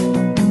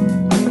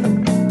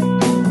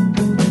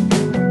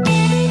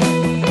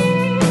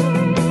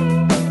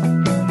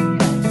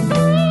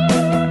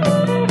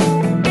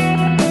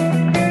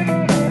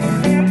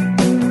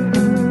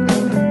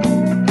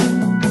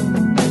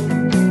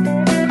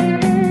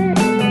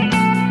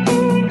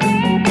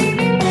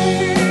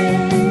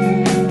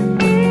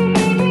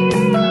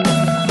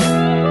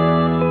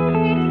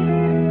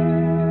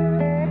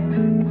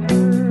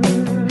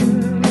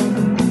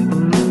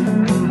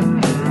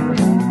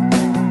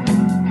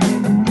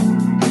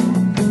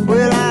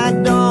 Well, I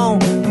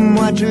don't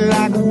much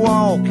like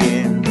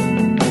walking,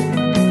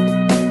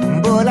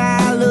 but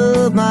I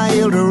love my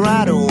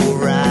Eldorado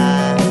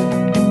ride.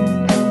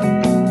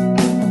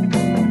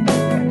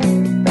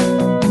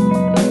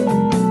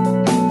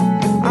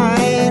 I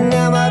ain't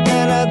never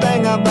gonna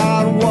think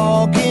about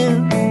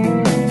walking,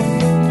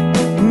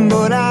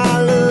 but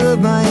I love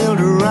my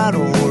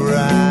Eldorado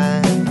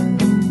ride.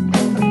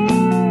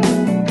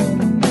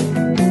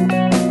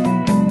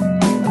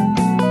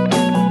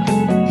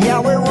 Yeah,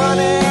 we're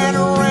running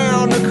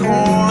around the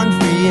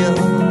cornfield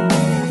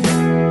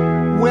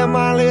with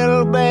my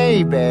little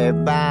baby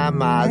by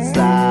my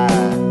side.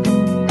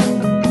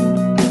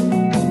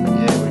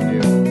 Yeah, we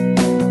do.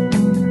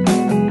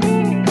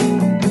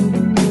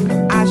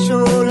 I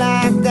sure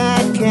like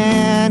that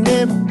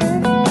candy.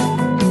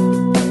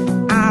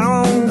 I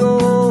don't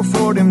go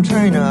for them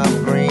turnip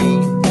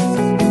greens.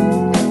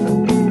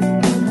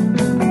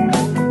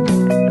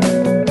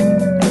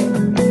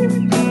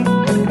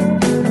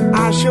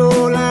 I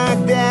sure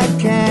like that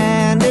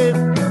candy.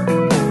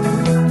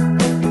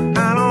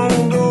 I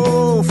don't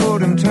go for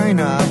them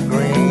turnip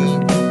greens.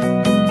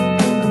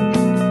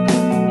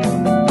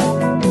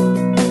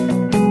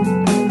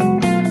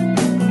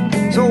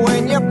 So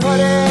when you put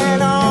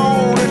it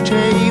on the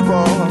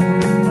table,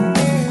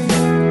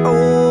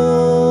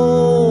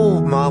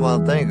 oh, mama,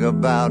 think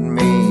about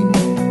me.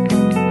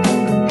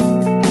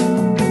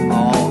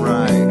 All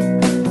right.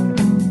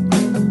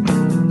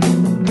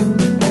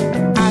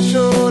 I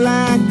sure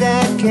like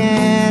that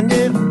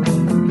candy.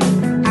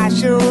 I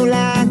sure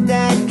like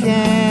that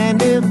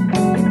candy.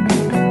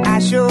 I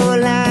sure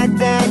like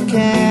that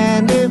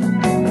candy.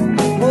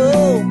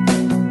 Whoa,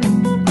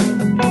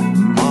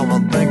 mama,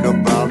 think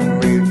about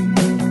me.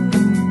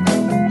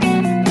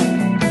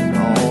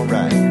 All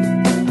right.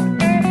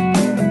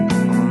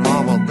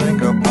 Mama,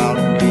 think about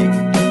me.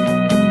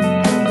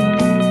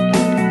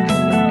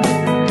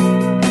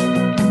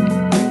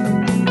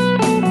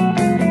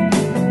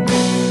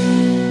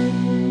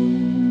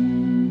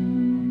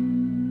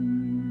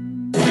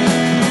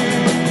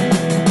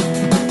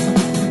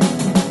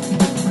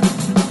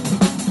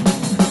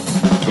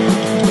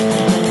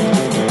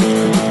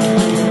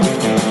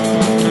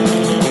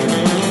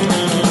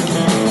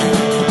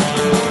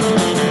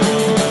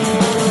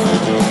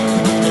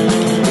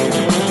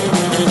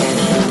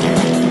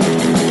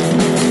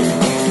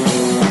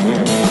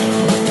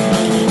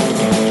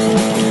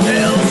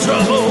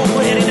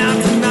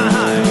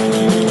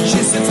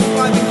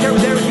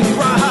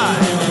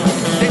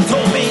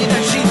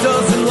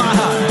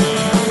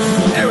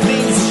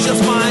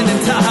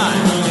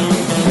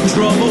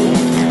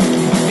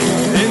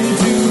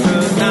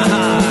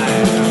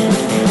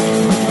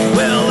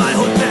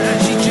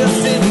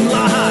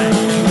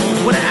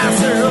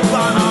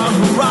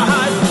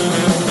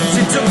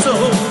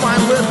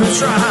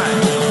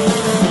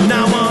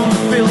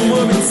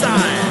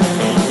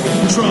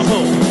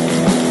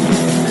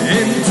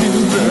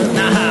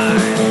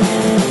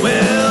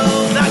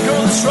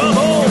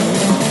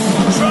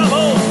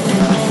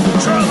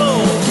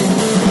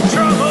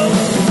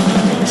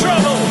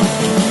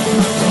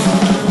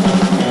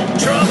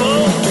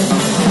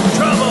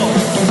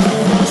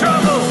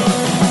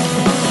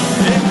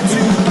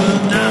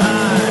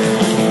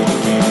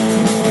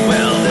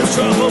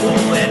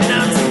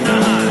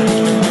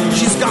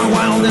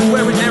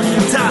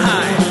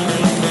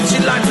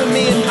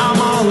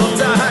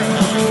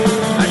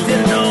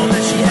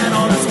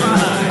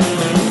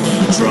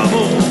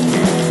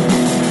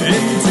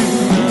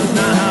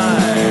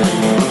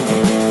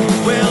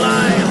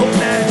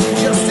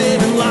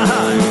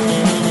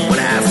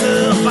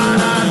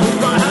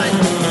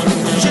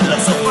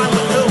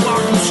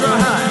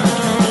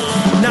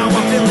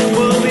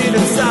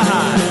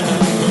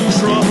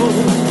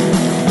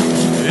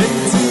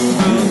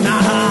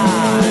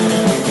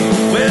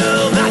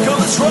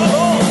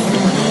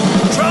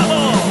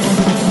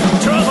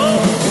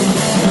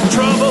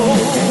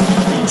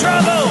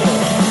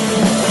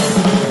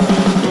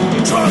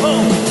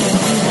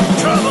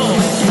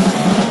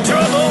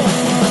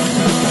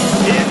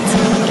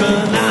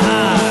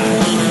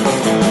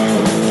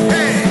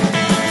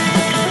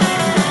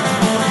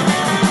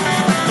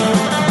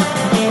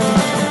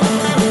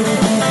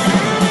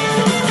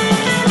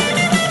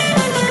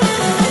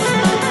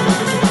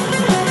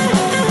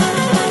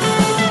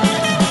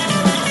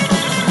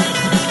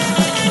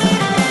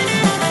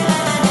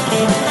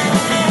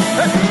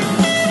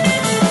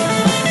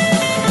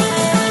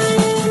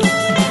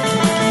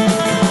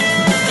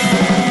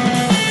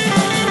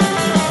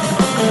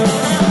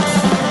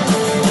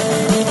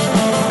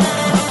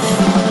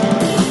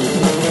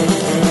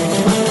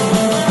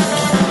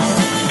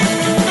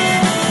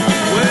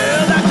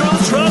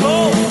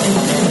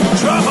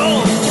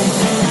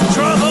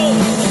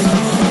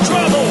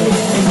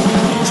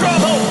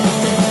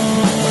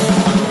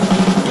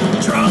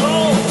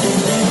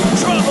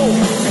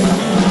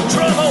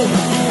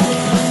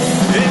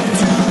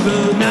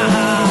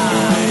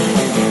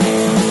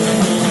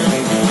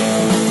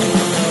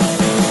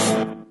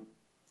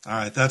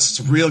 right, that's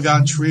Real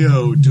Gone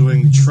Trio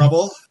doing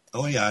Trouble.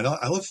 Oh yeah,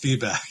 I love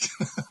feedback.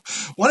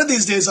 One of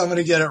these days I'm going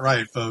to get it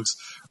right, folks.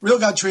 Real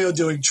Gone Trio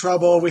doing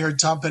Trouble. We heard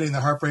Tom Petty and the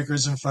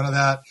Heartbreakers in front of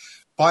that.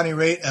 Bonnie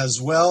Raitt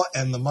as well,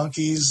 and the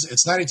Monkees.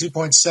 It's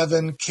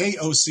 92.7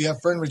 KOCF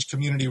Fernridge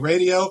Community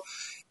Radio.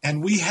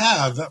 And we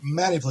have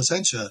Manny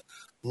Placentia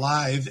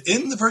live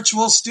in the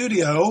virtual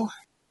studio.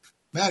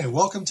 Manny,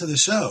 welcome to the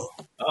show.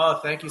 Oh,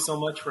 thank you so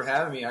much for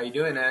having me. How you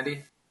doing,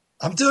 Andy?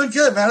 I'm doing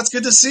good, man. It's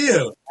good to see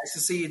you. Nice to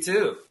see you,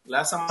 too.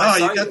 Last time I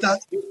saw you got that.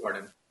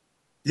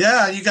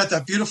 Yeah, you got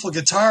that beautiful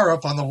guitar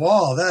up on the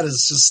wall. That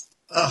is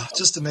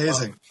just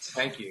amazing.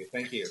 Thank you.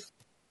 Thank you.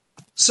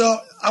 So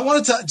I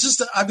wanted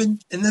to I've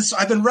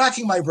been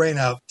racking my brain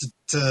out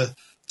to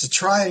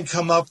try and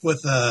come up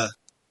with a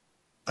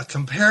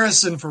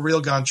comparison for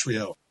Real Gone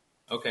Trio.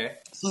 Okay.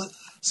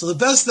 So the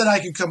best that I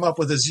could come up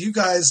with is you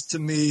guys, to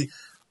me,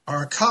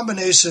 are a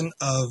combination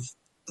of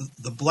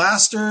the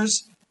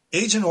Blasters,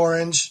 Agent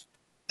Orange,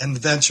 and the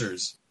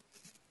Ventures.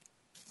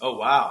 Oh,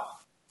 wow.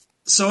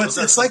 So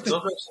it's like those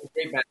are some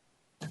great bands.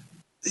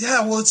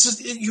 Yeah, well, it's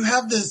just you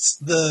have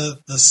the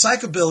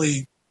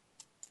psychobilly,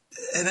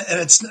 and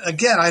it's,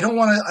 again, I don't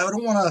want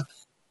to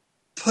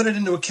put it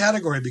into a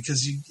category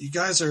because you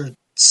guys are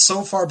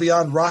so far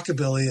beyond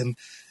rockabilly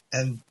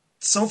and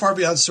so far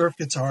beyond surf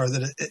guitar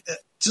that it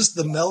just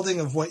the melding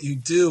of what you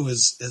do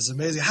is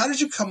amazing. How did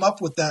you come up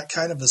with that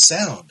kind of a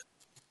sound?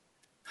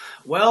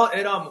 Well,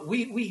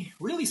 we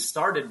really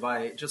started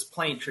by just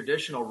playing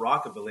traditional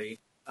rockabilly.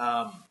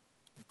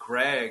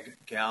 Greg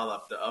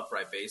Gallup, the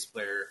upright bass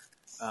player,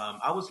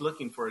 I was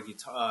looking for a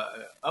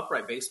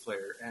upright bass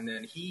player, and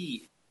then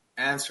he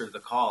answered the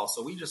call.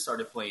 So we just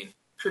started playing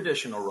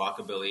traditional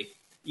rockabilly.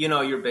 You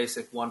know, your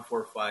basic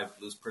 1-4-5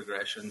 blues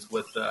progressions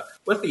with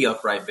the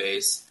upright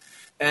bass.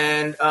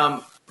 And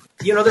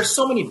there's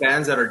so many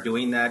bands that are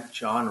doing that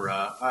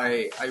genre.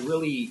 I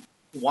really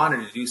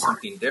wanted to do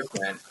something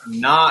different,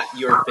 not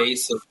your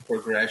basic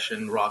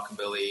progression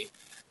rockabilly.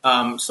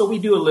 So we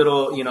do a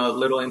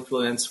little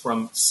influence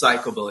from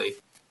psychobilly,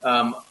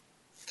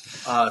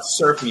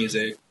 surf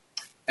music,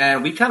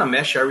 and we kind of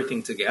mesh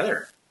everything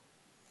together.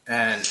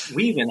 And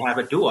we even have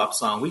a doo-wop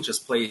song. We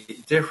just play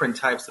different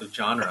types of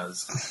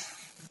genres.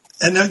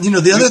 And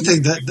the other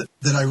thing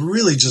that I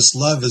really just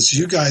love is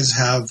you guys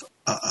have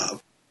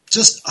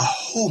just a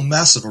whole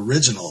mess of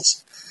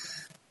originals,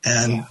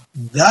 and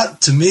that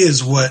to me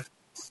is what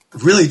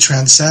really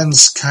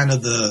transcends kind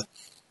of the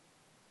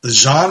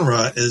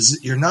genre. Is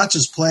you're not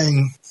just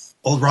playing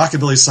old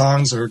rockabilly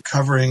songs or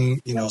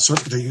covering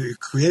you're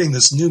creating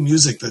this new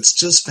music that's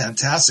just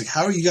fantastic.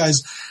 How do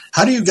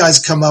you guys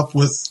come up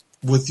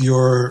with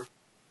your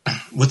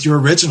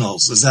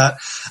originals? Is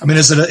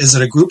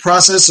it a group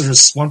process, or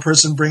is one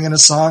person bringing a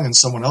song and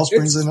someone else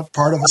brings in a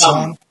part of a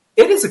song?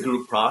 It is a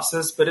group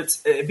process, but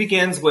it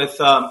begins with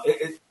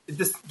it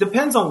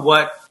depends on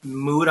what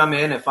mood I'm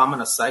in. If I'm in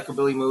a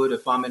psychobilly mood,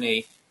 if I'm in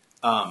a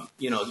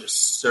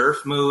just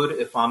surf mood,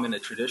 if I'm in a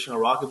traditional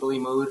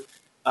rockabilly mood,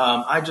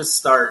 I just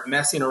start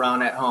messing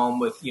around at home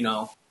with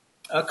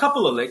a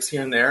couple of licks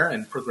here and there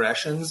and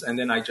progressions, and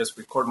then I just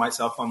record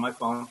myself on my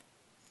phone,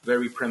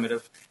 very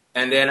primitive.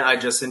 And then I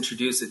just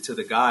introduce it to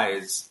the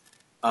guys,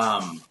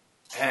 and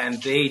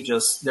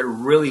they're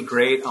really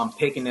great on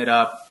picking it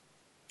up.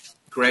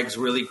 Greg's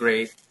really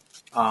great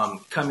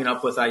coming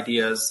up with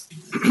ideas.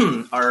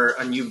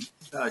 A new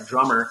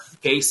drummer,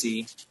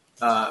 Casey,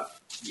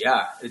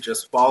 it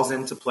just falls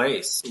into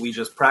place. We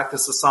just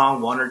practice a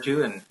song, one or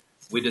two, and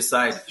we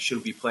decide,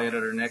 should we play it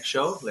at our next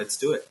show? Let's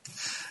do it.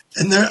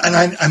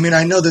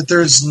 I know that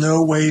there's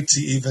no way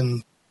to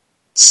even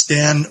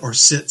stand or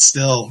sit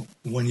still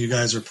when you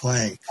guys are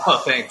playing. Oh,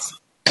 thanks.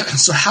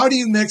 So how do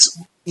you mix,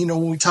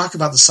 when we talk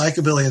about the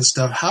psychobilly and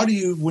stuff,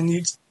 when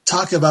you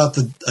talk about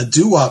a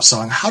doo-wop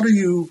song, how do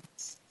you,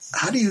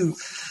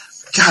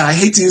 God, I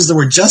hate to use the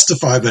word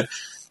justify, but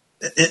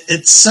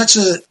it's such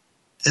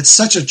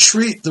a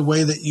treat the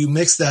way that you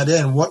mix that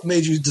in. What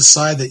made you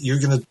decide that you're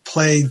going to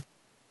play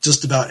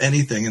just about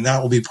anything and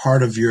that will be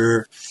part of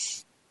your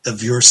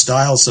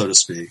style, so to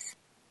speak?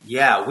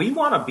 Yeah, we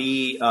want to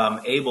be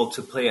able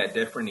to play at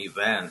different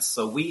events.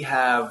 So we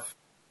have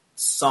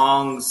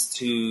songs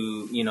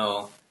to,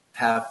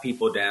 have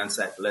people dance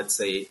at, let's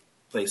say,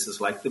 places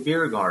like the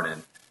Beer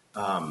Garden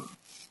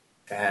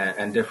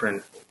and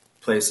different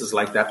places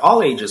like that,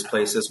 all ages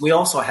places. We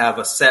also have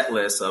a set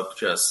list of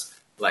just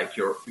like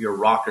your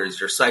rockers,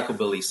 your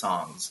psychobilly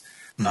songs.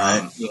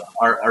 Right.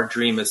 Our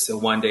dream is to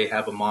one day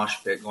have a mosh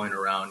pit going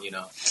around,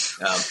 at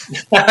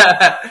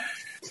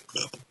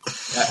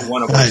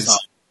one of our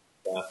songs.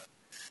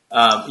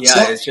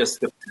 It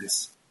just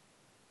depends.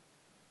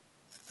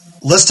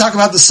 Let's talk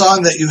about the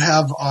song that you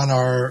have on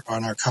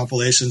our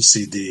compilation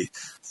CD.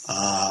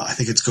 I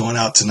think it's going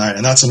out tonight,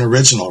 and that's an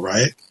original,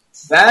 right?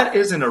 That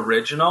is an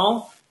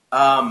original.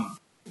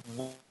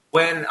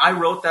 When I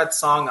wrote that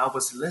song, I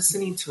was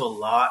listening to a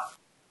lot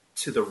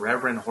to the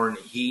Reverend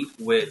Horton Heat,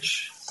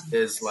 which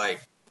is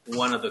like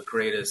one of the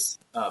greatest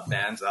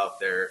bands out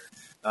there.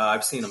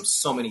 I've seen them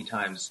so many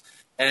times.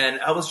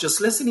 And I was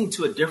just listening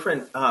to a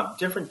different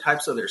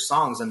types of their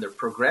songs and their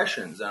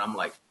progressions. And I'm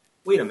like,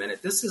 wait a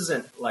minute, this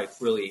isn't like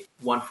really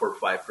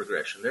 1-4-5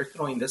 progression. They're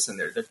throwing this in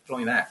there. They're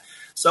throwing that.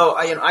 So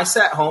I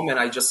sat home and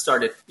I just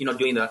started,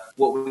 doing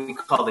what we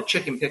call the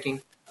chicken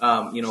picking,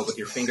 with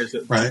your fingers,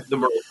 right. The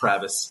Merle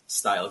Travis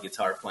style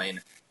guitar playing.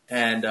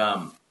 And,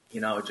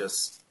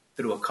 just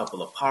threw a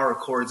couple of power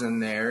chords in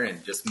there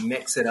and just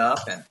mix it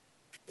up and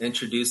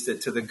introduced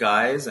it to the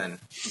guys, and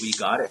we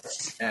got it.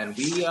 And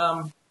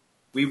that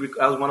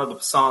was one of the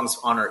songs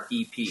on our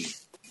EP.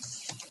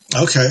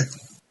 Okay.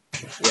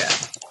 Yeah.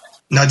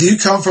 Now, do you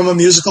come from a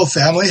musical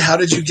family? How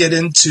did you get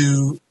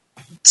into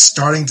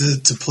starting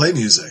to play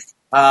music?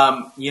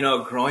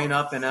 Growing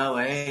up in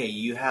LA,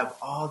 you have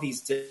all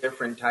these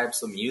different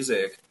types of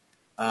music.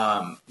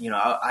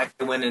 I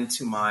went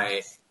into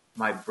my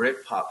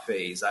Britpop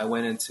phase. I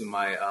went into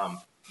my,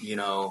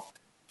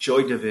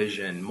 Joy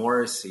Division,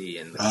 Morrissey,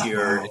 and The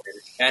Cure.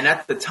 And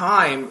at the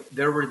time,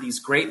 there were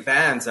these great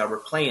bands that were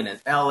playing in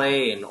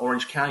LA and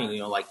Orange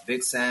County, like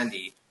Big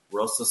Sandy,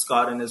 Russell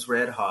Scott and his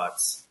Red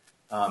Hots.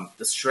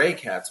 The Stray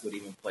Cats would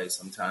even play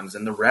sometimes,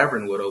 and the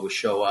Reverend would always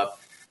show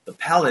up. The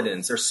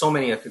Paladins, there's so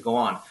many I could go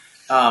on.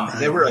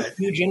 They were a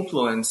huge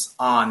influence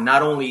on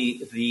not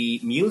only the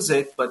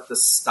music, but the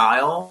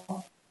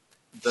style,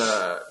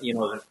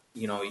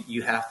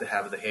 you have to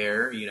have the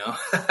hair, you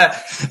have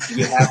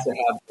to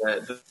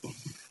have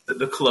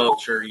the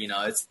culture,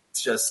 it's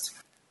just,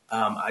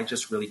 I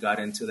just really got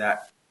into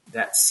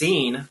that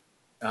scene,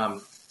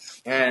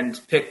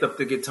 and picked up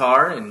the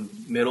guitar in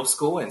middle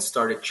school and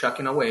started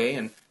chucking away.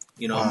 And,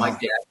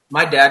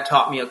 my dad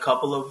taught me a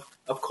couple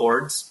of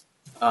chords.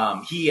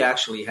 He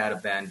actually had a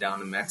band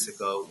down in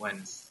Mexico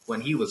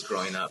when he was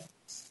growing up.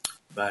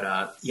 But,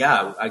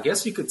 I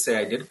guess you could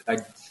say I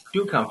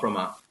do come from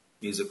a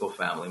musical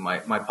family.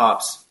 My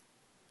pops.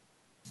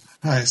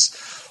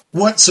 Nice.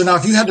 So now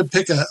if you had to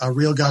pick a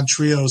Real God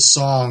Trio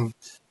song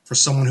for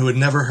someone who had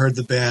never heard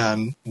the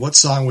band, what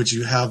song would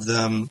you have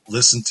them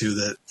listen to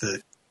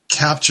that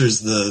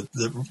captures the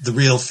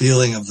real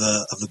feeling of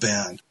the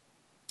band?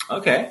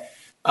 Okay.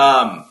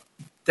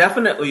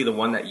 Definitely the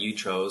one that you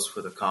chose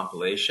for the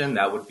compilation.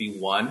 That would be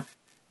one.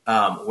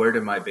 Where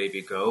Did My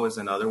Baby Go is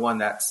another one.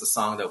 That's the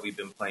song that we've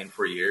been playing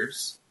for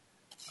years.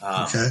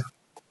 Okay.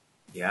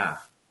 Yeah.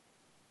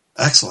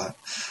 Excellent.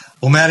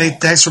 Well, Matty,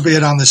 thanks for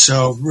being on the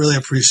show. Really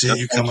appreciate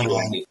you coming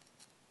on.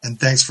 And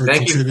thanks for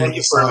contributing to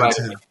the song,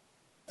 too.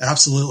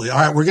 Absolutely. All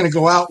right, we're going to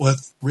go out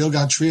with Real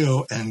God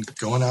Trio and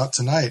Going Out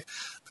Tonight,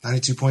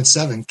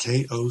 92.7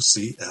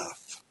 KOCF.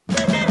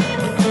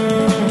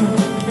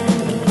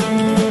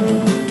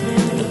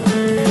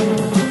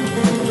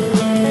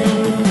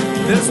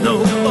 There's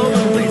no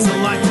other place I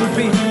like to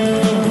be.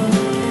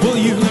 Will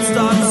you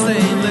start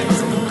saying,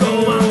 let's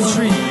go on the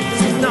street?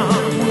 It's not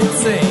what I'm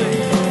saying.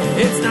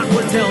 It's not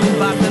what telling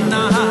about the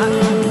night.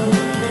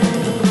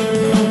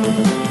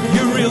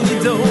 You really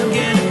don't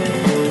get it.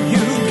 You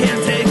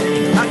can't take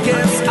it. I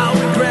guess I'll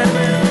regret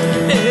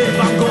it if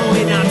I'm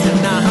going out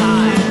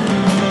tonight.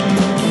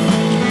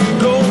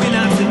 Going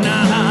out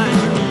tonight.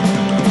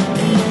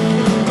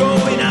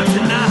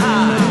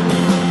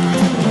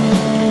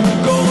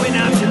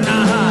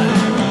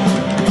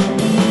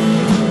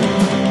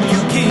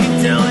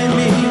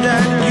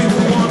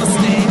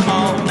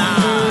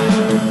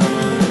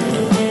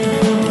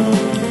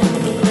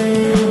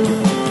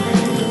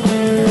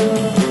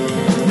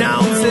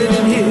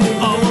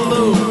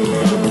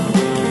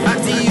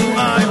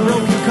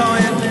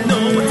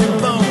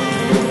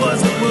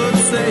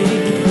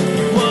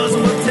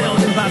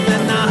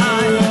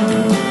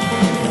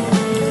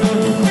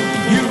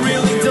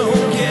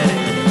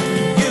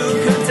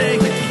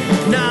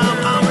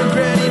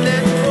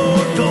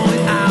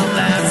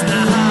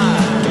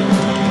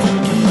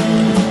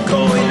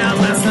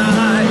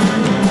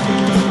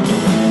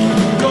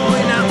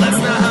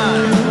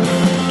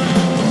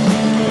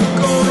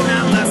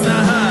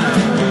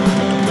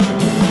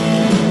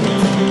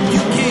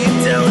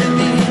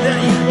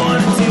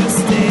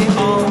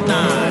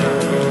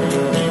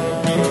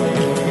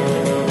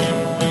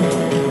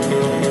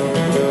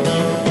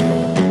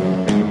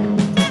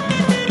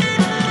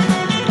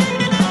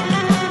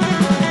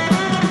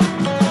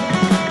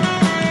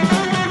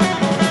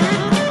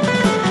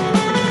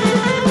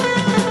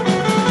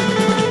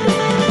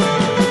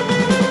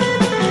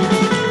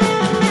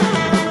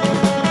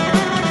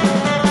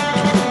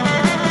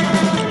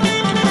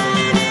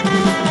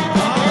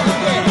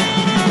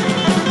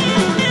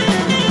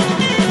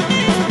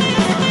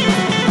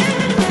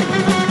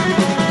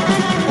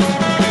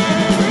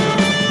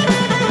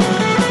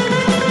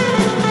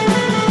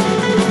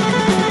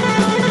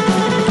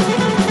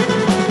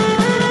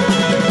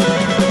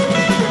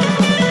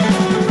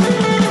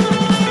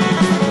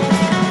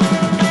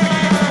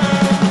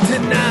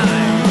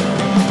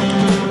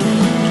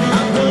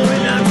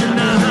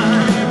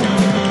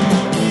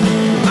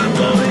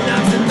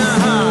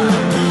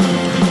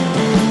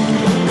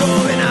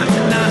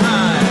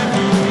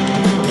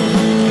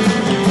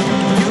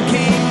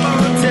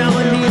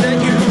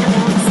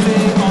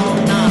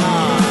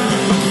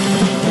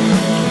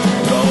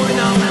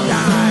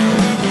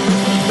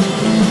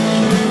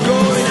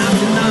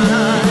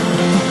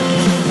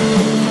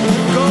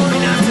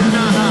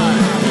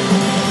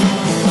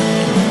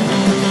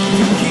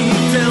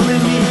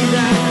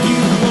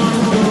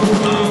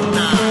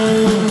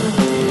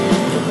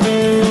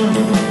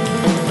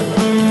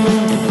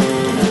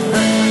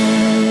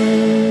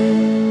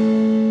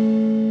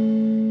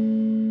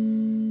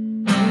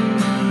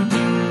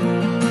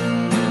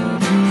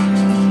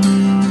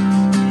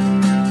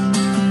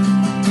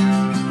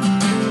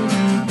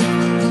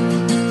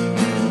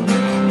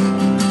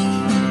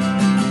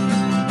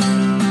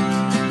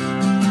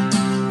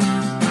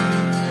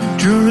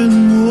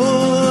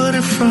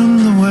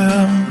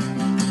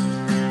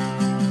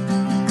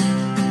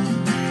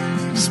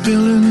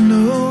 spilling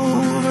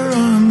over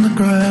on the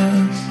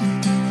grass.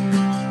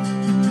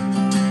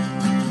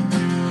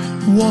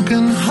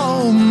 Walking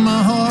home,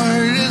 my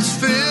heart is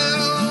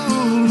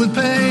filled with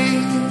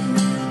pain.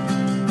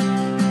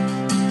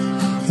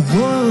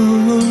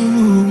 Whoa,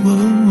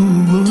 whoa,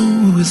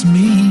 whoa, it's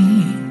me.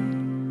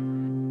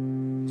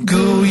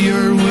 Go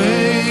your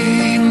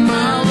way,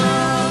 my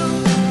love.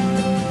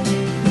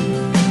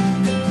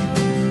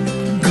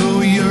 Go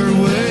your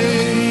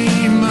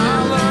way, my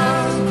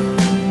love.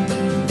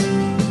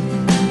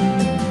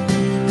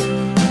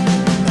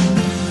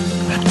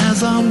 As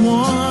I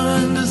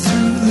wander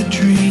through the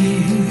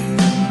trees,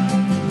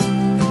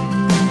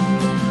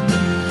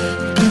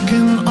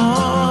 picking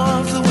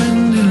off the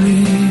windy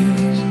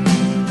leaves,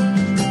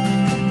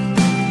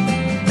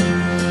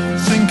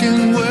 thinking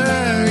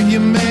where you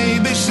may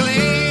be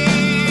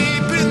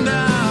sleeping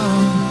now.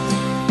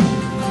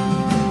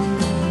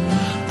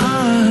 I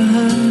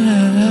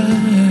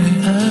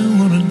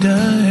wanna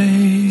die.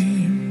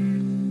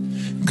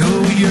 Go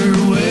your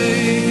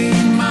way,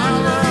 my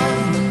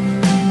love.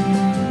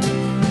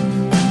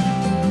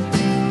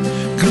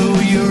 Go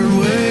your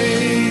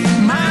way,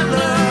 my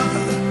love.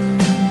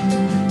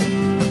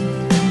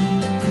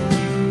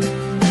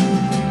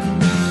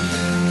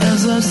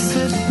 As I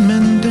sit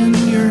mending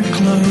your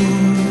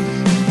clothes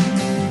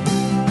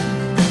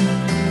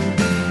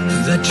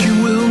that you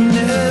will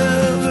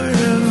never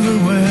ever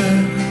wear,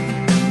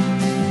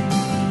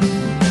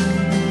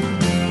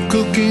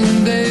 cooking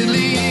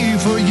daily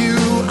for you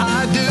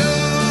I do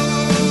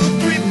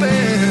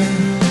prepare.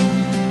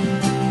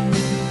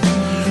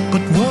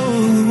 But whoa,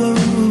 whoa,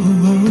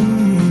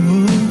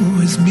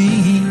 whoa, it's me.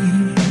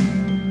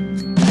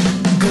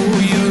 Go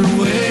your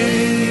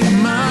way,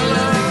 my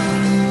love.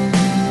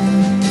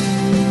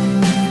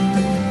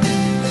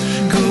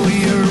 Go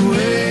your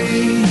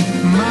way,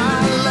 my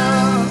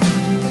love.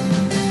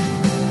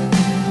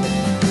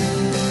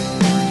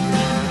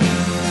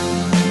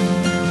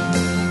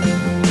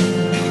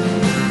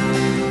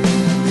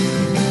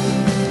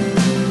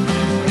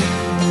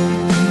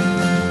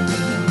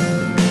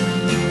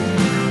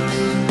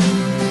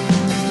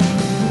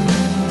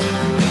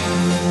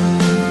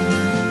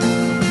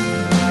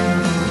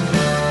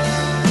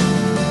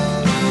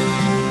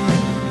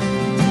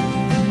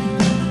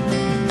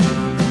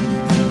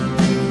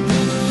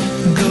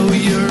 Go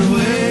your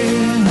way,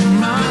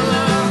 my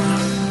love.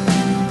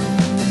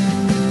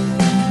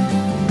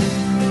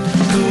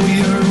 Go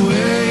your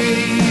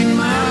way,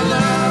 my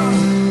love.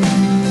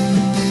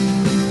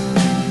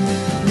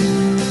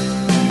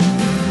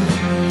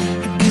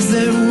 Is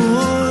there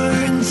war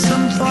in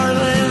some far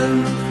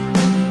land?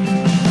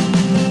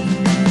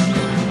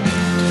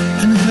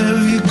 And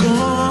have you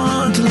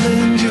gone to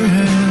lend your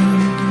hand?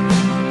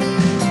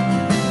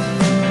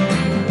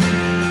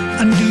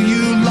 And do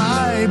you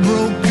lie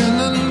broken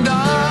and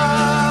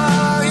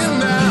dying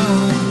now?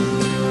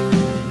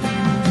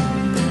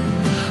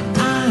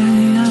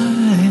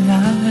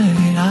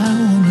 I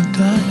wanna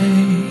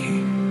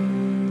die.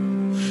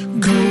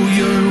 Go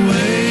your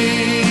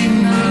way,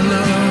 my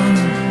love.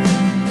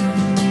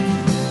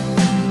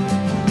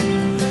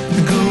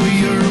 Go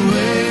your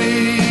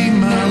way,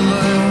 my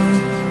love.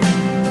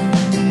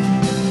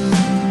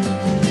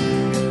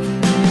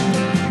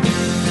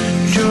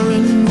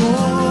 Drawing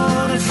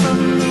water from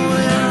the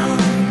well,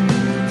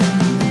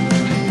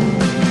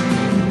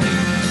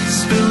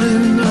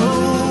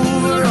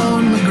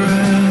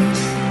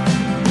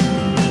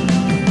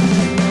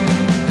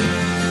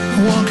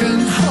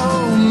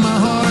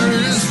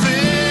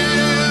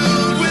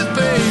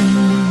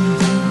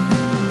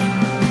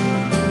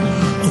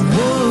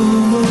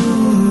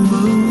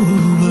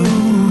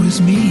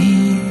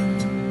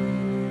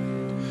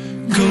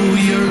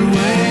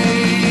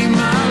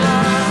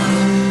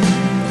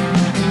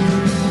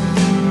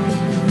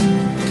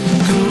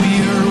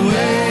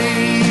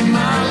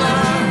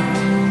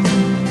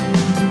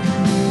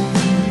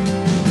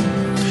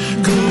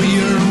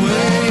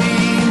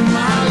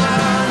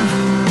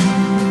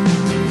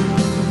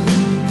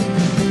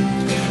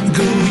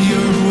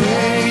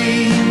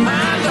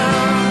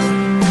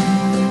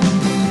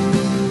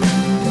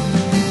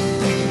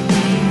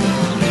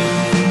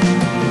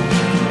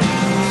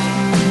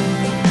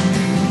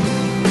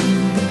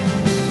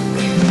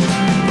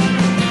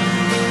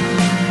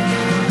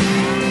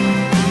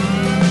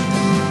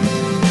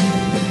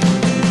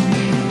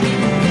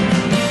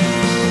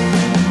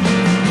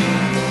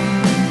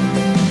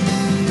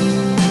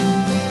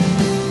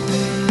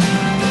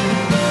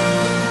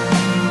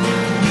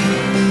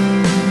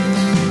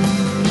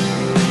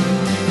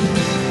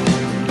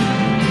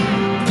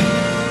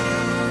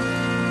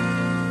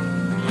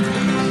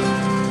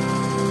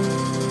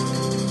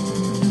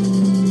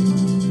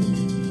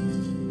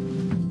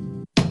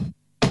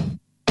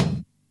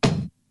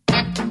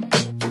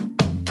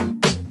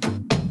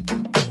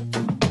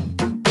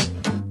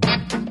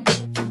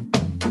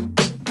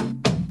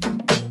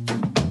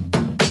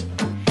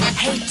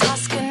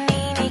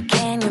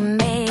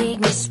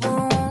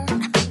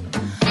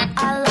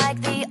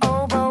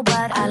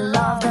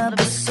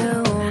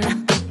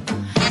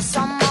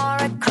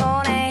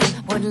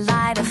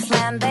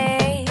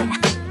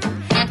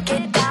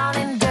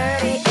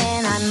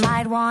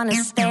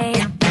 wanna stay.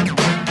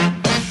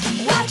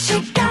 What you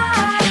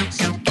got?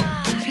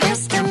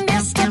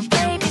 Mr.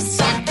 Baby,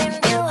 something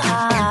real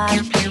hot.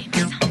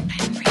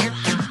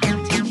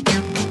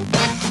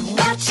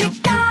 What you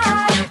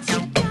got?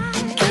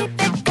 Keep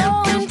it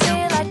going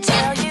till I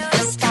tell you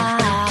to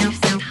stop.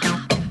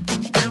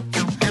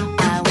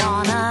 I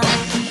wanna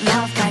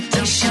love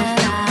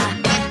practitioner,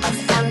 a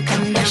fun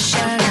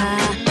conditioner,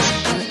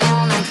 an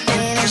all-night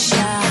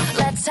finisher.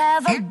 Let's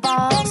have a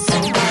ball. So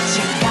what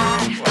you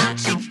got? What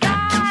you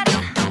got?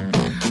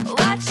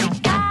 What you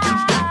got?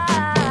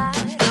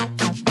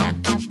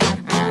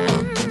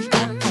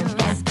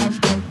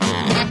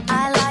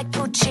 I like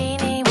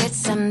Puccini with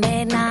some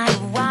midnight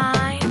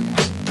wine.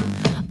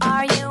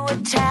 Are you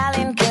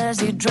Italian? 'Cause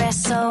you dress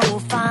so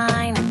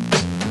fine.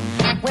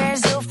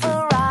 Where's your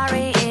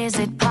Ferrari? Is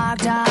it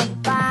parked out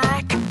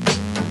back?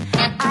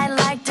 I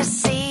like to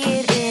see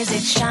it. Is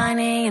it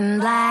shiny and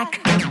black?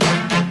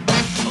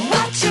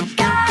 What you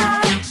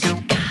got?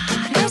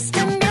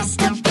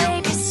 Mr.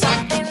 Baby,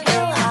 something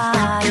real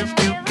hot.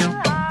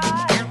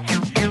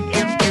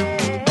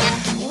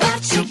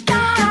 What you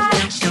got?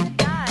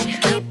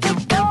 Keep it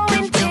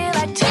going till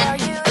I tell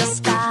you to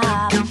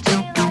stop.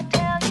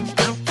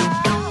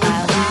 I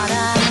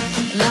wanna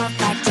love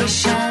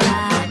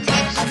practitioner,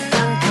 a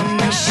fun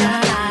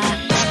commissioner,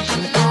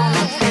 an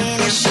all-night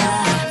finisher.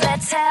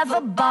 Let's have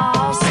a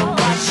ball. So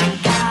what you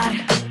got?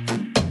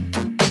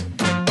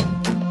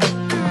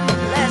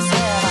 Let's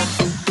have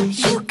a.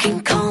 You can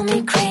call me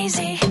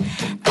crazy.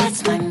 That's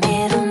my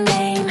middle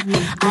name.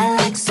 I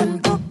like some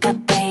buka,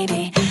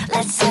 baby.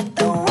 Let's set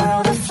the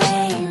world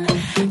aflame.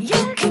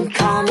 You can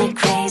call me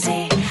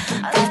crazy.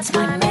 That's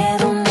my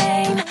middle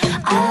name.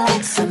 I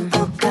like some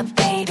buka,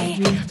 baby.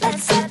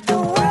 Let's set the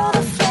world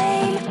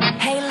aflame.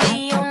 Hey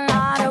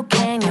Leonardo,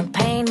 can you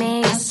paint me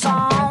a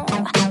song?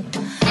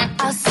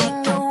 I'll sing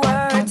the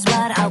words,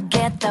 but I'll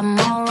get them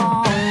all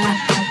wrong.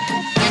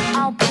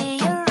 I'll be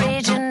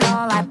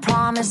original, I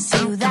promise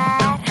you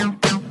that.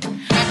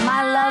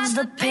 My love's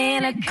the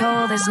pinnacle,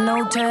 there's no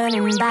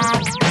turning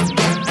back.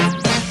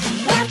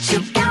 What you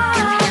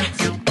got?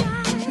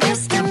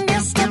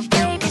 Mr.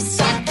 Baby,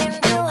 something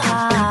real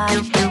hot.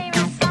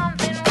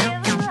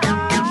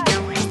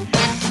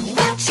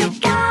 What you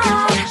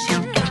got?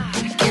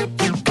 Keep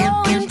it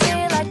going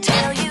till I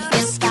tell you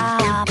to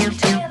stop.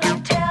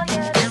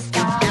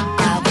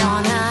 I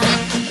wanna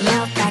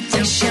love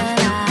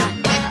practitioner,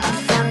 a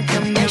fun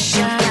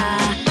commissioner,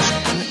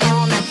 an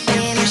all-night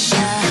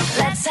finisher.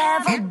 Let's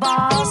have a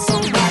ball. So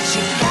what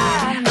you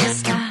got,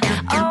 mister?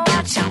 Oh,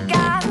 what you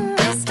got,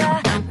 mister?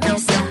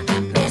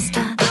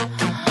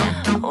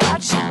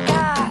 What you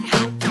got?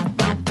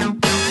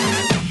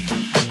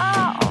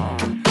 Oh,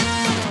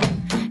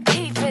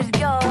 keep it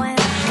going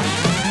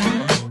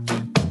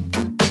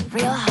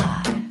real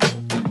hard.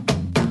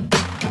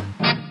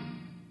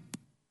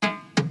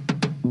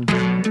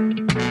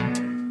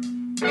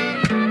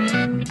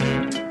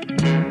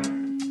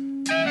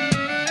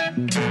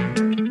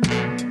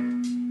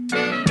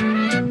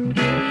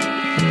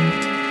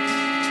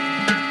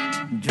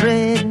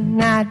 Dread,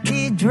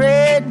 naughty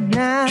dread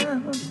now.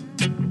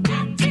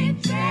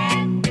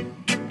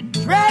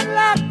 Dread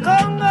like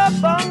Congo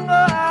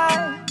bongo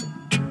high.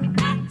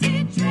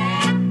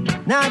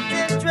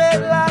 Naughty dread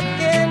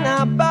like in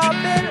a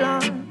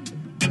Babylon.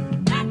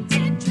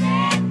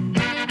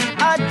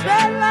 I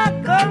dread like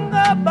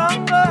Congo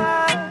bongo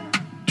high.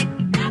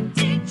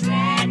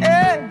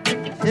 Hey,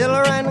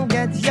 children,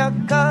 get your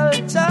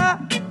culture.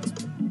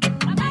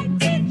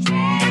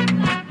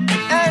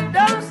 And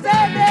don't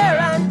stay there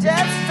and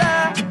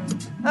gesture.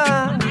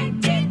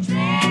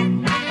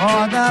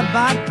 Or the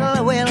battle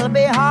will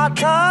be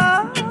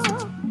hotter.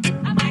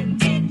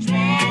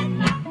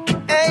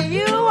 And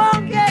you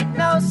won't get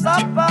no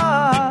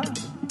supper.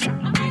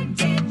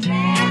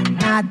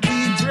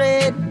 Naughty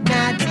dread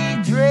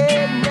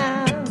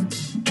now.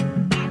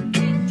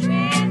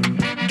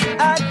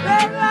 I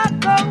dread like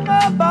Congo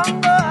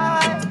bongo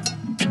high.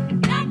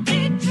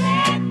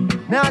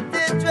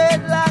 Naughty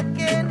dread like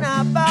in a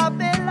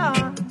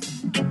Babylon.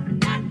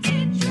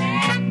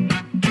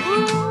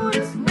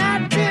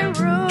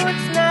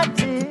 Roots,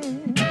 naughty.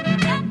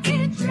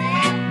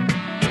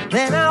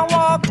 Then I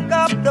walk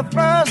up the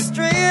first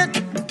street.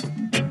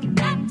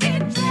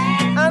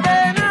 And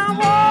then I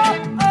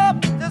walk up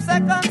the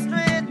second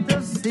street to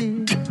see.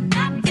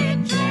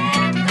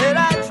 Then I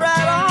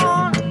tread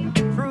on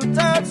through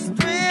 3rd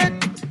Street.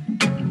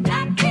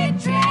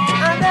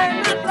 And then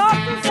I talk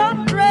to some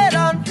dread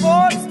on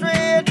 4th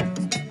Street.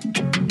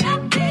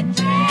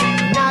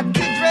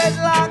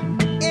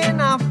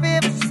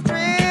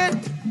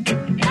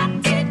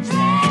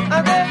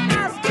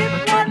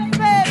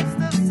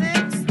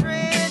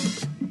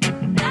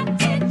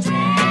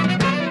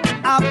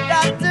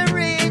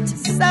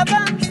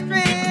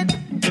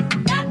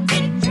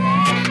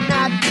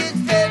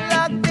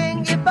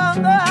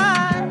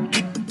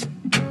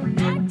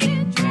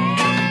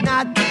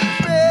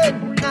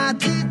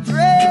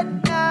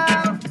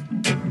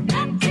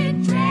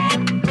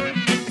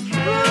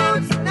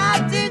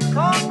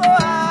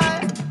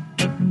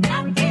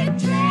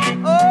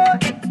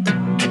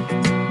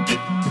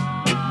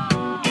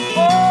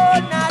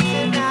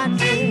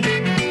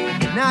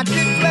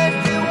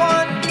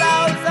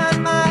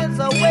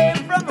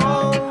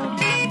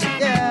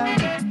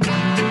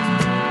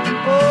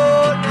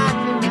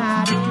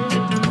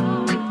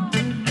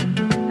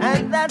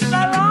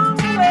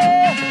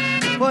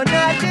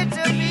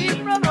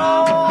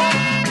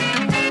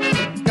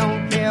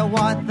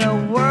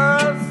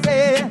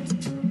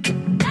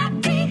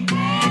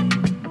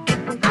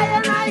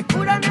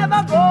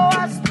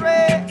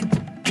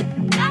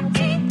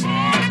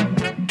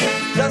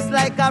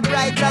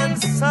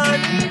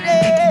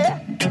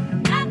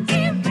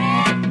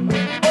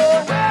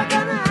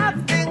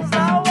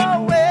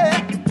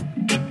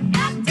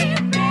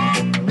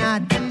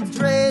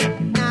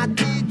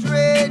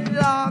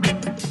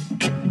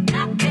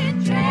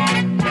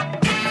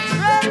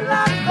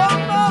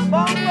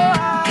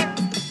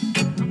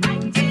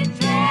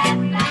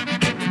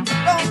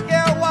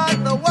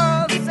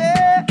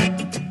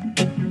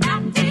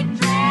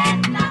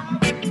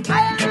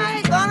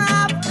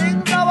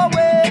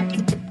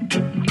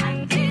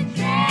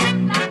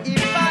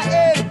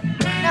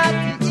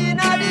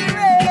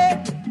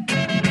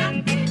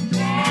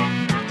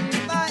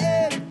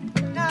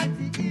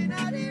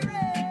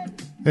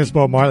 It's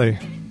Bob Marley.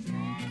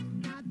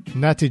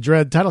 Natty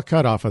Dread, title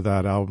cut off of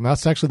that album.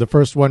 That's actually the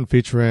first one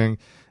featuring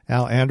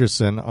Al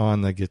Anderson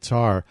on the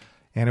guitar.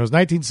 And it was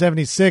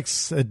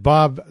 1976 that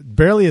Bob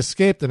barely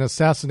escaped an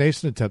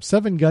assassination attempt.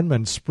 7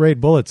 gunmen sprayed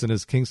bullets in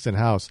his Kingston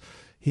house.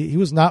 He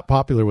was not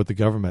popular with the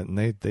government,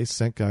 and they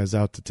sent guys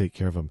out to take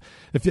care of him.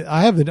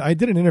 I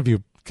did an interview,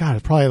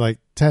 God, probably like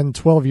 10,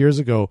 12 years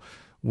ago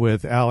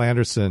with Al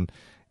Anderson,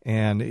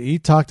 and he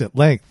talked at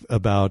length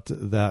about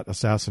that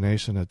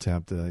assassination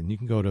attempt. And you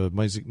can go to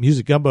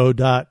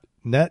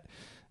musicgumbo.net,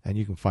 and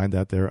you can find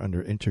that there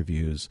under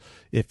interviews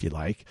if you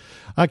like.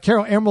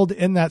 Carol Emerald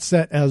in that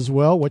set as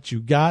well. What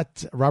You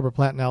Got, Robert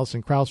Plant and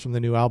Alison Krauss from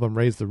the new album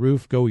Raise the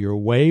Roof, Go Your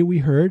Way, we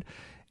heard.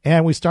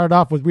 And we started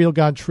off with Real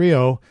Gone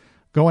Trio,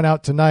 Going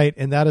Out Tonight,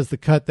 and that is the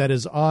cut that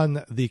is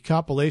on the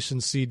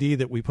compilation CD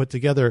that we put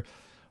together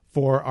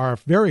for our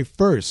very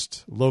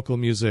first local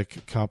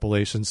music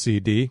compilation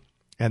CD.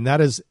 And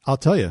that is, I'll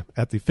tell you,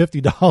 at the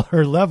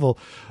 $50 level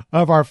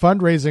of our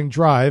fundraising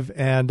drive.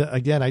 And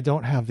again, I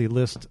don't have the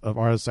list of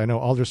artists. I know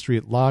Alder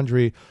Street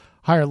Laundry,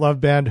 Higher Love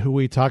Band, who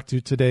we talked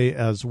to today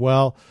as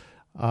well.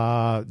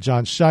 John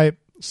Shipe,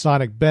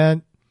 Sonic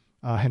Bent,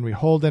 Henry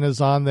Holden is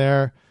on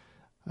there.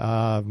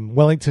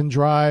 Wellington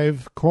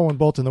Drive, Corwin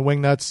Bolt and the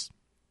Wingnuts.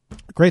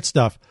 Great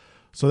stuff.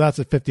 So that's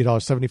at $50.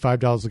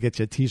 $75 will get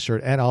you a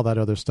T-shirt and all that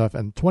other stuff.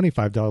 And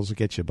 $25 will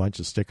get you a bunch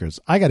of stickers.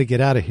 I got to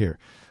get out of here.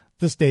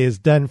 This day is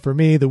done for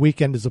me. The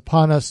weekend is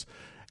upon us.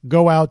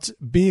 Go out,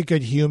 be a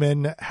good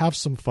human, have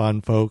some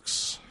fun,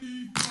 folks.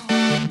 It's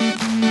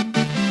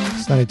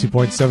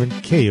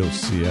 92.7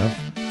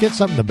 KOCF. Get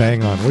something to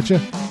bang on, would you?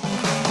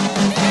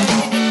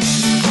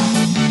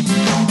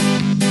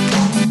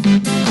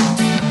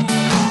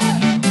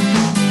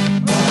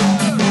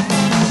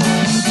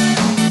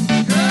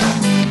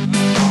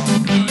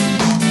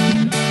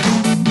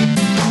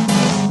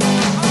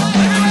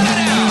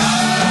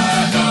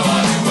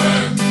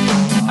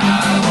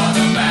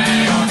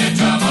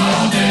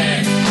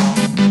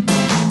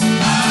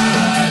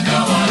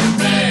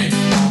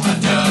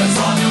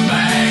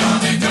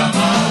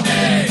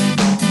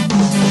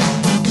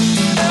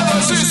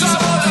 Since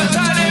I was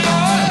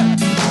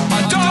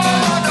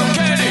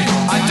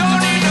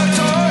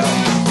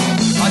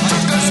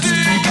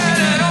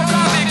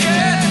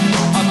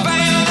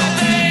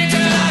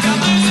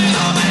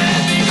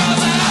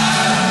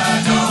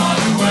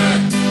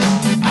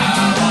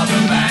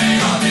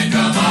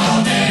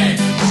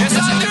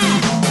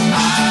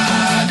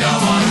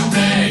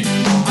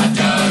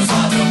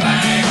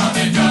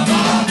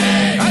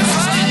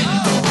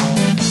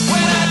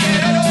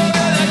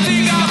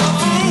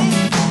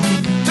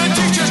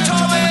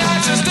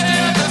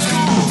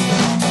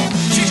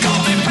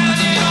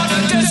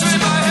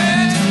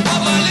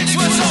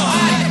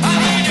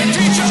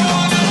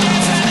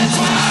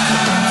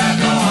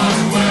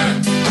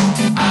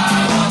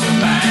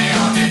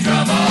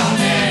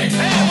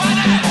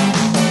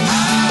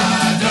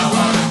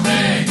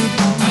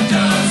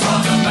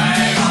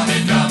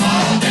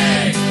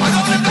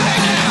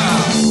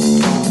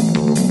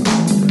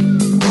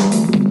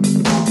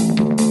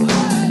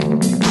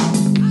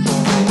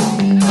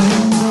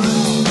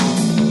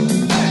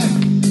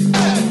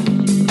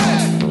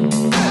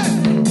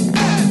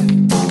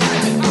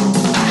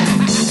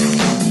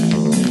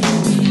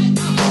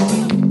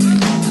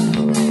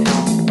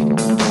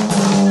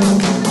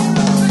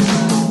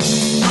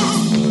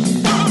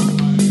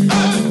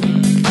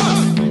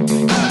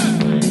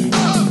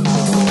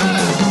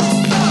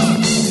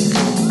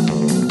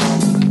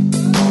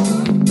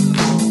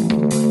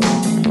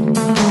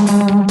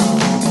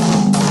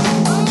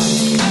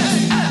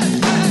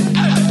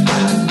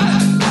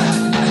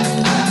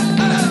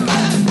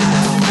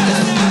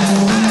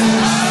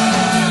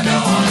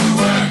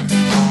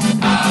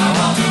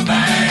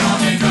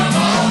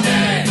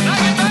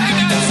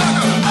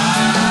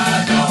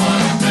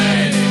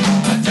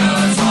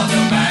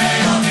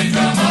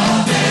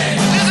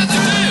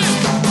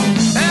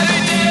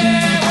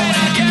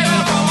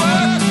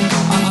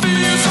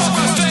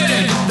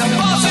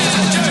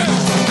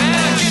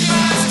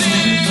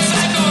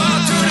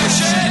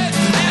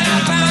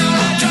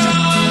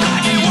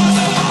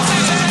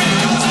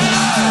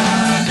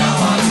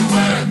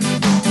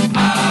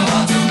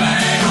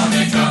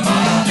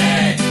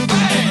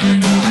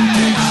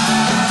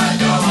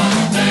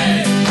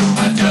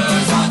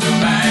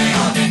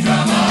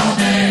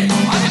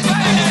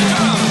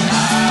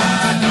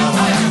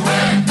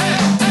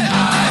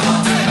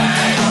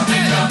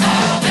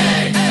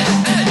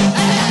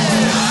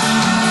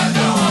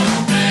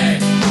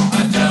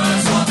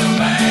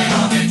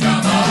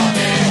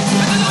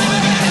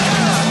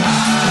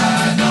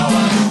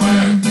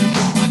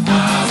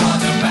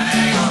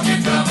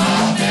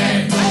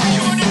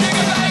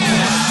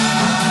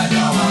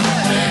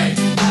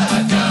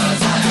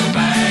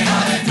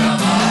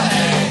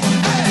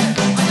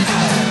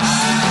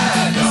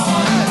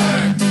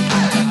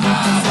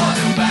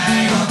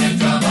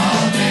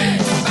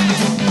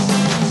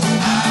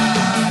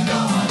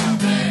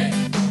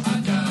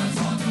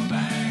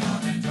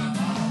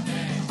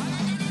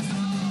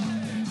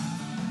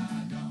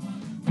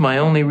My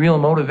only real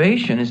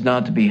motivation is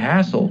not to be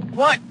hassled.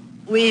 What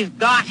we've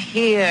got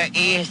here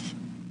is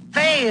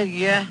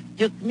failure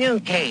to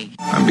communicate.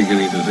 I'm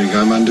beginning to think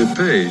I'm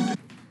underpaid.